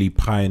 that really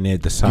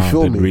pioneered the sound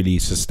feel and me? really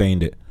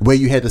sustained it. where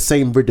you hear the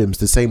same rhythms,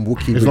 the same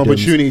Wookiee There's rhythms, an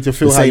opportunity to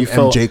feel the how same you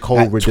felt MJ Cole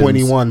at rhythms.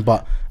 21,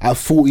 but at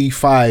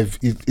 45,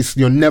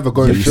 you're never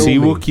going You to feel see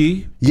me.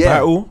 Wookie Yeah.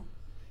 Battle?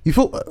 You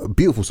feel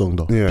Beautiful song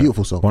though. Yeah.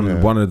 Beautiful song.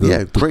 One of the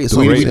great the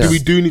song. greatest. We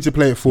do need to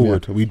play it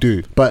forward. We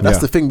do. But that's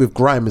Yeah. the thing with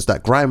grime is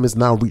that grime has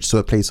now reached to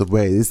a place of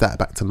where it is that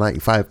Back to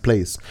 95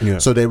 place. Yeah.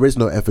 So there is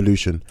no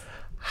evolution.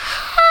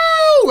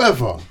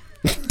 However,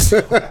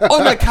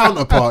 on a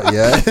counterpart,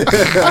 yeah.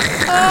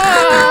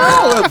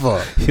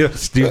 However, You're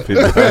stupid.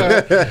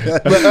 But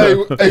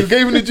hey,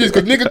 gave him the juice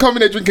because nigga coming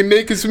there drinking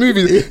naked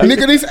smoothies.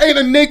 Nigga, this ain't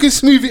a naked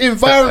smoothie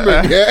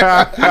environment.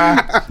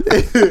 Yeah.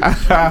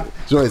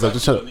 Joyce, I'm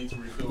just trying. Need to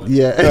refill it.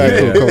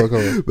 Yeah. Alright, come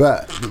on.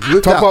 But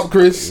with Top that, up,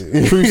 Chris.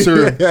 True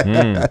serum.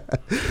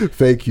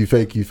 thank you.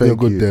 You're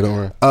good there,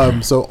 don't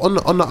worry. So on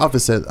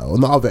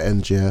the other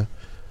end, yeah,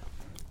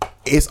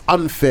 it's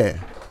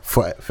unfair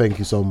for. Thank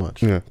you so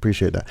much. Yeah.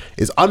 Appreciate that.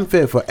 It's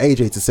unfair for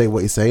AJ to say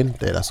what he's saying.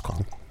 Yeah, that's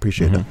calm.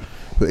 Appreciate that.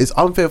 But it's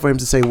unfair for him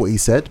to say what he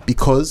said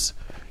because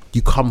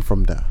you come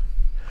from there.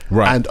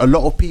 Right. And a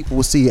lot of people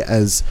will see it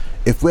as,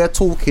 if we're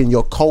talking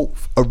your cult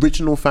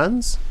original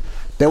fans,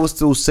 they will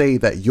still say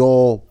that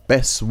your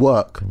best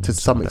work to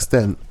some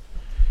extent.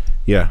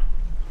 Yeah.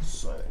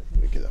 Sorry,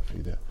 let me get that for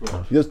you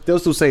there. They'll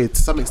still say to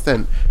some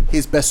extent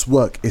his best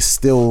work is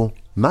still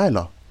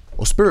Nyla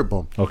or Spirit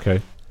Bomb.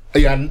 Okay.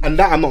 Yeah, and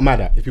that I'm not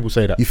mad at if people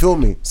say that. You feel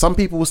me? Some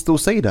people will still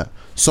say that.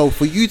 So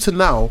for you to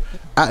now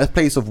at a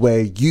place of where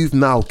you've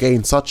now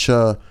gained such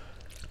a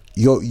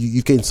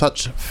you've gained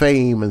such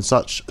fame and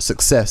such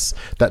success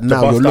that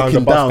now bust you're down, looking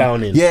the bust down.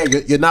 down in. Yeah,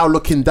 you're now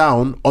looking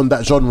down on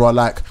that genre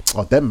like,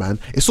 oh them man.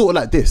 It's sort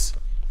of like this.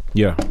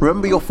 Yeah.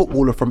 Remember your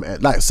footballer from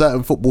like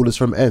certain footballers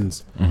from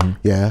ends,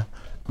 yeah,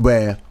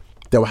 where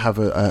they'll have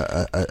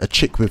a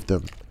chick with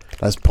them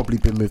that's probably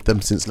been with them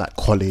since like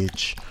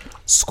college,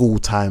 school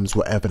times,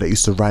 whatever. They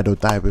used to ride or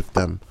die with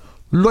them,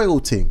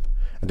 loyalty.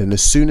 And then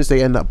as soon as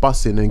they end up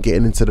busting and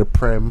getting into the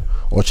Prem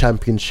or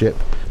Championship,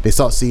 they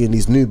start seeing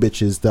these new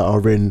bitches that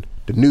are in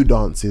the new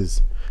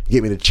dances. You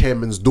get me, the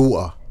chairman's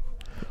daughter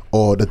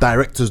or the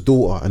director's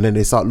daughter, and then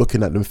they start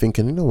looking at them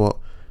thinking, you know what?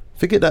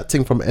 Forget that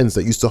thing from ends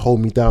that used to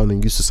hold me down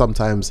and used to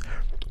sometimes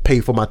pay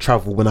for my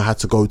travel when I had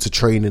to go to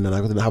training and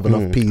I didn't have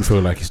enough I peas.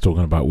 feel like he's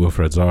talking about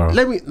Wilfred Zara.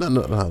 Let me no.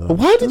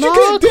 Why did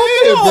you get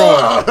there,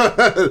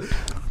 bro?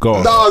 Go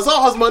off. Nah,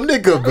 Zaha's my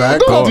nigga, man.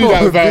 Don't do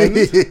that, man.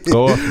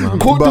 Go off, man.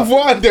 Cote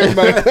d'Ivoire then,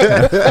 man.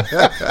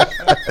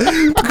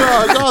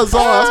 Nah,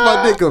 Zaha's my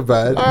nigga,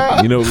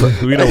 man. You know,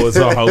 we know what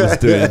Zaha was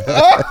doing.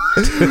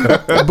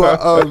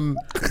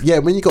 But yeah,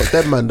 when you got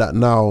them man that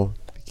now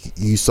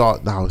you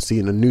start now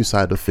seeing the new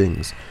side of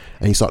things,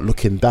 and you start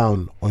looking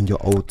down on your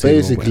old team.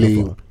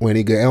 Basically, when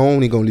he get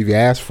home, he gonna leave your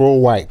ass for a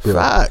white girl.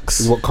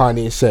 Facts. Is what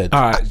Kanye said.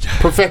 All right.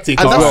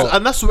 Prophetic.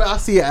 And that's where I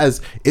see it as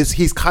is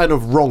he's kind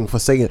of wrong for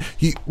saying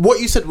it.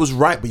 What you said was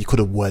right, but you could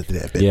have worded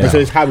it a bit. Yeah. Because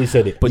it's how he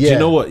said it. But you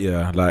know what?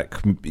 Yeah, like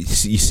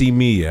you see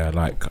me. Yeah,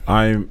 like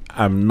I'm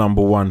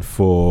number one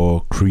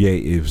for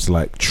creatives,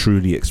 like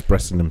truly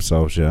expressing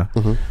themselves. Yeah,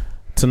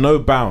 to no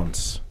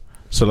bounds.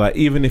 So like,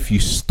 even if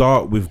you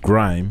start with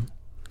grime,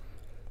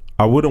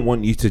 I wouldn't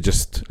want you to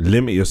just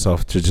limit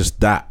yourself to just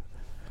that.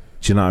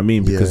 Do you know what I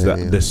mean? Because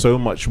there's so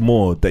much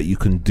more that you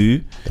can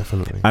do.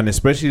 Definitely. And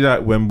especially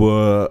like when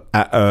we're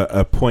at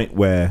a point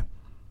where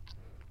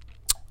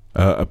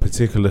a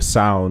particular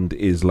sound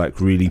is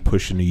like really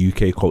pushing the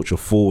UK culture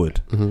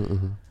forward.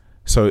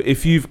 So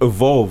if you've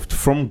evolved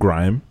from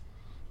grime,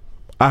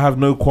 I have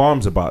no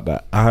qualms about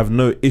that. I have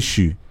no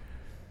issue.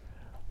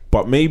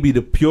 But maybe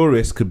the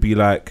purists could be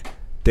like,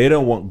 they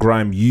don't want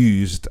grime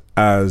used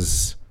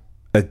as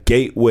a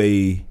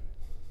gateway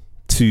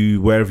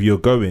to wherever you're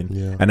going.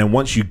 Yeah. And then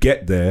once you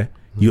get there,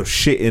 you're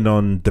shitting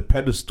on the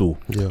pedestal.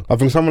 Yeah. I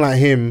think someone like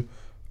him,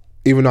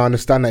 even though I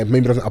understand that it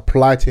maybe doesn't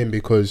apply to him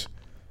because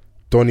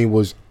Donny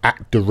was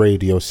at the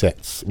radio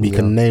sets. We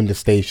can name the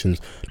stations.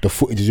 The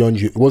footage is on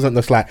you. It wasn't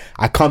just like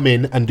I come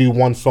in and do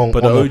one song,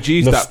 but on the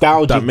OGs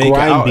nostalgic that make it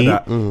out of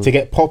that. to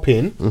get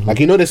popping. Like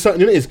there's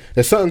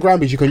certain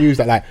grind beats you can use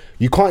that like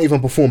you can't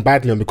even perform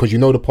badly on because you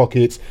know the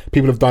pockets.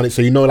 People have done it,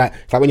 so you know like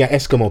it's like when you're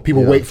Eskimo,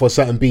 people wait for a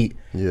certain beat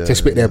to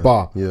spit their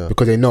bar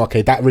because they know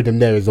that rhythm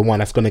there is the one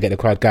that's gonna get the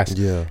crowd gassed.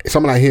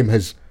 Someone like him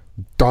has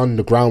done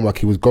the groundwork.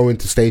 He was going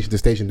to station to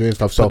station doing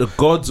stuff. So but the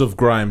gods of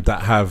grime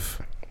that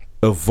have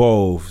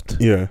evolved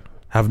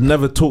have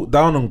never talked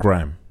down on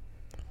grime.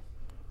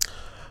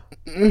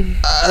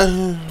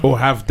 Or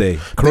have they?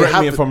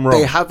 Correct me if I'm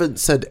wrong. They haven't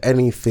said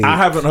anything. I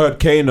haven't heard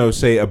Kano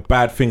say a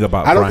bad thing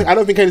about grime. I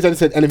don't think Kano's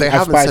said anything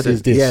as spicy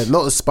as this. Yeah,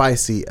 not as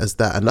spicy as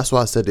that. And that's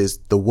why I said is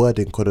the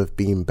wording could have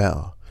been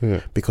better.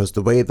 Because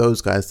the way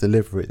those guys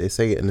deliver it, they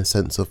say it in a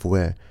sense of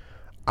where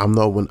I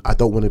don't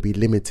want to be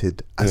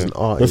limited as an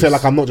artist. They say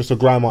like I'm not just a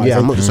grime artist. Yeah,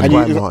 I'm not just a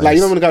grime artist. Like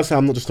you know when the guys say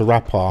I'm not just a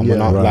rapper. I'm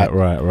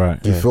right.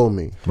 You feel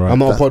me? Right. I'm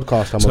not a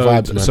podcast. I'm a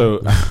vibes man. So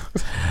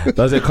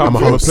does it come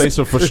from a place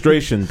of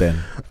frustration then?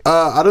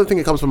 I don't think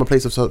it comes from a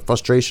place of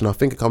frustration. I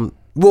think it comes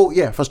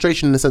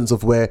frustration in the sense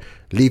of where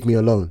leave me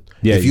alone.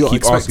 Yeah, if you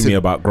keep asking me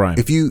about grime.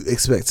 If you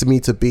expect me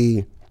to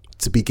be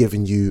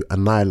giving you a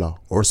Nyla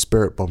or a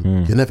Spirit Bomb,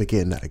 you're never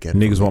getting that again.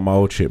 Niggas want my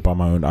old shit by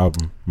my old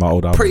album.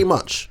 Pretty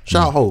much.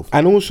 Shout out Hove.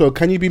 And also,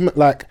 can you be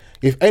like,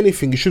 if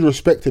anything, you should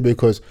respect it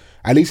because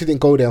at least he didn't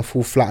go there and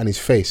fall flat on his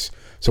face.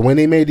 So when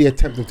they made the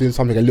attempt of doing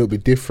something a little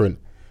bit different,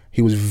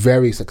 he was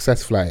very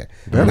successful at it.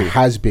 And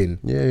has been.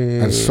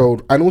 And so,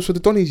 and also the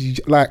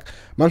Donny's like,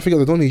 man, forget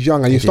the Donny's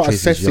young and you start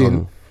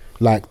assessing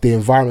like the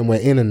environment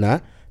we're in and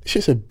that. This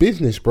shit's a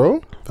business,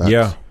 bro. Facts.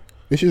 Yeah.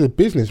 This is a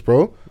business,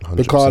 bro. 100%.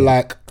 Because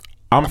like,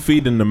 I'm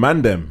feeding the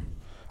man them.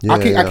 I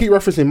keep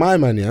referencing my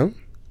man, yeah.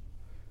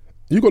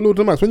 You got Lord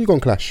of the Max. When you gonna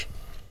clash?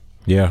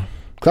 Yeah.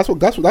 That's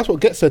what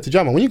gets said to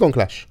Jammer. When you gonna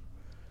clash?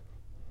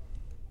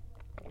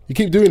 You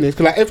keep doing this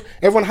because like if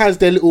everyone has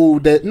their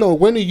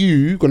when are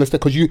you gonna stay?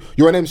 Because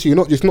you're an MC.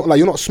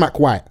 You're not Smack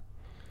White.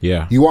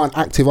 Yeah. You are an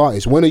active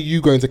artist. When are you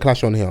going to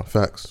clash on here?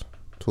 Facts.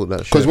 Talk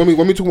that shit. Because when we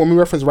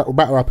reference battle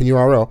rap in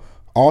URL,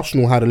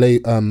 Arsenal had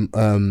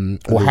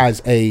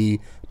has a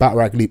battle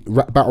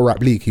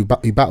rap league. He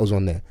battles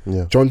on there.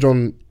 Yeah. John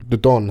the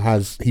Don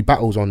he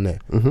battles on there.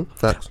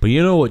 Facts. But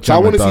you know what? So I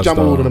want to see does,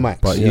 Jamal though? Lord of the Max.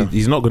 But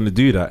he's not going to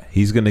do that.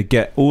 He's going to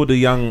get all the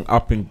young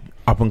up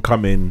and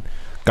coming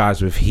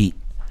guys with heat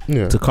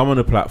to come on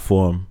the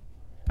platform,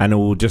 and it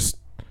will just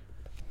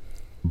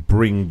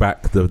bring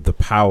back the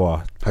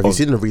power. Have you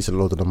seen the recent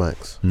Lord of the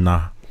Max?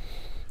 Nah,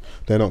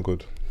 they're not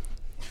good.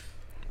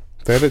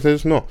 They're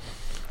just not.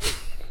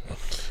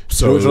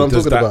 So what I'm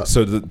does talking that, about?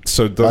 So does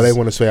I don't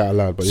want to say it out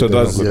loud, but so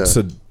they're does not good.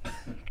 so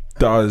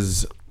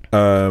does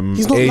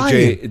He's not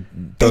lying.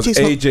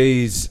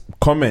 AJ's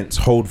comments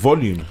hold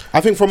volume? I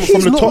think from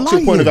the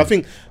toxic point of view, I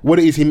think what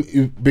it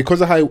is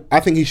because of how I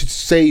think he should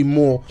say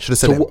more. Should have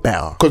said it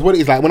better. Because what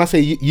it is like when I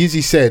say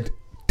Yeezy said,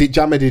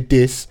 Jammer did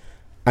this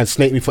and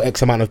snaked me for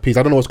X amount of P's.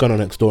 I don't know what's going on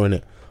next door in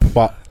it,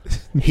 but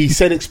he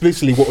said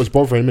explicitly what was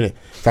bothering him in it.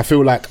 So I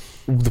feel like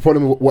the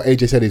problem with what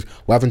AJ said is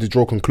we're having to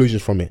draw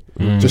conclusions from it.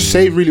 Just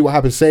say really what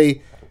happened.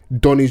 Say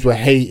Donnies were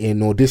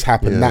hating or this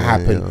happened, that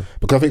happened.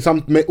 Because I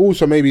think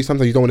maybe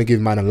sometimes you don't want to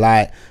give man a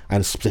light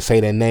and say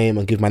their name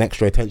and give man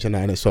extra attention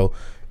and it. So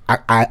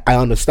I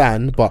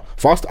understand, but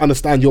for us to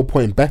understand your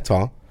point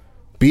better,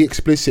 be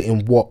explicit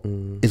in what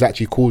is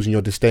actually causing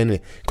your disdain.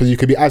 Because you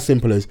could be as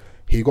simple as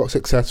he got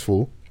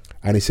successful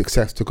and his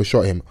success took a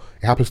shot at him.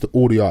 It happens to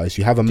all the artists.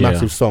 You have a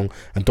massive song,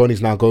 and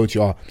Donny's now going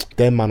to,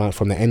 them man aren't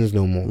from the ends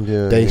no more.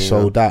 They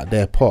sold out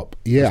their pop.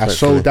 I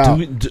sold out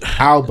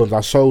albums.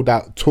 I sold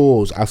out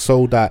tours. I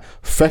sold out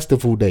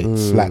festival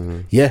dates.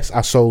 Yes,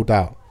 I sold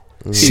out.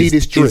 See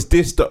this drip. Is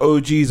this the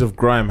OGs of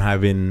grime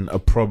having a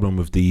problem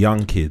with the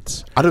young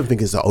kids? I don't think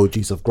it's the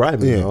OGs of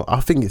grime. You know, I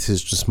think it's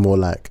just more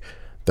like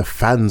the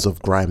fans of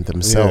grime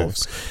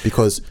themselves.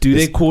 Because do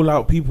they call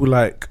out people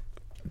like?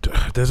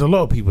 There's a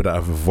lot of people that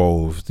have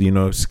evolved. You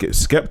know,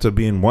 Skepta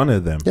being one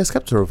of them. Yeah,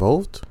 Skepta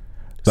evolved.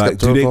 Like,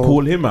 do they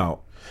call him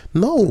out?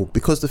 No,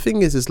 because the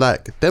thing is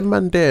like them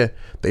man there,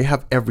 they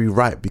have every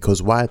right,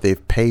 because why?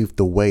 They've paved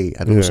the way,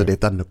 and also they've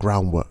done the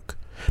groundwork.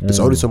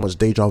 There's only so much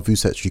deja vu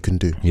sets you can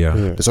do.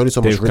 There's only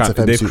so much Rinse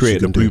FM they've suits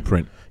created you a can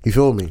blueprint. You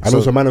feel me? And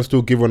also, man, have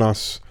still given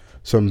us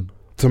some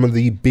of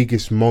the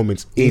biggest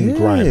moments in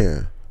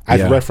grime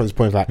as reference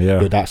points. Like,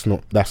 yo, that's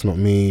not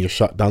me. You're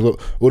shut down.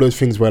 Look, all those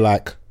things where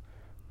like,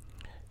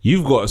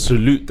 you've got to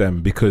salute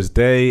them because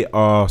they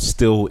are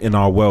still in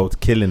our world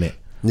killing it.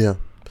 Yeah.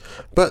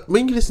 But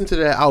when you listen to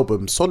their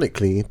album,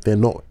 sonically, they're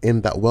not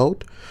in that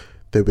world.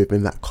 They're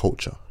within that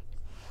culture.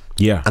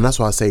 Yeah. And that's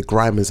why I say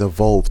grime has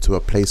evolved to a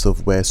place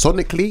of where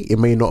sonically it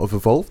may not have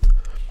evolved,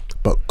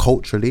 but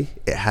culturally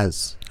it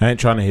has. I ain't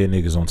trying to hear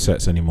niggas on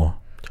sets anymore.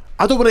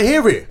 I don't want to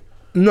hear it.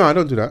 No, I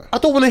don't do that. I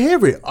don't want to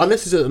hear it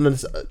unless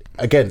it's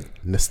again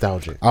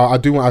nostalgic. I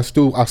do want. I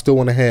still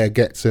want to hear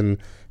Gets and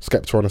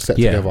Skepta on a set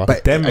together.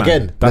 But them,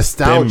 again, that's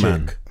nostalgic.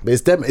 Them, man.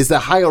 It's them. It's the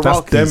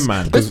hierarchy. That's them,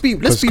 man. Let's be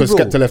real. Because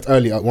Skepta left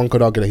early. One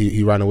could argue that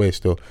he ran away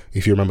still.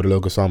 If you remember the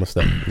Logo Sama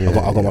stuff, I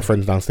got my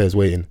friends downstairs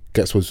waiting.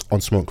 Gets was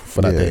on smoke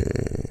for that day.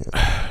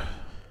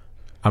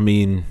 I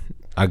mean,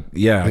 I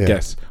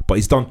guess, but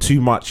he's done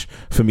too much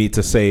for me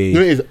to say.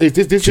 You know,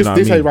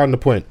 this how you round the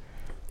point.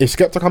 If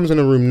Skepta comes in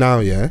the room now,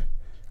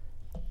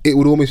 it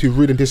would almost be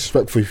rude and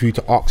disrespectful for you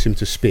to ask him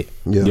to spit.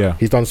 Yeah.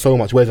 He's done so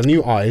much. Whereas a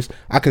new artist,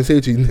 I can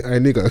say to you, hey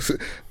nigga,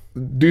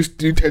 do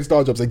 10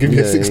 star jobs and give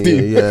you a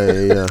 16.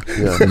 Yeah.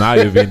 Now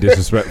you're being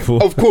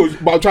disrespectful. Of course,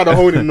 but I'm trying to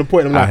hold it in the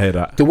point. I'm like, I hear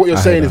that. So what you're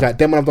saying is like,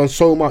 them have done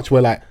so much.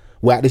 We're at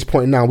this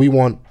point now. We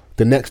want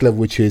the next level,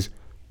 which is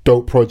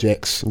dope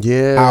projects,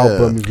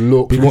 albums,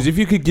 look. Because if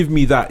you could give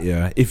me that,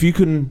 if you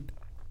can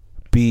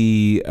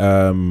be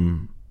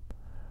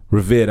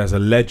revered as a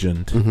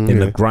legend in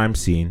the grime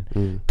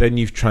scene, then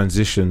you've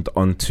transitioned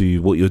onto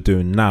what you're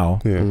doing now,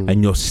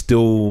 and you're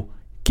still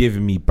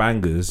giving me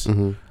bangers.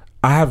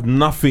 I have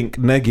nothing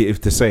negative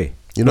to say.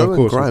 You know,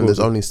 in grime, there's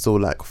only still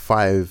like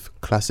 5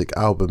 classic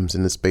albums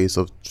in the space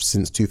of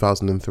since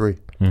 2003,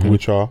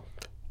 which are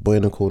Boy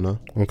in the Corner,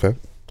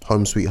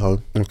 Home Sweet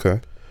Home,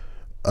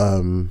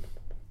 I'm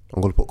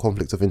gonna put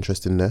Conflict of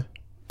Interest in there.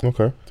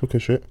 Okay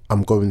shit.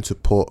 I'm going to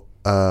put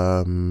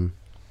Hoodies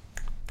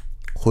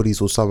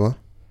All Summer.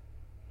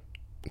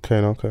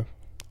 Okay.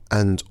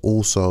 And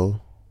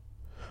also,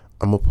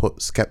 I'm gonna put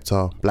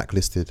Skepta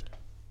Blacklisted.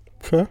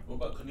 Fair. What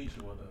about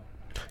Konnichiwa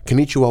though?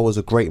 Konnichiwa was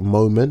a great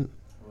moment.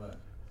 Right.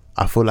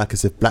 I feel like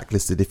as if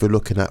Blacklisted, if you're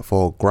looking at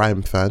for a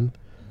grime fan,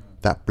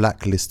 that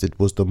Blacklisted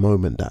was the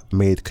moment that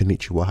made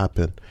Konnichiwa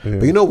happen.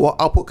 But you know what?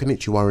 I'll put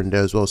Konnichiwa in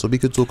there as well, so we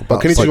could talk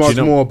about. But Konnichiwa was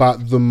more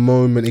about the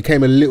moment. It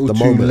came a little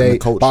too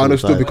late, but I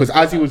understood because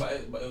as he was.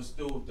 But it was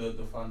still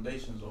the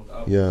foundations of the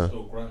album. Yeah.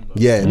 Still grand,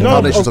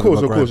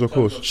 though. Of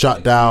course.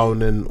 Shut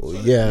down and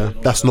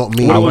that's not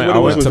me. I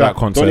went to that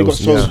concert. It was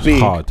so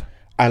big hard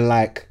and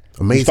like.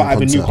 Amazing start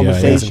having new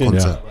conversation.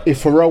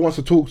 If Pharrell wants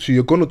to talk to you,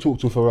 you're gonna talk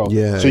to Pharrell.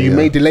 So you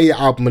may delay your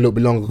album a little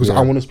bit longer because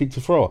I want to speak to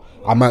Pharrell.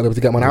 I might be able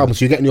to get my album.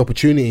 So you're getting the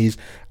opportunities,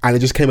 and it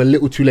just came a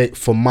little too late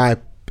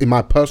in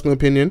my personal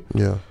opinion.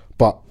 Yeah.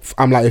 But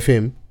I'm like with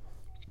him,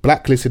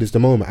 Blacklisted is the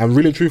moment. And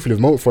really and truthfully,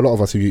 the moment for a lot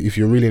of us, if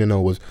you really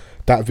know, was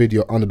that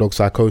video Underdog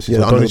Psychosis.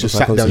 Yeah, Underdog just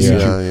sat down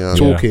YouTube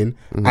talking,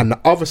 and the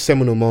other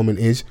seminal moment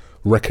is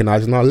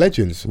recognizing our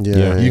legends.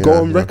 You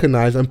go and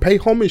recognize and pay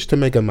homage to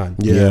Mega Man.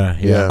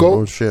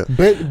 Go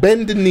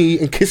bend the knee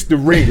and kiss the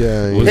ring.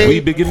 We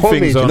begin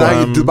things on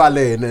now you do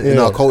ballet in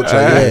our culture.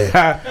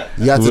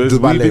 You have to do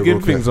ballet. We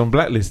begin things on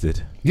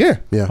Blacklisted.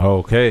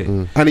 Okay.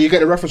 And you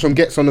get a reference from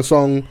Gets on the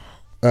song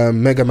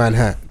Mega Man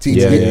Hat.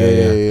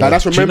 Like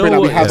that's remembering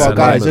that we have our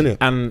guys in it.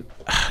 And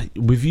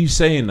with you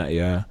saying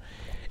that,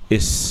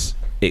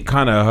 it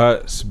kind of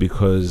hurts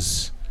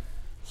because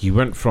you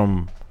went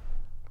from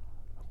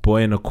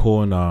Boy in a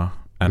Corner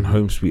and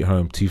Home Sweet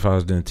Home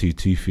 2002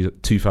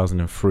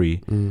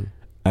 2003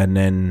 and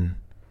then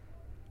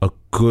a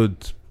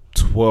good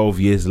 12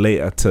 years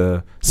later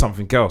to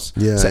something else.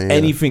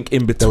 Anything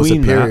in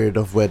between, there was a period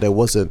of where there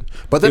wasn't.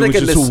 But then it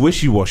again, was just all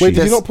wishy-washy. Wait,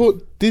 did you not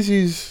put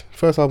Dizzy's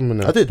first album in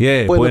there? I did.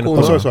 Yeah, Boy in the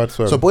Corner. Sorry.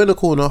 So Boy in the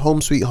Corner,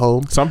 Home Sweet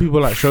Home. Some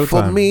people like Showtime.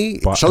 For me,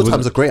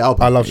 Showtime's a great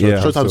album. I love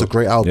Showtime. Showtime's a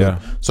great album.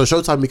 So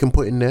Showtime we can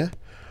put in there.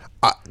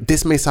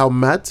 This may sound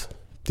mad,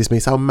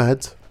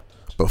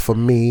 but for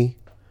me,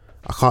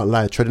 I can't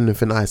lie, Treading on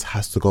Thin Ice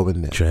has to go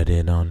in there.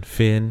 Treading on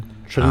Thin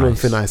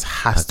Ice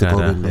has to go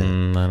in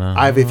there.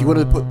 Either if you want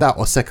to put that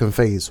or Second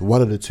Phase,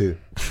 one of the two.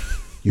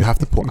 You have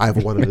to put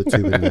either one of the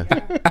two in there.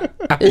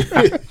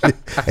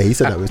 Hey, he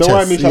said that with Don't worry,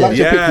 chest. Misha, I like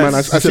your pic, man. I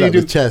He see said you that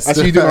doing with chest. I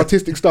see you doing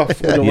artistic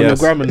stuff on your Yes.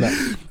 gram and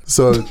that.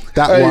 So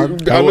that Hey, one.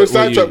 I know what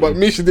sidetrack, you- but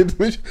Misha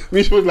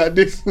was like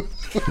this on her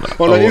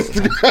Oh.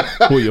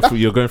 Instagram. What,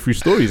 you're going through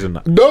stories and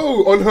that?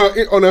 No,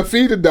 on her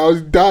feed and that I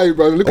was dying,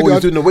 bro. Look Oh, at you're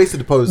that. doing the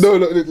wasted pose. No,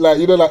 like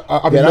you know, like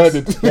I've been that's,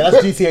 murdered. yeah,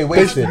 that's GTA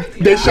wasted.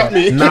 They shot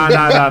me. Nah.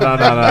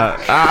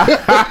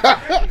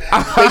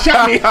 They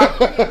shot me.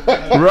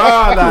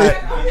 Right, like,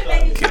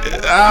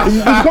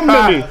 You come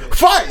at me.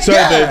 Fight. Sorry,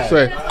 yeah. babe,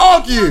 sorry.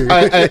 Argue.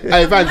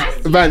 Hey,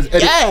 Vans,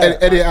 edit, Yeah.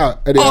 edit it out.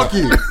 Edit it out.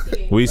 Argue.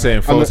 what are you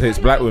saying? False hates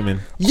black women.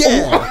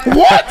 Yeah.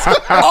 What?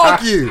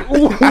 Argue.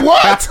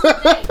 What?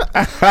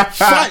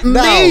 Fight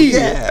now. Me?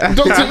 Yeah.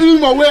 Dr.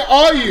 Umar, where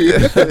are you?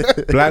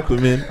 Black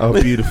women are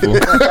beautiful.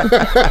 But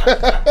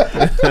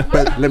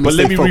let me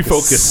Let me stay refocus.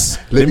 focused.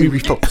 Let me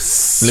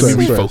refocus. Let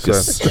me Sorry,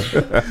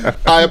 refocus.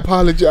 I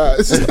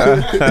apologize.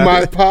 My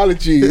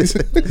apologies.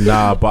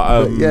 Nah,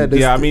 but yeah,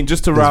 there's- I mean,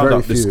 just to there's round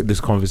very up this few. this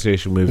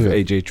conversation with Yeah.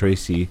 AJ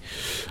Tracy,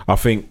 I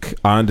think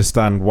I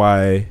understand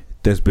why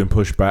there's been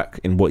pushback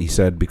in what he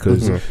said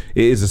because it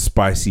is a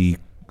spicy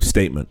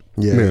statement,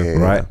 Yeah.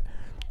 right?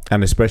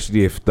 And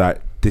especially if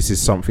that this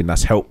is something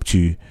that's helped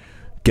you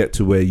get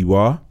to where you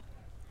are,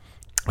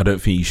 I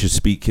don't think you should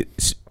speak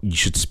it. You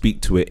should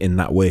speak to it in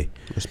that way.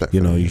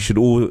 Respectfully. You know, you should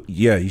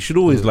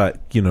always like,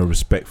 you know,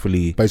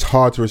 respectfully. But it's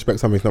hard to respect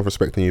something that's not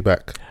respecting you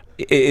back.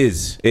 It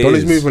is. It Don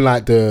is is. moving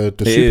like the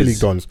Super is. League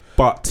dons.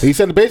 But He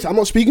said, basically, I'm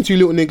not speaking to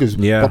you little niggas.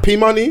 Yeah. But P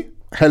Money,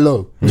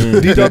 hello.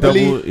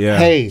 DWE, yeah.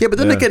 hey. Yeah, but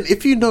then Yeah. again,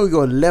 if you know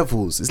your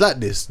levels, it's like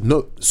this.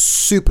 No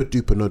super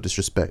duper no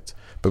disrespect.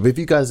 But with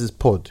you guys'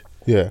 pod,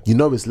 Yeah. you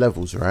know it's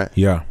levels, right?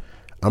 yeah,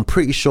 I'm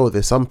pretty sure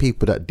there's some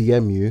people that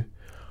DM you,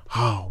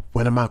 oh,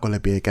 when am I gonna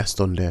be a guest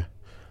on there?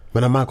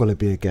 When am I gonna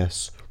be a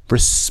guest?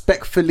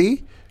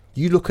 Respectfully,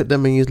 you look at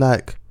them and you're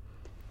like,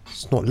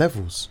 it's not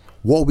levels.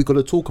 What are we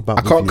gonna talk about?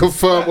 I can't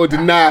confirm or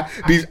deny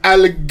these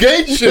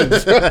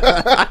allegations.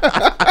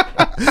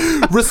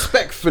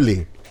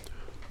 Respectfully.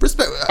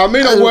 I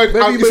mean, a word.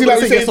 Maybe You see, like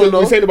say you yes or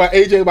no? saying about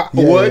AJ about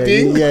Yeah,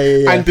 wording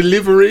yeah. and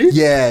delivery.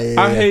 Yeah.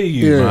 I hear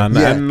you, Yeah.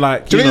 man. Yeah. And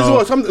like, Do you you know know,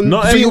 what? Some-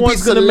 not so you'll be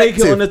everyone's gonna make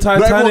it on the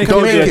selective. Not everyone Titanic. can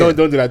Don't make do that. it.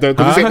 Don't do that. Don't.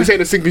 Because this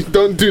ain't a sinking.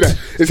 Don't do that.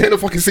 This ain't a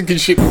fucking sinking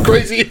ship.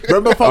 Crazy.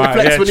 Remember Funk Alright,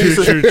 Flex yeah, when he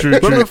true, used to, true,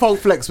 remember Funk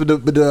Flex with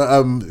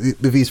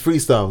these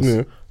freestyles?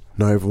 Yeah.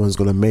 Not everyone's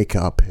gonna make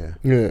it up here.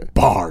 Yeah.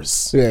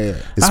 Bars. Yeah.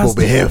 It's what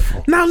we're here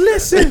for. Now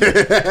listen,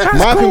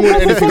 My thing more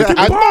than anything,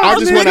 I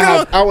just want to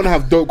have. I want to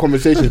have dope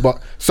conversations. But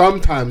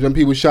sometimes when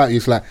people shout, you,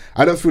 it's like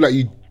I don't feel like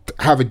you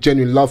have a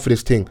genuine love for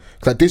this thing.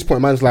 Because at this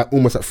point, man's like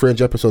almost at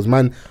 300 episodes.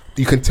 Man,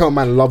 you can tell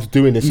man loves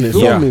doing this. innit?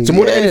 feel So, me? so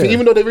more than Yeah. anything,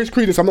 even though there is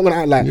credence, I'm not gonna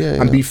act like Yeah,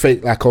 and yeah. be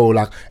fake like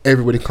like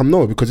everybody come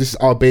know because this is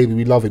our baby.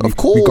 We love it. Of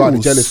We guard it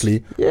course.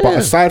 jealously. Yeah. But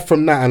aside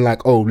from that and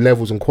like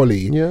levels and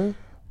quality, Yeah.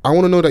 I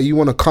want to know that you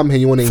want to come here.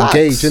 You want to Facts.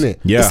 engage in it.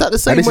 Yeah. It's like the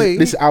same And way.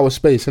 this is our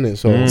space, isn't it?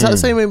 So It's like the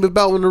same way with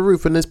Battle on the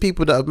Roof, and there's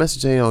people that have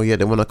messaged saying, "Oh yeah,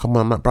 they want to come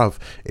on." I'm like, bruv,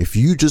 if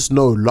you just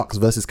know Lux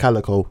versus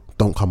Calico,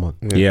 don't come on.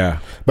 yeah.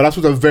 But that's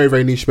a very,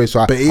 very niche space. So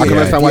I But can yeah,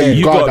 understand why yeah. you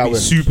You guard gotta that be way.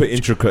 super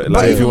intricate. But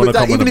Like if even you want with to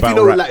that, come on even the if you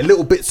battle know rap. like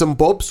little bits and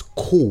bobs,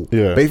 cool.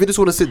 Yeah. But if you just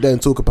want to sit there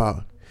and talk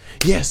about,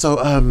 yeah, so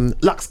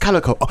Lux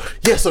Calico, oh,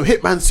 yeah, so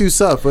Hitman Sue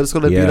Surf, but it's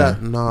gonna Yeah. be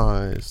that.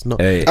 No, it's not.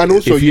 Hey, And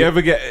also if you you-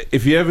 ever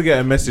get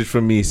a message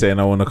from me saying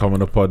I want to come on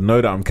the pod, know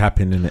that I'm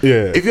capping in it.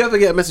 Yeah. If you ever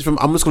get a message from,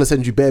 I'm just gonna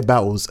send you bare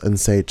battles and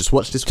say, just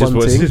watch this Just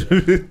one watch thing.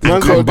 it.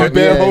 Man's come got to back. do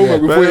bare Yeah,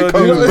 homework yeah. before he Man,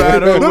 comes do back.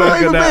 bad No, homework not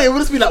and even that. me. It will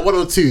just be like 1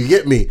 or 2. You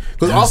get me?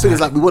 Because our thing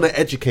is like we want to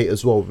educate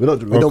as well. We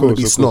don't want to course,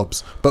 be of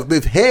snobs. But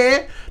with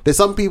hair, there's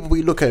some people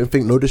we look at and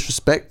think, no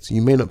disrespect,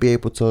 you may not be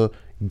able to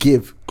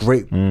give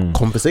great But the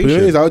conversation.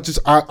 thing is,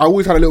 I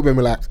always had a little bit of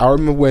relax. I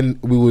remember when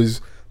we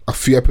was a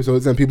few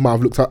episodes and people might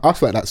have looked at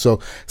us like that. So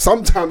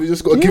sometimes you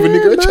just got to give a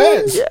nigga a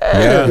chance.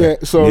 Yeah.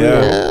 So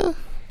Yeah.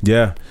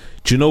 Yeah.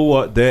 Do you know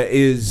what? There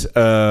is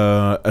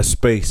a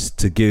space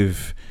to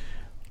give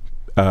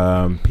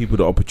people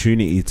the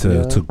opportunity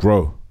to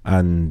grow,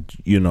 and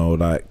you know,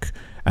 like,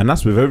 and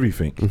that's with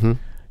everything,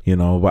 you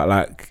know. But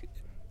like,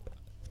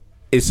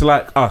 it's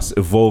like us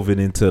evolving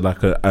into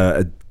like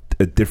a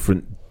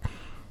different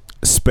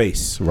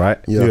space, right?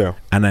 Yeah.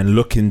 And then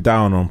looking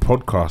down on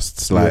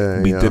podcasts, like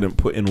Yeah, we yeah. didn't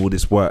put in all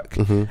this work,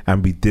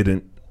 and we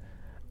didn't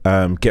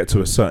get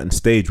to a certain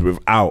stage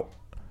without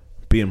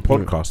being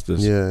podcasters.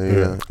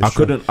 Yeah. I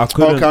couldn't.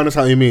 Okay, I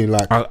understand what you mean.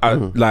 Like, I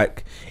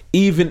like,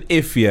 even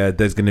if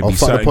there's going to be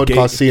fuck the certain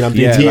podcast scene, I'm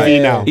doing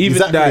TV now.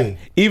 Even Exactly.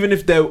 even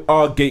if there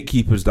are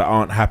gatekeepers that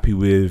aren't happy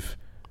with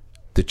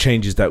the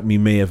changes that we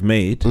may have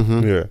made,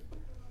 yeah.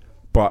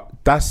 but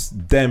that's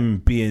them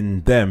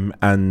being them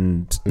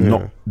and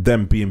not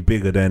them being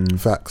bigger than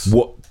Facts.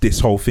 what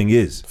this whole thing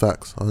is.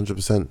 Facts,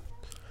 100%.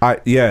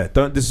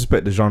 Don't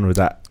disrespect the genre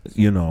that,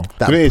 you know.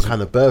 That The thing is,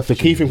 kind of birth. The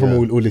key thing from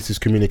all this is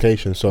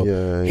communication. So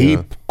Yeah, he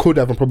yeah. could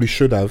have and probably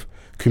should have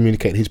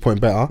communicated his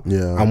point better.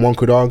 Yeah. And one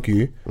could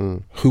argue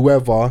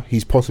whoever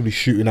he's possibly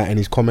shooting at in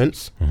his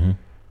comments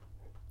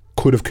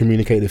could have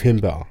communicated with him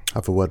better.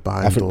 have a word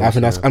behind I think doors,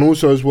 that's, and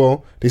also as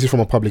well, this is from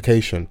a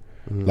publication.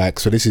 Like,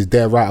 so this is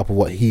their write up of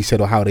what he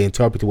said or how they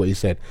interpreted what he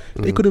said.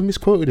 They could have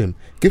misquoted him.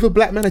 Give a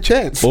black man a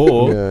chance.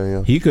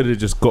 Or he could have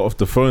just got off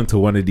the phone to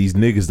one of these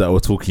niggas that were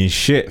talking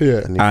shit.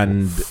 Yeah.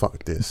 And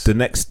fuck this. the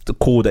next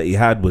call that he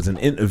had was an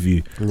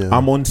interview.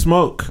 I'm on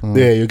smoke.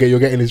 Yeah, you're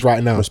getting this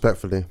right now.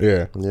 Respectfully.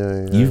 Yeah.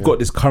 You've got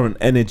this current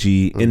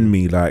energy in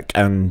me, like,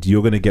 and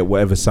you're gonna get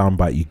whatever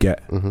soundbite you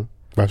get.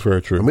 That's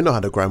very true. And we know how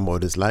the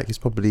grandmother is like.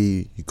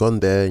 You've gone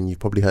there and you've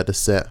probably heard a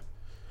set.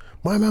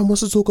 My man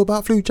wants to talk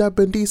about flu jab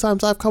and these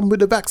times I've come with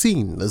the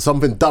vaccine. Or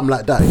something dumb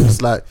like that.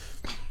 It's like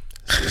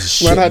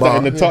Man had that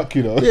in the tuck,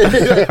 you know.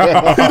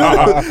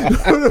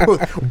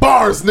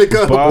 Bars,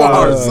 nigga.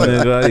 Bars,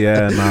 nigga.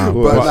 Yeah, nah.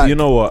 But like, you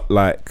know what?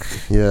 Like,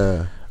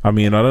 yeah. I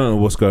mean, I don't know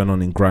what's going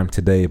on in grime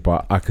today,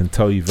 but I can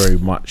tell you very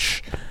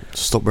much.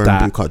 Stop wearing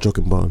blue cut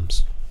jogging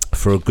bottoms.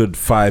 For a good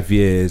 5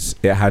 years,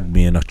 it had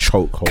me in a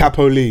chokehold.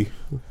 Capo Lee,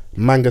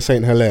 Manga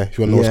Saint Hilaire. If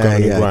you want to know what's going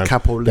on in grime,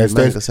 Capo Lee,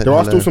 there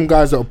are still some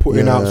guys that are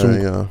putting out some,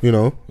 you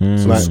know,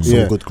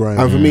 some good grime.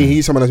 And for me,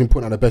 he's someone that's been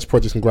putting out the best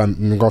projects in grime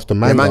in regards to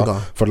manga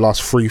for the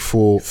last 3,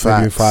 4,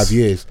 maybe 5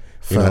 years.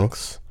 You know,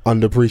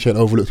 underappreciated,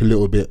 overlooked a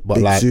little bit, but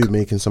Big like Zoo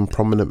making some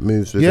prominent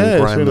moves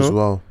within grime as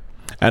well.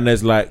 And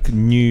there's like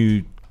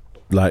new,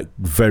 like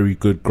very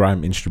good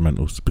grime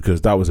instrumentals,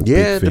 because that was a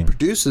big thing. The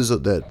producers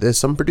up there. There's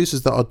some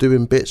producers that are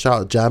doing bits.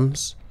 Shout out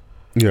Jams.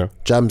 Yeah,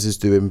 Jams is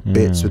doing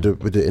bits with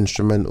the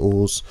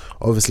instrumentals.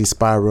 Obviously,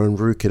 Spyro and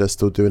Rookie are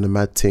still doing a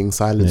mad thing.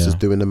 Silence is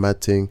doing a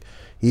mad thing.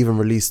 He even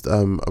released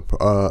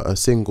a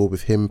single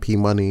with him, P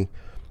Money,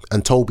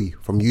 and Toby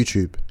from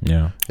YouTube.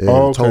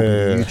 Toby from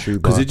YouTube.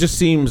 Because it just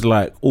seems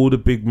like all the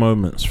big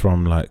moments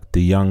from like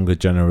the younger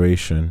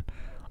generation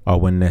are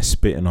when they're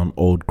spitting on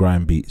old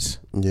grime beats.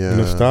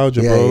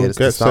 Nostalgia, bro. Get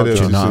nostalgia.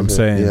 Do you know what I'm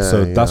saying?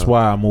 So that's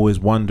why I'm always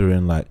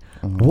wondering, like,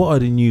 what are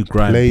the new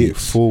grime Play beats?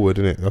 it forward,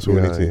 innit? That's what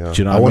we need to. Do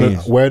you know what I mean?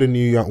 Where the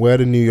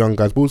new young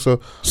guys. But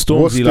also,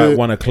 Stormzy like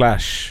won a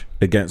clash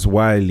against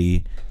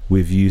Wiley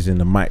with using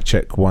the mic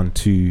check 1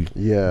 2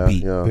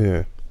 beat.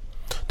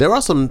 There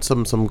are some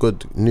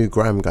good new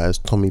grime guys.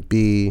 Tommy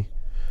B,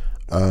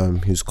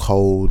 who's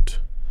cold.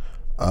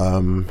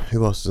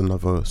 Who else is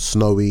another?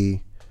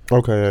 Snowy.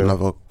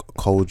 Another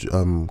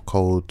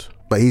cold.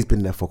 But he's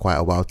been there for quite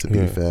a while, to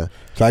be fair.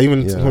 So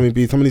even Tommy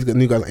B, some of these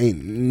new guys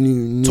ain't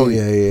new.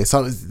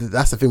 So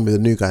that's the thing with the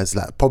new guys.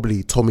 Like,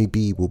 probably Tommy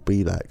B will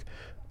be like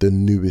the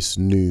newest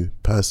new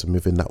person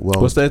within that world.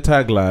 What's their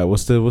tag like?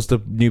 What's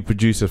the new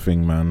producer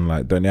thing, man?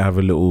 Like, don't they have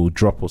a little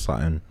drop or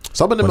something?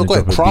 Some of them have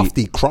got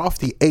it.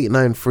 Crafty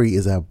 893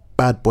 is a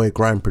bad boy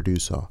grime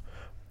producer.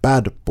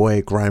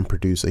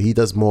 He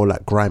does more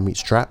like grime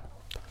meets trap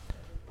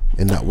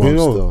in that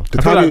world.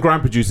 I feel like grime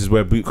producers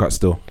wear bootcut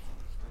still.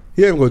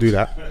 You ain't gonna do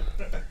that.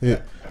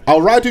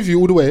 I'll ride with you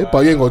all the way,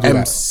 but you ain't gonna do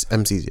that.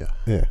 MCs,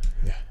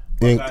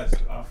 But guys,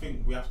 I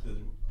think we have to.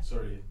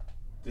 Sorry,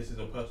 this is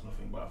a personal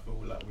thing, but I feel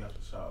like we have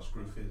to shout out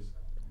Screwfizz.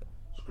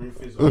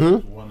 Screwfizz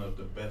is one of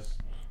the best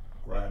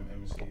grime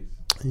MCs.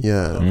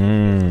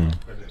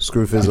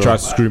 Screwfizz. He tried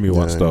to screw me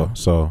once though,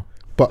 so.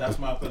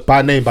 But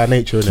by name, by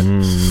nature,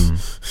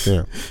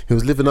 innit? He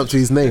was living up to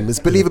his name.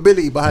 There's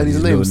believability behind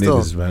his name still.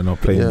 Niggas, man,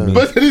 not playing me.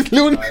 But his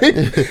little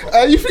name.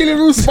 Are you feeling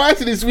real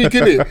spicy this week,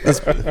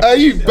 innit? Are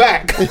you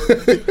back?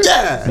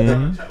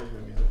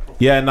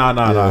 And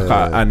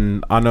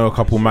I know a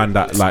couple man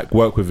that like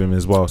work with him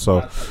as well.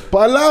 So,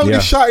 but allow me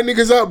to shouting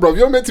niggas out, bro.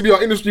 You're meant to be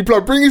our industry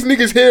plug. Bring his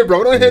niggas here,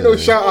 bro. Don't hear no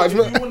shout outs.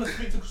 You want to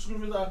speak to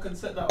Screwfizz? I can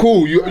set that.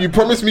 Cool. You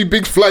promised me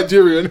big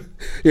Flygerian.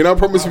 You know, I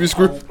promise you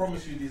Screw. I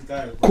promise you these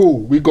guys.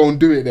 Cool. We gon'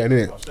 do it then,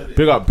 innit?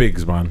 Big up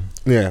Biggs, man.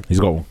 Yeah. He's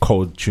got a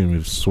cold tune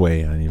with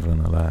Sway and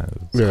even like that.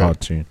 It's a hard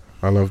tune.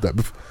 I love that.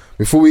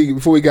 Before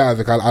we get out of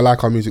it, I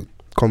like our music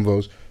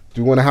convos.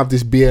 Do we want to have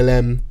this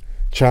BLM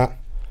chat?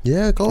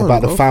 Yeah, go on.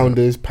 About the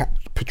founders,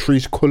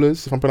 Patrice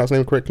Cullors, if I'm pronouncing his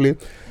name correctly.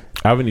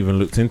 I haven't even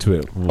looked into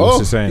it.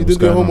 What's it saying? You did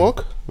the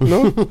homework?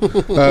 No.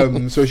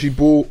 So she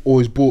bought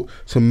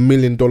some $1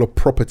 million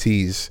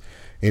properties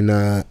in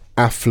a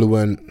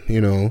affluent,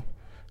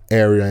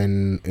 area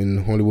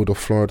in Hollywood or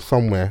Florida,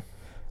 somewhere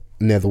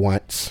near the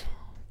whites,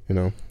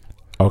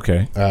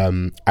 Okay.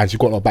 And she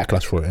got a lot of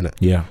backlash for it, innit?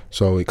 Yeah.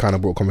 So it kind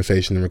of brought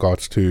conversation in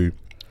regards to,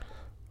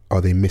 are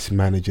they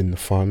mismanaging the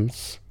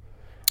funds?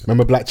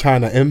 Remember Black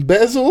China?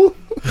 Embezzle?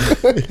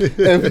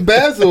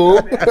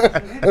 Embezzle?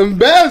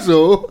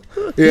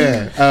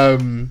 Yeah.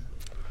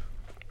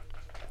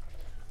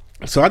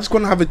 So I just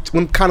wanted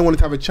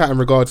to have a chat in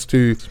regards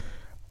to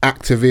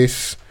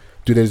activists.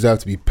 Do they deserve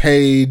to be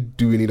paid?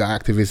 Do we need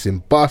activists in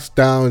bust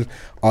downs?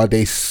 Are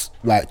they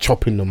like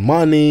chopping the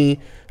money?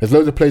 There's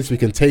loads of places we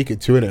can take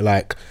it to, innit?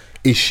 Like,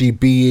 is she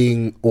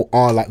being, or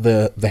are like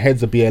the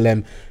heads of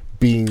BLM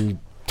being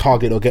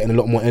targeted or getting a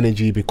lot more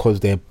energy because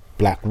they're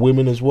black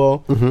women as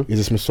well? Is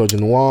this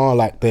misogynoir?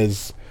 Like,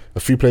 there's a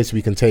few places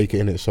we can take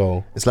it, innit?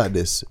 So it's like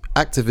this.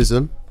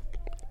 Activism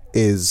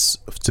is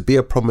to be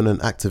a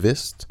prominent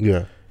activist.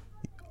 Yeah.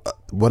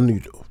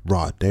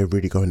 They're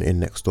really going in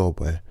next door,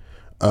 boy.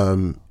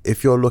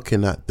 If you're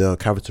looking at the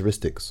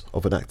characteristics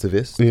of an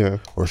activist,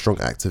 or a strong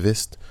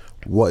activist,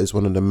 what is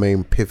one of the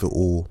main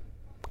pivotal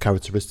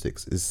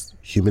characteristics is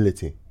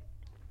humility.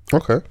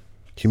 Okay.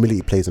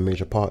 Humility plays a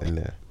major part in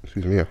there.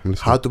 Excuse me. Yeah. I'm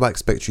listening. How do I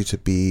expect you to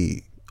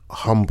be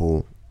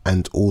humble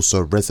and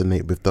also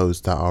resonate with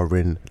those that are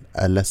in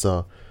a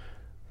lesser,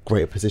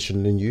 greater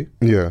position than you,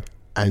 Yeah.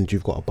 and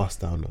you've got a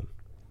bust down on?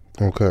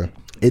 Okay.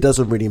 It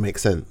doesn't really make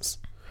sense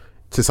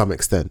to some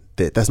extent.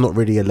 There's not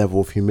really a level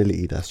of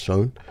humility that's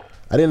shown.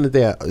 At the end of the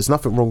day, there's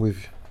nothing wrong with...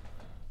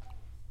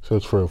 So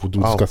it's fair if we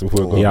do discuss it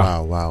before we go. Yeah.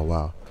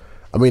 Wow.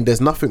 I mean,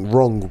 there's nothing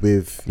wrong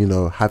with,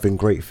 having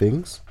great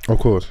things. Of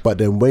course. But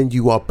then when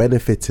you are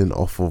benefiting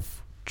off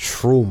of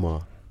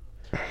trauma,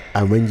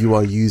 and when you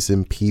are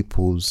using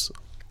people's,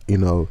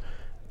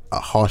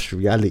 harsh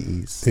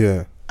realities,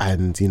 Yeah.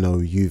 and,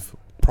 you've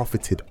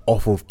profited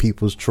off of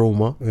people's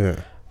trauma Yeah.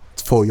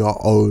 for your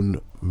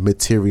own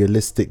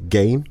materialistic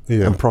gain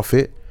Yeah. and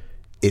profit,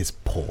 is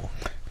poor.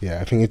 Yeah,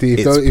 I think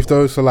if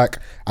those are like,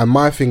 and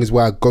my thing is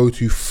where I go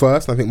to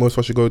first, I think most of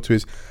us should go to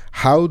is,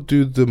 how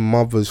do the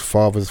mothers,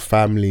 fathers,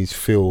 families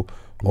feel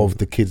of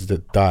the kids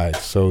that died?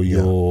 So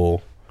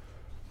your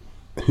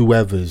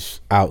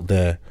whoever's out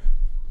there,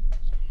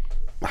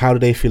 how do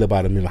they feel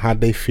about it? How do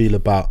they feel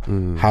about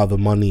how the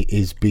money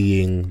is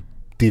being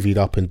divvied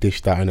up and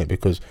dished out in it?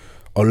 Because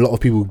a lot of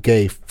people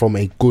gave from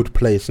a good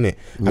place, innit?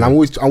 And I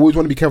always want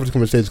to be careful to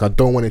conversations. I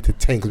don't want it to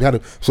taint, because we had a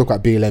talk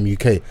about BLM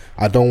UK.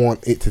 I don't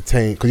want it to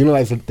taint,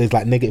 because there's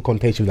like negative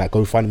connotations like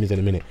GoFundMe's in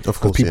a minute. Of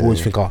course, people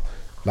always think,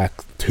 like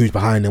who's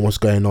behind them, what's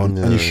going on,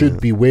 and you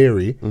should be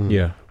wary.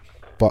 Yeah.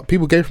 But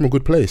people gave from a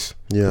good place,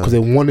 Yeah. because they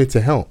wanted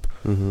to help.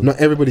 Not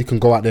everybody can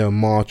go out there and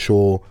march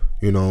or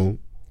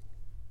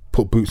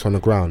put boots on the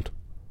ground,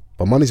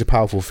 but money's a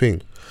powerful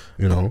thing,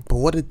 But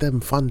what did them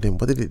funding,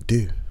 what did it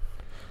do?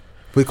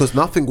 Because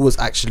nothing was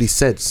actually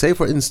said. Say,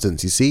 for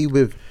instance, you see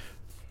with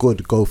good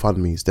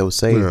GoFundMes, they'll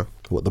say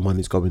what the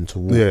money's going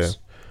towards. Yeah.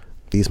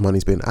 These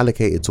money's been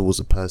allocated towards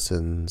a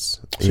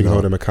person's... So you can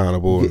hold them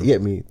accountable. You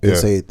get me? They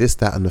say this,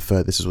 that, and the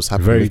third. This is what's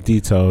happening. Very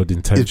detailed,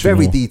 intentional. It's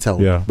very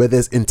detailed. Yeah. Where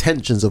there's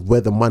intentions of where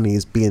the money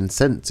is being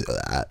sent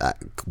to,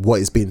 what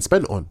is being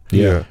spent on.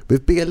 Yeah.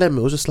 With BLM,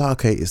 it was just like,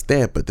 okay, it's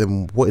there, but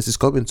then what is this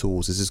going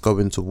towards? Is this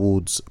going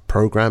towards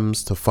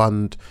programs to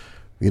fund,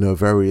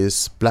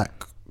 various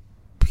black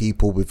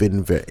people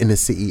within the inner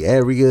city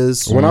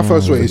areas? When I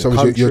first saw it, it's within the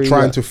obviously you're country,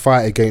 trying like- to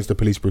fight against the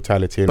police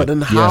brutality. But innit?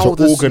 then how So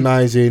does-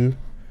 organising,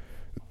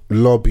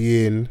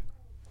 lobbying,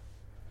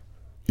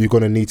 you're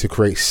going to need to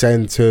create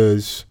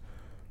centres,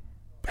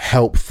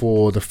 help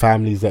for the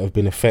families that have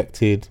been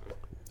affected.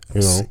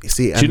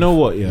 See, Do you know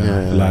what?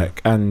 Yeah.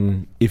 Like,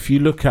 and if you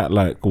look at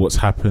like what's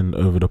happened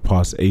over the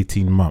past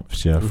 18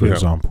 months, for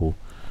example,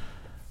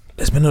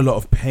 there's been a lot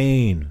of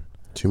pain.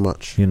 Too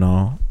much. A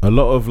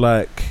lot of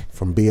like,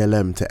 From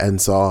BLM to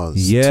NSARS.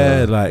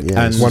 yeah, to, like,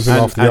 yeah, and one thing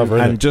after the other,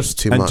 innit? and just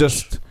Too and much.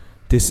 just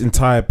this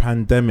entire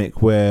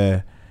pandemic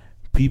where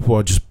people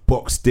are just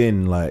boxed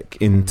in like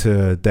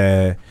into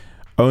their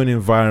own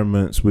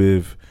environments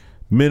with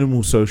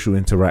minimal social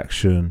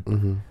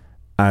interaction,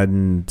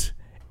 and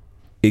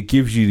it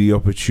gives you the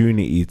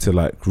opportunity to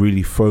like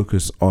really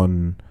focus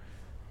on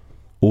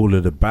all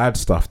of the bad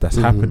stuff that's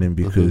happening,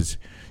 because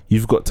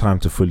you've got time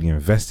to fully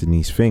invest in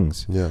these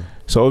things. Yeah.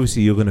 So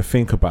obviously you're going to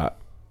think about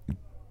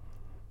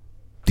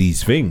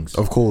these things.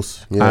 Of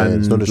course. Yeah. And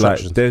It's no like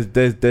distraction.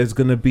 there's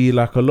going to be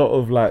like a lot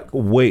of like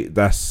weight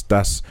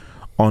that's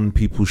on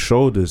people's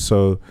shoulders.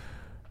 So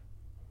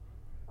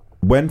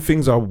when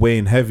things are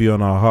weighing heavy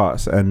on our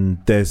hearts and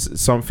there's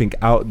something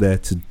out there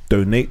to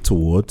donate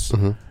towards,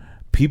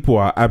 people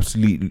are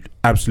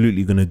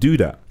absolutely going to do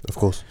that. Of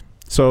course.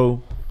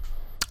 So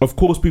of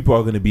course people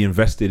are going to be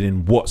invested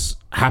in what's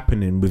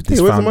happening with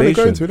this where's the money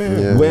foundation. going to,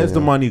 innit? Yeah. Where's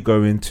the money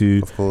going to?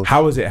 Of course.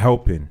 How is it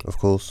helping? Of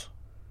course.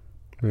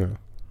 Yeah.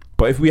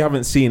 But if we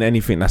haven't seen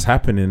anything that's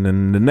happening,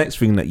 then the next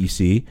thing that you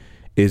see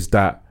is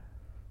that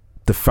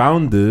the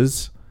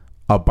founders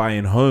are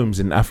buying homes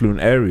in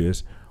affluent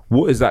areas.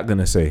 What is that going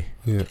to say?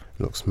 Yeah.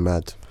 Looks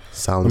mad.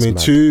 Sounds mad.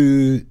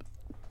 To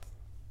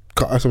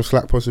cut us some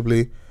slack,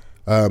 possibly,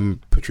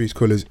 Patrice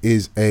Cullors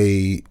is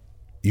a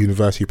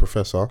university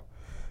professor,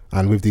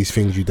 and with these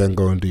things you then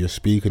go and do your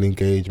speaking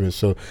engagements.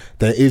 So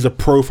there is a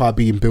profile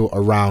being built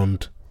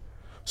around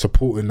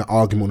supporting the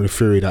argument or the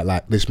theory that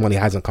like this money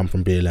hasn't come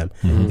from BLM,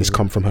 it's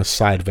come from her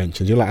side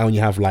ventures. Like when you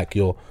have like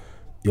your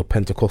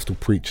Pentecostal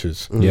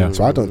preachers. Yeah.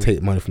 So I don't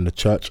take money from the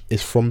church.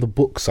 It's from the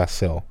books I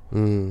sell,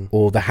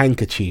 or the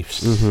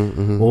handkerchiefs,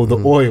 or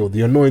the oil,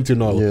 the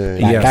anointing oil. Yeah.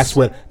 Like, Yes.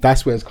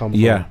 that's where it's come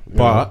Yeah, from.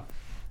 but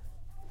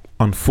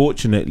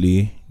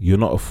unfortunately, you're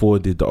not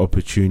afforded the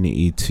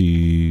opportunity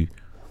to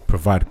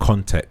provide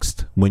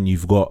context when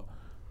you've got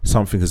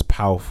something as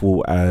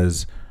powerful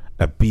as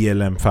a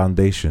BLM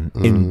foundation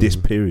in this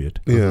period.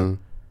 Yeah.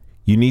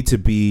 You need to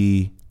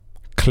be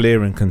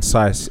clear and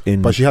concise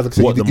in But she has what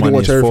the you didn't money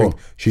watch is everything. for.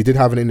 She did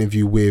have an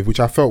interview with, which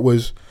I felt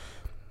was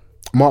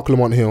Mark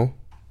Lamont Hill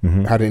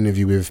had an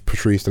interview with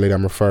Patrice, the lady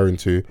I'm referring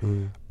to,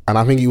 and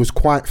I think he was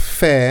quite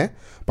fair,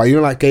 but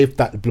like gave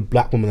that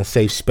black woman a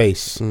safe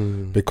space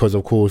because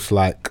of course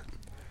like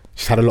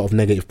she's had a lot of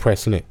negative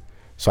press in it.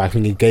 So I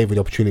think he gave her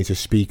the opportunity to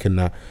speak,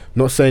 and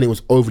not saying it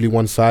was overly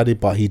one-sided,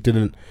 but he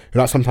didn't.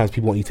 Like sometimes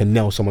people want you to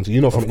nail someone.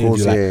 So from an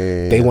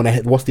interview, they want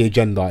to. What's the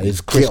agenda?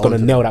 Is Chris going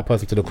to nail that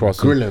person to the cross?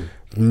 Grill him.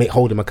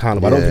 Hold him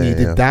accountable. I don't think he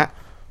did that,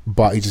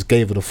 but he just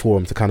gave her the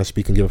forum to kind of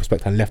speak and give a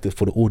perspective and left it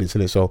for the audience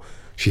in it. So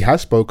she has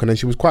spoken, and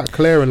she was quite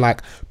clear and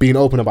like being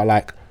open about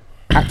like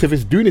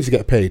activists do need to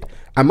get paid.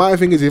 And my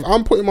thing is, if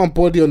I'm putting my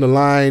body on the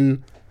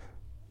line,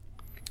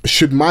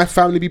 should my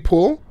family be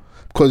poor?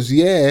 Because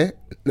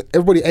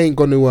everybody ain't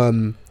going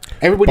to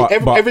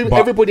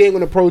everybody ain't going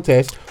to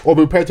protest or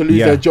be prepared to lose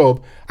their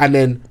job. And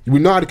then we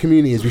know how the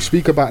community is. We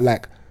speak about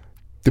like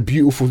the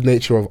beautiful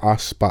nature of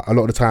us, but a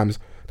lot of the times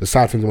the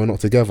sad things when we're not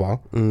together,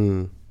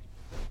 we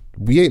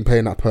ain't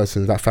paying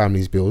that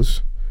family's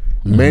bills.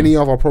 Many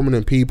of our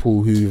prominent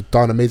people who've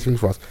done amazing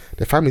things for us,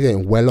 their families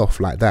ain't well off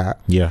like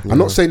that. I'm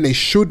not saying they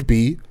should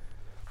be,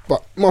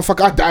 but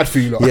motherfucker, I died for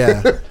you lot.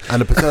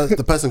 And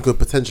the person could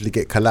potentially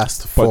get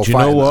collapsed for But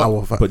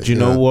you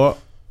know what?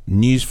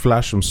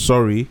 Newsflash, I'm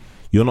sorry,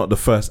 you're not the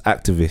first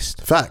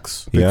activist.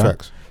 Facts. Big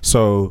facts.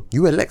 So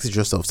you elected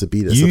yourself to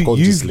be there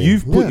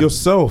you've put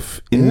yourself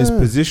in this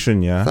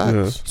position,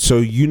 Facts. So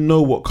you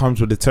know what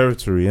comes with the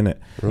territory, innit?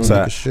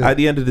 So at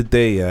the end of the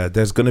day,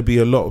 there's going to be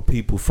a lot of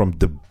people from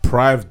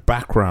deprived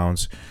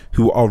backgrounds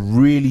who are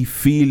really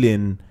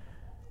feeling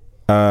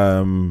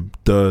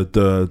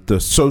the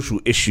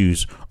social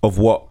issues of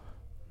what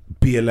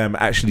BLM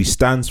actually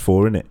stands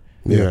for, innit?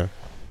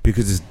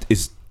 Because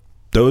it's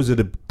those are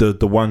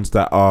the ones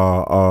that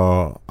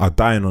are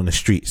dying on the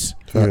streets.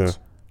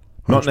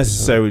 Not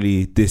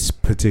necessarily this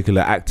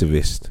particular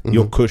activist.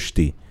 You're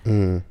Kushti.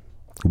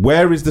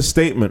 Where is the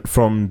statement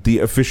from the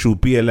official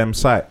BLM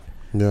site?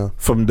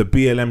 From the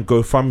BLM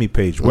GoFundMe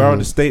page? Where are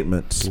the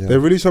statements? There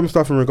released some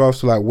stuff in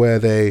regards to like where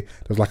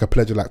there's like a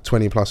pledge of like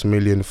 20+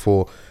 million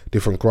for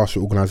different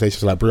grassroots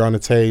organisations like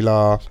Breonna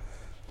Taylor.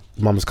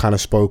 Mum's kind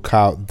of spoke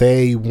out.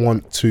 They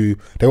want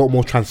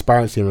more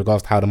transparency in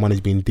regards to how the money's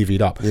being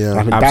divvied up. And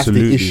I think that's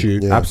the issue.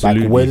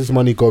 Like, where is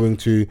money going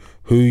to?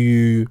 Who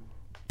you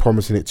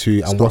promising it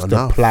to? And what's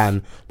the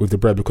plan with the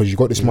bread? Because you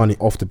got this money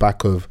off the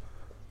back of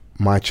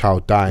my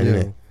child dying,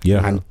 innit?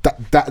 And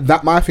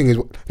that my thing is,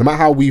 no matter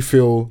how we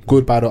feel,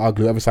 good, bad or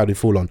ugly, whatever side we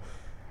fall on,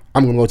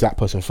 I'm gonna go to that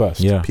person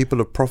first. People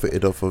have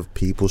profited off of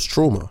people's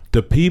trauma.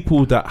 The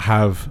people that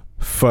have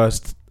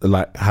felt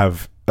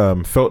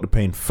the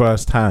pain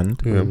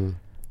firsthand,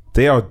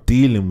 they are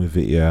dealing with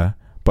it,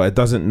 but it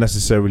doesn't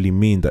necessarily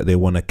mean that they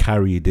want to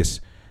carry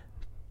this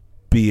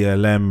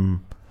BLM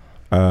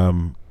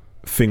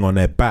thing on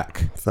their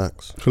back.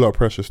 Facts. It's a lot of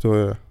pressure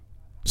still,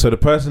 So the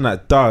person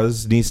that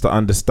does needs to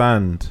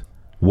understand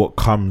what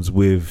comes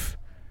with,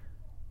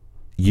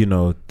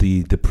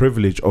 the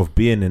privilege of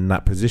being in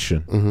that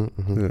position.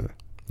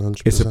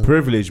 100%. It's a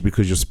privilege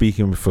because you're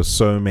speaking for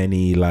so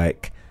many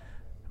like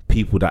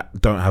people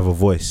that don't have a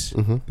voice.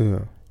 So,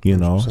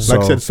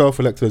 like I said,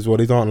 self-elected as well.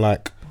 These aren't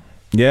like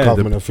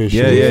government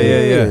officials.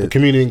 The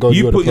community go.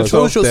 You put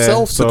yourself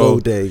there, to go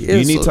there.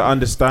 You need to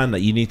understand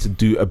that you need to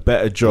do a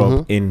better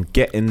job in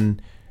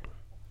getting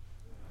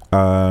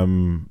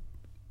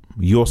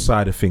your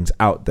side of things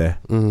out there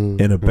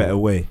in a better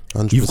way.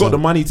 100%. You've got the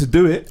money to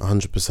do it.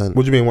 100%.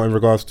 What do you mean? What in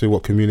regards to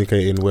what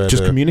communicating?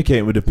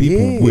 Communicating with the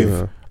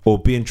people or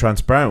being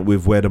transparent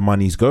with where the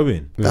money's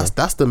going.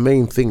 That's the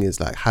main thing, is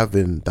like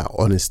having that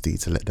honesty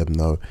to let them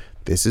know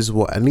this is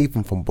what, and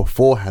even from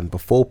beforehand,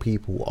 before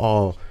people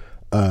are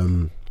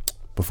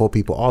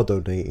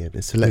donating,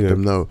 is to let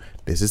them know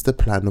this is the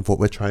plan of what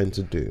we're trying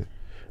to do.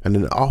 And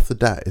then after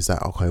that is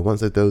that, okay,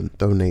 once they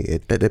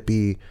donated, let there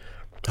be,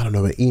 I don't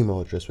know, an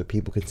email address where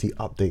people can see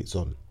updates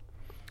on.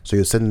 So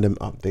you're sending them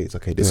updates.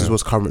 Okay, this is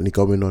what's currently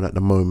going on at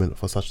the moment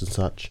for such and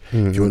such.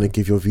 If you want to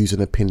give your views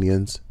and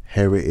opinions,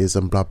 here it is,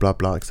 and blah blah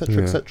blah,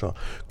 etc. etc.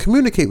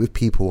 Communicate with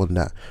people on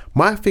that.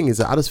 My thing is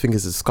that I just think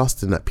it's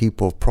disgusting that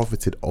people have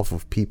profited off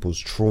of people's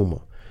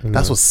trauma.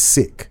 That's what's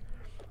sick.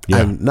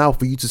 And now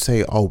for you to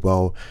say, oh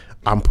well,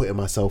 I'm putting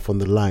myself on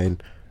the line,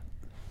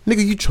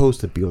 nigga, you chose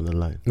to be on the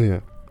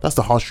line. That's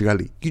the harsh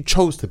reality. You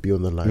chose to be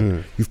on the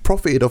line. You've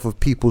profited off of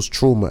people's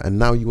trauma, and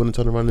now you want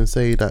to turn around and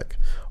say that,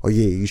 oh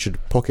yeah, you should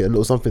pocket a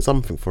little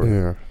something for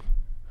it.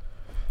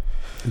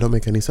 It don't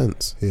make any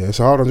sense. It's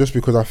a hard one, just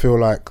because I feel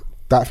like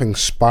that thing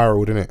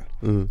spiraled, innit?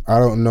 I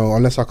don't know,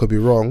 unless I could be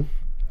wrong,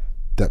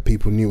 that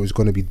people knew it was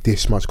going to be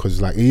this much,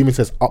 because like it even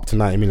says up to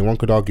 90 million. One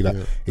could argue that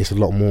it's a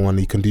lot more, and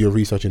you can do your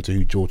research into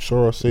who George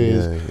Soros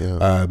is,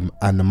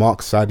 and the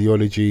Marxist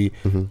ideology.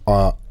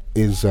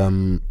 Is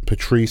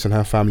Patrice and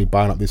her family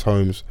buying up these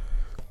homes,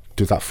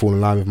 does that fall in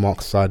line with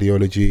Marxist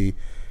ideology?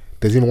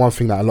 There's even one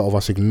thing that a lot of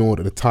us ignored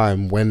at the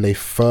time when they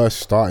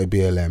first started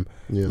BLM,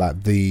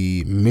 like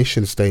the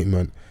mission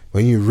statement.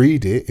 When you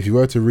read it, if you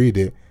were to read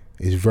it,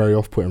 it's very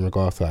off-putting in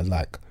regards to that,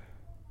 like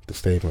the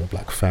statement of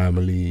black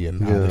family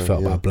and how they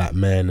felt about black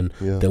men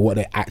and what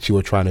they actually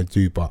were trying to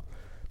do. But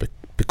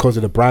because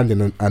of the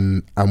branding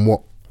and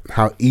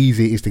how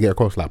easy it is to get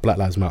across, like Black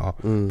Lives Matter,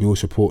 we all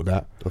support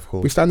that. Of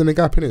course, we stand in the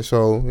gap in it.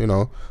 So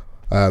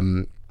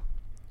I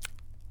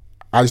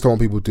just don't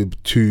want people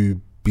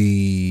to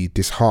be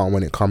disheartened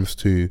when it comes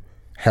to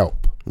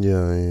help.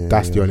 Yeah.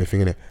 That's the only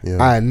thing in it.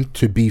 Yeah. And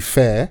to be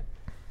fair,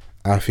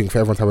 I think for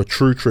everyone to have a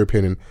true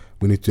opinion,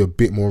 we need to do a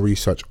bit more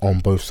research on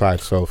both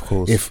sides. So Of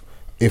course. if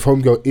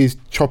homegirl is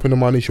chopping the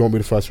money, she won't be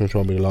the first one, she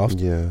won't be the last.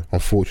 Yeah.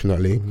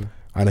 Unfortunately.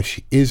 And if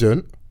she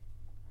isn't,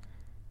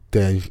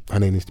 then her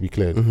name needs to be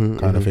cleared,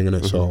 kind of thing,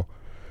 innit? So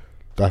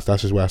that's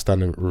just where I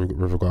stand with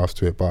regards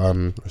to it. But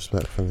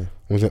Respectfully.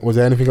 was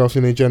there anything else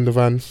in the agenda,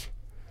 Vans?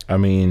 I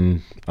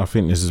mean, I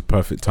think this is a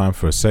perfect time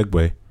for a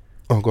segue.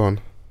 Oh, go on.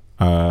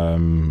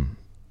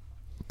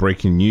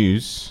 Breaking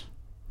news: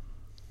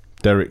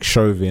 Derek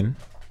Chauvin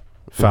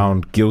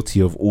found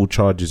guilty of all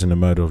charges in the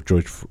murder of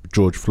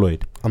George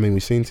Floyd. I mean,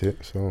 we've seen it,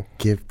 so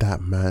Give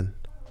that man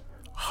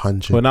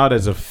 100. Well, now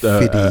there's a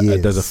 50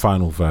 years. there's a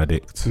final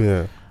verdict.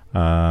 yeah.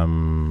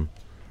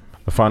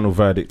 A final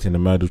verdict in the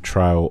murder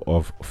trial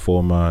of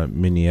former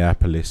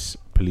Minneapolis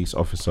police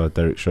officer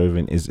Derek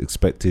Chauvin is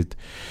expected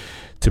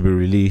to be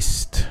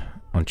released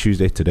on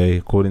Tuesday today.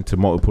 According to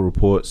multiple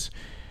reports,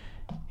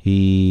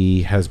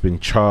 he has been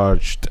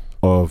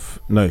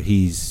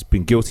he's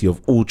been guilty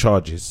of all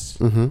charges.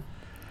 What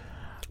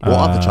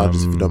are the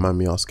charges, if you don't mind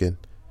me asking?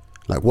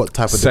 Like, what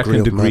type of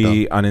Second degree of degree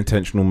murder?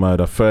 unintentional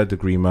murder, third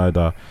degree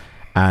murder,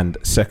 and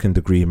second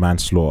degree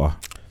manslaughter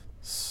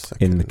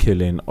in the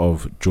killing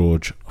of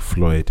George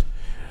Floyd.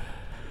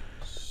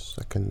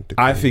 Second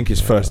degree. I think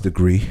it's first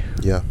degree.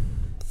 Yeah,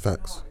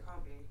 facts. It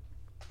can't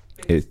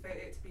be. It- Because for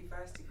it to be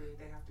first degree,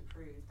 they have to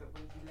prove that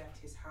when he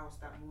left his house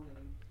that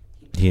morning,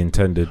 He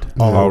intended.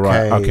 Oh,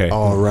 right. okay. Okay.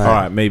 All right. All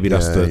right. Maybe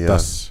that's Yeah, yeah.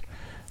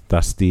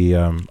 that's the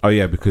oh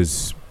yeah,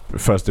 because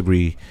first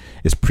degree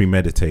is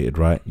premeditated,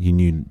 right? You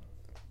knew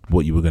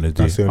what you were gonna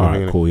do. That's the only All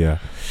thing, right. innit? Cool. Yeah.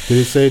 Did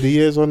it say the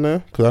years on there?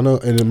 Because I know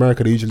in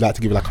America they usually like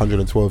to give it like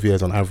 112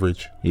 years on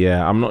average.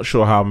 Yeah. I'm not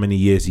sure how many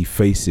years he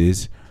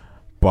faces,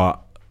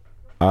 but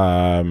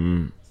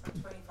 25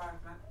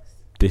 max.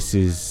 this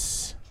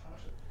is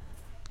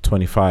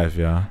 25.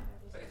 Yeah.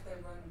 But if they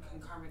run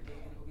concurrently,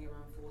 it will be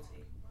around 40.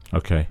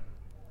 Okay.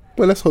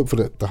 Well, let's hope for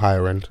the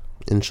higher end.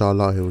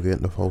 Inshallah, he'll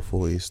get the whole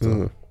 40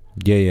 still.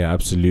 Yeah.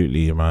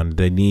 Absolutely, man.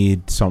 They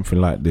need something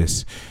like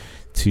this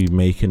to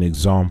make an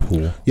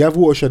example. You have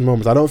watershed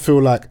moments. I don't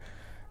feel like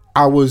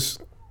I was.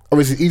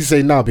 Obviously, it's easy to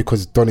say now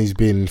because Donny's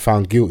been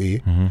found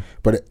guilty.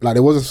 But like,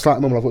 there was a slight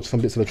moment I was watching some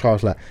bits of the trial. I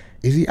was like,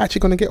 is he actually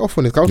going to get off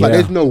on this? I was like, Yeah.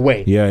 there's no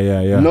way.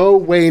 Yeah. No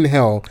way in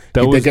hell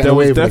There did was they get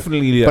away with it.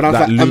 definitely But I was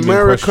that like, looming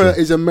America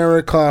question. is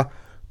America.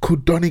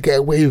 Could Donny get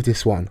away with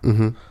this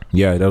one?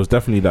 Yeah, there was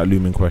definitely that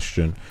looming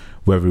question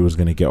whether he was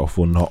going to get off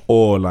or not,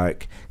 or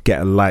like get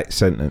a light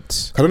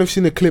sentence. I don't know if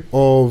you've seen a clip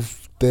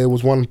of, there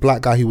was one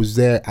black guy who was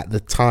there at the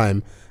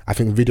time, I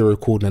think video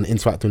recording and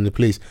interacting with the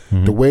police.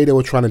 The way they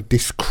were trying to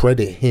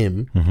discredit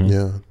him,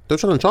 Yeah. They're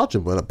trying to charge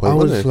him at that point, I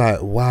weren't was they?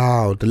 like,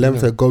 wow, the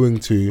length they're going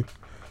to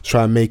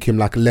try and make him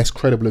like less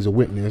credible as a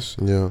witness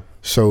Yeah.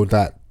 so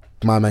that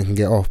my man can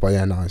get off. But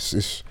yeah, no,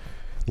 it's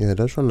Yeah,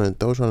 they were trying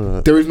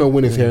to. there is no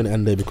winners here in the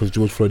end day because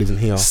George Floyd isn't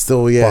here.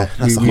 Still, yeah. But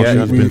That's the we- whole Yeah,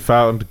 thing. he's been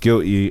found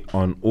guilty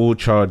on all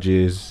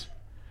charges.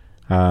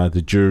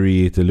 The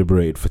jury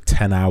deliberated for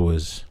 10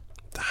 hours.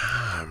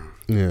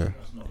 Yeah,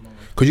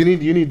 because you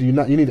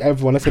need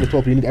everyone. Let's say the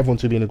top, you need everyone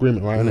to be in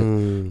agreement, right?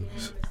 innit?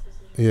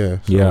 Yeah,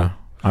 so Yeah,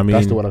 I mean,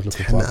 that's the one I was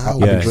looking for. 10 I've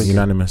been yeah, drinking.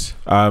 unanimous.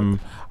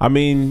 I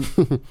mean,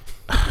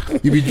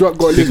 You be drunk,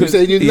 got liquor,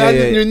 saying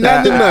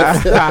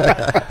unanimous.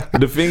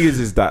 The thing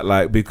is that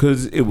like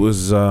because it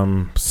was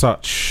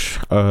such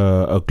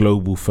a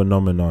global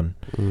phenomenon,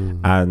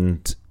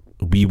 and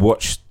we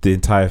watched the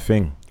entire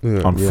thing.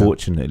 Yeah.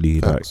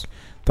 Unfortunately, like Facts.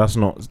 that's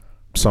not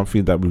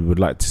something that we would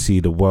like to see.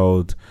 The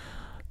world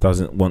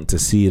doesn't want to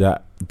see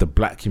that. The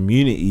black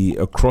community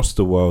across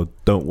the world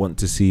don't want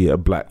to see a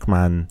black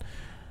man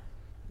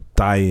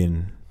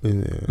dying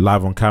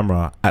live on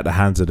camera at the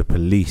hands of the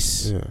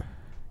police. Yeah.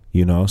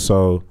 You know,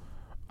 so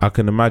I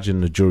can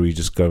imagine the jury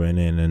just going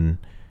in and,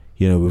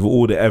 you know, with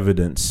all the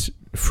evidence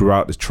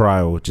throughout the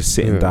trial, just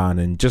sitting down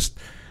and just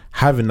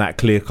having that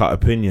clear-cut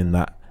opinion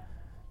that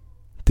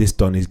this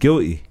Don is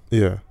guilty.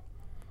 Yeah.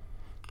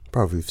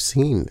 Bro, we've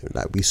seen it.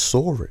 Like, we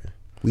saw it.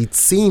 We'd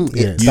seen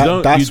it.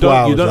 You That's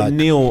why I you was don't like-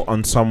 kneel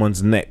on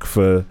someone's neck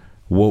for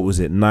what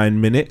was it,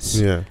 9 minutes,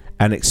 Yeah.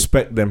 and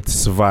expect them to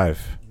survive.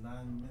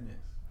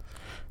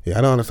 Yeah,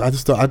 I don't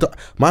understand. I don't.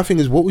 My thing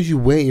is, what was you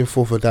waiting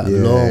for that Yeah,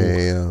 long?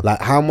 yeah. Like,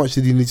 how much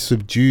did you need to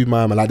subdue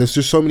my man? Like, there's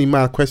just so many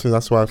mad questions.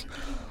 That's why.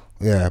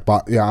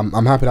 But yeah,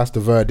 I'm happy that's the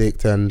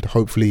verdict, and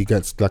hopefully he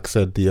gets, like I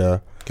said, the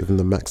Give him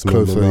the maximum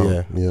closer,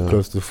 amount.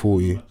 close to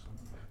 40. You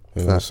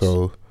know, Facts.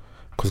 so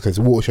because it's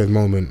a watershed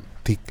moment,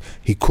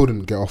 he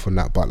couldn't get off on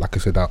that. But like I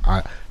said,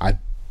 I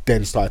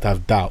then started to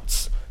have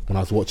doubts when I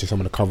was watching some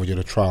of the coverage of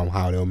the trial and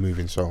how they were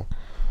moving. So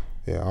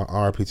yeah,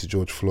 RIP to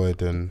George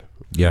Floyd and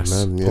Yes.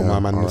 Man, put yeah, my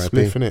man in the RIP.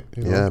 spliff, innit?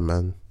 You know? Yeah,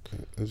 man.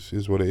 This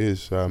is what it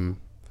is. Want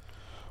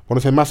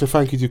to say massive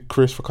thank you to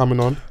Chris for coming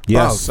on.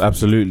 Yes,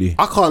 absolutely.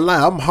 I can't lie,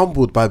 I'm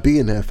humbled by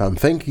being here, fam.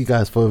 Thank you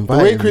guys for The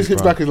inviting way Chris me,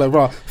 hits bro. back is like,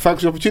 bro,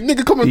 thanks for the opportunity.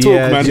 Nigga, come and talk,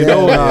 Yeah, man. you You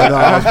know know,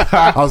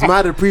 I was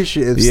mad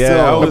appreciative Yeah, still.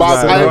 I was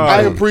but like, I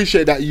right.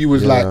 appreciate that you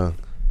was Yeah. like,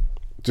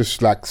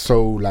 just like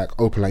so like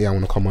open, like I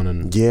want to come on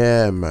and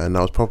Yeah, man,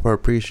 I was proper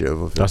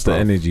appreciative of it. That's the bruv.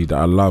 energy that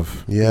I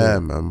love. Yeah,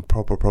 man,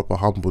 proper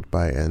humbled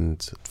by it, and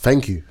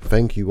thank you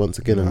once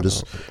again. I'm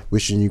just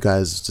wishing you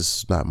guys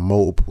just like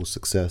multiple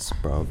success,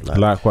 bro. Like,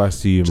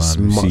 Likewise to you, just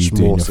man. See you much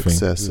doing more your thing.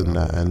 success in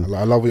that. And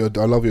I love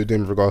what you're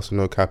doing with regards to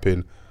No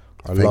Capping.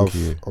 I Thank love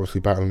you.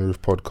 obviously Battle on the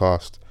Roof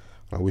podcast.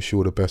 I wish you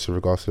all the best with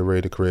regards to the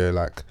radio career.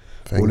 Like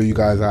Thank all of you you,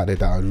 guys man. out there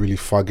that are really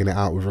fugging it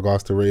out with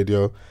regards to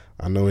radio.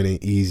 I know it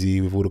ain't easy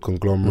with all the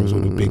conglomerates, all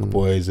the big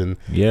boys, and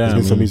Yeah, there's I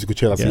been some mean, musical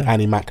chairs. I see yeah.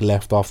 Annie Mac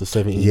left after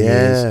 17 yeah,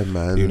 years.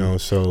 man. You know,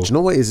 so Do you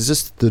know what it is? It's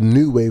just the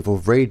new wave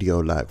of radio.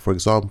 Like, for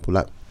example,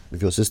 like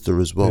with your sister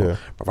as well. Yeah.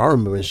 But I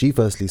remember when she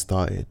firstly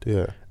started,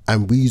 yeah,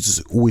 and we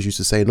always used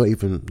to say, not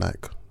even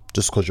like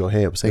just because you're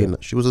here, but saying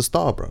that she was a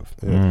star, bro.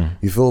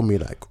 You feel me?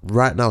 Like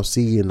right now,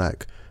 seeing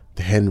like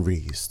the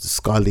Henrys, the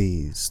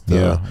Scullys,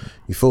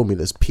 you feel me?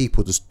 There's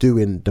people just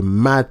doing the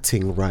mad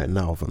thing right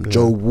now. From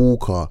Joe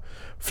Walker,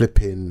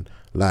 flipping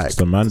like It's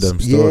the man them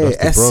still, that's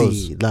the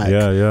Essie, bros. like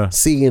Yeah.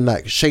 seeing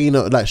like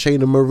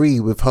Shayna Marie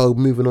with her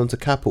moving on to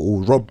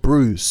Capital, Rob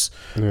Bruce,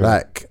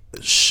 like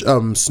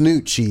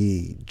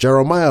Snoochie,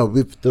 Jeremiah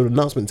with the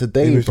announcement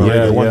today, bro.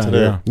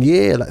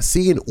 Yeah, like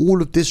seeing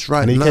all of this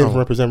right and he now. came from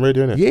Represent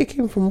Radio, innit? Yeah, he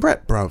came from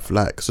rep, bruv.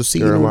 Like, so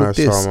seeing all Jeremiah of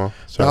this Sama,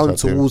 shout down out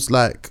to him. towards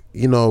like,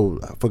 you know,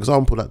 for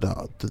example, like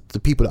the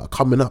people that are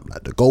coming up,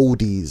 like the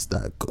Goldies,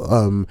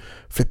 that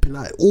flipping,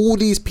 like all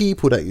these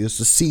people that you're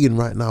just seeing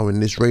right now in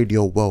this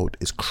radio world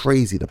is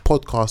crazy. The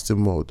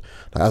podcasting world,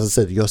 like as I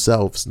said,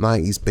 yourselves,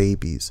 90s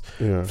babies,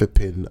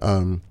 flipping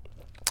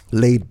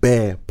Laid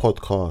Bare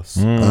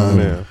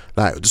podcast,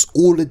 like just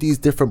all of these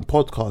different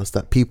podcasts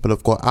that people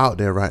have got out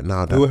there right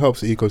now. It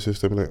helps the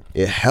ecosystem, innit?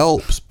 It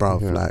helps,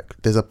 bruv. Like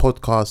there's a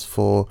podcast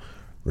for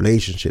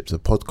relationships, a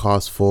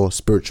podcast for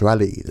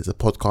spirituality, there's a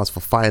podcast for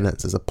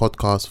finance, there's a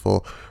podcast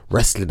for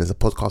wrestling, there's a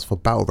podcast for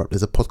battle rap,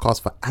 there's a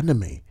podcast for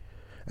anime.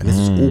 And this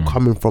is all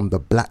coming from the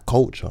black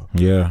culture.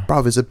 Yeah.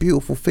 Bruv, it's a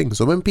beautiful thing.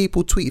 So when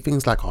people tweet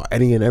things like, oh,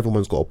 any and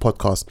everyone's got a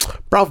podcast,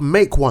 bruv,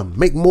 make one,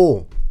 make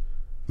more.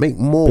 Big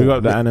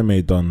up the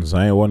anime dons.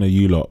 I ain't one of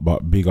you lot,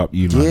 but big up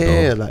you, man.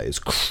 Yeah, though. like it's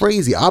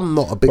crazy. I'm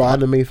not a big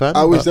anime fan.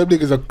 I wish them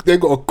niggas they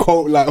got a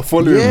cult like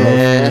following, bro.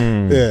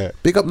 Yeah.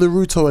 Big up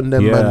Naruto and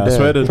them, Yeah, man. I there.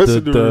 swear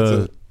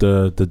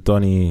Naruto? the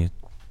Donnie,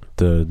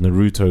 the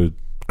Naruto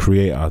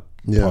creator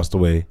passed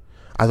away.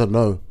 I don't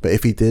know, but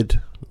if he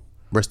did,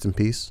 rest in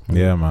peace.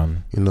 Yeah,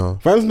 man. You know,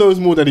 Fans knows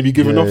more than he be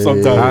giving off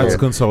sometimes. I had bro. to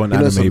consult on you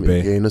know Anime some, Bay.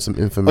 yeah, you know some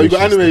Oh, information. you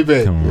got anime,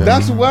 babe. Come on.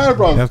 That's why,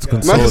 bro. You have to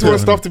Man consult just want them.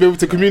 stuff to be able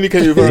to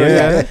communicate with her.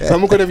 Yeah.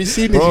 I'm not gonna have you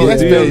seen this? Bro, Yes,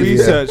 do your babe.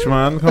 research,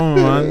 man. Come on,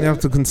 man. You have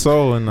to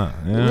console and that.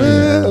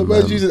 Yeah,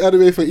 man's using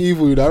anime for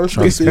evil. You know, I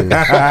respect it.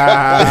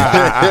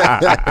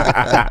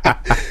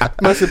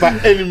 Man said by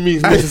any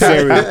means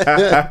necessary,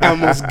 I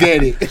must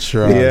get it.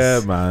 Trust. Yeah,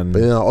 man. But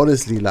you know,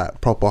 honestly,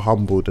 like proper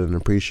humbled and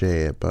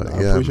appreciate it. But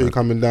I yeah, appreciate you man.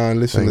 coming down.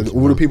 Listen, Thank you,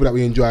 all the man. people that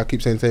we enjoy, I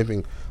keep saying the same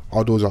thing.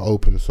 Our doors are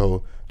open,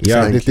 so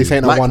Yeah, this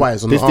ain't a one.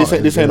 Likewise on the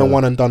This ain't a art,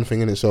 one and done thing,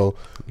 innit? So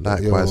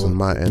Likewise on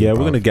my end. Yeah, we're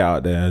bruv. gonna get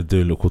out there and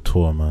do a little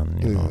tour, man.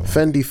 You know.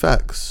 Fendi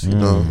facts, you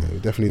know.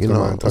 definitely. You come out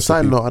know, and a touch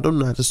side the note, I don't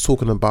know, just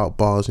talking about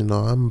bars, you know,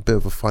 I'm a bit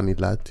of a funny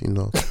lad, you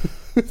know.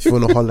 If you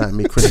want to holler at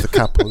me, Chris the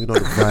Capo, you know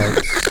the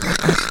vibes.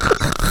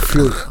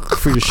 Free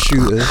the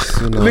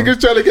shooters, you know.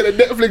 Niggas trying to get a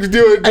Netflix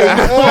deal again.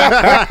 Hey, you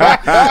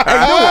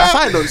know what,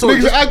 side note, so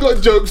Niggas, I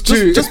got jokes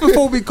too. just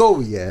before we go,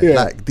 yeah, Yeah.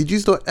 like, did you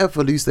still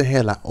ever used to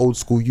hear like old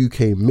school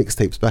UK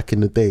mixtapes back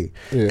in the day?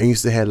 Yeah. And you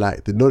used to hear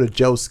like the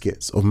jail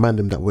skits of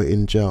mandem that were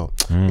in jail.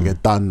 You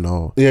get done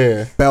now.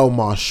 Yeah.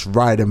 Belmarsh,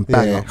 ride and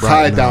bang Yeah. up right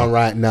High now. down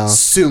right now.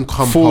 Soon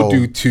come Four home.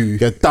 do two.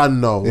 You're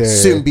done now. Yeah.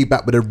 Soon be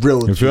back with a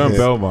real. If you're in G.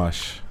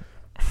 Belmarsh,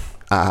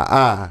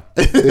 Yeah.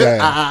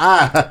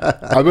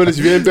 I'll be honest,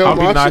 if you're in I'll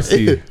be Belmarsh, nice to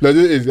you. No,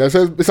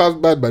 it sounds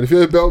bad, man. If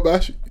you're in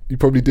Belmarsh, you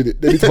probably did it.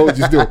 They need to hold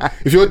you still.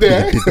 If you're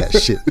there, did that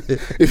shit.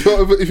 if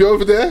you're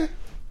over there,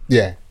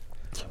 yeah.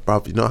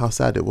 Bruv, you know how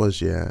sad it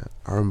was, yeah?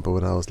 I remember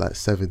when I was like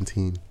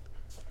 17,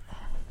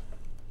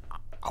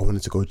 I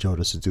wanted to go to jail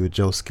just to do a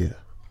jail skit.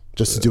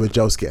 Just to do a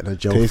jail skit and a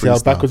jail Can you see how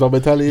freestyle. backwards our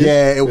mentality is?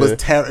 Yeah, it was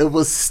it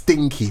was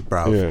stinky,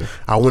 bruv. Yeah.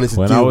 I wanted to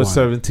when do I was one.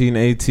 17,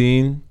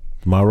 18,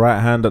 my right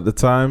hand at the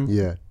time,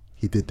 Yeah,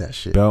 he did that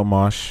shit.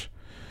 Belmarsh,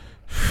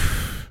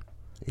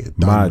 Yeah,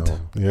 mad.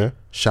 done now. Yeah.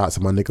 Shout out to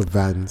my nigga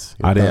Vans.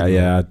 I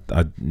didn't. Done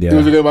now.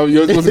 You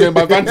wasn't getting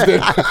my vans then.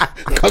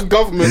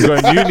 Government.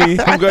 I'm going uni.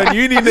 I'm going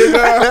uni,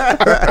 nigga.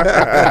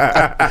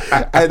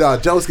 Hey, no,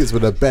 jail skits were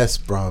the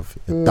best, bruv.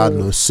 You're done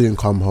now. Soon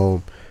come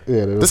home.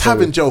 Yeah, Just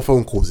having jail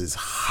phone calls is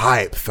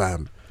hype,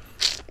 fam.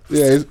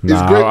 Yeah, it's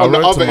Nah, great I on the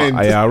wrote other to end.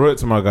 I wrote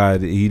to my guy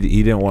that he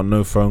didn't want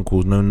no phone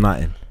calls, no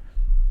nothing.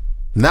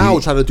 Now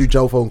trying to do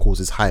jail phone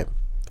calls is hype.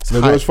 It's No,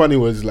 hype. what was funny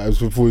was like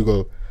before we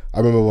go, I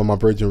remember when my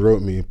brethren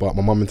wrote me, but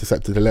my mum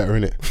intercepted the letter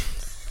in it.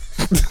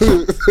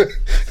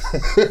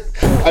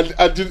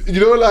 and you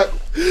know, like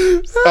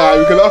we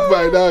can laugh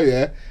about it now,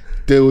 yeah.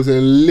 there was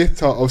a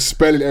litter of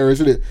spelling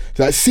errors in it. It's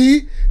like,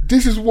 see,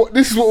 this is what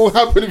will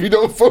happen if you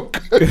don't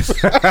focus.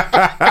 And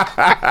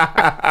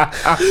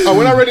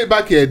when I read it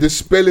back here, the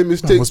spelling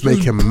mistakes was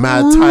making brutal.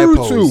 mad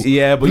typos.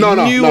 Yeah, but you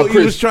knew what he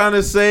was trying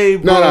to say,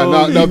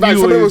 bro. No. Back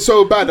some of them was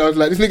so bad. I was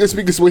like, this nigga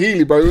speaking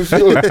Swahili, bro. It was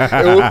stupid.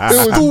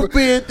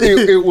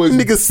 It was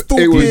Nigga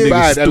stupid. It was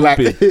bad. And like,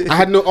 stupid. I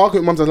had no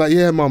argument. Mum was like,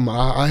 yeah, mum,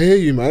 I hear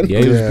you, man. Yeah,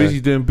 he was busy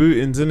doing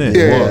bootings, innit?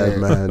 Yeah,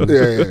 man.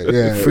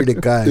 Yeah. Free the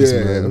guys,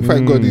 man.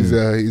 Thank God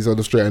he's on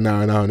the straight and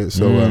narrow now, innit?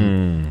 So,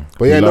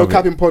 but yeah, No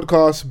Capping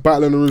Podcast,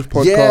 Battle on the Roof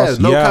Podcast. Yeah,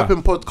 No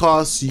Capping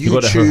Podcast, YouTube. You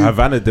got the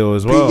Havana deal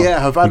as well. Yeah,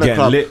 Havana We're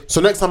Club. lit.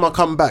 So next time I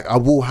come back, I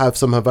will have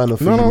some Havana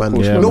for No, you, of man.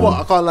 course, You yeah, know man. what?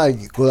 I can't lie.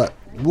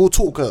 We'll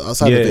talk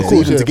outside of Yeah, this, of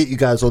course, even yeah. to get you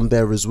guys on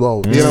there as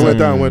well. Yeah, we're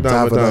down. To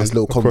have a nice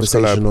little Of course,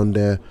 conversation collab. on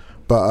there.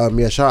 But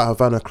yeah, shout out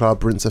Havana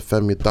Club, Rinse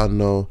FM, you done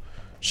know.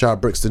 Shout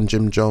out Brixton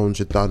Jim Jones,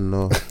 you done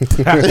know.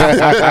 But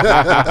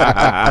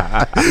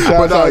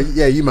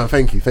yeah, you man,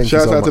 thank you Shout so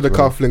out much, to the man.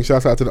 Cufflink.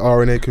 Shout out to the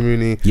RNA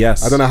community.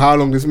 Yes. I don't know how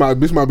long this might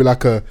be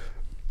like a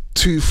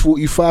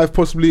 2:45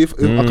 possibly. If I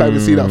can't even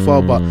see that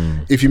far, but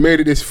if you made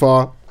it this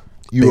far,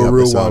 Big you're a up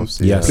real yourselves,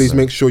 one. yes. Please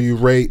make sure you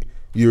rate,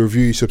 you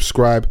review, you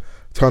subscribe,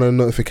 turn on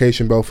the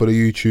notification bell for the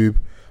YouTube.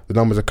 The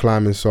numbers are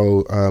climbing,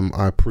 so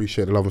I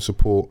appreciate the love and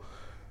support.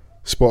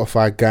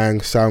 Spotify gang,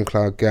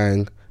 SoundCloud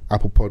gang,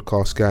 Apple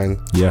Podcast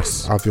gang.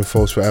 Yes. I've been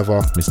false forever.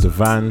 Mr.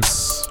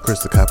 Vance. Chris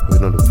the Capo, you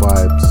know the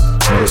vibes.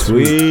 Next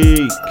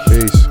week.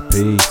 Peace.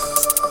 Peace.